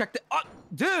library, and checked it.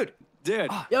 Dude!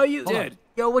 Yo, you. Dude.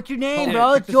 Yo, what's your name, Dude,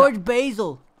 bro? check It's this George out.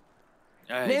 Basil.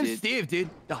 Name's Steve, dude.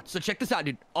 So check this out,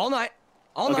 dude. All night,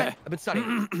 I've been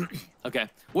studying. Okay.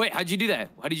 Wait, how'd you do that?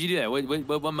 How did you do that?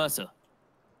 What muscle?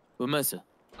 What muscle?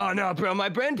 Oh no, bro, my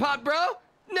brain popped, bro.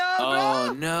 No, bro.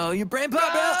 Oh no, your brain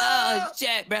pop, bro. Oh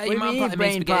shit, bro. What Your do you mom mean probably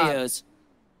makes brain pop? spaghettios.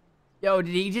 Yo,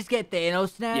 did he just get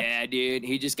Thanos snapped? Yeah, dude.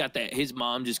 He just got that. His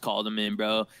mom just called him in,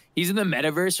 bro. He's in the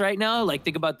metaverse right now. Like,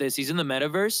 think about this. He's in the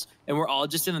metaverse, and we're all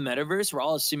just in the metaverse. We're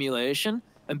all a simulation.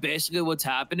 And basically what's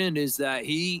happening is that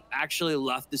he actually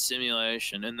left the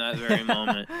simulation in that very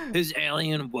moment. His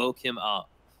alien woke him up.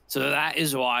 So that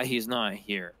is why he's not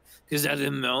here. Because at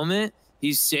the moment,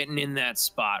 he's sitting in that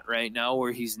spot right now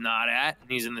where he's not at,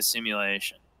 and he's in the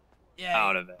simulation. Yeah.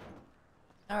 Out of it.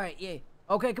 All right, yeah.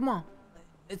 Okay, come on.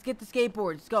 Let's get the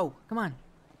skateboard. Let's go. Come on.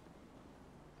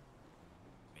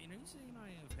 Man, are you saying I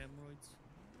have hemorrhoids?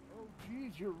 Oh,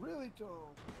 jeez, you're really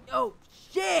tall. Yo,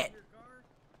 shit!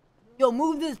 Yo,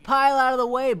 move this pile out of the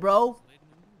way, bro.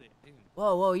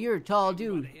 Whoa, you're a tall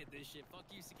dude.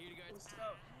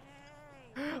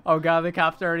 Oh god, the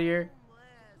cops are already here.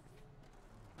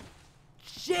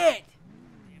 Shit!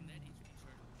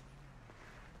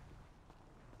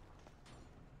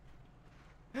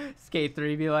 Skate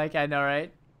 3 be like, I know,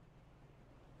 right?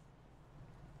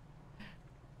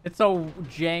 It's so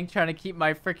jank trying to keep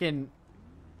my freaking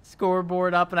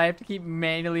scoreboard up, and I have to keep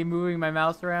manually moving my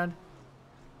mouse around.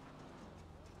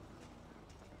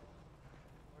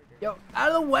 Yo,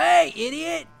 out of the way,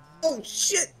 idiot! Oh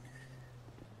shit!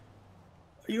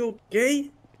 Are you okay?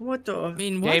 What the? I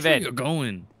mean, watch where you're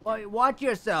going. Watch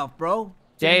yourself, bro.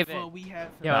 David.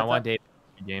 Yeah, I want David.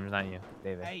 James, not you.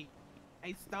 David. Hey,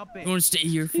 stop it. You want to stay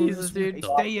here for Jesus, this? dude.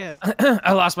 Stay here.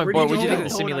 I lost my board. What'd you think of the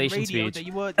Told on simulation radio speech? that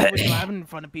you were driving in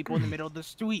front of people in the middle of the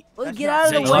street. Well, That's get not out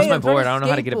of the safe. way. lost my I'm trying board. to I don't know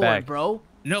how to get it skateboard, back. bro.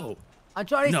 No. I'm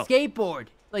trying to No. skateboard.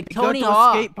 Like Go Tony to a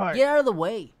Hawk. skate park. Get out of the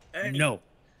way. No.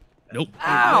 Nope.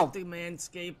 Ow! Let the man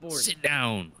skateboard. Sit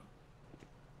down.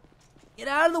 Get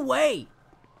out of the way.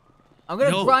 I'm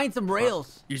gonna No. grind some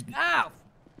rails. Ow!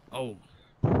 Oh.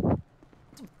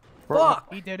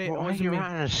 Fuck! He did it. Why are wasn't you me.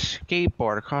 riding a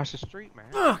skateboard across the street, man?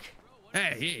 Fuck!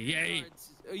 Hey.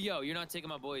 Yo, you're not taking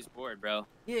my boy's board, bro.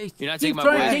 Yeah, You're not keep taking my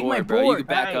trying to boy's take my board, bro. You board. can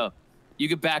back Hey. up. You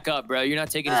can back up, bro. You're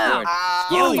not taking his Ow. board.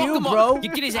 Screw Yo, you, fuck him bro. up.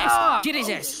 Get his ass. Ah. Get his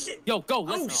ass. Yo, go.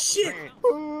 Let's Oh shit!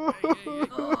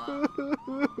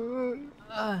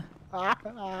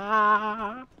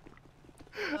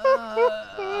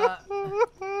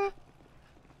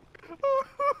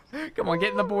 Come on,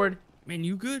 get in the board. Man,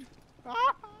 you good?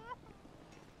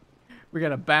 We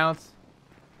gotta bounce.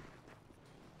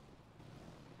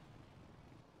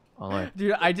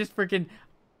 Dude, I just freaking...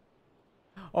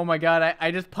 Oh my god,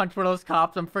 I just punched one of those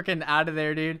cops. I'm freaking out of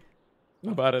there, dude.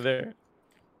 I'm out of there.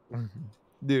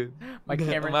 Dude. My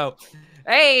camera... I'm out.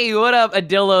 Hey, what up,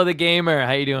 Adillo the Gamer?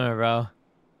 How you doing, bro?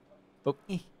 Oh.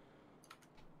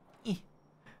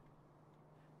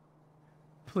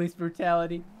 Police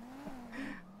brutality.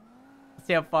 Let's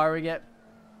see how far we get.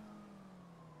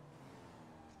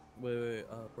 Wait,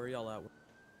 where y'all at?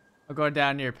 I'm going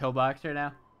down near pillbox right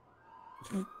now.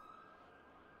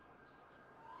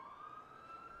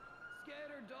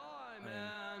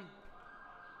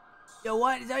 Yo,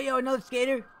 what? Is that another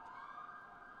skater?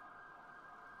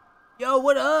 Yo,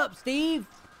 what up, Steve?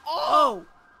 Oh!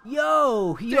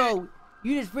 Yo!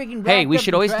 You just freaking Hey, racked we up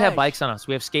should the always have trash. bikes on us.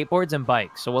 We have skateboards and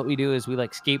bikes. So what we do is we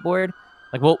like skateboard.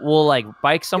 Like we'll like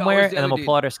bike somewhere where's and the then other we'll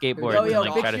pull out our skateboards Yo, and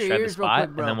like fix try to your shred the ears real spot quick,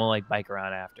 and bro. then we'll like bike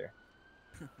around after.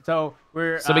 So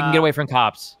we're... So we can get away from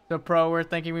cops. So, Pro, we're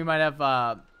thinking we might have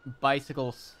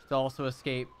bicycles to also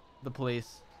escape the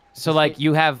police. So like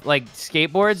you have like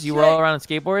skateboards, you roll around on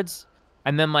skateboards,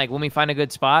 and then like when we find a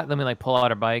good spot, then we like pull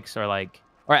out our bikes or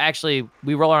actually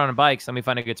we roll around on bikes, then we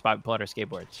find a good spot and pull out our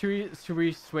skateboards. Should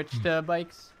we switch to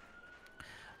bikes?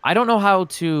 I don't know how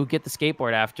to get the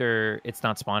skateboard after it's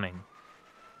not spawning.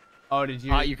 Oh, did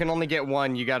you? You can only get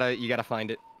one. You gotta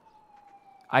find it.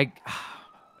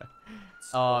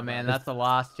 Oh man, that's a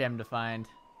lost gem to find.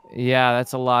 Yeah,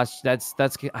 that's a loss. That's.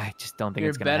 I just don't think You're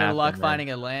it's gonna happen. better luck man. finding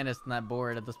Atlantis than that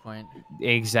board at this point.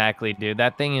 Exactly, dude.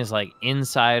 That thing is like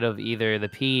inside of either the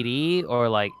PD or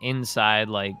like inside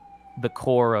like the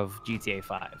core of GTA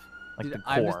 5, like Dude, the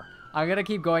I'm core. I'm gonna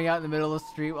keep going out in the middle of the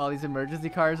street while these emergency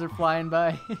cars are flying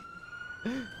by.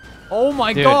 Oh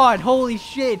my Dude. god! Holy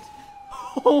shit!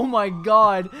 Oh my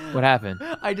god. What happened?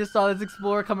 I just saw this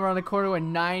Explorer come around the corner with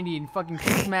 90 and fucking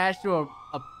smashed through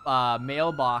a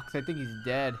mailbox. I think he's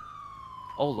dead.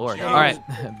 Oh lord. James. All right,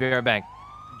 be right back.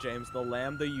 James, the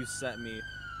lambda you sent me,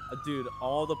 dude,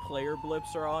 all the player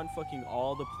blips are on, fucking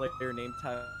all the player name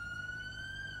tags.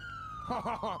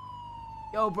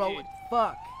 Yo, bro, what the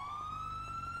fuck?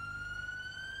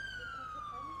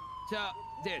 So,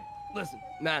 dude, listen,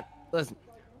 man, listen.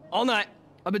 All night,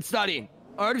 I've been studying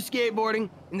art of skateboarding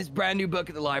in this brand new book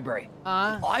at the library.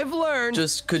 I've learned.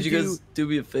 Just could you guys do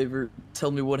me a favor? Tell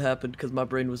me what happened, because my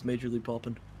brain was majorly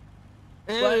popping.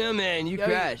 Yeah, man, you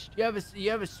crashed. You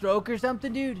have a stroke or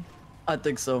something, dude? I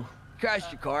think so.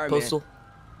 Crashed your car, Postal. man.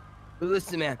 But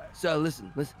listen, man. So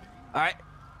listen. All right.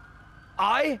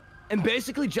 I am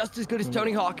basically just as good as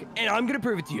Tony Hawk, and I'm gonna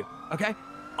prove it to you. Okay?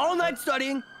 All night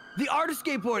studying the art of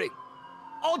skateboarding,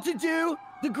 all to do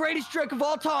the greatest trick of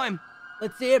all time.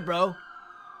 Let's see it, bro.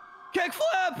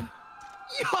 Kickflip.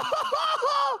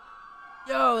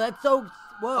 Yo, that's so.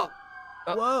 Whoa.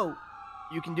 Whoa.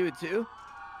 You can do it too.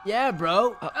 Yeah,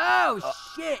 bro. Oh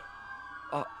shit.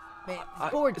 Man, this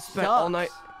board spent sucks. all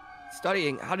night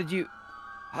studying. How did you?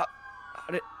 How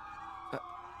did?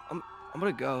 I'm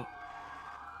gonna go.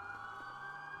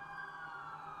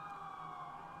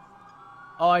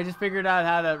 Oh, I just figured out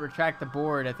how to retract the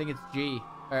board. I think it's G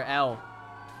or L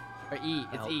or E.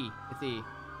 It's L. E. It's E.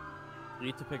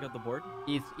 E to pick up the board?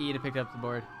 It's E to pick up the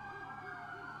board.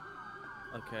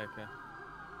 Okay.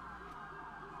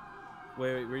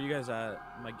 Wait, where you guys at?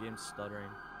 My game's stuttering.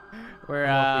 We're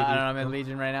I don't know, I'm in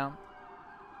Legion right now.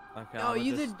 Okay. Oh, I'm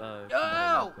you just, did.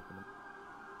 Oh!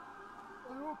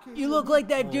 You look like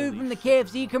that dude from the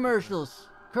KFC commercials.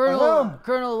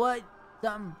 Colonel what?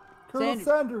 Something. Colonel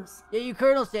Sanders. Yeah, you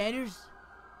Colonel Sanders?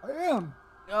 I am.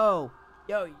 Yo,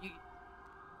 can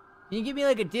you give me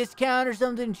like a discount or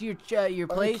something to your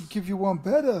place? I can give you one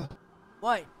better.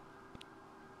 What?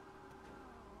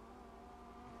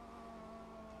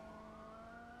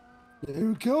 There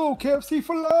you go, KFC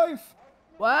for life.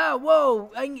 Wow,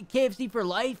 whoa, I can get KFC for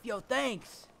life? Yo,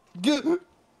 thanks.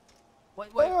 What?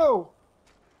 Oh.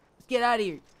 Let's get out of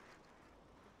here.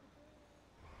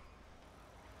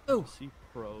 Oh. See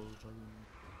pros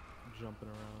jumping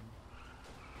around.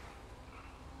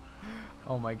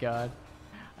 Oh my god.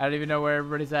 I don't even know where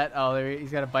everybody's at. Oh,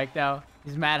 he's got a bike now.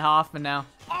 He's Matt Hoffman now.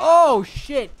 Oh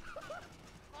shit.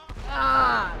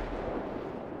 Ah.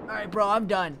 All right, bro, I'm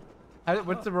done.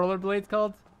 What's the rollerblades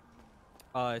called?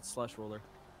 It's slash roller.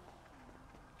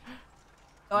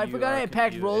 Oh, I forgot I had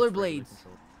packed rollerblades.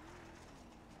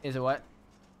 Is it what?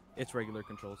 It's regular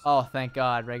controls. Oh, thank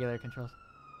God, regular controls.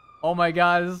 Oh my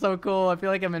God, this is so cool. I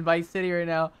feel like I'm in Vice City right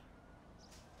now.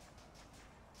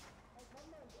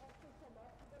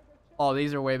 Oh,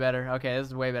 these are way better. Okay, this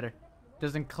is way better.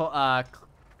 Doesn't clog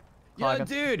up.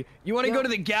 Dude, you want to go to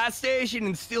the gas station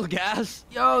and steal gas?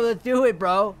 Yo, let's do it,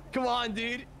 bro. Come on,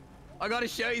 dude. I gotta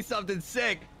show you something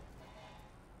sick.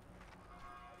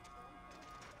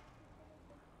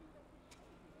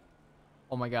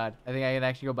 Oh my God, I think I can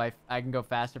actually I can go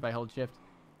faster if I hold shift.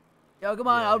 Yo, come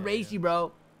on, I'll race you,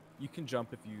 bro. You can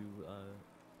jump if you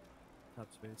tap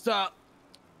space. So,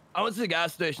 I went to the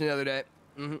gas station the other day.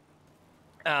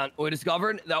 And we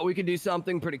discovered that we could do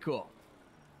something pretty cool.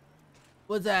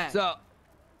 What's that? So,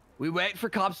 we wait for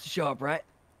cops to show up, right?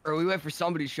 Or we wait for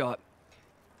somebody to show up.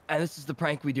 And this is the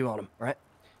prank we do on them, right?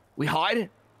 We hide.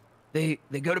 They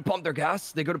go to pump their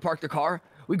gas. They go to park their car.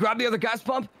 We grab the other gas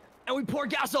pump, and we pour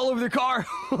gas all over their car.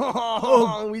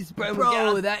 Oh, we spray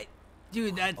bro, with gas.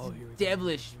 Dude, that's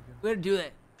devilish. We gotta do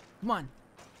that. Come on.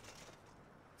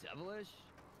 Devilish?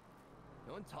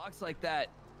 No one talks like that.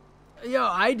 Yo,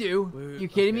 I do. You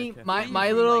kidding me?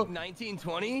 My little. Like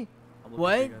 1920?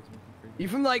 What? You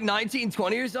from like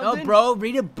 1920 or something? No, bro,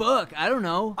 read a book. I don't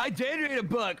know. I did read a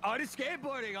book. Art of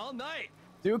skateboarding all night.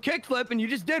 Do a kickflip and you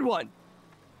just did one.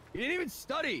 You didn't even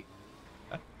study.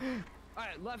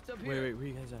 Alright, left up here. Wait, where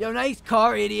you guys at? Yo, nice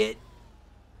car, idiot.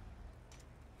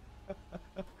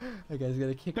 That guy's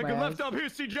gonna kick Take my a ass. left up here,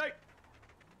 CJ.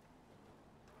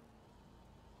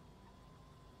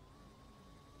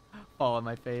 Fall on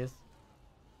my face.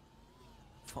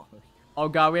 Oh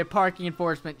God, we have parking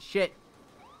enforcement. Shit.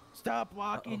 Stop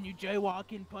walking, you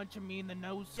jaywalking, punching me in the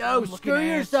nose. Yo, scum-looking screw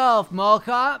ass. yourself, mall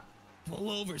cop.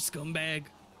 Pull over, scumbag.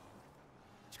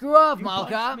 Screw off, You mall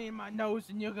punched cop. me in my nose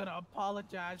and you're gonna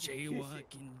apologize. and kiss it.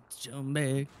 Jaywalking,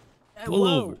 scumbag. Hey, Pull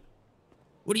whoa. over.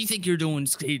 What do you think you're doing,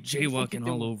 jaywalking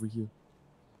all over here?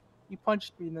 You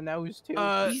punched me in the nose too. What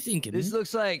are you thinking, This man?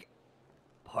 looks like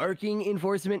parking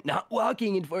enforcement, not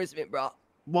walking enforcement, bro.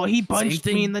 Well, he punched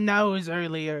thing. me in the nose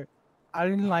earlier. I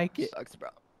didn't like it. Sucks, bro.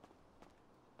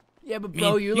 Yeah, but Man,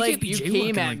 bro, you can't be you jaywalking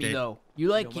came at like me that. though.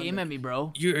 You came at me,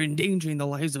 bro. You're endangering the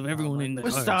lives of everyone in the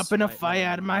We're cars. stopping a fight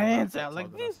out of my hands out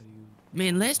like this.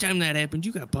 Man, last time that happened,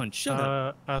 you got punched. Shut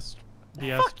up. The Fuck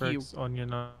you. Asperger's on your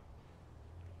nose.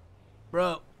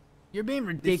 Bro, you're being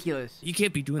ridiculous. You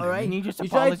can't be doing All that. right, man. You just tried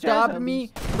apologize stopping at me.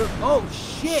 least. Oh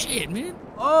shit! Shit, man.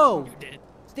 Oh, You're dead.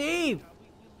 Steve,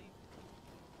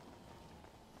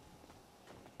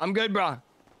 I'm good, bro.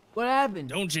 what happened?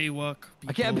 Don't jaywalk.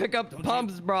 I can't people. pick up the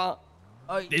pumps, bro.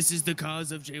 This is the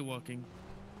cause of jaywalking.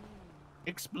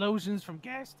 Explosions from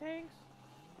gas tanks?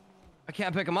 I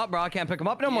can't pick them up, bro. I can't pick them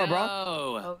up no more, bro.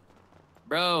 Yo.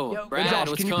 Bro, Yo, Brad, Josh,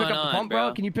 what's can you going pick up on, the pump,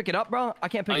 bro? Can you pick it up, bro? I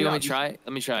can't pick Oh, it you up. want me to try?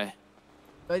 Let me try.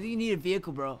 I think you need a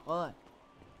vehicle, bro. Hold on.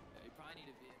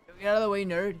 Get out of the way,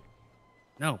 nerd.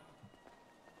 No.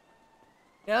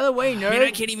 Get out of the way, nerd. Man,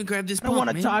 I can't even grab this I don't pump, want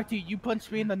to man. talk to you. You punched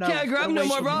me in the nose. Can't grab Get no away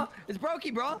more, from bro. me. It's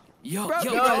brokey, bro. Yo, Bro,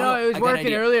 yo, no, bro, no, it was I got an working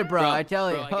idea. earlier, bro, I tell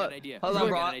you. Bro, I got an idea. Hold on, I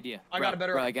bro. got an idea. I got a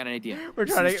better Bro, I got an idea. We're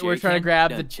This trying is to Jerry grab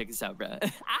Cam. the. No, check this out, bro.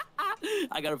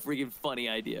 I got a freaking funny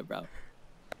idea, bro.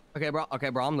 Okay, bro. Okay,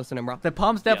 bro. I'm listening, bro. The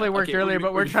pumps definitely Yeah, worked okay, earlier, we're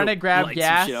but we're gonna trying to go grab light some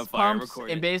gas shit on fire and pumps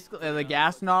record and it. basically the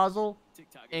gas nozzle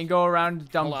and go around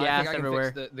and dump Hold on, I gas think I can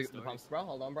everywhere. fix the pumps, bro.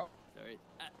 Hold on, bro. Sorry.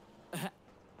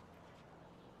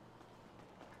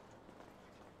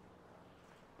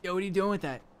 Yo, what are you doing with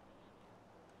that?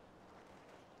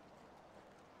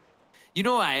 You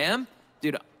know who I am?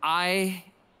 Dude, I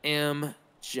am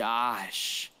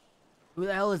Josh. Who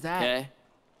the hell is that? Okay?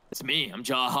 It's me. I'm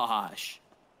Josh.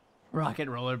 Rocket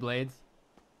rollerblades.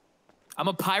 I'm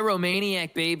a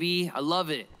pyromaniac, baby. I love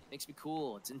it. Makes me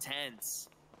cool. It's intense.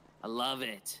 I love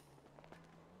it.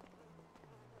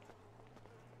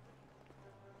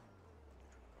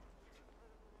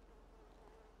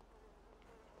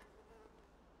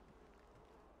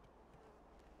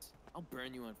 I'll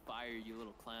burn you on fire, you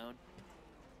little clown.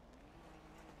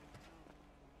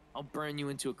 I'll burn you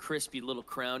into a crispy little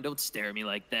crown. Don't stare at me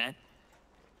like that.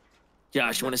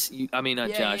 Josh, you want to see? I mean, not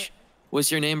Yeah, Josh. yeah. What's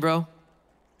your name, bro?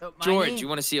 Oh, my George. name? You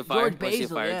want to see a fire? George You want to see a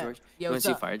Basil, fire, yeah. George? Yeah, You want what's to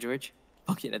see a up? fire, George?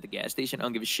 Fuck it, at the gas station. I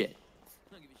don't give a shit.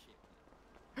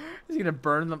 He's gonna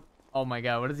burn them. Oh my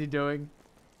god, what is he doing?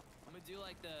 I'm gonna do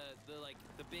like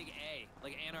the big A,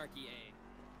 like Anarchy A.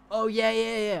 Oh yeah,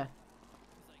 yeah, yeah.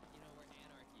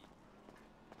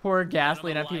 Pour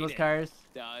gasoline gonna on people's light it. cars.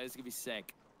 No, it's gonna be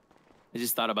sick. I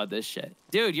just thought about this shit.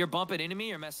 Dude, you're bumping into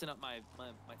me or messing up my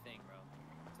thing, bro.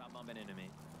 Stop bumping into me.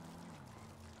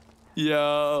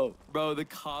 Yo, bro, the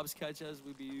cops catch us,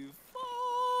 we'd be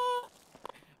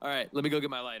all right, let me go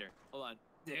get my lighter. Hold on.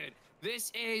 Dude,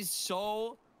 this is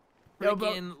so Yo,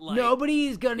 bro, freaking like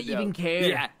nobody's gonna Yo, even care.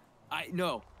 Yeah, I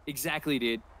know. Exactly,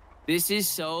 dude. This is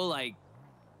so like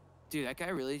dude, that guy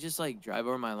really just like drive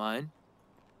over my line?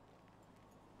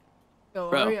 Yo,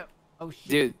 Bro. hurry up. Oh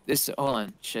shit. Dude, hold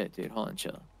on. Shit, dude. Hold on,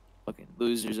 chill. Fucking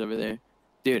losers over there.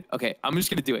 Dude, okay, I'm just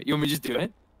gonna do it. You want me to just do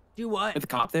it? Do what? With the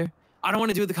cop there? I don't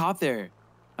want to do it with the cop there.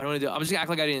 I don't want to do it. I'm just gonna act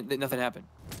like that nothing happened.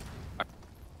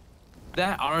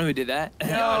 That? I don't know who did that. I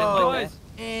didn't like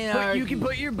that. But you can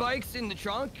put your bikes in the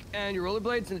trunk and your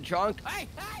rollerblades in the trunk. Hey,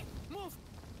 move!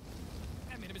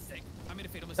 I made a mistake. I made a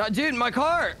fatal mistake. Dude, my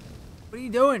car! What are you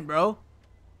doing, bro?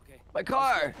 Okay. My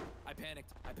car! I panicked.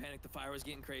 The fire was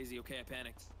getting crazy. Okay, I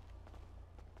panicked.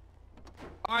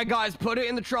 Alright, guys, put it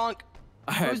in the trunk.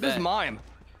 All right, Who's this bet. mime?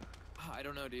 I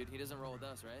don't know, dude. He doesn't roll with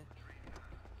us, right?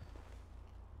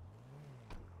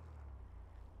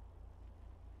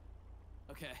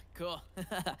 Okay, cool.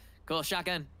 Cool,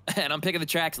 shotgun. And I'm picking the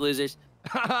tracks, losers.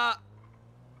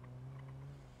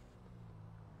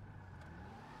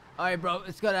 Alright, bro,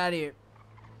 let's get out of here.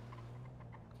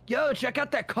 Yo, check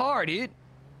out that car, dude.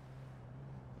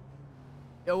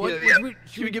 Yo, what?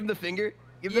 Should we give him the finger?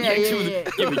 Give Yeah,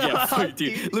 Yeah, fuck it,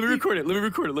 dude. Let me record it.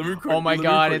 Oh my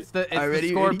god, it's the Ready,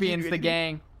 Scorpions, ready, the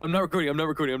gang. I'm not recording.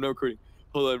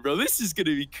 Hold on, bro. This is gonna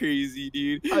be crazy,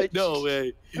 dude. No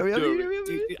way. Hurry up, No hurry way. up,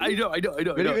 Dude, I know.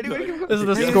 Ready, This is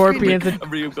the Bring the Scorpions, I'm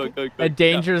bringing him. Go. a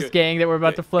dangerous gang that we're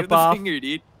about to flip off. Finger,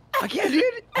 dude. I can't, dude.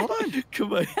 Hold on.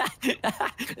 Come on.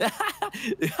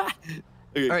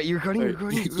 Okay. Alright, you recording? All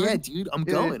right. Yeah, dude. I'm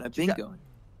going. I've been going.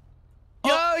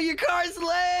 Yo, your car's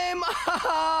lame!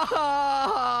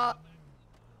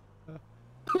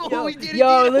 Yo, we did it,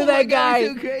 yo, dude. look Oh at my that God, guy.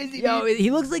 we're so crazy, Yo, dude. he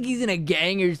looks like he's in a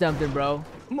gang or something, bro.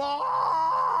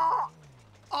 Oh,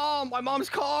 my mom's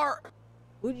car!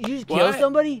 Did you just kill What?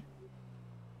 somebody?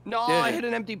 No, Dude. I hit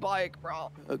an empty bike, bro.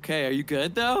 Okay, are you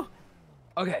good though?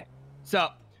 Okay, so,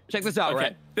 check this out,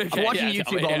 Okay. right? Okay, I'm watching yeah,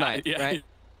 YouTube all night, yeah.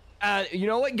 right? You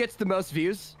know what gets the most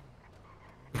views?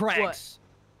 Pranks.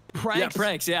 Pranks. Yeah,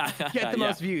 pranks. Yeah. Get the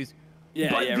most views. Yeah,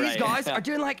 But yeah, these right. guys are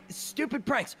doing like stupid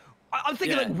pranks. I'm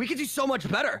thinking like we could do so much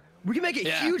better. We can make it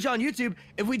huge on YouTube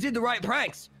if we did the right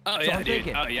pranks. Oh That's yeah, what I'm dude.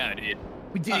 thinking. Oh yeah, dude.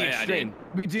 We do the extreme.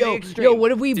 We do Yo, the extreme. yo,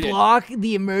 what if we Dude. block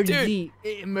the emergency,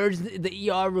 the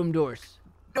ER room doors?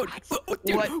 No,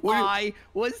 dude, what I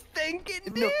was thinking,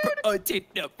 dude. Dude,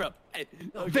 no, bro.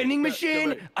 Vending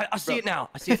machine. I see it now.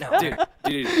 I see it now.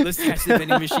 Dude, let's attach the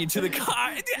vending machine to the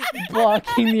car.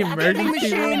 Blocking the Vending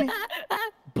emergency room. machine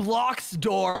blocks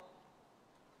door.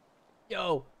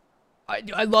 Yo,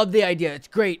 I love the idea. It's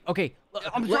great. Okay.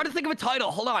 I'm trying to think of a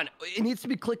title. Hold on. It needs to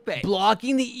be clickbait.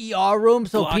 Blocking the ER room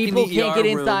so Blocking people the can't ER get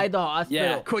room. inside the hospital.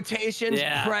 Yeah. Quotations,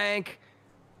 prank,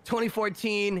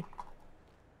 2014,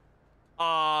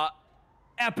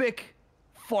 epic,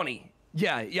 funny.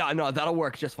 Yeah, no, that'll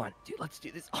work just fine. Dude, let's do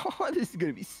this. Oh, this is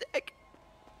gonna be sick.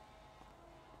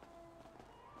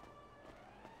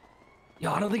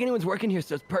 Yo, I don't think anyone's working here,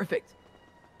 so it's perfect.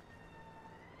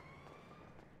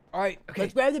 All right,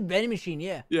 let's grab the vending machine.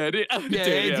 Yeah. Yeah, dude.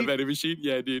 Yeah, dude. Vending machine.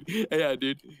 Yeah, dude. Yeah,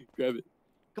 dude. Grab it.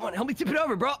 Come on, help me tip it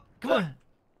over, bro. Come on.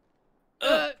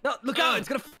 No, look out. It's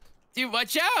gonna. Dude,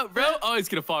 watch out, bro. Oh, it's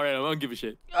gonna fall right on. I don't give a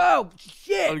shit. Oh, I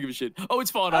shit. don't give a shit. Oh, it's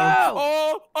falling on him.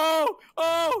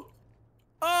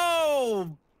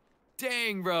 Oh.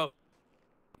 Dang, bro.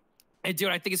 Hey, dude,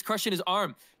 I think it's crushing his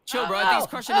arm. Chill, bro. I think it's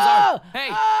crushing his arm. Hey,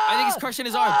 I think it's crushing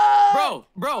his arm. Bro.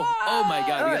 Oh my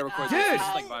God, we gotta record this. This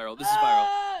is like viral. This is viral.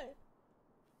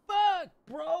 Fuck,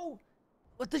 bro.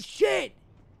 What the shit?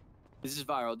 This is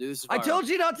viral, dude. This is viral. I told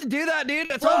you not to do that,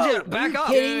 dude. I told you. Back up.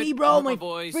 Are you kidding me, bro? My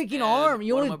freaking arm.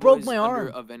 You almost broke my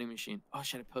arm. A vending machine. Oh,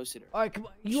 should I posted it? All right, come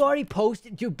on. You already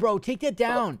posted, dude, bro. Take that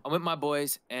down. I'm with my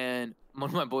boys, and one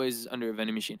of my boys is under a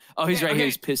vending machine. Oh, he's right here.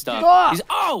 He's pissed off. Stop. He's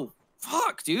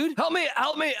fuck, dude. Help me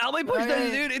push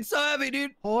that, dude. It's so heavy,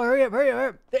 dude. Oh, hurry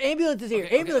up. The ambulance is here.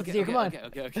 Ambulance is here. Come on.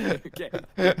 Okay.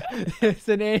 It's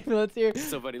an ambulance here.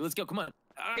 So funny. Let's go. Come on.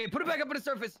 Okay, put it back up on the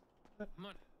surface. Come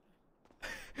on.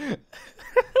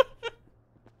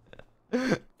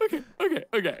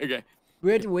 Okay.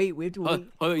 We have to wait.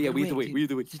 Oh yeah, we have to wait. We have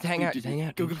to wait. Just hang out.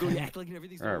 Go. Act like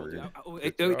everything's normal.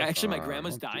 Actually, my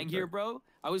grandma's dying here, bro.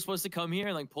 I was supposed to come here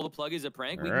and like pull the plug as a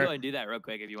prank. We can go and do that real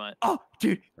quick if you want. Oh,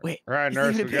 dude, wait. All right,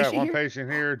 nurse, we got one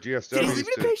patient here. GSW's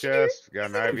to the chest.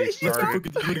 Got an IV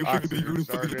started. Oxygen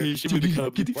started.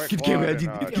 Get the camera, dude.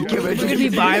 We're gonna be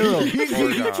viral.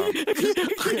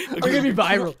 We're gonna be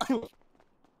viral.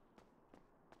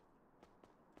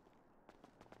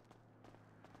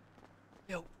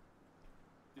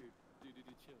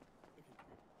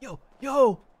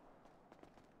 Yo.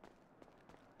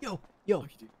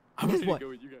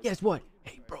 Guess what?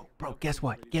 Hey, bro, guess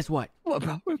what? What,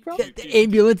 bro? The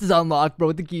ambulance is unlocked, bro,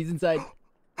 with the keys inside.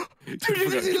 Get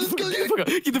the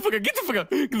fuck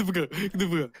out.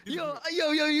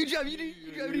 Yo, you drive. You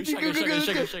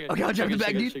drive. Okay, I'll drive you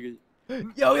back, dude.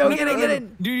 Yo, get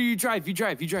in. Dude, you drive,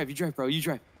 bro. You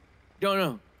drive.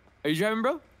 No. Are you driving,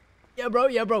 bro? Yeah,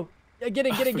 bro. Yeah, get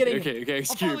in. Okay,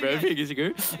 excuse me,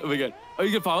 bro. Oh my God. Oh, you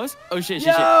gonna follow us? Oh shit.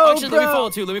 Yo, Actually, bro. let me follow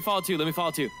too.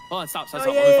 Hold on, stop. Oh, Let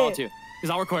me yeah. follow too.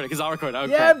 Cause I'll record it.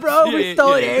 Yeah, bro, we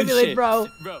stole an ambulance, bro.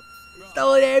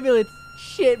 Stole an ambulance.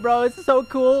 Shit, bro, this is so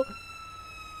cool.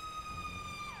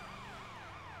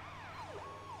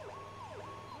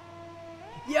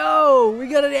 Yo, we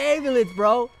got an ambulance,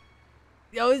 bro.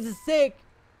 Yo, this is sick.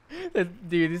 Dude,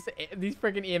 these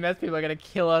freaking EMS people are gonna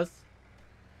kill us.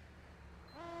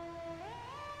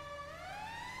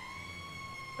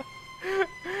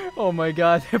 Oh my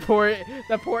God, that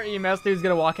poor EMS dude's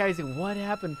gonna walk out. He's like, "What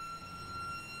happened?"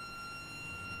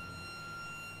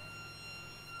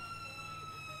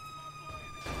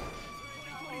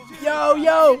 Yo,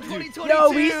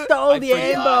 we stole the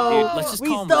ambo. Let's just We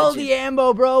call him stole Legend. the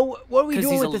ambo, bro. What are we 'Cause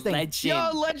doing he's with a this thing? legend.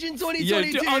 Yo, Legend 2022. Yeah,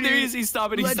 dude, oh, there he is. He's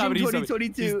stopping. Legend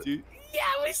 2022. Yeah,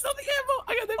 we stole the ammo.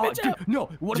 I got that bitch Dude, out. no.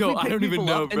 What if Yo, we I picked don't even people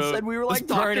know, up bro. and said we were Let's like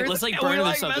burn it. doctors? Let's like and burn we it were or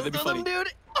like something. That'd be messing funny. with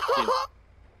them,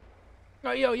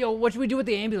 Oh, yo, what should we do with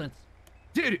the ambulance?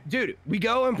 Dude, we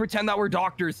go and pretend that we're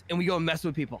doctors and we go and mess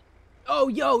with people. Oh,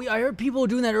 yo, I heard people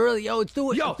doing that earlier. Yo, let's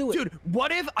do it. Yo, dude,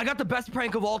 what if I got the best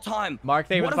prank of all time? Mark,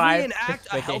 they what if revive. we enact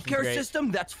a healthcare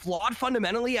system that's flawed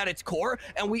fundamentally at its core,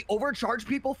 and we overcharge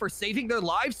people for saving their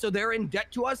lives so they're in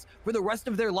debt to us for the rest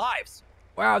of their lives?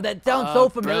 Wow, that sounds so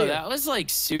familiar. Bro, that was like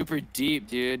super deep,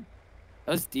 dude.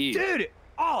 That was deep. Dude,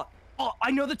 I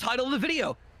know the title of the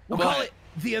video. We'll call it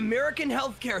The American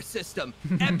Healthcare System,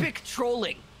 Epic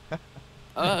Trolling.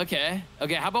 Oh, okay.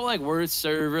 Okay, how about like word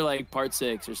server like part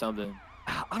 6 or something?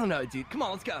 I don't know, dude. Come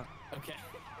on, let's go. Okay.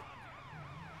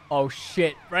 Oh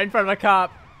shit! Right in front of a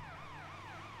cop.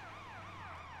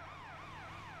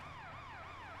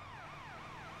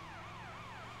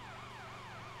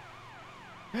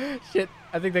 Shit!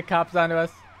 I think the cop's onto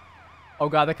us. Oh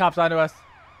god, the cop's onto us.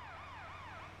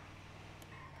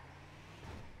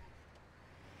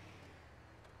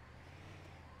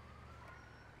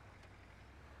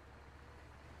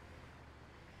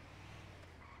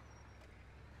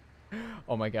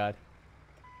 Oh my god.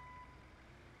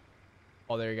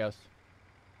 Oh, there he goes.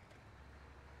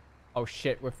 Oh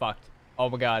shit, we're fucked.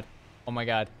 Oh my god. Oh my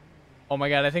god. Oh my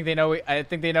god, I think they know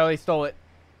he stole it.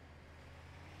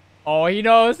 Oh, he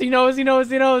knows.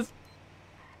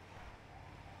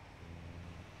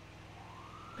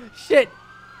 Shit.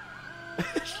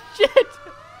 Shit.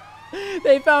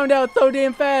 They found out so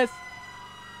damn fast.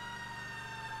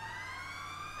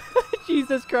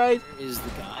 Jesus Christ. Where is the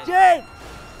guy?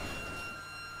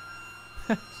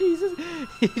 Shit. Jesus.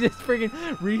 He just freaking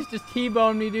Reese just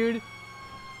T-boned me, dude.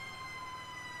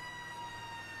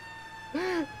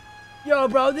 Yo,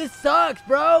 bro, this sucks,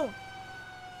 bro.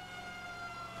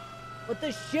 What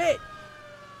the shit?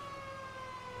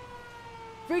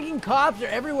 Freaking cops are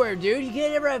everywhere, dude. You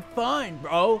can't ever have fun,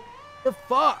 bro. The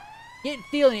fuck? Can't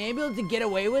steal an ambulance and get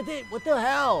away with it? What the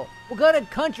hell? What kind of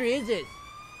country is this?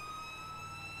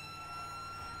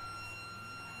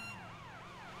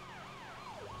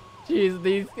 Jeez,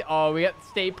 these. Oh, we got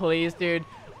state police, dude.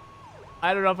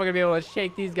 I don't know if I'm gonna be able to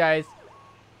shake these guys.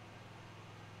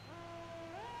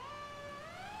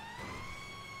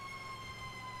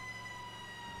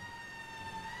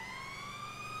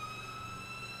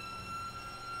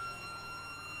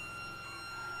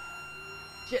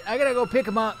 Shit, I gotta go pick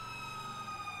him up.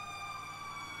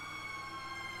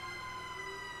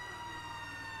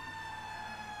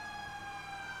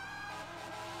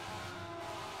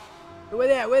 Where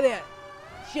they at? Where they at?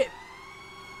 Shit.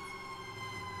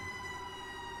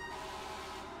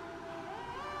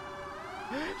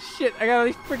 Shit, I got all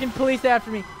these freaking police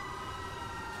after me.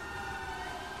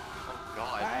 Oh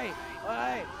god.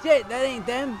 Alright. Shit, that ain't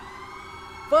them.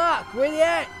 Fuck, where they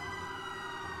at?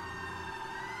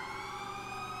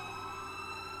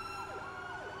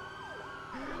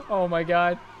 Oh my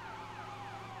god.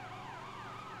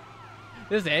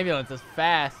 This ambulance is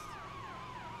fast.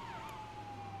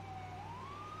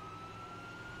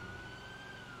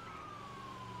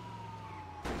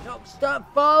 No,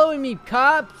 stop following me,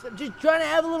 cops. I'm just trying to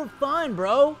have a little fun,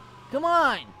 bro. Come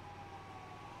on.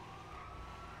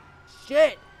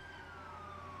 Shit.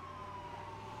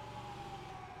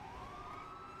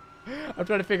 I'm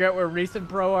trying to figure out where Reese and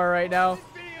Pro are right now.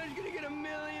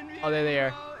 Oh, there they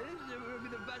are.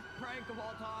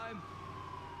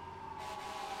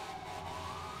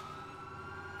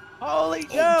 Holy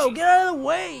yo, get out of the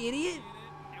way, idiot.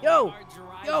 Yo,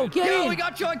 get in. Yo, we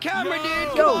got you on camera,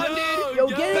 dude. Yo, Come on, dude. Yo,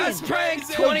 get in. Best prank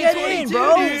Yo, get in, 2022,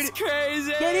 bro. dude. It's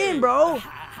crazy. Get in, bro.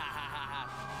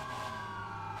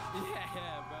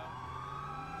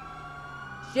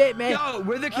 Shit, man. Yo,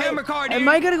 where's the camera car, dude? Am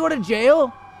I gonna go to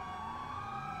jail?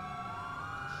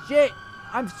 Shit,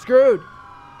 I'm screwed.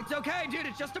 It's okay, dude.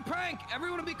 It's just a prank.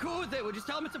 Everyone will be cool with it. We'll just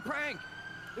tell them it's a prank.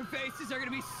 Their faces are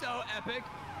gonna be so epic.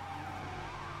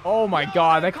 Oh my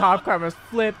god, that cop car was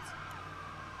flipped.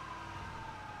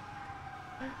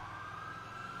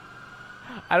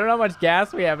 I don't know how much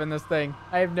gas we have in this thing.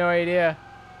 I have no idea.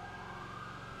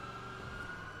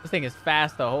 This thing is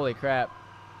fast though, holy crap.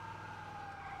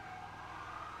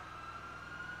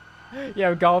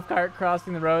 Yeah, golf cart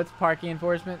crossing the roads, parking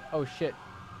enforcement. Oh shit.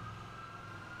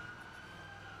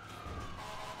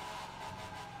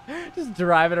 Just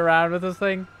driving around with this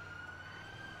thing.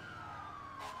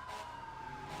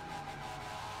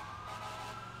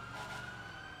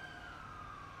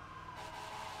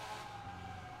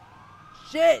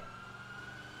 Shit.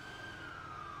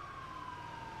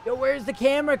 Yo, where's the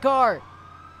camera car?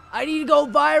 I need to go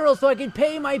viral so I can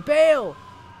pay my bail.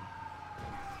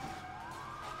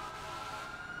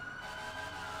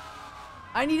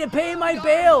 I need to pay my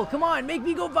bail. Come on, make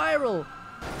me go viral.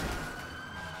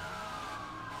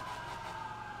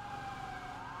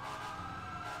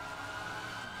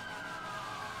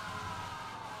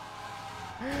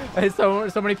 And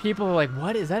so many people are like,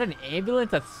 what? Is that an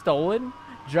ambulance that's stolen?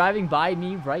 Driving by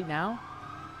me right now?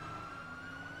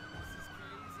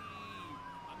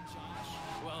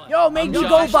 Yo, make me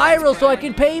go viral so I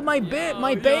can pay my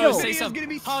bail. Say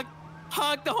something.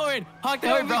 Honk the horn. Honk the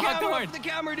horn, bro. Honk the horn. The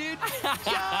camera, dude.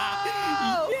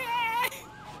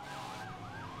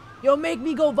 Yo, make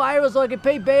me go viral so I can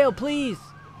pay bail, please.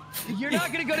 You're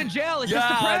not gonna go to jail. It's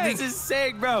just a prank. This is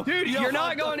sick, bro. Dude, you're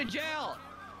not going to jail.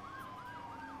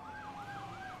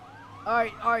 All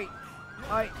right.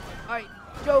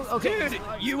 Joe, okay. Dude,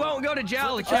 you won't go to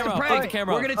jail. It's Camera, just a fuck prank. the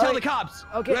camera. We're gonna tell the cops.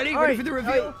 Okay. Ready? all Ready right, for the all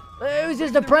reveal? right. It was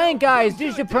just a prank, guys.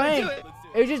 Just a prank.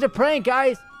 It was just a prank,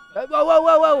 guys.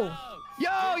 Whoa.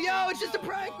 Yo, it's just a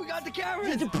prank. We got the cameras.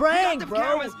 It's a prank, we got the bro.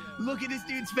 Cameras. Look at this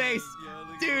dude's face.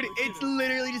 Dude, it's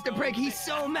literally just a prank. He's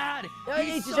so mad. It's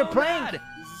He's just a prank. mad.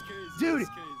 Dude,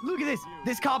 look at this.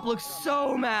 This cop looks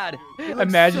so mad. He looks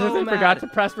Imagine so if they mad. forgot to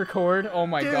press record. Oh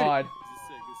my Dude. god.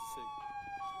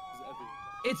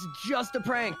 It's just a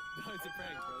prank. No, it's a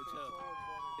prank, bro. Chill.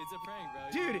 It's a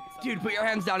prank, bro. Dude, put your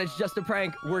hands down. It's just a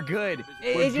prank. We're good.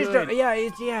 It's just a,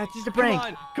 it's just a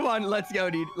prank. Come on, let's go,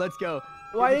 dude. Let's go.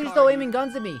 Why are you still aiming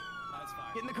guns at me?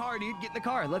 Get in the car, dude. Get in the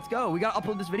car. Let's go. We gotta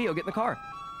upload this video. Get in the car.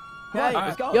 Come on, Yeah,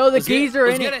 let's go. Yo, the Let's get keys it. are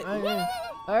Let's in get it. it. All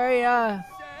right,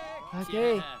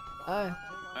 okay. All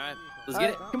right, let's get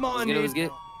it. Come on, dude. Let's get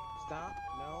it.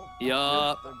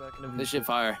 Yup. This shit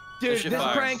fire. Dude, shit this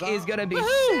fire. prank is gonna be sick.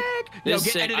 Yo, This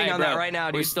get sick. editing Aight, on bro. that right now,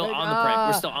 dude. We're still on the prank.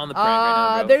 We're still on the prank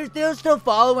right now, bro. They're still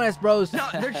following us, bros. No,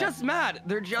 they're just mad.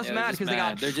 They're just Yeah, mad because they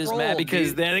got They're just trolled, mad because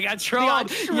dude. they got They trolled.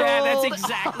 got Yeah, that's trolled.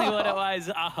 exactly what it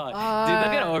was. Oh, dude,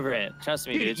 they'll get over it. Trust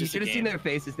me, dude. Dude, It's you just a should have game. seen their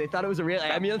faces. They thought it was a real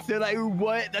ambulance. They're like,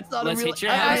 what? That's not Let's a real hit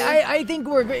your ass. I think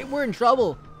we're in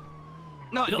trouble.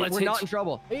 No, Yo, let's we're hit not you. in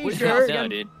trouble. Are you We're sure? No,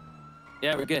 dude.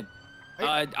 Yeah, we're good.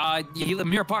 You live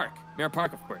Mirror Park. Mirror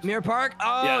Park, of course. Mirror Park?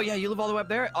 Oh, Yeah. yeah, you live all the way up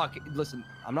there? Oh, listen,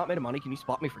 I'm not made of money. Can you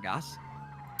spot me for gas?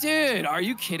 Dude, are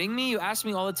you kidding me? You ask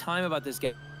me all the time about this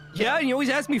game. Yeah, and you always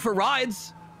ask me for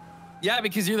rides. Yeah,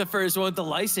 because you're the first one with the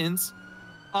license.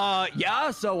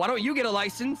 Yeah, so why don't you get a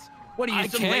license? What are you, I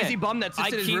some can't. lazy bum that sits I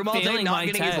in his keep room all day failing not my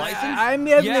getting his test. license? I'm having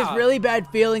this Yeah. really bad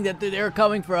feeling that they're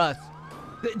coming for us.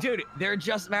 Dude, they're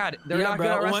just mad. They're Yeah, not bro.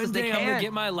 gonna arrest One us. They day I'm gonna can't.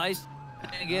 get my license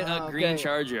and get a Okay. green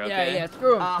Charger. Okay. Yeah,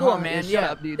 screw them, man. Shut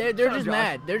Yeah, up, dude. they're Shut up, just Josh.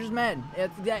 mad. They're just mad.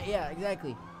 Yeah,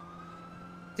 exactly.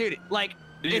 Dude, like,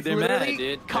 Dude, it's they're mad, literally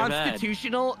dude. They're mad.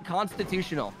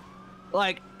 constitutional.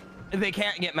 Like, they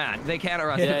can't get mad. They can't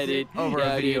arrest Yeah, us dude. over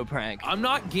Yeah, a video dude. prank. I'm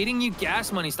not getting you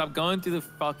gas money. Stop going through the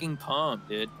fucking pump,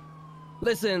 dude.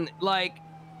 Listen, like,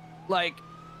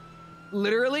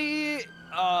 literally,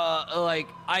 like,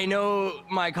 I know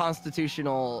my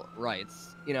constitutional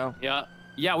rights, you know? Yeah.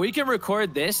 Yeah, we can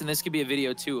record this, and this could be a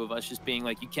video, too, of us just being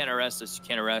like, you can't arrest us, you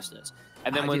can't arrest us.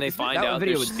 And then when dude, they that find out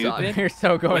video they're would suck. stupid, You're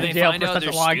so going when to they jail find for out such a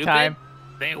they're long stupid, time.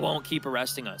 they won't keep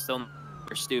arresting us.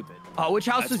 They're stupid. Which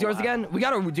house That's was yours why. again? We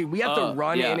have to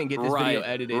run yeah, in and get this right, video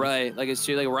edited. Right, like it's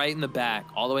like right in the back,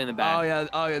 all the way in the back.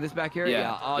 Oh yeah, this back here?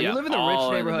 Yeah, Oh, yeah, you live in the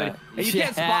all rich in the neighborhood. back. And you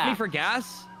can't spot Yeah. me for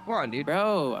gas? Come on, dude.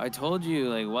 Bro, I told you,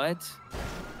 like, what?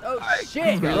 Oh shit,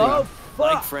 Really? bro.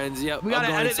 Like Fuck. friends, yeah. We gotta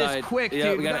I'm going edit inside. this quick, Yeah,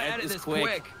 dude. we gotta edit this quick.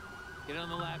 quick. Get it on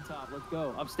the laptop. Let's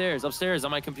go. Upstairs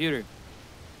on my computer.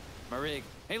 My rig.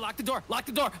 Hey, lock the door. Lock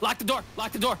the door. Lock the door.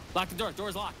 Lock the door. Lock the door.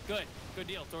 Door's locked. Good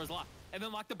deal. Door's locked. And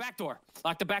then lock the back door.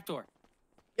 Lock the back door.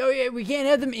 Yo, yeah, we can't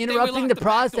have them interrupting locked the the back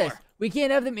process. door. We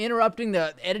can't have them interrupting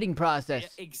the editing process.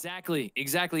 Yeah, exactly.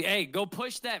 Hey, go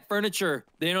push that furniture.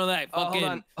 You know that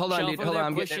fucking Hold on, shelf dude. over Hold there.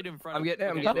 on. Push it in front. I'm getting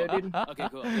Okay, there, cool. dude. Okay,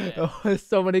 cool. Yeah. Oh, there's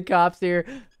so many cops here.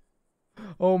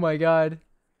 Oh my god.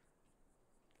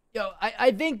 Yo,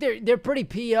 I think they're pretty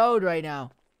PO'd right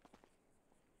now.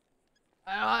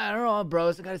 I don't know, bro.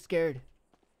 I'm kind of scared.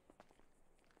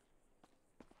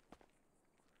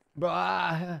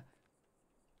 Bro,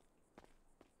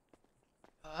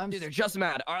 Dude, they're just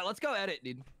mad. All right, let's go edit,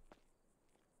 dude.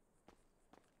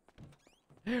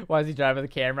 Why is he driving the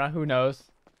camera? Who knows?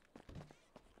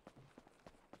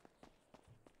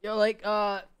 yo, like,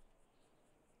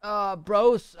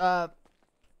 bros,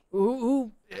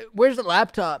 where's the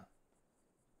laptop?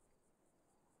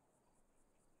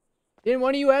 Didn't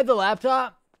one of you have the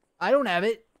laptop? I don't have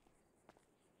it.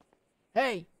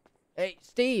 Hey,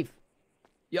 Steve.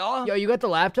 Yo, you got the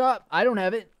laptop? I don't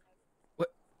have it. What?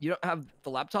 You don't have the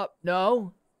laptop?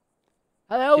 No.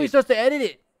 How the hell are we supposed to edit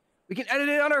it? We can edit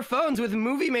it on our phones with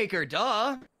Movie Maker,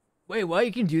 duh. Wait, what?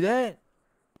 You can do that?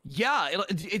 Yeah,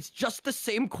 it's just the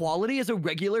same quality as a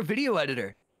regular video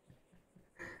editor.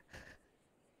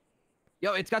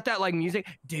 Yo, it's got that like music.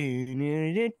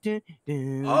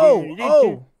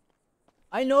 Oh!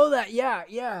 I know that.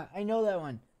 Yeah, I know that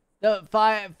one. The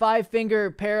five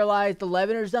finger paralyzed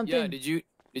 11 or something. Yeah, did you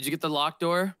get the locked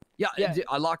door? Yeah,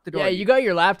 I locked the door. Yeah, you got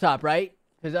your laptop, right?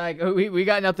 Because we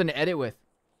got nothing to edit with.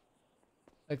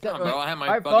 Come on, bro. I have my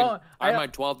our fucking, phone- I have my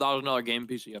 $12,000 game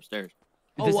PC upstairs.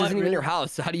 This isn't even your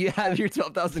house. How do you have your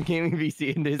 12,000 gaming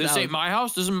PC in this house? This ain't my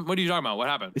house. What are you talking about? What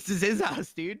happened? This is his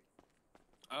house, dude.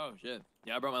 Oh shit.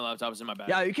 Yeah, I brought my laptop. It's in my bag.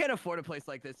 Yeah, you can't afford a place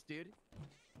like this, dude.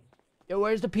 Yo,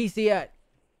 where's the PC at?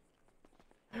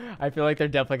 I feel like they're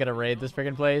definitely gonna raid this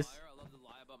freaking place.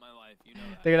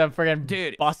 They're gonna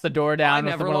freaking bust the door down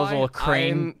with one of those little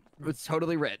crane. I'm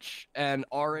totally rich and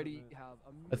already have.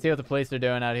 Let's see what the police are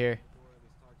doing out here.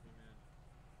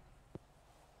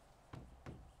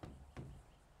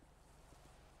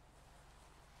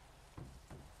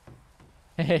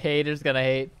 Haters gonna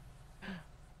hate.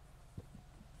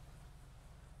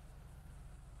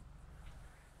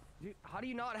 Dude, how do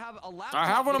you not have a laptop? I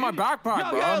have one in my dude? backpack, Yo,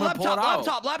 bro. yo, I'm gonna pull it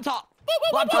out. laptop.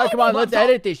 Oh, come on, let's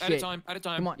edit this At shit. a time. At a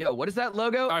time. Come on. Yo, what is that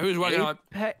logo? All right, who's working on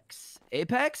it?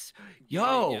 Apex?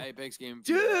 Yo. Yeah, Apex game.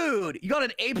 Dude, you got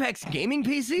an Apex gaming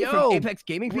PC Yo, from Apex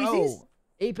Gaming bro, PCs?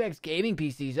 Apex Gaming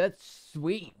PCs. That's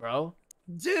sweet, bro.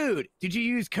 Dude, did you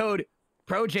use code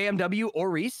PROJMW or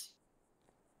Reese?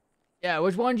 Yeah,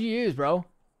 which one did you use, bro?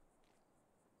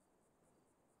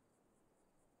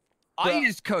 I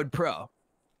used code PRO.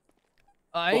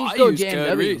 I used code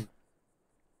JMW.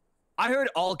 I heard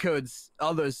all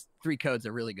those 3 codes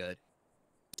are really good.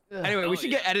 Anyway, we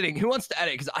should get editing. Who wants to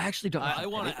edit? Because I actually don't know. I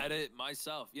want to edit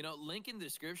myself. You know, link in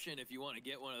description if you want to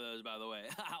get one of those, by the way.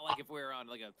 Like if we're on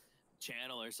like a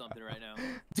channel or something right now.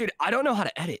 Dude, I don't know how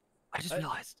to edit. I just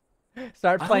realized.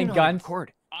 Start playing guns.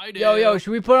 I do. Yo,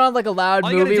 should we put on like a loud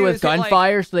All you gotta movie do with is hit, like-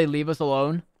 gunfire so they leave us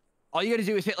alone? All you gotta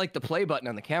do is hit like the play button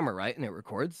on the camera, right? And it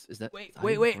records. Is that Wait,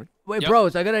 Yep.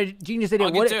 bros, I got a genius idea.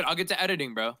 I'll get to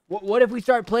editing, bro. What if we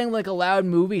start playing like a loud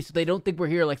movie so they don't think we're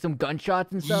here, like some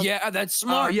gunshots and stuff? Yeah, that's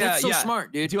smart. That's so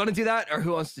smart, dude. Do you want to do that, or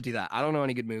who wants to do that? I don't know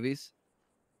any good movies.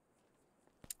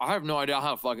 I have no idea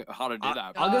how to do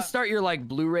that. I'll go start your like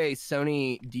Blu-ray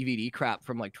Sony DVD crap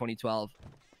from like 2012.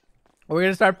 We're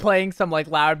gonna start playing some like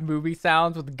loud movie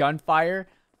sounds with gunfire.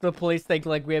 The police think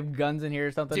like we have guns in here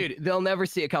or something. Dude, they'll never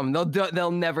see it coming. They'll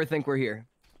never think we're here.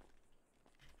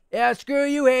 Yeah, screw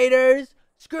you haters.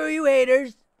 Screw you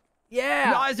haters. Yeah.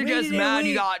 You guys are read just it and mad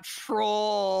you weep. got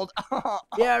trolled.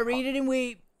 Yeah, read it and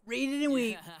weep. Read it and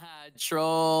weep.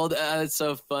 Trolled. That's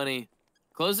so funny.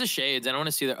 Close the shades. I don't want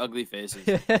to see their ugly faces.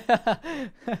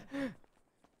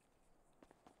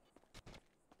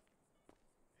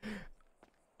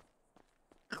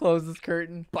 Close this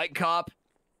curtain. Bike cop.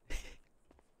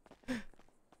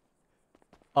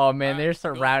 Oh man, they're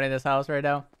surrounding this house right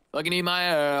now. Fucking eat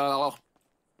my. All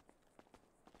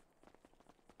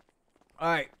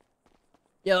right.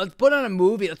 Yeah, let's put on a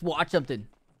movie. Let's watch something.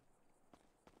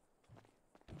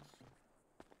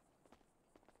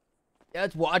 Yeah,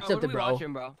 let's watch something, bro.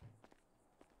 Watching, bro.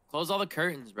 Close all the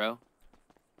curtains, bro.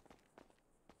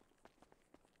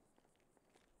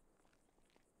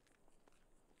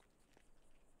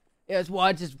 Yeah, let's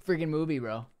watch this freaking movie,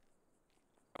 bro.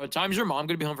 What time's your mom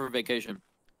gonna be home for vacation?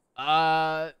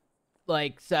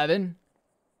 Like 7.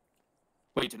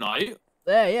 Wait, tonight?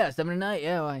 Yeah, 7 tonight.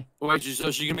 Yeah, why? Wait, so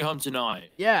she's gonna be home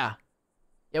tonight? Yeah.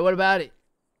 Yeah, what about it?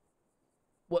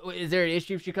 What is there an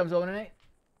issue if she comes home tonight?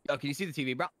 Yo, can you see the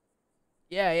TV, bro?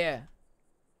 Yeah.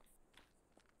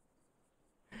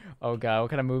 Oh god, what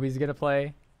kind of movie is he gonna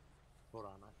play? Hold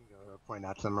on, I can go point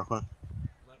out to them real quick.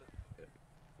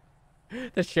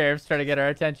 The sheriff's trying to get our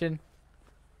attention.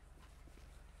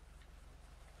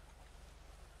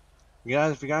 You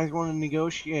guys, if you guys want to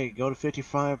negotiate, go to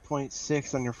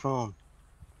 55.6 on your phone.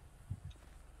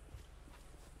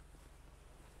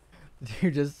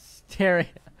 You're just staring,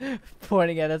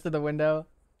 pointing at us in the window.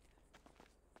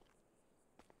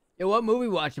 Yo, what movie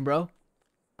watching, bro?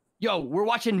 Yo, we're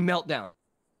watching Meltdown.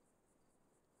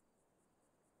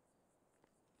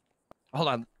 Hold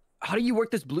on. How do you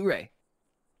work this Blu-ray?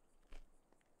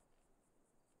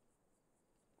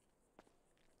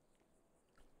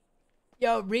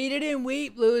 Yo, read it and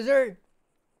weep, loser.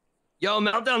 Yo,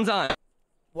 Meltdown's on.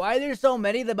 Why are there so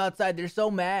many of them outside? They're so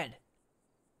mad.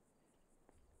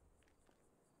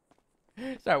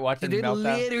 Start watching They're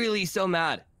Meltdown. literally so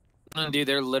mad. Dude,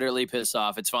 they're literally pissed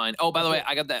off. It's fine. Oh, by the way,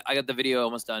 I got the video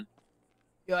almost done.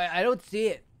 Yo, I don't see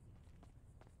it.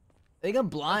 I think I'm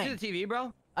blind. Watch the TV,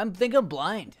 bro. I'm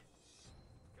blind.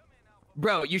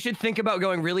 Bro, you should think about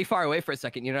going really far away for a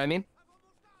second. You know what I mean?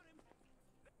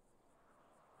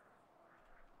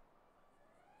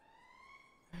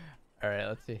 All right,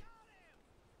 let's see.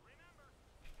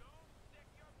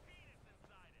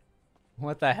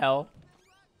 What the hell?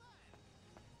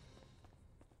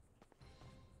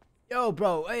 Yo,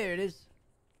 bro, here it is.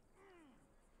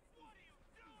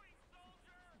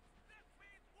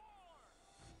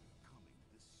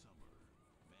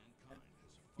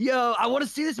 Yo, I want to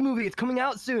see this movie. It's coming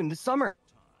out soon, this summer.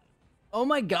 Oh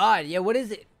my god, yeah, what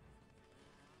is it?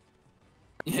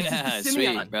 Yeah,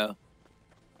 Simeon. sweet, bro.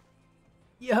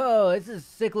 Yo, this is a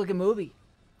sick looking movie.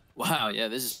 Wow, yeah,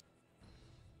 this is.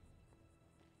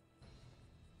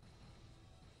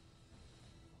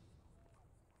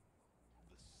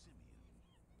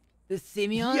 The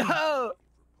Simeon? Yo!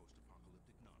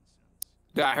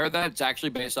 Yeah, I heard that it's actually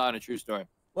based on a true story.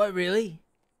 What, really?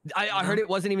 I heard it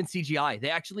wasn't even CGI. They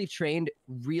actually trained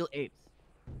real apes.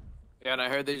 Yeah, and I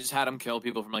heard they just had him kill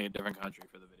people from like a different country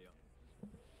for the video.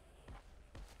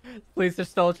 Police are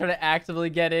still trying to actively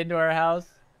get into our house.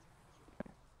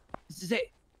 This is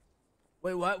it.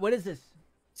 Wait, what? What is this?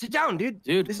 Sit down, dude.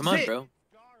 Dude, This come is on, it. bro.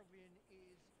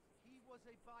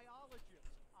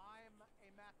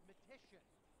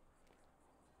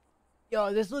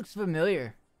 Yo, this looks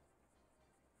familiar.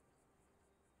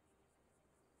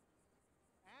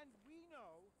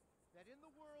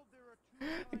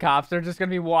 The cops are just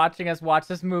gonna be watching us watch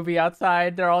this movie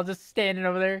outside. They're all just standing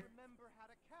over there.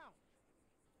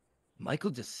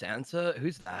 Michael DeSanta?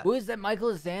 Who's that? Who is that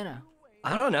Michael DeSanta?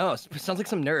 I don't know. Sounds like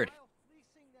some nerd.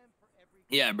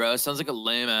 Yeah, bro. Sounds like a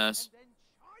lame ass.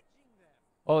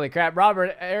 Holy crap.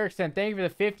 Robert Erickson, thank you for the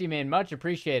 50, man. Much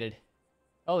appreciated.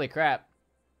 Holy crap.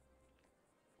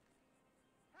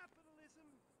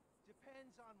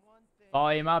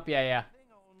 Volume up? Yeah.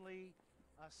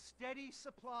 A steady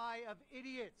supply of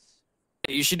idiots.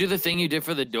 Hey, you should do the thing you did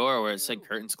for the door where it's like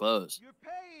curtains closed. You're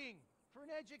paying for an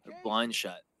education. Or blind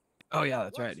shut. Oh yeah,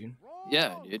 that's right, dude.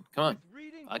 Yeah, dude. Come on.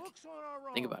 Fuck.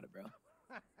 Think about it, bro.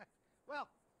 Well,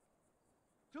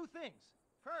 two things.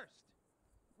 First,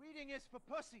 reading is for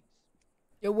pussies.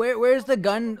 Yo, where's the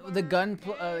gun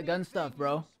stuff,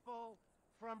 bro?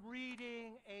 From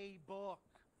reading a book.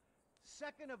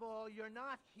 Second of all, you're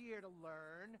not here to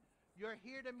learn. You're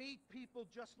here to meet people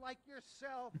just like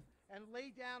yourself and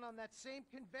lay down on that same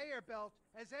conveyor belt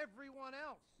as everyone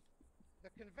else. The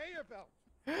conveyor belt.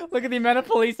 Look at the amount of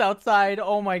police outside.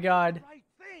 Oh my god. Right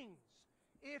things.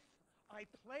 If I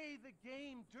play the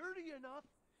game dirty enough,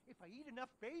 if I eat enough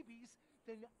babies,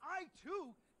 then I too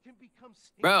can become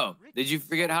Bro, did you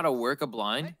forget how to work a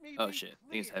blind? Oh shit.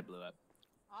 I think his head blew up.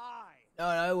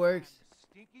 No, it works.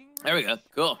 There we go.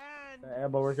 Cool.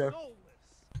 Ammo right there.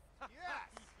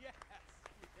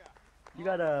 You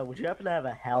got a? Would you happen to have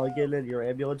a Halligan in your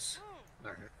ambulance? Oh my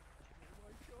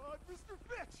God, Mr.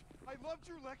 Fitch! I loved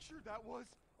your lecture. That was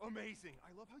amazing.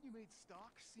 I love how you made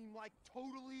stock seem like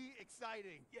totally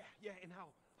exciting. Yeah, and how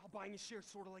buying a share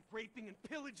sort of like raping and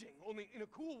pillaging, only in a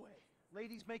cool way.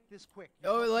 Ladies, make this quick.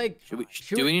 Oh, like,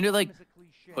 Do we need to like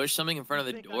push something in front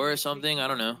of the door or something? I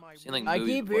don't know. Seen, like, I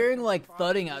movies keep before. hearing like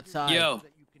thudding outside. Yo,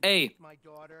 hey.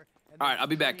 All right, I'll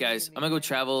be back, guys. I'm gonna go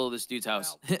travel this dude's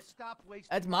house.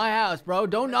 That's my house, bro.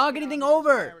 Don't knock anything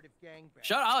over.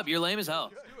 Shut up. You're lame as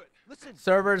hell.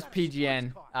 Servers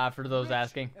PGN, for those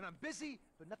asking. And I'm busy,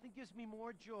 but nothing gives me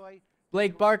more joy.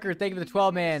 Blake Barker, thank you for the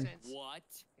 12, man. What?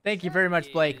 Thank you very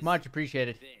much, Blake. Much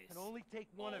appreciated. Can only take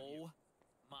one of you.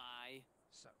 My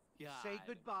So, say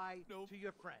goodbye to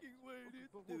your friend.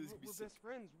 We're best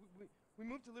friends. We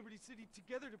moved to Liberty City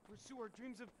together to pursue our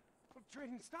dreams of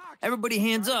trading stocks. Everybody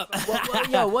hands up.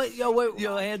 Yo, wait.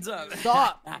 Yo, hands up.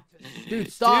 Stop. Dude,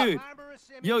 stop. Dude.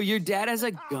 Yo, your dad has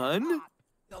a gun?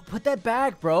 Yo, put that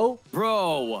back, bro.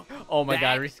 Bro. Oh my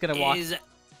god, we're just gonna walk. Is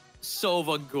so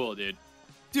fucking cool, dude.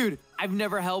 Dude, I've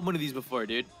never held one of these before,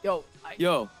 dude. Yo.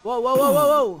 Yo.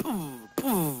 Whoa.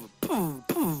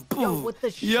 Yo, what the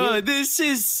shit? Yo, this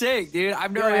is sick, dude.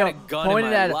 I've never had a gun in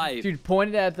my life. Dude, point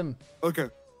it at them. Okay.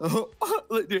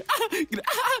 Look, dude.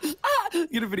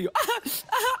 Get a video.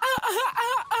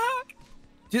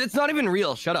 Dude, it's not even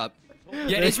real. Shut up.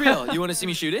 Yeah, it's real. You want to see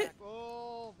me shoot it?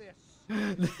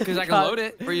 Because I can load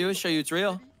it for you and show you it's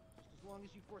real. As long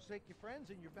as you forsake your friends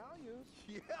and your values.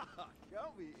 Yeah,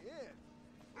 count me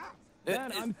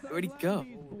in. Where'd he go?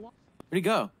 Where'd he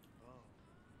go?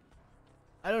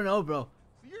 I don't know, bro.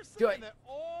 So you're saying that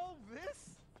all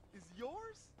this is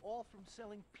yours? All from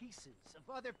selling pieces of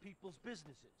other people's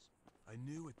businesses. I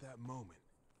knew at that moment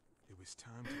it was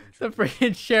time to The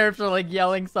freaking sheriffs are like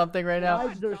yelling something right now.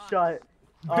 Blinds are shut.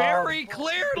 Very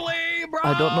clearly, bro.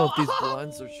 I don't know if these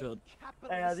blinds are shut.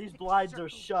 Yeah, these blinds are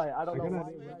shut. I don't know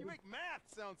why. You make math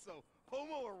sound so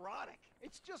homoerotic.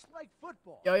 It's just like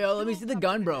football. Yo, let me see the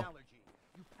gun, bro.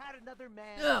 You pat another man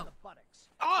Yeah. on the buttocks.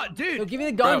 Oh, dude. Yo, give me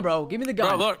the gun, bro. Give me the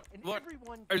gun. Bro, look.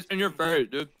 It's in your face,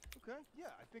 dude. Okay, yeah,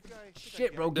 I think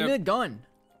Shit, bro. Give me the gun.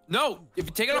 No, if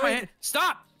you take it out of my hand,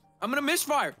 stop. I'm gonna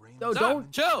misfire. No, Stop.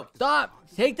 don't. Chill. Stop.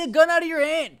 Take the gun out of your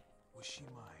hand.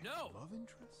 No.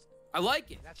 I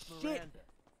like it. That's Miranda.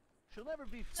 She'll never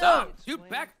be Stop. Dude,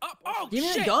 back up. Oh, Give me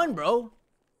shit. the gun, bro.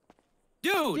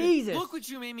 Dude, Jesus. look what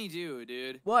you made me do,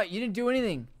 dude. What? You didn't do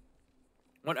anything.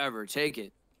 Whatever, take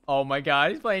it. Oh my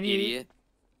god, he's playing Idiot.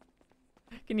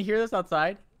 Can you hear this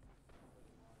outside?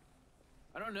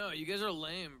 I don't know. You guys are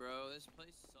lame, bro. This place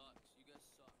sucks. You guys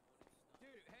suck. Dude,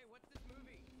 hey, what's this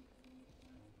movie?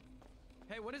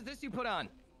 Hey, what is this you put on?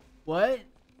 What?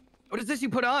 What is this you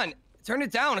put on? Turn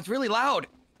it down. It's really loud.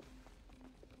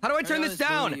 How do I turn this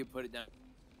down? You put it down.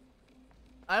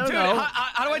 I don't Dude, know.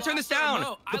 how do I turn this down?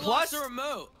 I The lost plus? the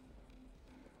remote.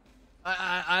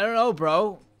 I don't know,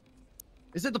 bro.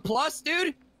 Is it the plus,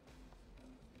 dude?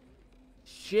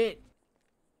 Shit.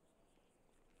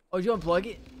 Oh, did you unplug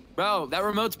it? Bro, that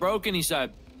remote's broken, he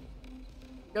said.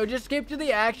 Yo, just skip to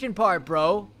the action part,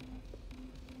 bro.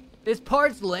 This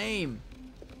part's lame.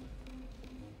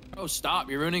 Oh, stop.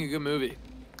 You're ruining a good movie.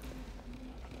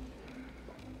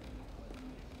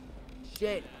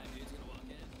 Shit.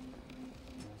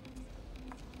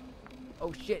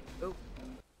 Oh, shit. Oh.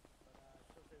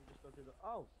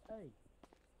 Oh, hey.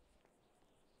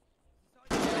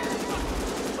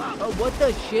 Oh, what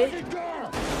the shit?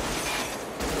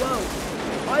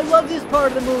 Whoa. I love this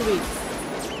part of the movie.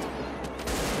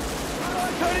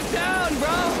 Turn it down, bro.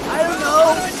 I don't know.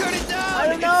 How do I turn it down? I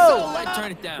don't know.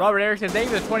 Turn it down. Robert Erickson, thank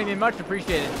you for the 20 man, much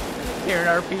appreciated. Here in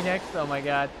RP next. Oh my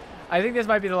god. I think this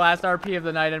might be the last RP of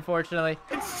the night, unfortunately.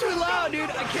 It's too loud, dude.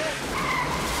 I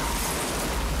can't.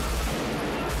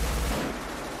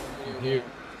 Dude.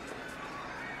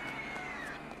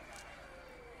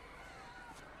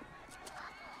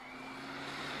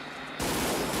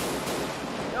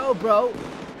 Yo, bro.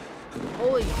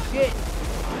 Holy shit.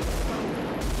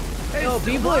 Yo, It's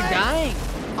people are light. dying.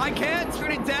 I can't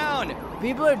turn it down.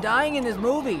 People are dying in this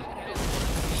movie.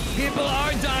 People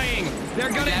are dying. They're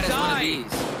gonna Your dad is one of die. these.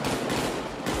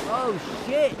 Oh,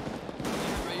 shit.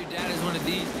 Bro, your dad is one of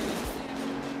these.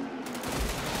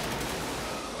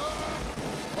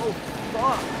 Oh,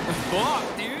 fuck. Fuck,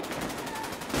 dude.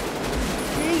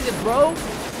 Jesus, bro.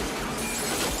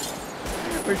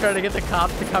 We're trying to get the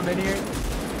cops to come in here.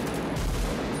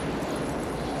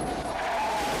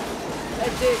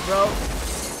 That's it, bro.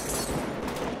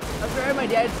 I'm trying my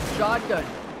dad's shotgun.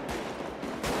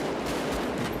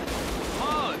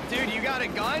 Oh, dude, you got a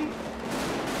gun?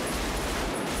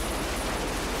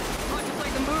 Oh, just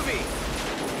like the movie.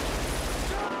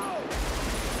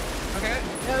 Okay.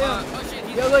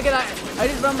 Yo, look at that. I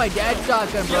just found my dad's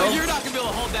shotgun, bro. Yo, you're not gonna be able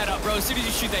to hold that up, bro. As soon as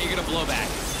you shoot that, you're gonna blow back.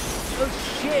 Oh,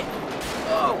 shit.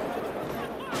 Oh.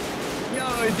 Yo,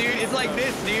 dude, it's like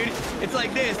this, dude. It's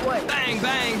like this. What? Bang,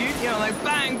 bang, dude. You know, like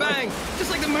bang, bang.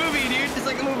 Just like the movie, dude. Just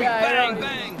like the movie. Yeah, I bang, know.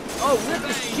 bang. Oh, what the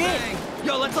Bang, shit? bang.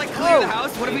 Yo, let's like clear the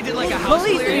house. What if we did like a house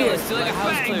Police clear? here. Let's do like a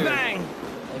house bang, clear. bang.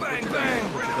 Bang, bang.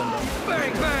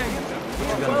 Bang, bang.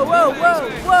 Whoa, whoa, whoa,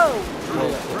 whoa.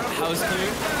 House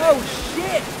clear. Oh,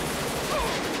 shit.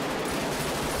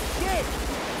 Shit.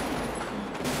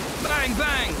 Bang,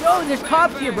 bang. Yo, there's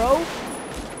cops here, bro.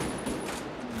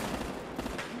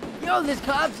 Yo, there's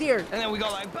cops here. And then we go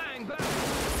like bang, bang.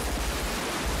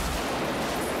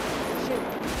 Shit,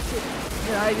 shit.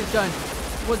 Here, I just done.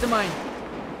 What's in mine?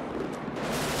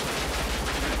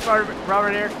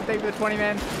 Robert Erickson, thank you for the 20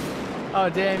 man. Oh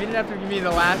damn, you didn't have to give me the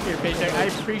last year paycheck. I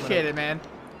appreciate it, man.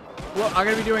 Well, I'm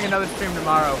gonna be doing another stream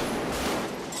tomorrow.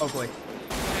 Hopefully.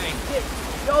 Shit.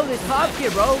 Yo, there's cops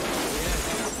here, bro.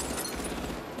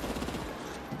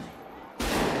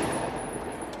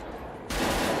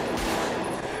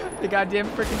 The goddamn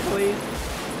freaking police.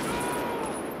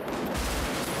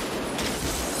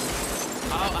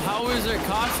 How was there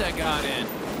cops that got in?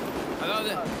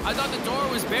 I thought the door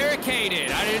was barricaded.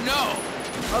 I didn't know.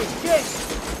 Oh shit!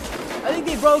 I think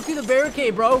they broke through the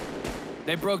barricade, bro.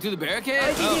 They broke through the barricade?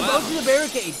 I think they broke through the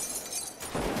barricade.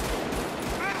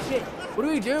 Shit! What do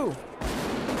we do?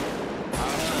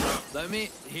 Let me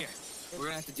here. We're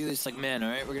gonna have to do this like men, all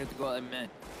right? We're gonna have to go out like men.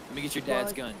 Let me get your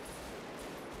dad's gun.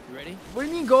 You ready? What do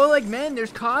you mean go like men?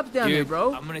 There's cops down Dude, there,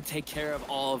 bro. I'm gonna take care of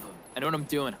all of them. I know what I'm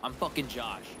doing. I'm fucking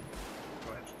Josh.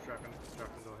 Go ahead, shotgun,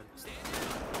 go ahead.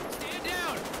 Stand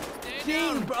down. Stand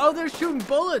Jeez, down. bro, they're shooting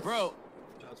bullets. Bro.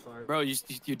 Bro,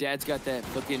 your dad's got that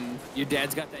fucking. Your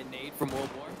dad's got that nade from World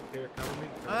War. Here, cover me.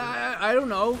 I don't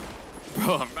know.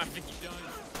 Bro, I'm about to get you done.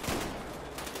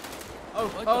 Oh,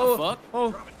 What oh, the fuck?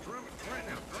 oh. Drop it right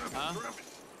now. Huh?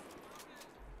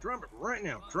 Drop it right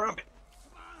now. Drop it.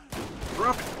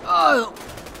 Drop it. Oh.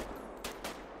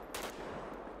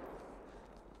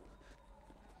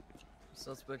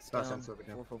 Suspects That's down. suspect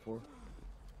down. 444.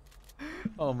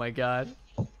 Oh my god.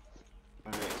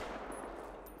 I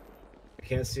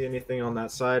can't see anything on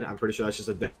that side. I'm pretty sure that's just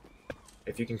a deck.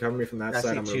 If you can cover me from that I side, see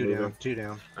I'm gonna two move down. in. Two down.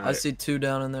 All I right. see 2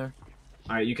 down in there.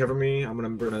 All right, you cover me. I'm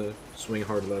gonna swing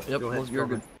hard left. Yep, Go ahead, well, you're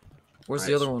go good. Where's All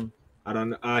the right, other one? I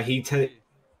don't. He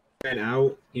ran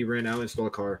out. He ran out and stole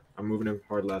a car. I'm moving him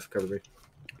hard left. Cover me.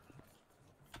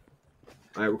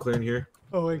 All right, we're clearing here.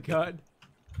 Oh my god.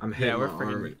 I'm hitting we're my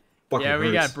freaking- arm. It fucking Yeah, we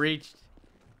hurts. got breached.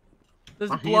 There's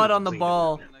My hand blood is on the bleeding.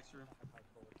 ball.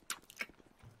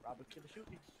 Robert, get the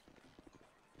shooting.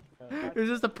 It was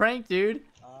just a prank, dude.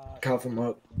 Cuff him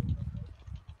up.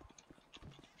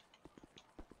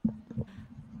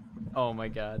 Oh my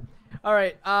god. All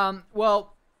right.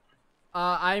 Well,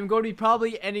 I'm going to be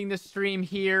probably ending the stream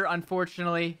here,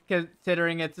 unfortunately,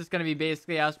 considering it's just going to be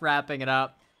basically us wrapping it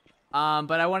up.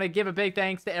 But I want to give a big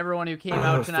thanks to everyone who came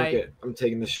out tonight. Fuck it. I'm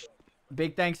taking this.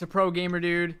 Big thanks to Pro Gamer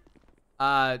Dude.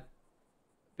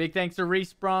 Big thanks to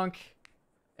Reese Brunk.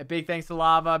 A big thanks to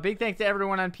Lava. Big thanks to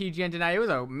everyone on PGN tonight. It was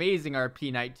an amazing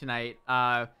RP night tonight.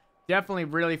 Definitely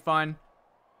really fun.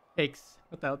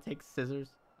 What the hell? Takes scissors.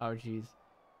 Oh, jeez.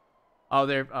 Oh,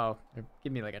 they're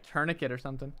giving me like a tourniquet or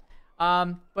something.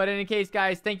 But in any case,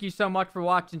 guys, thank you so much for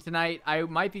watching tonight. I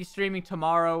might be streaming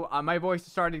tomorrow. My voice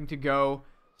is starting to go,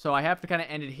 so I have to kind of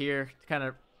end it here to kind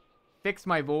of fix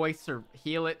my voice or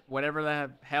heal it, whatever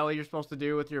the hell you're supposed to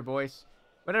do with your voice.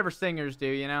 Whatever singers do,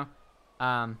 you know?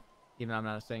 Even though I'm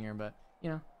not a singer, but, you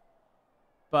know.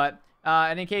 But, in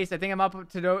any case, I think I'm up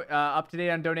to date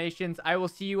on donations. I will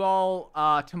see you all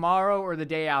tomorrow or the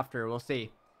day after. We'll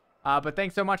see. But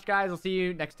thanks so much, guys. I'll see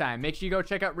you next time. Make sure you go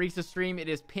check out Reese's stream. It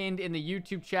is pinned in the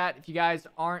YouTube chat. If you guys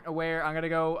aren't aware, I'm going to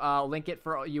go link it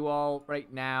for you all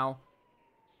right now.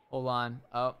 Hold on.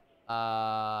 Oh,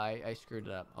 I screwed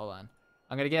it up. Hold on.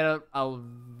 I'm going to get a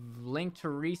link to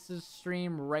Reese's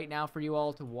stream right now for you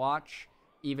all to watch.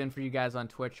 Even for you guys on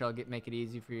Twitch, I'll make it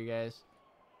easy for you guys.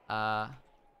 Gonna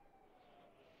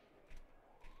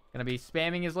be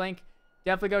spamming his link.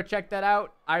 Definitely go check that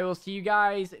out. I will see you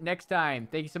guys next time.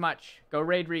 Thank you so much. Go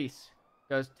raid Reese.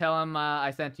 Go tell him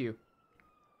I sent you.